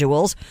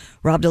individuals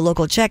robbed a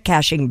local check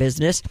cashing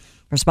business.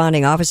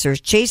 Responding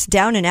officers chased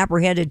down and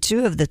apprehended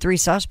 2 of the 3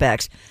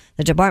 suspects.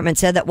 The department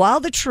said that while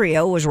the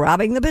trio was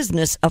robbing the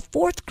business, a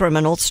 4th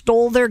criminal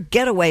stole their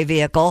getaway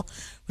vehicle,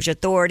 which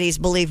authorities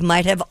believe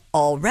might have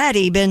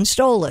already been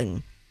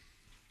stolen.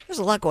 There's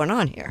a lot going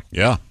on here.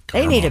 Yeah.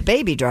 They needed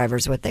baby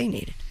drivers, what they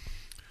needed.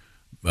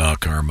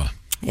 Karma.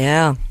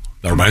 Yeah.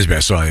 That reminds me, I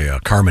saw a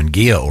Carmen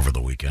Ghia over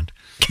the weekend.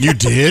 You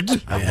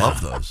did? I love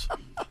those.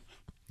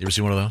 You ever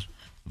see one of those?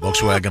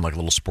 Volkswagen, like a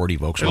little sporty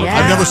Volkswagen. Yeah.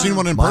 I've never seen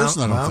one in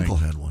person, I My don't uncle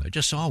think. had one. I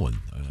just saw one.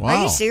 Wow.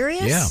 Are you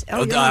serious? Yeah.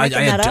 Oh, you're I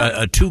making that up?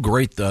 had 2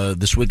 great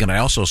this weekend. I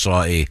also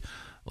saw a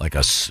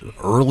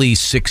early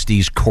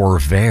 60s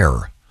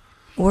Corvair.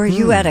 Were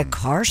you at a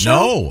car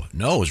show?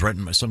 No, it was right.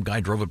 Some guy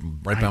drove it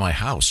right by my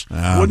house.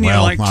 Wouldn't you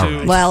like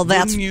to? Well,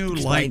 that's Wouldn't you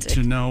like explains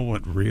to know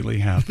what really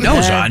happened? No,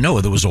 I know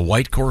there was a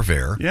white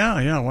Corvair.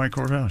 Yeah, white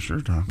Corvette, sure,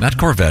 Tom. Not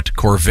Corvette,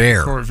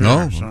 Corvair.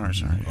 Corvair.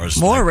 Sorry. Or as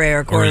More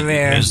rare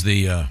Corvair. Or as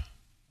the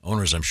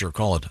owners, I'm sure,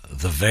 call it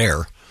the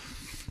Vair.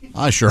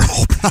 I sure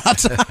hope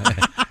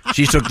not.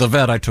 She took the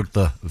vet, I took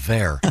the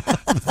Vair.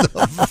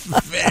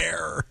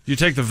 Vair. You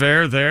take the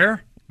Vair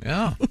there?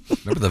 Yeah.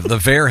 Remember the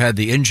Vair had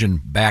the engine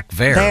back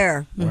Vair.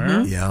 There.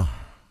 Where? Yeah.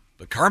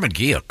 But Carmen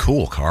Ghia,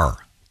 cool car.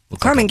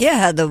 Looked Carmen Ghia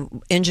had the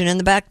engine in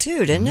the back too,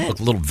 didn't it? Looked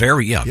a little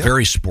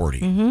very sporty.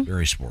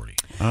 Very sporty.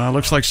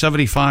 Looks like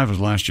 75 was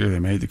last year they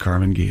made the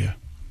Carmen Ghia.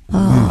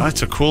 Oh.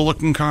 That's a cool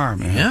looking car,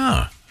 man.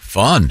 Yeah.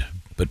 Fun.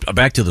 But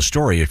back to the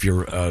story. If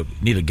you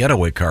need a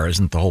getaway car,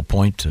 isn't the whole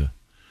point to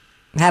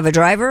Have a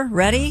driver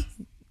ready?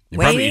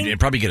 Waiting? you'd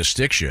probably get a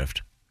stick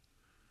shift.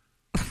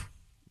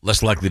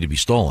 Less likely to be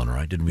stolen,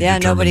 right? Didn't we Yeah,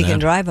 determine nobody that? can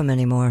drive them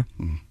anymore.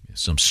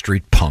 Some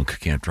street punk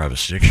can't drive a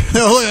stick shift.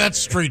 Oh, that's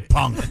street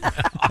punk.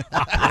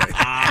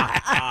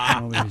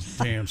 All these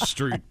damn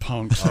street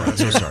punks. All right,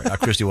 so sorry.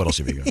 Christy, what else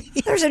have you got?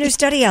 There's a new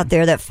study out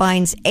there that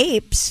finds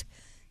apes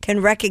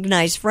can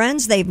recognize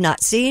friends they've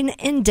not seen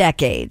in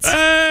decades.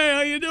 Hey,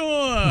 how you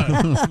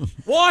doing?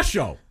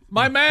 Washoe,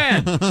 my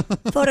man.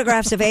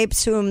 Photographs of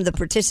apes whom the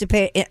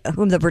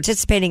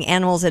participating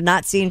animals had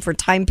not seen for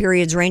time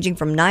periods ranging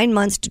from 9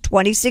 months to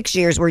 26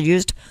 years were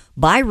used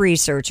by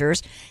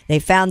researchers. They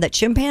found that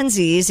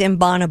chimpanzees and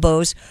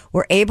bonobos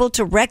were able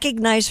to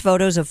recognize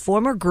photos of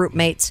former group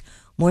mates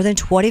more than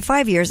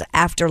 25 years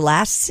after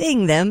last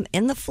seeing them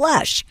in the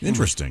flesh.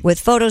 Interesting.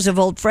 With photos of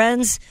old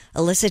friends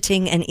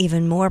eliciting an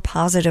even more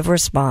positive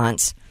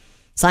response.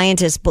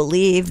 Scientists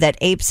believe that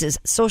apes'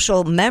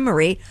 social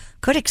memory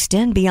could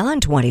extend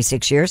beyond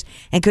 26 years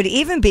and could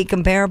even be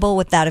comparable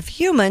with that of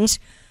humans,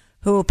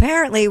 who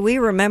apparently we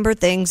remember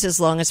things as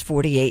long as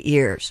 48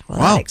 years. Well,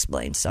 Wow. that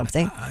explains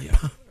something.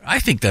 I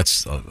think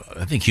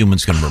I think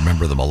humans can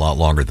remember them a lot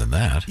longer than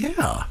that.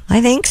 Yeah. I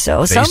think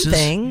so. Faces. Some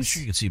things.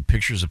 You can see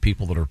pictures of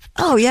people that are.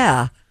 Oh,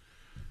 yeah.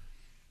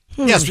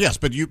 Yes,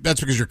 but that's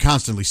because you're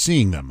constantly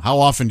seeing them. How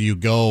often do you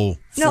go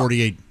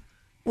 48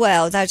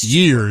 Well, that's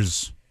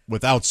years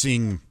without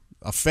seeing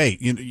a face?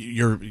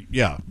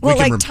 Yeah. Well,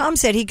 like Tom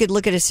said, he could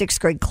look at a 6th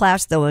grade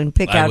class, though, and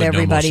pick I out would know most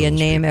everybody of and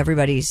those name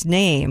everybody's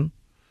name.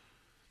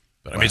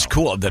 But I mean, it's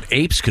cool that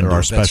apes can. There do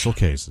are it. special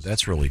cases.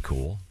 That's really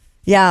cool.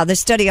 Yeah, the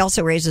study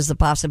also raises the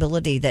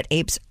possibility that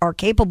apes are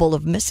capable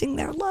of missing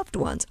their loved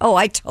ones. Oh,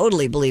 I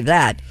totally believe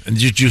that. And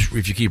just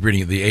if you keep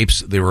reading, the apes,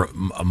 they were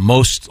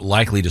most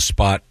likely to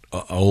spot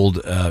old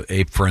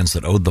ape friends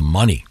that owed them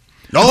money.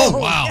 Oh,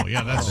 wow.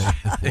 Yeah, that's.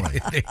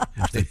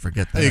 They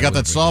forget that. Hey, you got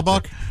that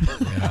sawbuck?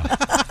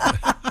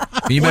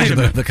 Can you imagine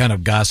the kind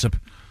of gossip?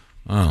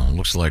 Oh,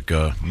 looks like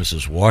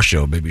Mrs.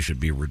 Washoe maybe should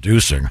be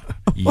reducing.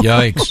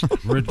 Yikes.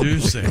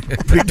 Reducing.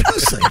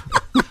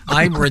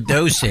 I'm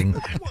reducing.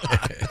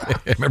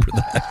 Remember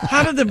that?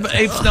 How did the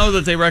apes know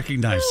that they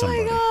recognize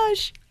somebody?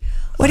 Gosh.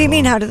 What do you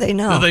mean, how do they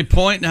know? Do they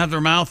point and have their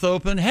mouth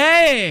open?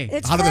 Hey!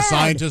 How do the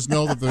scientists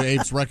know that the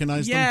apes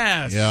recognize them?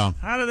 Yes. Yeah.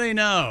 How do they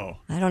know?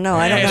 I don't know.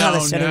 I don't know how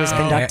the study was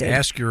conducted.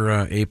 Ask your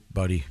ape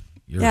buddy.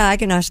 Yeah, I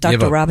can ask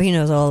Dr. Rob. He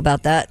knows all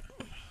about that.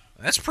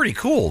 That's pretty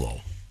cool,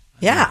 though.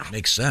 Yeah.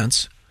 Makes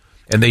sense.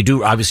 And they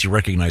do obviously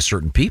recognize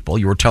certain people.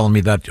 You were telling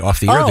me that off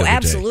the air the other day. Oh,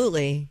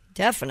 absolutely.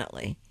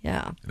 Definitely.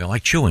 Yeah. They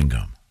like chewing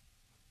gum.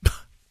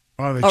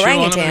 Oh, they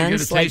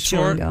orangutans like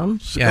chewing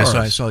gum. Yeah,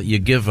 I saw you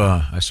give.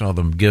 I saw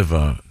them give.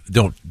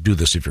 Don't do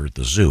this if you're at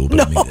the zoo,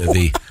 but I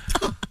mean,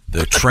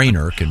 the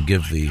trainer can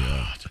give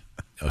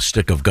a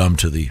stick of gum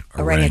to the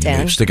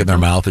orangutan. They stick it in their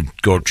mouth and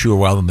go chew a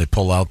while, and they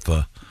pull out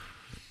the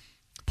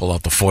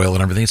foil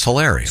and everything. It's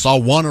hilarious. Saw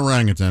one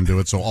orangutan do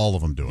it, so all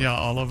of them do it. Yeah,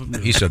 all of them do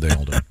it. He said they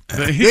all do it.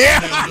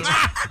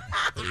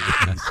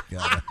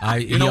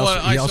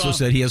 He also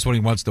said he has one he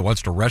wants to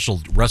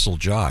wrestle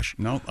Josh.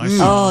 No,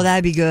 Oh,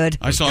 that'd be good.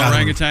 I saw an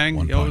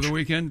orangutan over the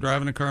weekend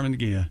driving a car in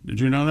Gia. Did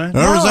you know that?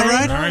 Oh, is that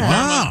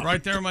right?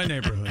 Right there in my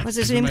neighborhood. Was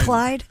his name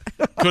Clyde?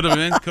 Could have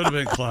been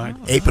Clyde.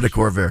 Ape and a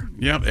Corvair.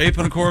 Yep, ape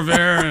and a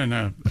Corvair and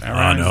a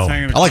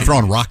I like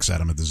throwing rocks at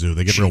them at the zoo.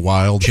 They get real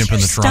wild. Chimp in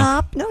the trunk.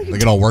 Stop. No, they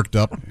get all worked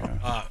up.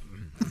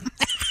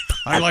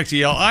 I like to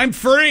yell, "I'm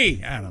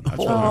free!" Adam. That's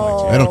what I like to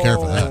yell. They don't care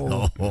for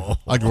that.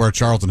 I can wear a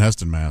Charlton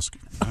Heston mask.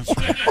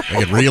 They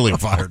get really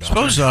fired up.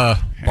 Suppose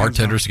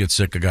bartenders get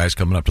sick of guys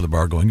coming up to the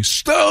bar going,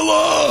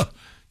 "Stella!"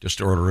 just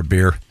to order a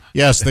beer.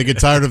 Yes, they get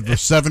tired of the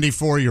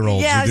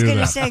 74-year-olds Yeah, I was who do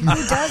going to that. say, who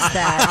does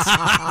that?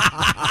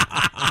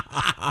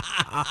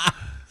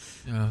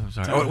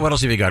 Sorry. What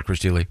else have you got,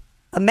 Christy Lee?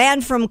 A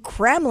man from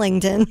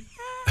Cramlington.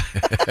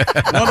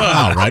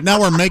 All right,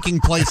 now we're making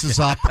places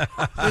up.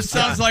 This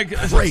sounds like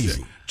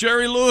crazy.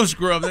 Jerry Lewis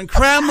grew up in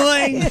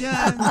Kremlin.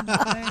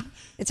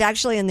 It's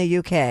actually in the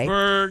UK.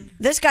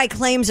 This guy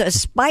claims a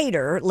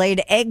spider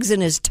laid eggs in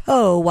his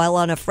toe while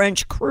on a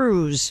French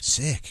cruise.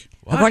 Sick.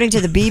 According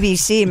to the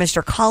BBC,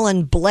 Mr.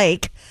 Colin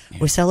Blake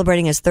was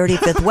celebrating his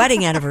 35th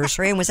wedding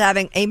anniversary and was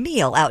having a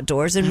meal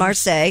outdoors in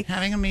Marseille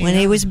when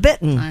he was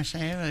bitten.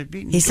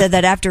 He said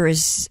that after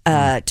his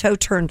toe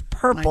turned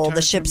purple,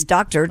 the ship's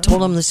doctor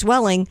told him the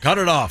swelling Cut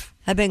it off.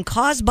 had been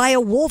caused by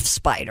a wolf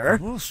spider.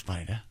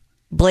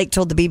 Blake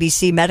told the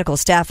BBC medical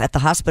staff at the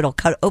hospital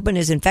cut open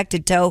his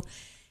infected toe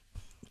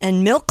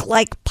and milk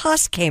like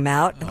pus came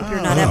out. I hope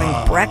you're not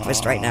having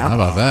breakfast right now. How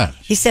about that?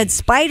 He said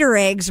spider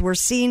eggs were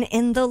seen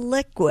in the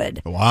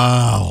liquid.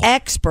 Wow.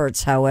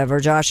 Experts, however,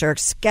 Josh, are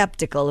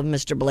skeptical of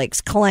Mr.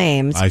 Blake's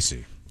claims. I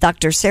see.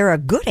 Dr. Sarah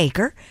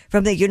Goodacre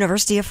from the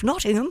University of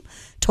Nottingham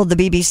told the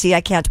BBC,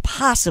 "I can't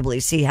possibly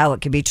see how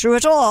it could be true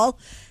at all.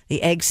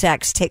 The egg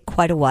sacs take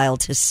quite a while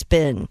to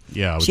spin."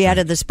 Yeah, she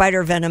added the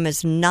spider venom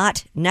is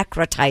not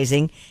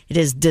necrotizing. It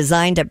is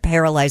designed to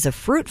paralyze a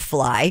fruit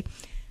fly.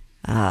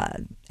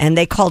 And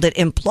they called it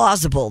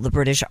implausible. The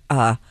British,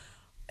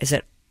 is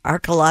it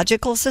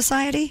Archaeological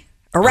Society?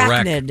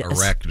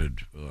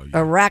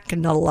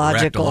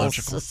 Arachnological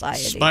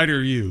Society.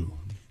 Spider you.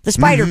 The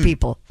spider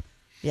people.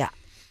 Yeah.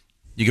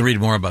 You can read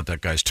more about that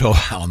guy's toe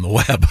on the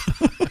web.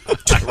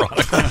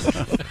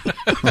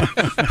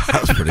 That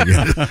was pretty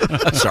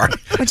good. Sorry.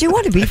 But you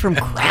want to be from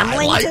Cramlington?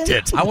 I liked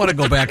it. I want to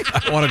go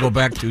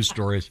back 2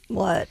 stories.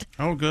 What?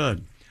 Oh,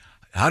 good.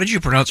 How did you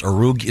pronounce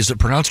arugula? Is it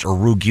pronounced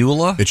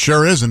arugula? It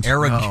sure isn't.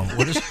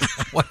 What is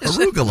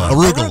arugula?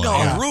 Arugula.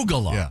 Yeah.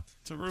 Arugula. Yeah.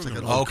 It's a like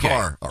an old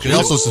car. She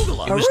also says,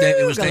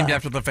 it was named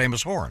after the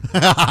famous horn.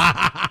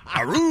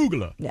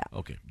 Arugula. Yeah.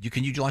 Okay. Would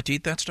you like to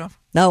eat that stuff?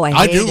 No,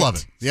 I do hate love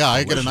it. Yeah,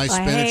 I get a nice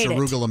I spinach hate it.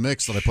 arugula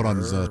mix that I put on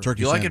his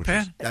turkey You like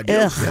sandwiches. it, Pat?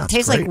 Ugh, it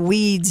tastes like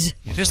weeds.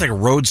 It tastes like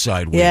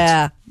roadside weeds.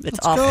 Yeah, it's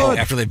awful.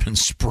 After they've been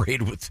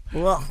sprayed with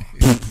Ugh.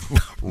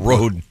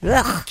 road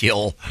Ugh.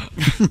 kill.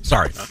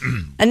 Sorry.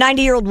 A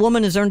 90-year-old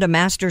woman has earned a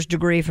master's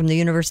degree from the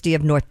University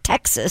of North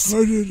Texas.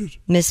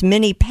 Miss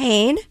Minnie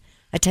Payne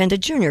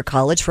attended junior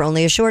college for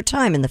only a short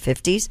time in the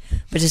 50s,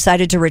 but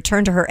decided to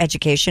return to her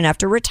education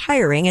after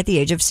retiring at the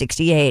age of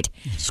 68.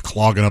 It's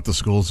clogging up the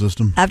school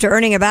system. After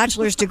earning a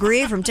bachelor's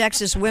degree from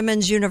Texas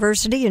Women's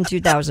University in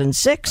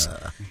 2006,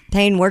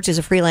 Payne worked as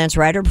a freelance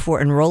writer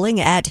before enrolling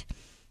at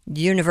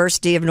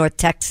University of North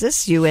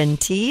Texas,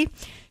 UNT.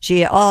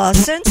 She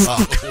since... Boy,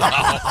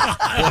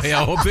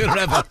 I hope they don't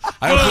have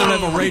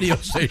a radio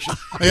station.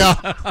 Yeah,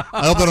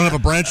 I hope they don't have a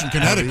branch in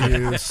Connecticut.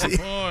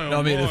 Well,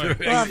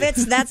 if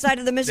it's that side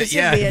of the Mississippi...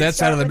 Yeah, that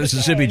side of the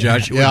Mississippi,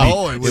 Josh.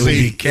 It would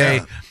be K.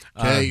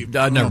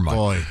 Never mind.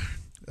 Boy.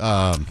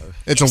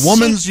 It's a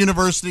woman's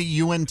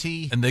university, UNT.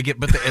 And they get...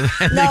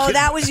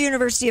 that was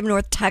University of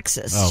North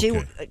Texas.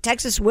 Okay.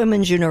 Texas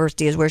Women's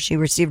University is where she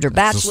received her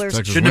bachelor's.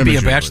 Shouldn't it be a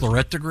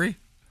bachelorette degree?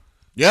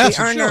 Yes,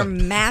 she earned her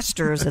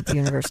master's at the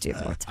University of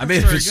North Texas. I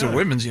mean, if it's a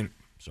women's...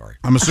 Sorry.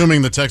 I'm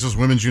assuming the Texas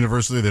Women's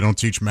University, they don't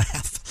teach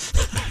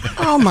math.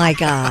 Oh, my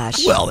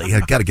gosh. Well, you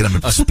got to get them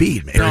up to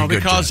speed, man. No,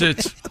 because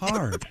it's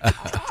hard.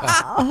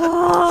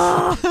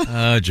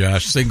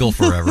 Josh, single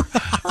forever.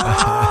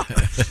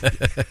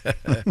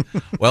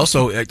 Well,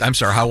 so, I'm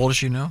sorry, how old is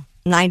she now?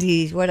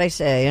 90, what'd I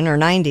say? In her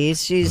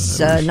 90s. She's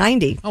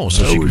 90. Oh,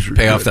 so she could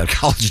pay off that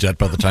college debt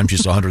by the time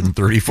she's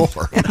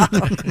 134.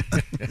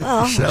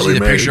 Oh. See the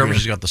picture of her?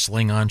 She's got the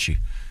sling on. She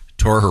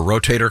tore her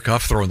rotator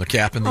cuff, throwing the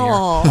cap in the air.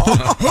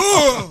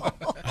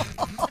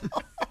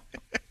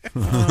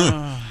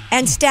 And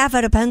And staff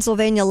at a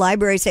Pennsylvania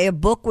library say a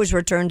book was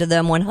returned to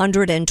them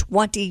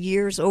 120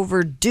 years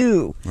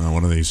overdue. Well,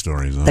 one of these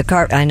stories. Huh?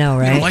 I know,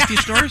 right? You don't like these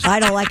stories? I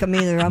don't like them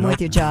either. I'm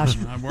with you, Josh.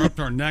 We're up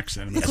to our necks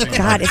in them.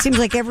 God, it seems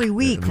like every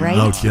week, right?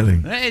 No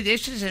kidding. Hey,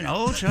 this is an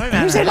old story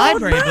There's about a an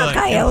old library book. book.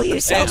 I owe you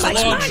so It's much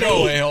a long money.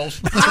 show,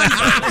 Ailes.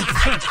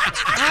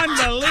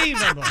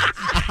 Unbelievable.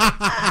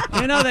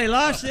 You know, they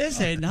lost this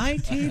in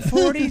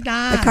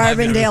 1949. The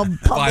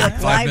Carbondale Public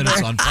Five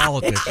minutes Library. on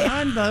politics.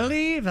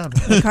 Unbelievable.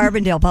 The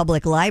Carbondale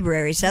Public Library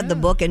said the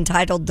book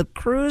entitled The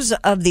Cruise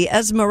of the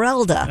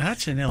Esmeralda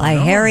That's in by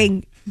Illinois.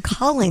 Harry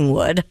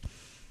Collingwood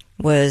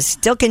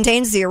still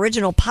contains the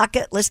original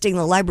pocket listing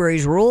the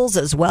library's rules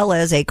as well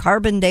as a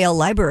Carbondale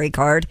library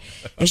card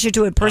issued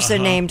to a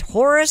person named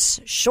Horace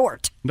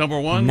Short.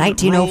 Number one,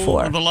 1904. rule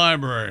of the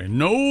library: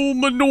 no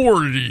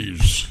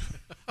minorities.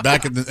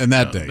 Back in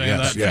that day, Yeah,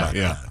 yes, that-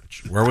 yeah.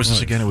 Where was this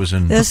again? It was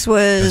in This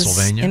was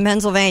Pennsylvania. in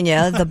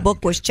Pennsylvania. The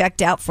book was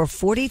checked out for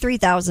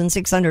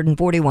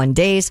 43,641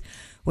 days,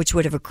 which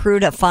would have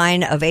accrued a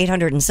fine of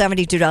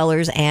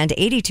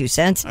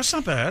 $872.82. That's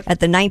not bad. At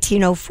the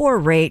 1904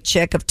 rate,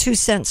 check of 2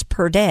 cents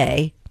per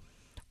day,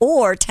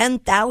 or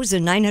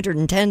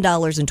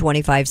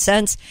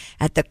 $10,910.25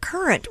 at the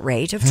current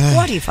rate of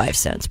 25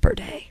 cents per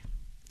day.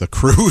 The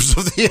Cruise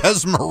of the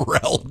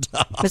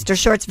Esmeralda. Mr.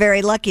 Short's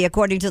very lucky.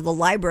 According to the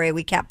library,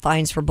 we cap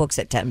fines for books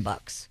at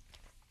 $10.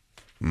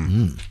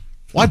 Mm-hmm.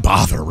 Why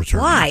bother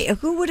returning? Why?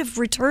 Who would have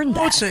returned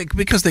that?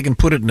 Because they can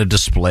put it in a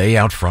display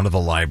out front of the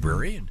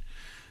library. And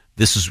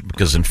this is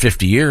because in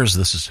 50 years,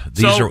 this is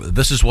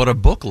what a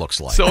book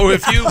looks like. So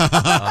if you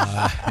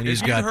and if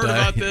he's you got heard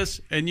about this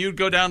and you'd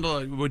go down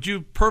to, would you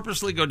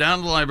purposely go down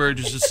to the library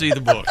just to see the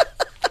book?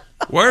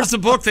 Where's the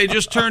book they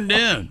just turned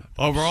in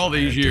over all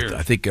these years?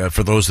 I think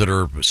for those that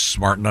are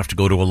smart enough to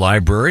go to a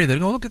library, they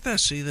go, look at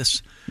this, see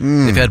this.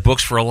 They've had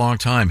books for a long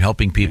time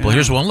helping people. Yeah.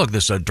 Here's one. Look,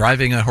 this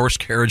driving a horse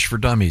carriage for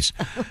dummies.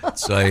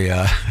 It's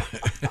a.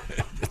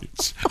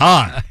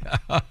 Hi,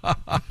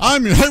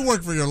 I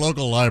work for your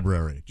local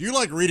library. Do you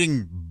like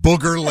reading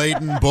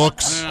booger-laden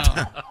books?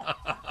 Yeah.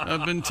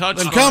 I've been touched.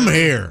 Then on come it.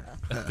 here.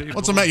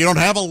 What's the matter? You don't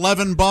have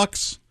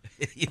 $11?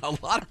 A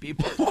lot of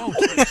people don't.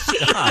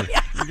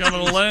 We're going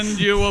to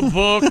lend you a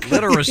book.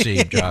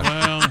 Literacy, Josh.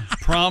 Well,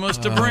 promise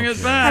to bring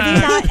it back. Have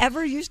you not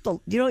ever used you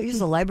don't use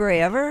the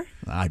library ever?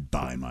 I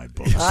buy my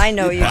books. I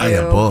know you Buy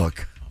do. a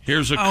book.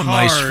 Here's a How card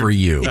nice for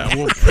you. that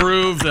will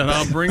prove that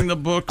I'll bring the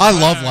book I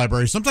back. love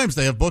libraries. Sometimes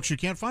they have books you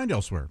can't find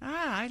elsewhere.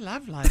 I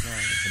love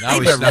libraries. Now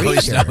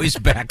he's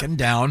backing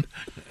down.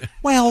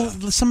 Well,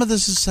 some of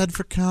this is said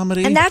for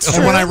comedy. And that's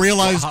when I true.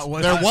 realized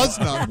there was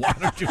none,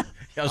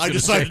 I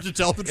decided to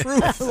tell the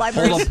truth.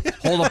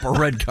 Hold up a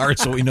red card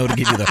so we know to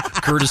give you the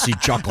courtesy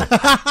chuckle.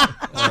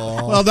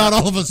 Well, not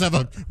all of us have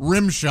a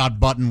rim shot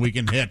button we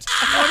can hit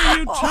What are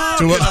you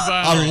talking to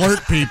about?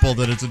 alert people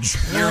that it's a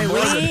joke.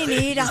 We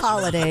need a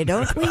holiday,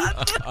 don't we?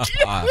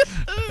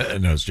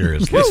 No,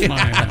 seriously. Kiss my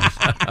ass.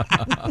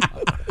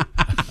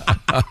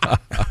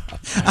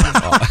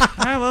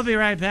 We'll be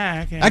right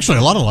back. Actually,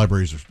 a lot of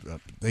libraries are.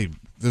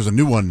 There's a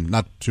new one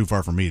not too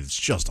far from me that's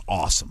just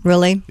awesome.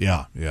 Really?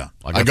 Yeah.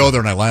 I go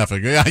there and I laugh. I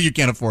go, yeah, you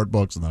can't afford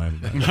books, and then I.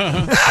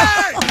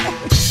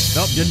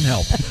 Nope, didn't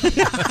help.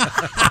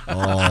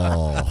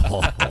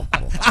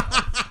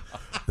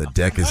 The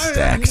deck is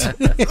stacked.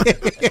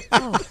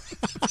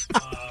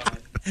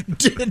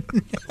 Didn't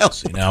help.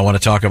 See, now I want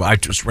to talk about. I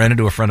just ran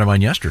into a friend of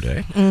mine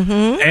yesterday,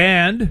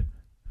 and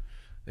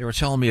they were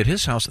telling me at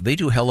his house they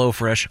do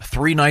HelloFresh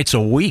 3 nights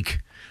a week.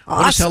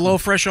 What is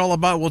HelloFresh all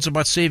about? Well, it's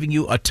about saving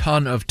you a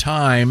ton of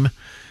time,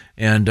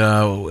 and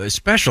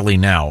especially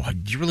now.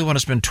 Do you really want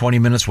to spend 20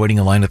 minutes waiting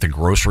in line at the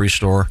grocery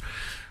store,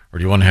 or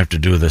do you want to have to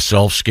do the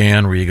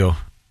self-scan where you go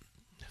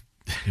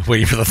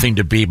waiting for the thing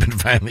to beep and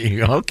finally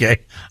you go, okay,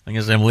 I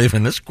guess I'm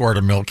leaving this quart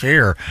of milk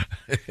here.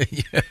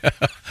 Yeah.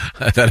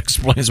 That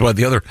explains why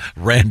the other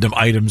random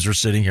items are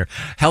sitting here.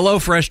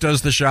 HelloFresh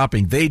does the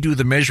shopping. They do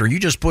the measuring. You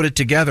just put it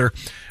together.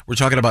 We're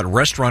talking about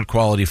restaurant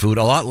quality food,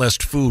 a lot less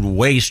food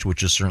waste,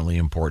 which is certainly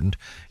important,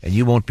 and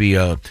you won't be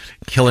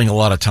killing a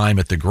lot of time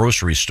at the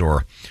grocery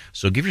store.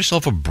 So give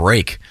yourself a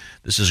break.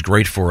 This is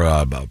great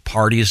for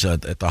parties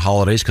at the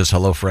holidays because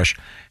HelloFresh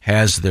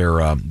has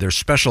their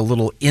special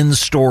little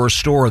in-store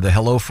store, the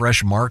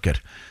HelloFresh Market.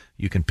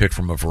 You can pick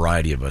from a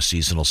variety of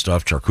seasonal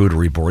stuff,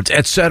 charcuterie boards,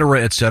 et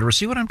cetera, et cetera.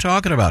 See what I'm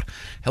talking about?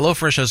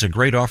 HelloFresh has a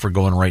great offer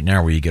going right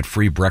now where you get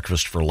free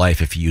breakfast for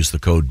life if you use the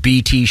code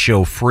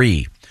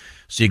BTShowFree.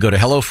 So you go to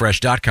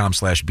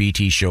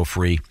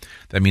HelloFresh.com/BTShowFree.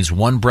 That means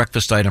one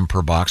breakfast item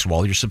per box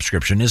while your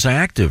subscription is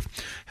active.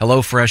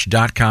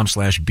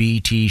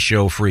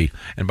 HelloFresh.com/BTShowFree.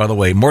 And by the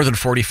way, more than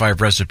 45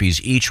 recipes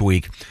each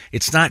week.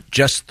 It's not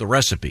just the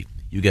recipe.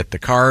 You get the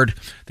card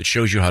that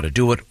shows you how to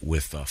do it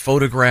with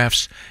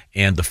photographs,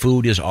 and the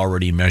food is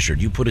already measured.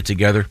 You put it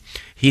together,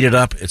 heat it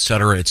up, et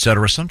cetera,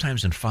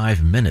 sometimes in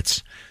 5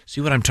 minutes.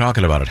 See what I'm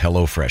talking about at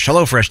HelloFresh.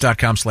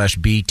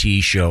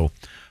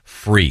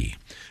 HelloFresh.com/BTShowFree.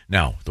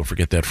 Now, don't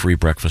forget that free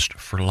breakfast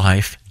for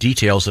life.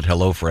 Details at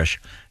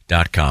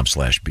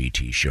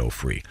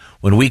HelloFresh.com/BTShowFree.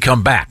 When we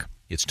come back,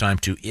 it's time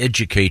to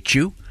educate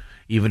you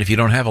Even if you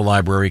don't have a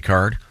library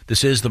card,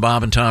 this is the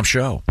Bob and Tom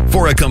Show.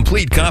 For a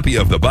complete copy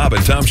of the Bob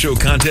and Tom Show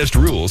contest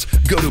rules,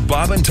 go to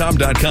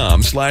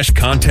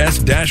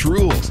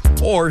bobandtom.com/contest-rules.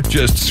 Or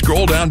just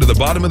scroll down to the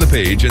bottom of the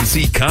page and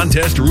see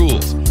contest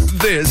rules.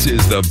 This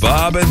is the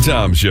Bob and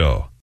Tom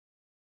Show.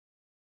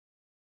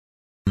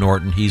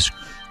 Norton, he's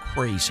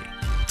crazy.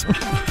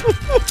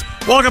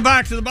 Welcome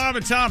back to the Bob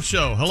and Tom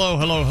Show. Hello,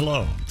 hello,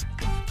 hello.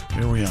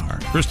 Here we are.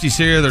 Christy's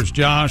here. There's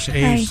Josh,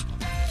 Ace,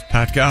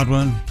 Pat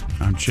Godwin.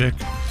 I'm Chick.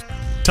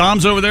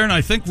 Tom's over there, and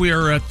I think we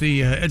are at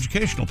the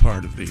educational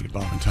part of the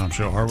Bob and Tom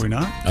Show, are we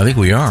not? I think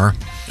we are.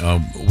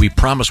 We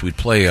promised we'd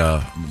play,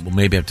 we'll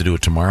maybe have to do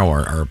it tomorrow,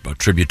 our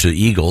tribute to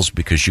Eagles,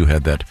 because you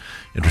had that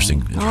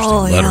interesting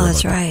letter. Yeah,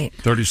 that's right.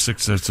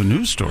 36, that's a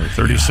news story.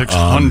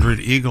 3,600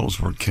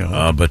 Eagles were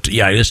killed. But,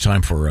 yeah, it is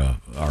time for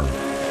our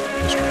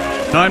history.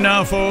 Time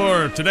now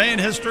for Today in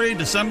History,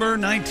 December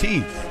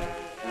 19th.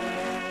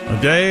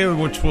 A day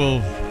which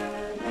will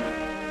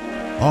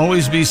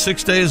always be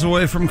 6 days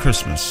away from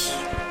Christmas.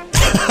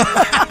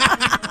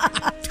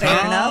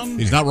 Fair enough.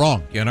 He's not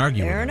wrong. Can't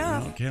argue Fair with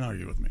enough. No, can't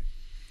argue with me.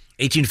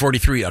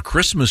 1843, A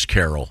Christmas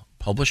Carol,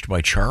 published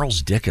by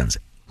Charles Dickens.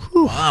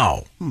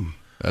 Wow.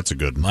 That's a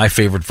good one. My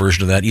favorite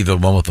version of that, either the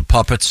one with the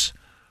puppets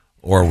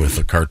or with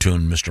the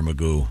cartoon Mr.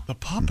 Magoo. The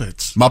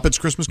puppets? Muppets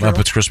Christmas Carol?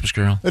 Muppets Christmas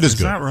Carol. It is Is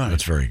good. that right?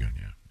 That's very good,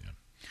 yeah.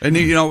 And,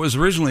 you know, it was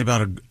originally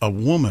about a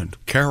woman,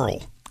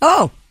 Carol.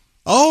 Oh,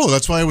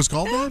 that's why it was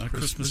called that? A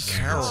Christmas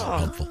Carol.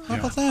 Helpful. How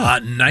about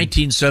that?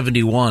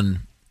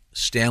 1971,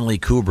 Stanley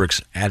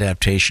Kubrick's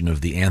adaptation of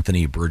the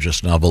Anthony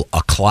Burgess novel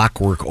A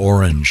Clockwork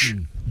Orange.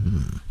 You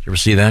ever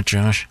see that,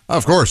 Josh?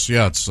 Of course,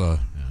 yeah. It's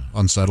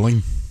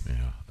unsettling.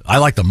 I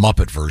like the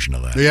Muppet version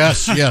of that.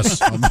 Yes.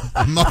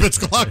 Muppets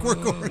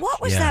Clockwork Orange.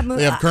 What was that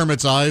movie? They have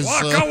Kermit's eyes.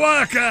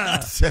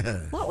 Waka!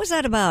 What was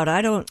that about?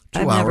 I've 2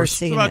 never hours.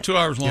 seen It's about it. 2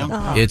 hours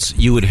long. It's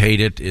you would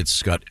hate it.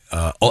 It's got,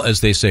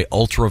 as they say,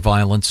 ultra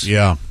violence.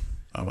 Yeah.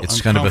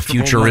 It's kind of a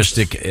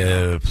futuristic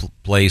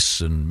place,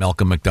 and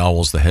Malcolm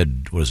McDowell's the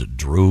head. What is it,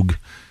 Droog?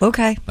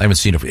 Okay. I haven't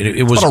seen it.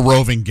 It was What a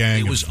roving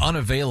gang. It was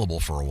unavailable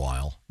for a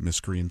while.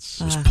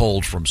 Miscreants. It was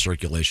pulled from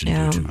circulation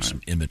due to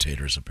some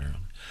imitators,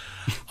 apparently.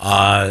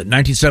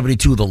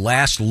 1972, the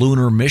last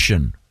lunar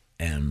mission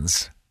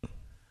ends.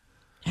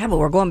 Yeah, but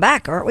we're going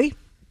back, aren't we?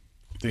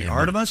 The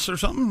Artemis or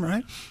something,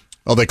 right?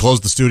 Oh, they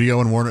closed the studio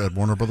in Warner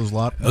Brothers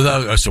lot?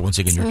 So once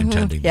again, you're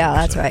contending. Yeah,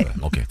 that's right.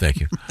 Okay, thank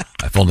you.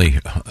 If only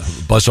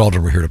Buzz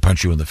Aldrin were here to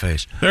punch you in the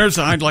face.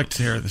 I'd like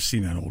to see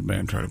that old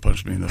man try to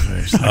punch me in the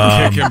face.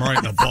 I'd kick him right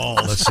in the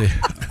balls. Let's see.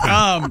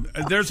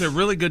 There's a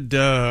really good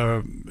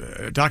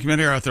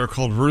documentary out there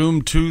called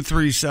Room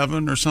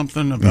 237 or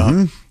something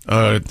about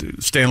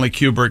Stanley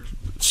Kubrick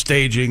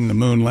staging the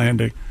moon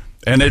landing.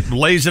 And it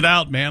lays it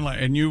out, man.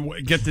 And you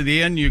get to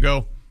the end, you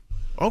go,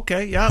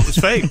 okay, yeah, it was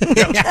fake.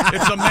 Yeah,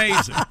 it's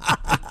amazing.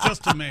 It's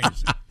just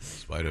amazing. In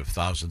spite of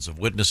thousands of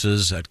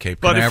witnesses at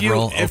Cape But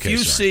Canaveral.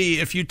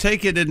 if you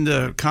take it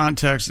into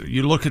context,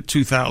 you look at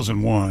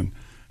 2001,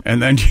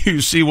 and then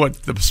you see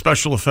what the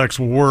special effects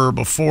were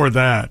before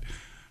that.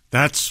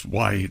 That's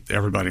why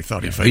everybody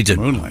thought he faked the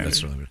moon landing.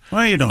 That's really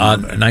well, you don't know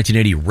that.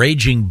 1980,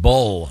 Raging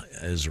Bull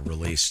is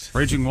released.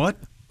 Raging what?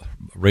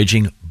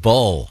 Raging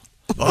Bull.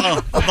 Bull.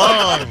 What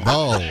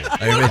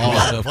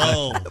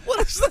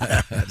is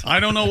that? I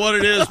don't know what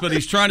it is, but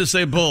he's trying to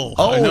say bull.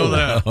 I know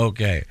that.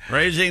 Okay.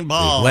 Raging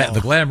Bull. The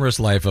glamorous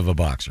life of a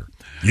boxer.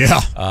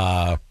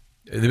 Yeah.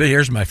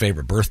 Here's my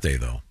favorite birthday,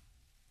 though.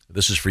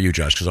 This is for you,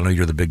 Josh, because I know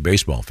you're the big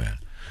baseball fan.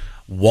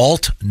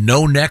 Walt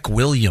No Neck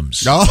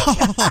Williams.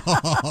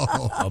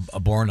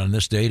 Born on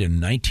this date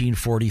in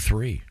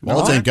 1943.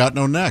 Walt ain't got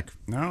no neck.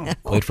 No.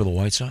 Played for the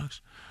White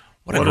Sox.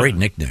 What a great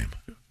nickname.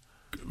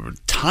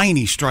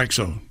 Tiny strike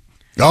zone.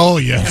 Oh,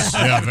 yes.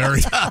 Yeah,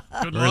 very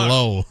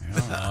low.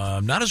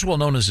 Not as well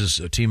known as his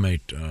teammate,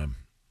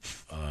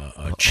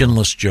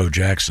 Chinless Joe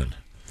Jackson.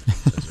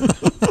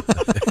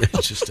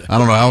 I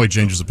don't know how he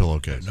changes the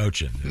pillowcase. No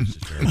chin.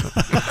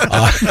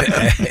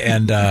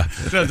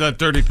 That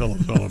dirty pillow.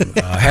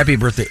 Happy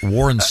birthday,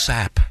 Warren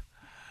Sapp.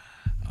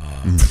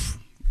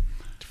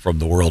 From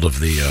the world of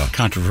the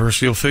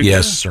controversial figure.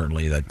 Yes,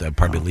 certainly. That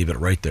probably leave it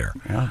right there.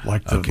 Yeah,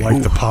 like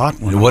the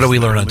pot. What do we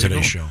learn on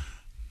today's show?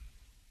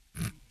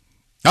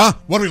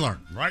 What do we learn?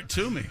 Right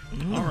to me.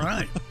 All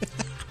right.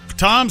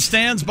 Tom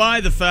stands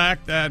by the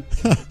fact that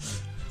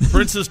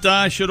Princess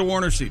Di should have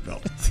worn her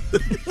seatbelt.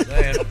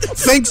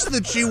 Thinks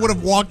that she would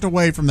have walked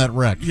away from that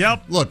wreck.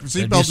 Yep. Look,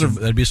 seatbelts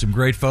that'd be some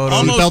great photos.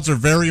 Seatbelts are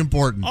very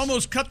important.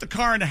 Almost cut the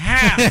car in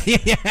half.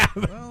 Yeah,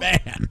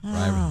 man.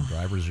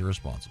 Driver's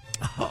irresponsible.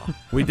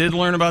 We did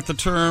learn about the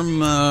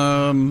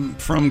term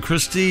from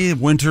Christy,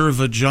 winter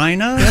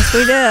vagina. Yes,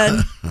 we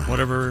did.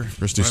 Whatever.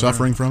 Christy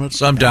suffering from it?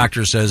 Some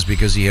doctor says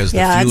because he has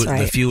that's the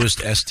right. fewest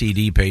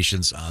STD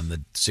patients on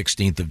the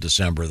 16th of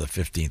December, the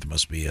 15th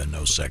must be a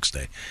no sex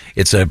day.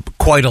 It's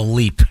quite a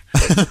leap.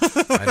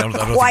 I don't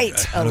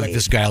think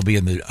this guy will be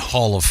in the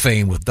Hall of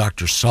Fame with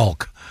Dr.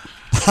 Salk.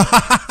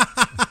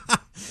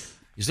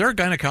 Is there a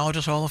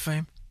gynecologist Hall of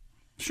Fame?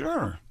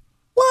 Sure.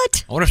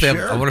 What? I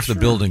wonder if the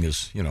building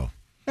is,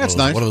 That's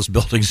nice. One of those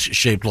buildings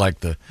shaped like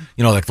the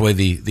way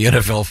the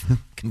NFL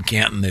in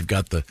Canton, they've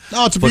got the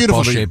it's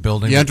beautiful shaped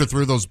building. You enter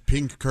through those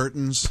pink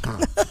curtains.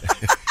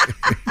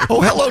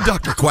 Oh, hello,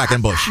 Dr.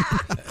 Quackenbush.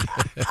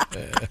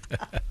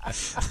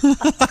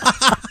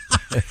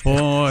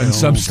 Boy, in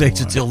some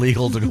states, it's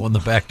illegal to go in the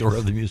back door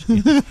of the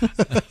museum.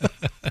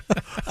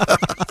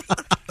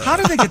 How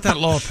did they get that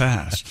law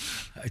passed?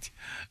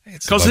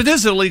 Because it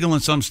is illegal in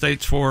some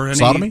states for any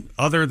sodomy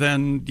other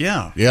than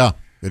Yeah,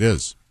 it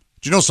is.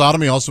 Do you know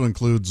sodomy also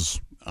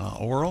includes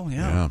oral?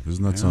 Yeah,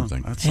 isn't that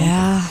something? That's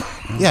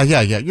something.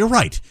 Yeah. You're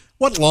right.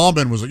 What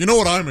lawman was it? You know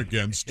what I'm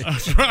against?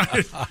 That's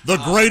right. The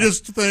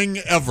greatest thing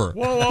ever.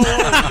 Whoa.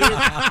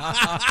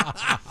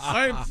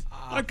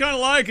 I kind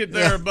of like it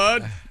there,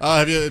 bud.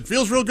 It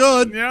feels real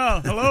good.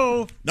 Yeah.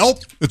 Hello. Nope.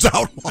 It's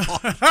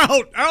outlawed.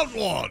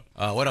 Outlawed.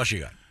 What else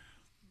you got?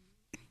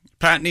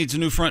 Pat needs a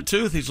new front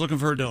tooth. He's looking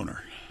for a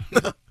donor.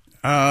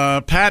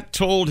 Pat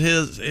told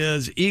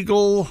his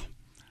eagle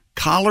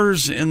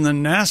collars in the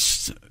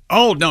nest.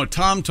 Oh, no,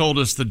 Tom told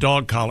us the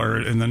dog collar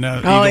in the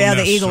nest. Oh, yeah,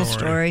 the eagle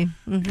story.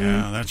 Mm-hmm.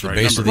 Yeah, that's right.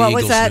 What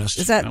was that?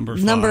 Is that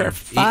number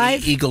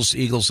 5? Eagles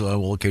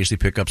will occasionally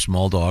pick up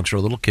small dogs or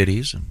little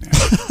kitties and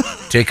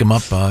take them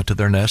up to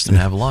their nest and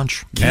have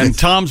lunch. And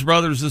Tom's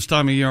brothers this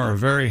time of year are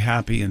very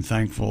happy and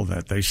thankful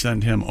that they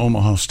send him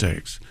Omaha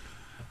steaks.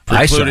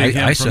 I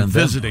Precluding send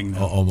visiting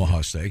them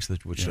Omaha steaks,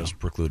 which does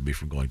preclude me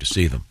from going to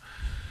see them.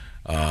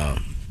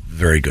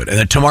 Very good. And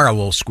then tomorrow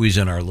we'll squeeze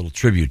in our little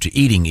tribute to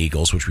eating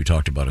eagles, which we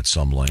talked about at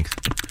some length.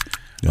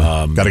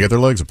 Got to get their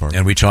legs apart.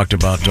 And we talked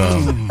about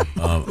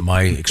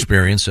my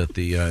experience at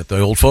the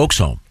old folks'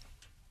 home,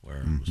 where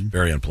it was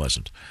very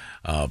unpleasant.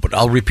 But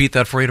I'll repeat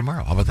that for you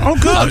tomorrow. How about that? Oh,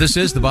 good. This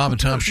is the Bob and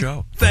Tom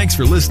Show. Thanks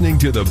for listening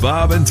to the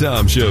Bob and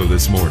Tom Show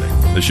this morning.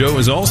 The show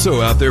is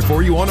also out there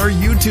for you on our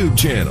YouTube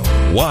channel.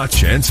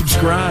 Watch and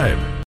subscribe.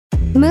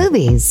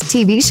 Movies,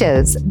 TV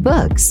shows,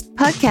 books,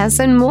 podcasts,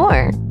 and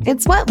more.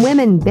 It's what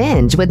women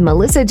binge with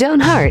Melissa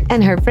Joan Hart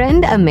and her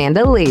friend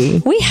Amanda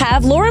Lee. We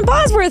have Lauren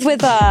Bosworth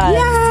with us.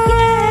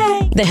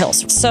 Yay! The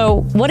Hills.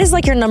 So what is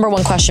like your number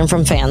one question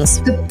from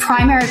fans? The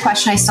primary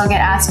question I still get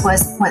asked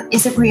was, "What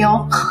is it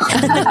real?"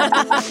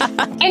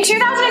 In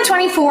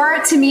 2024,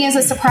 to me, is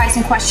a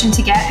surprising question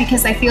to get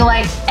because I feel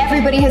like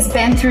everybody has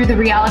been through the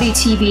reality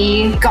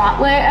TV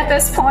gauntlet at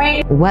this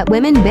point. What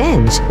women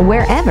binge,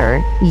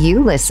 wherever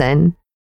you listen.